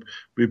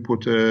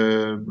put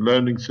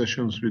learning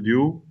sessions with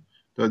you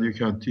that you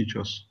can teach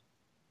us.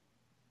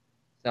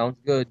 Sounds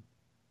good.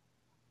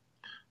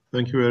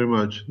 Thank you very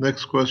much.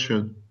 Next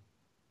question.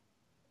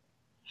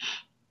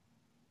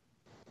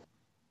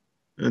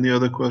 Any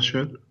other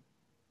question?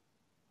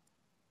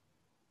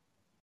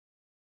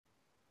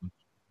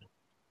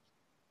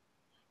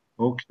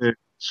 Okay.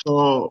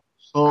 So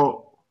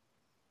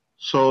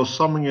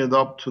summing it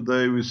up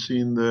today, we've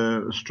seen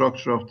the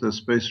structure of the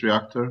space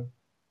reactor,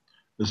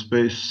 the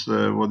space,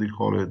 what do you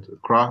call it,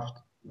 craft.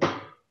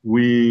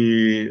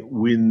 We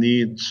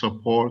need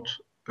support,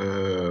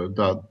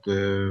 that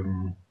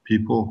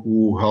people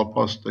who help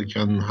us, they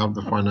can have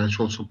the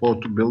financial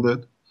support to build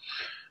it.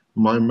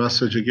 My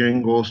message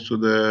again goes to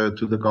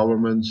the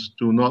governments: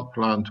 do not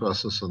plan to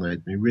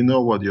assassinate me. We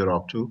know what you're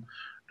up to.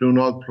 Do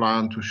not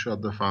plan to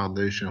shut the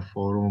Foundation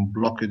Forum,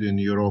 block it in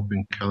Europe,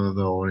 in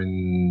Canada, or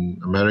in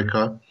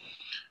America.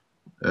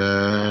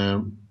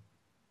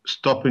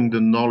 Stopping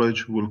the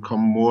knowledge will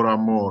come more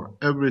and more.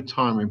 Every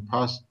time in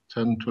past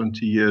 10,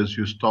 20 years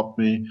you stopped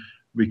me,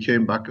 we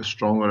came back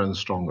stronger and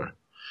stronger.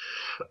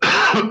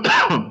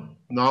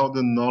 Now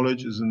the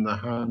knowledge is in the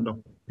hand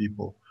of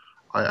people.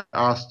 I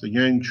asked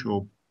again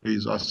to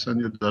Please, I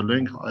send you the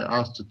link. I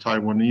ask the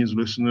Taiwanese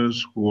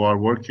listeners who are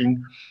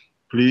working,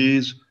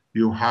 please,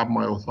 you have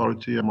my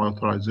authority and my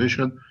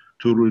authorization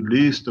to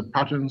release the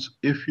patents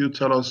if you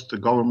tell us the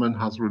government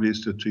has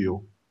released it to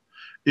you.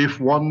 If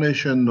one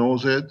nation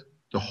knows it,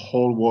 the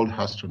whole world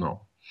has to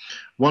know.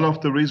 One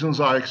of the reasons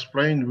I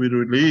explained we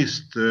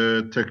released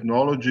the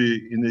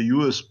technology in a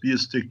USB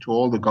stick to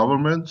all the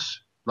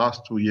governments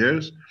last 2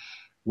 years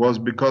was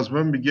because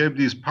when we gave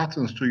these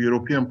patents to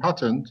European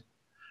patent,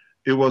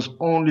 it was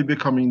only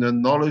becoming the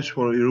knowledge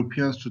for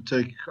Europeans to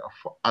take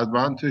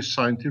advantage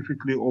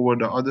scientifically over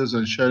the others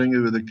and sharing it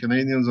with the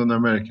Canadians and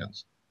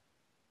Americans.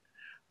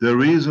 The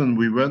reason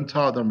we went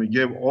out and we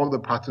gave all the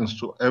patents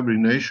to every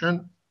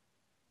nation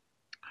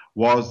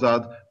was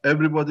that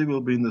everybody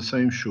will be in the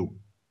same shoe.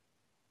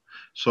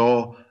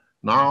 So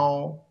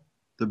now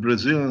the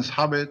Brazilians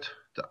have it,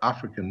 the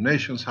African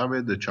nations have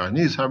it, the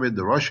Chinese have it,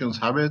 the Russians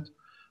have it.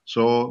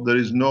 So there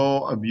is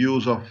no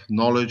abuse of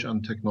knowledge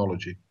and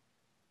technology.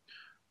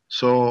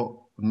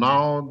 So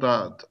now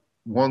that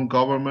one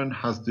government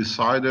has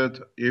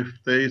decided, if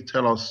they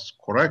tell us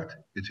correct,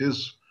 it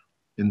is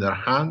in their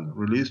hand,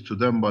 released to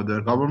them by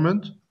their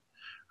government,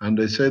 and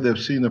they say they've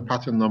seen a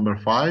patent number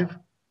 5,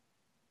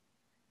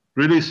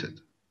 release it.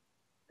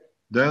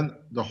 Then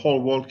the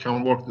whole world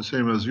can work the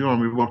same as you and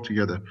we work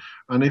together.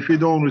 And if you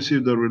don't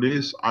receive the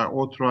release, I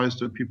authorize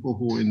the people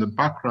who in the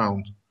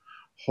background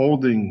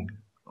holding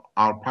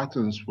our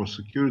patents for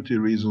security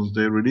reasons,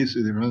 they release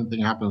it if anything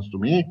happens to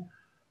me,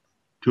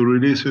 to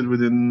release it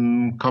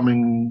within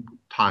coming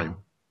time.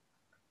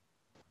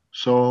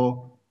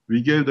 So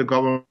we gave the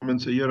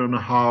governments a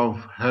 1.5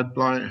 years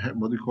headline,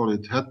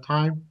 head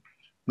time.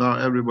 Now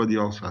everybody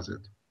else has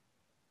it.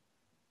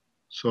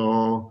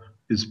 So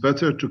it's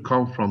better to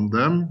come from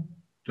them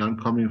than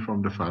coming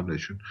from the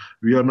foundation.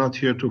 We are not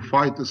here to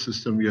fight the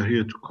system. We are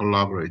here to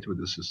collaborate with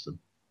the system.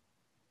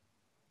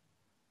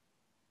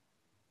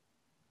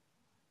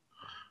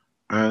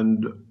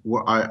 And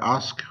what I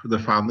ask the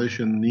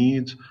foundation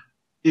needs,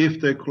 if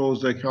they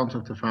close the account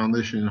of the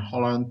foundation in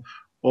Holland,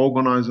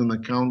 organize an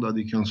account that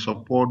it can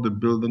support the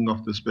building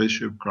of the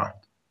spaceship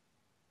craft.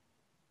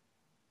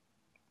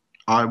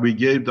 We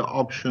gave the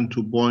option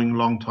to Boeing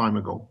long time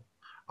ago.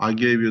 I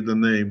gave you the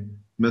name,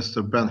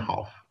 Mr.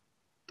 Benhoff,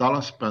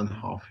 Dallas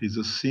Benhoff. He's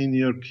a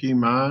senior key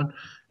man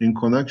in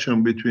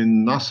connection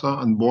between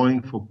NASA and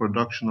Boeing for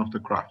production of the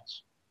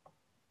crafts.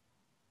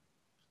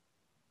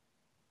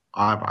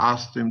 I've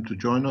asked him to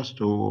join us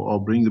or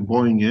bring the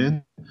Boeing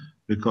in,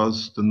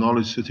 because the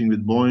knowledge sitting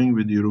with Boeing,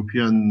 with the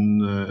European,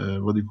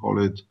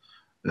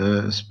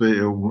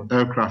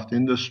 aircraft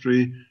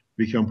industry,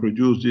 we can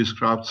produce these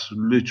crafts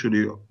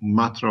literally a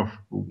matter of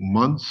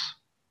months.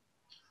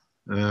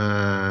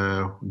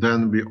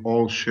 Then we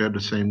all share the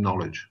same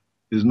knowledge.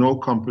 There's no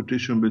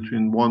competition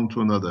between one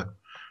to another.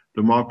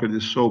 The market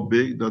is so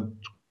big that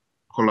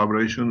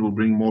collaboration will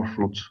bring more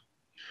fruits.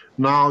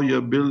 Now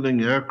you're building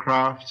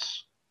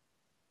aircrafts.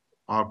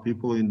 Our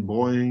people in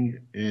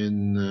Boeing,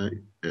 in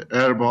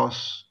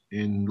Airbus,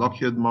 in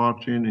Lockheed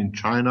Martin, in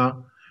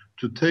China,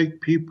 to take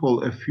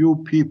people, a few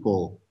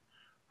people,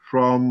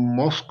 from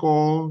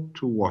Moscow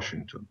to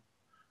Washington,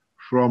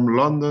 from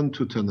London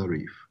to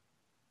Tenerife.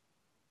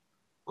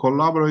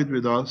 Collaborate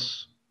with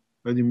us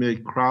when you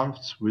make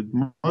crafts with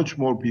much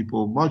more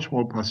people, much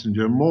more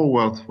passenger, more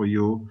wealth for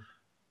you,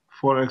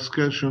 for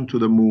excursion to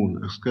the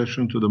moon,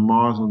 excursion to the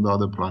Mars and the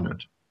other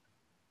planet.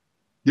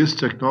 This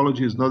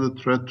technology is not a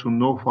threat to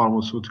no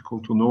pharmaceutical,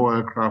 to no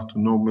aircraft, to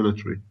no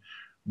military.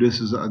 This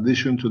is an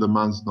addition to the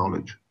man's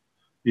knowledge.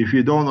 If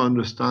you don't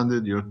understand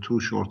it, you're too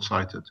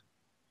short-sighted.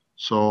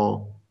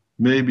 So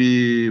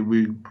maybe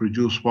we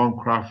produce one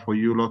craft for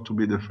you lot to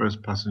be the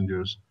first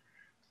passengers.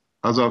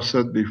 As I've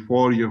said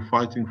before, you're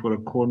fighting for a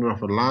corner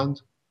of a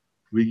land.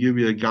 We give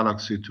you a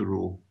galaxy to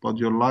rule, but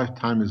your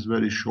lifetime is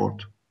very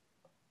short.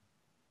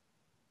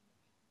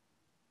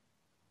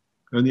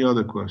 Any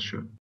other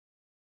question?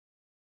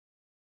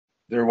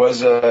 There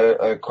was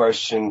a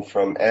question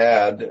from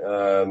Ad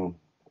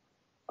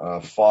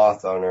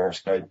Foth on our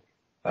Skype.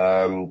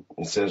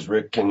 It says,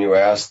 Rick, can you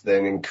ask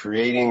that in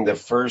creating the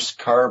first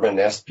carbon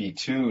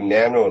sp2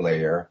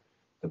 nanolayer,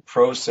 the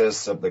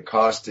process of the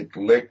caustic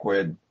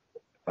liquid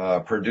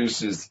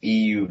produces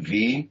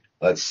EUV,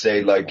 let's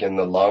say like in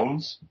the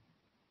lungs?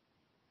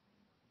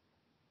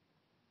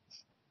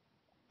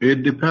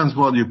 It depends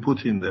what you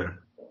put in there.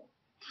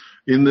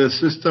 In the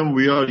system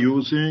we are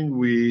using,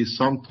 we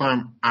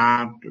sometimes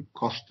add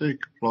caustic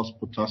plus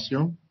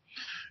potassium.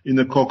 In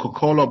the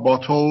Coca-Cola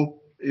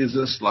bottle is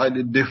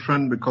slightly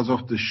different because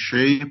of the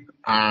shape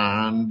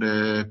and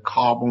the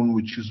carbon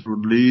which is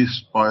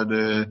released by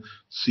the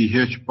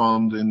CH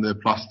bond in the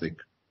plastic.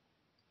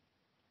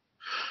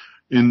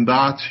 In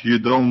that, you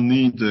don't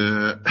need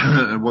the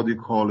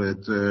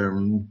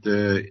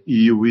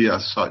EUV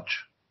as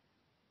such.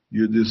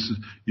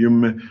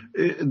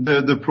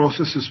 The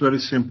process is very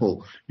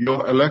simple.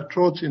 Your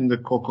electrodes in the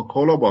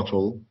Coca-Cola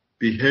bottle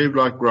behave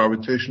like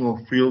gravitational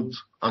field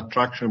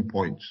attraction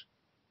points.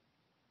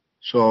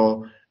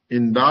 So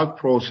in that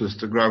process,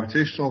 the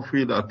gravitational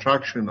field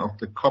attraction of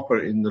the copper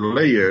in the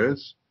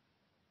layers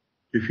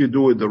if you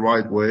do it the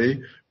right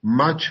way,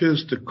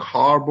 matches the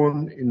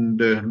carbon in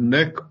the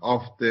neck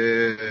of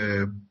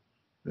the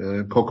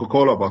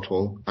Coca-Cola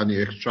bottle, and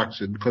he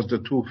extracts it because the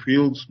two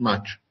fields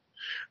match.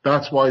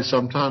 That's why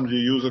sometimes you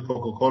use a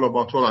Coca-Cola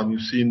bottle and you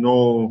see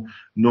no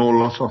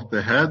loss of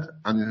the head,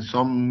 and in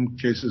some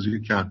cases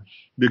you can.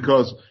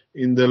 Because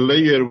in the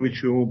layer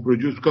which you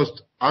produce,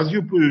 because as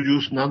you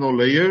produce nano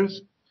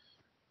layers,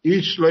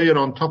 each layer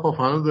on top of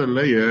another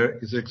layer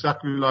is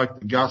exactly like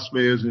the gas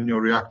layers in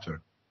your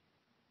reactor.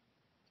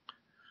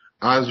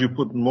 As you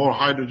put more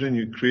hydrogen,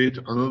 you create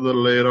another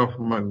layer of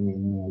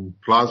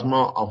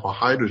plasma of a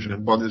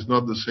hydrogen, but it's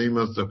not the same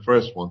as the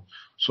first one.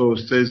 So it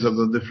stays as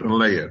a different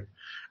layer.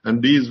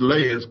 And these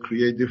layers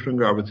create different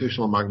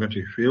gravitational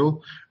magnetic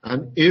field.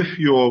 And if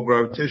your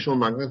gravitational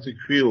magnetic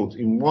field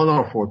in one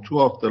or two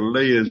of the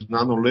layers,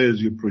 nano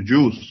layers you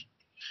produce,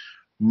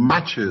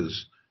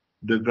 matches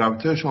the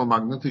gravitational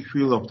magnetic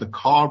field of the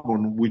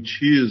carbon, which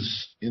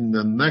is in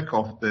the neck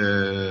of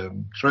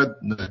the thread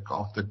neck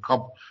of the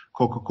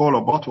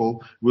Coca-Cola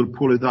bottle, will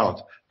pull it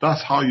out.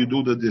 That's how you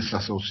do the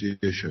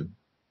disassociation.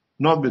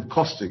 Not with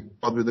caustic,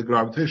 but with the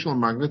gravitational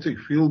magnetic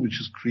field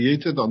which is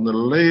created on the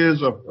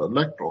layers of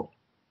electrode.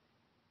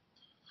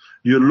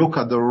 You look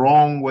at the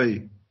wrong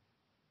way.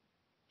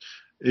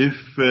 If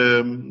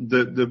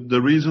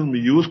the reason we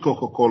use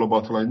Coca-Cola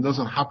bottle, and it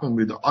doesn't happen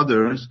with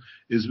others,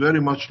 is very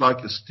much like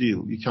a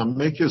steel. You can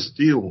make a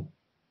steel,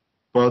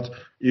 but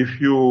if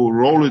you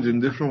roll it in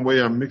different way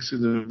and mix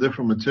it in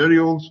different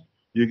materials,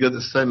 you get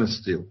a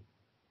stainless steel.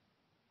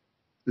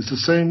 It's the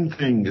same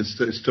thing. It's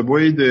the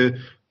way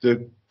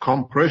the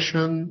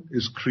compression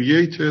is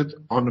created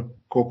on a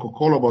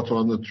Coca-Cola bottle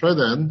on the thread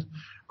end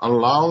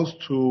allows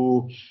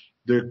to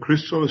the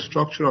crystal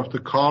structure of the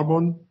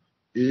carbon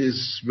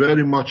is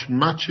very much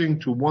matching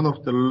to one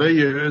of the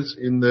layers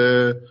in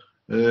the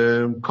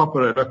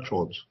copper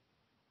electrodes,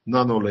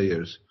 nano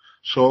layers.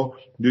 So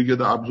you get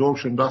the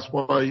absorption. That's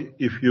why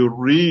if you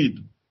read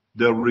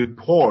the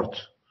report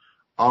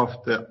of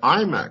the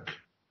IMAC,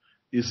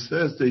 it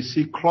says they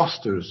see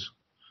clusters.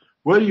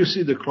 Where do you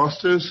see the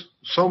clusters?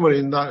 Somewhere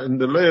in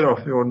the layer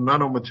of your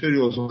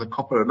nanomaterials on the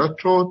copper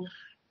electrode,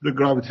 the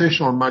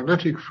gravitational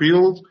magnetic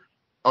field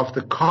of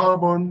the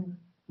carbon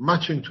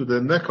matching to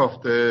the neck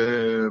of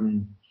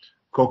the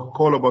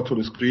Coca-Cola bottle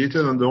is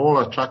created, and they're all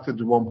attracted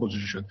to one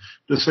position.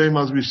 The same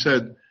as we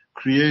said,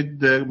 create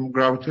the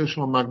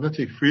gravitational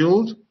magnetic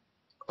field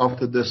of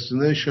the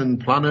destination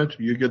planet,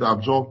 you get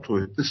absorbed to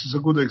it. This is a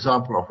good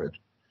example of it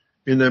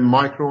in a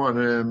micro and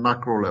a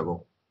macro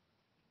level.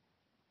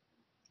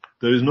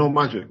 There is no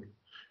magic.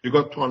 You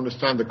got to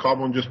understand the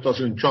carbon just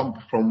doesn't jump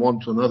from one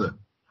to another.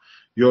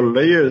 Your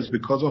layers,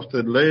 because of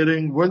the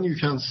layering, when you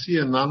can see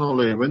a nano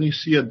layer, when you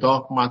see a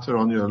dark matter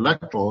on your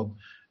electrode,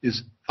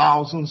 is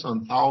thousands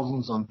and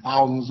thousands and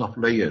thousands of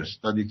layers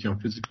that you can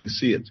physically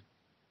see it.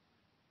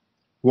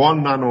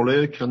 One nano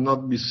layer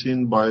cannot be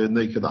seen by a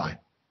naked eye.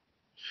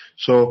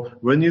 So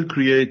when you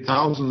create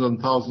thousands and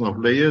thousands of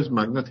layers,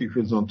 magnetic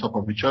fields on top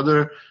of each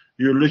other,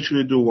 you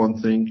literally do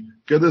one thing.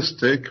 Get a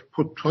stick,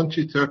 put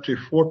 20, 30,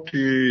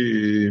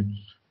 40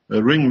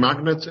 ring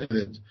magnets in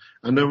it.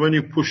 And then when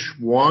you push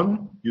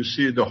one, you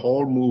see the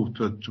whole move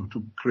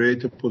to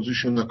create a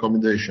position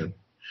accommodation.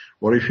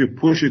 Or if you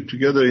push it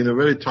together in a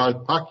very tight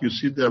pack, you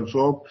see they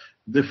absorb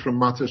different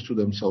matters to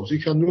themselves.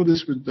 You can do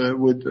this with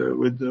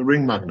the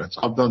ring magnets.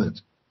 I've done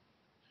it.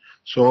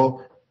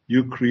 So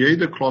you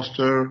create a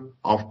cluster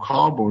of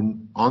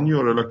carbon on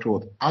your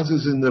electrode, as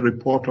is in the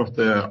report of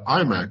the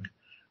IMAC,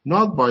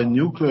 not by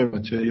nuclear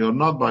material,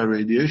 not by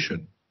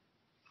radiation.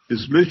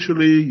 It's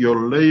literally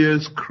your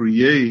layers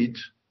create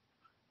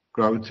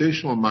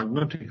gravitational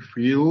magnetic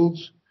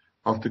fields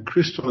of the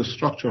crystal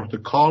structure of the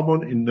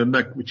carbon in the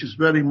neck, which is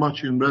very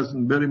much in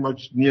resonance, very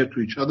much near to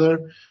each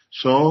other.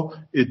 So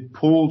it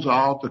pulls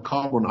out the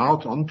carbon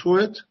out onto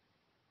it,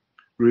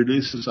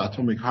 releases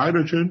atomic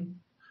hydrogen,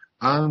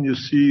 and you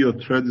see your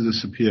thread is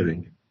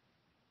disappearing.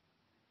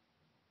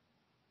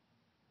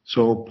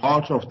 So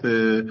part of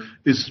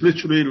it's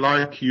literally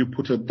like you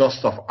put a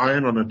dust of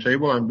iron on a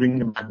table and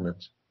bring a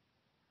magnet.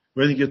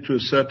 When you get to a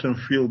certain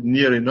field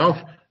near enough,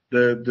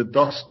 the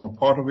dust, a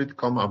part of it,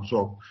 come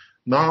absorb.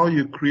 Now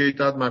you create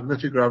that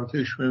magnetic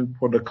gravitation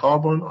for the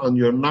carbon on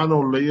your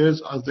nano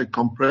layers as they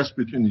compress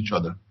between each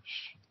other,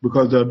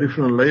 because there are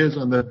different layers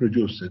and they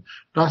produce it.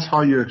 That's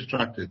how you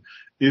extract it.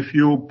 If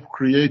you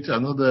create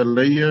another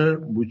layer,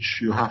 which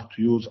you have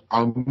to use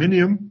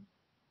aluminium,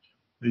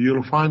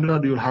 you'll find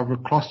out you'll have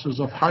clusters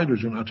of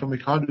hydrogen,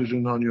 atomic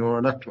hydrogen on your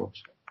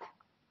electrodes.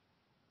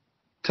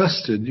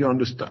 Test it, you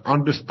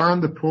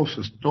understand the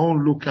process.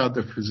 Don't look at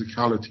the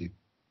physicality.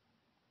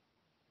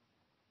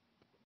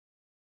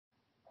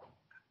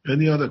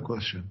 Any other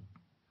question?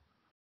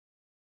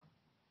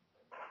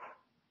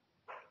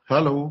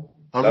 Hello,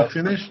 are we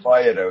finished?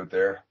 Quiet out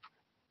there.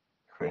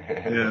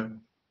 Yeah.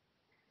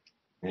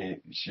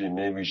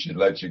 Maybe we should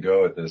let you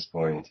go at this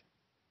point.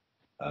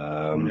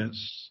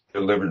 Yes.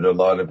 Delivered a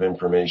lot of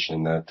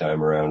information that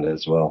time around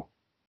as well.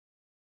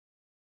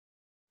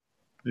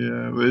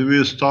 Yeah, we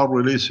will start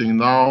releasing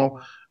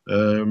now.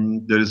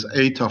 There is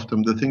 8 of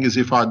them. The thing is,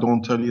 if I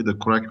don't tell you the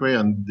correct way,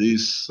 and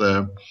this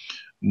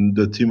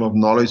the team of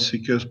knowledge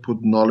seekers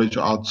put knowledge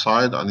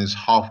outside and it's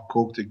half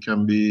cooked, it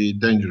can be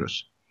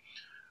dangerous.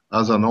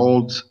 As an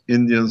old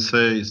Indian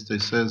says,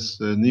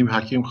 "Nim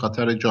hakim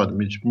khatar jad,"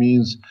 which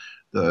means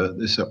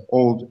this is an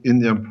old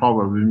Indian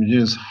proverb, which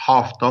means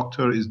half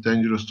doctor is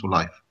dangerous to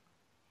life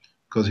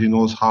because he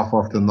knows half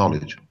of the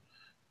knowledge.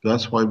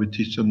 That's why we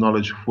teach the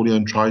knowledge fully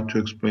and try to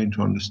explain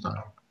to understand.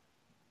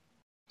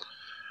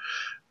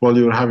 While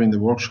you were having the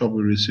workshop,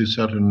 we received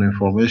certain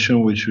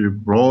information which we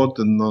brought,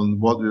 and on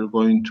what we were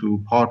going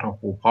to part of,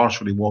 or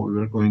partially what we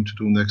were going to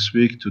do next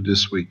week to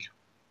this week.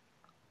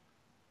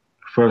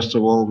 First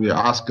of all, we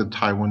asked the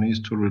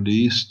Taiwanese to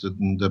release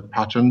the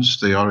patents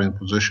they are in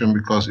possession,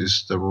 because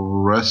it's the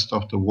rest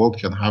of the world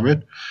can have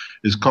it.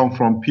 It's come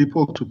from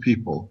people to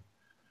people.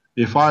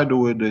 If I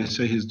do it, they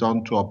say he's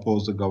done to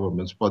oppose the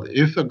governments. But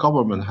if the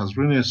government has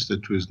released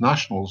it to its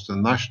nationals, the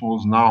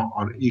nationals now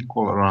are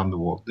equal around the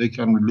world. They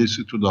can release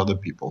it to the other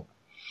people.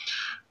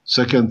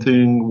 Second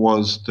thing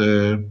was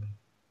the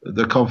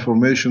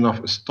confirmation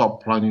of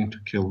stop planning to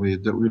kill me.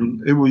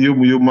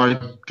 You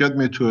might get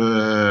me to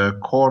a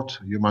court,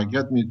 you might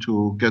get me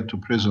to get to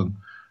prison,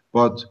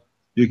 but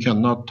you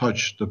cannot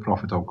touch the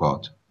Prophet of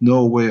God.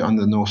 No way,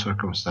 under no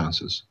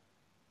circumstances.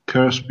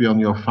 Curse be on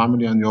your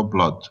family and your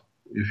blood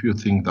if you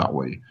think that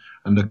way.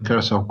 And the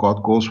curse of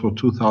God goes for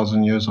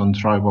 2,000 years on the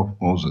tribe of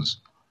Moses.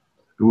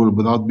 It will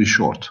not be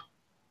short.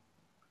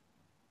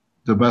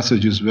 The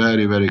message is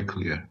very, very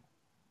clear.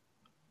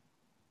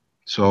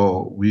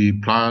 So we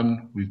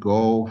plan, we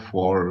go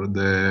for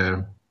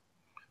the,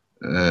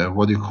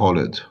 what do you call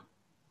it?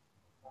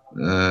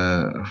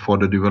 For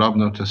the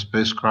development of the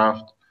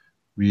spacecraft.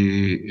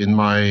 In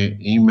my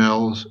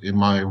emails, in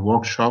my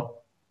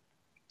workshop,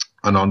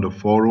 and on the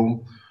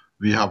forum,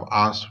 we have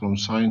asked from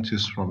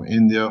scientists from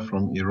India,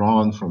 from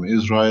Iran, from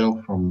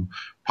Israel, from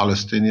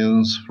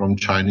Palestinians, from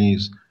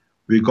Chinese.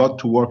 We got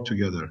to work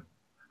together.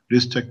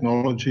 This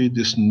technology,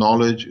 this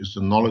knowledge is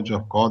the knowledge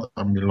of God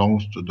and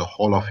belongs to the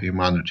whole of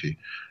humanity,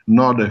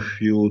 not a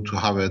few to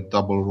have a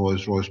double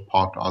Rolls Royce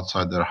parked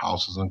outside their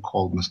houses and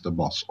called Mr.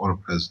 Boss or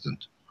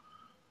President.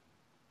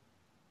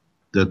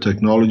 The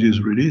technology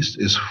is released,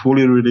 is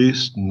fully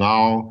released.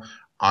 Now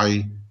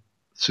I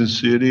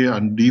sincerely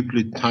and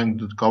deeply thank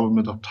the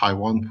government of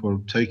Taiwan for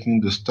taking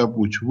the step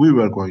which we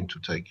were going to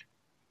take.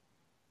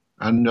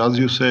 And as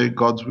you say,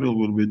 God's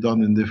will be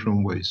done in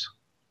different ways.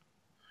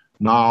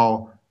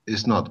 Now,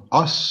 it's not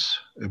us.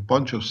 A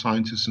bunch of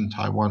scientists in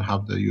Taiwan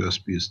have the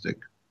USB stick.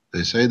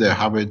 They say they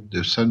have it.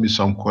 They send me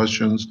some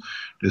questions.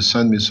 They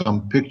send me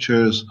some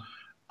pictures.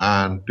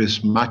 And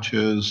this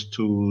matches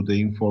to the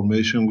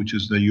information, which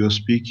is the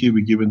USB key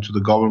we given to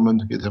the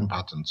government to get them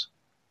patents.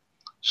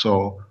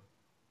 So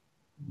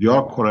you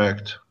are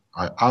correct.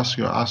 I ask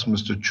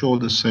Mr. Cho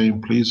the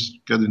same. Please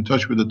get in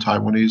touch with the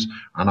Taiwanese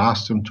and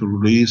ask them to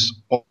release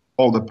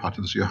all the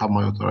patents. You have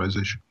my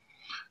authorization.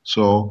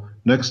 So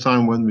next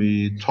time when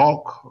we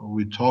talk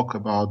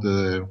about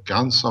the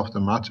GANs of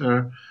the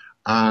matter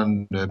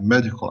and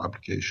medical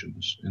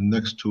applications in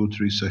next 2 or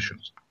 3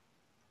 sessions.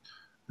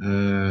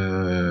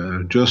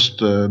 Just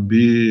to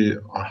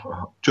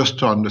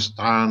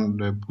understand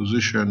the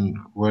position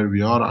where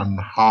we are and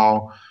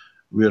how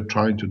we are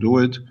trying to do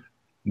it.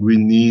 We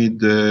need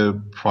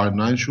the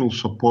financial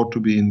support to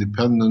be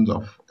independent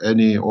of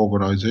any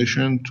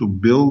organization to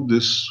build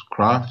this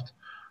craft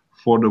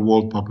for the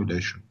world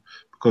population.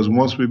 Because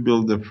once we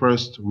build the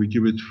first, we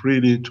give it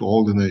freely to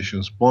all the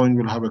nations. Boeing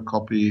will have a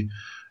copy,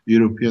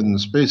 European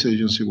Space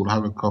Agency will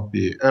have a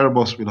copy,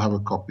 Airbus will have a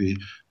copy.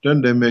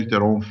 Then they make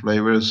their own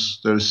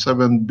flavors. There's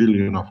 7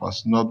 billion of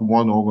us. Not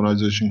one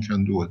organization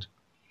can do it.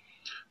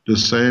 The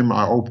same,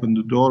 I open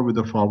the door with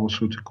the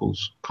pharmaceuticals.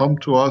 Come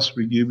to us,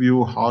 we give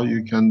you how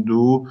you can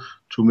do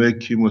to make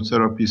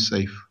chemotherapy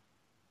safe.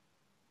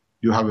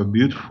 You have a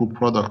beautiful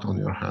product on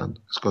your hand.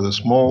 It's got a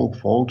small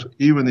fault.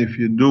 Even if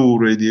you do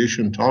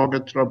radiation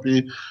target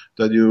therapy,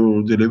 that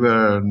you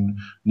deliver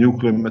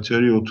nuclear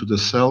material to the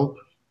cell,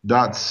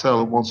 that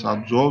cell, once it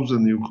absorbs the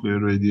nuclear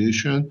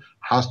radiation,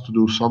 has to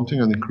do something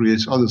and it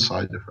creates other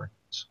side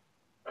effects.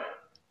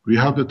 We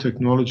have the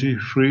technology,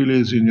 freely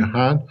is in your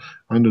hand,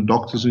 and the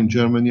doctors in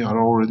Germany are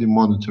already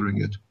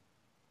monitoring it.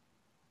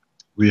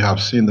 We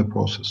have seen the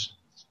process.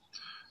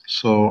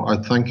 So I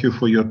thank you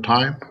for your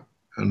time,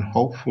 and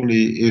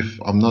hopefully if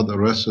I'm not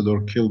arrested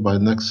or killed by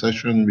next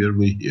session, we'll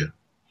be here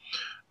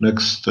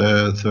next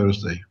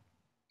Thursday.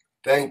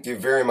 Thank you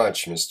very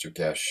much, Mr.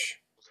 Kesh.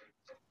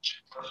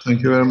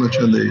 Thank you very much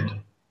indeed.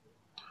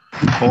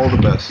 All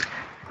the best.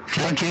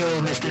 Thank you,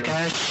 Mr.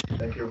 Kesh.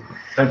 Thank you.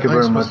 Thank you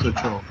very much, Mr.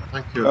 Cho.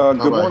 Thank you.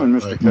 Good morning,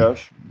 Mr.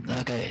 Kesh.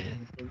 Okay.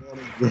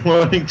 Good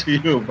morning to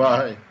you.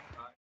 Bye.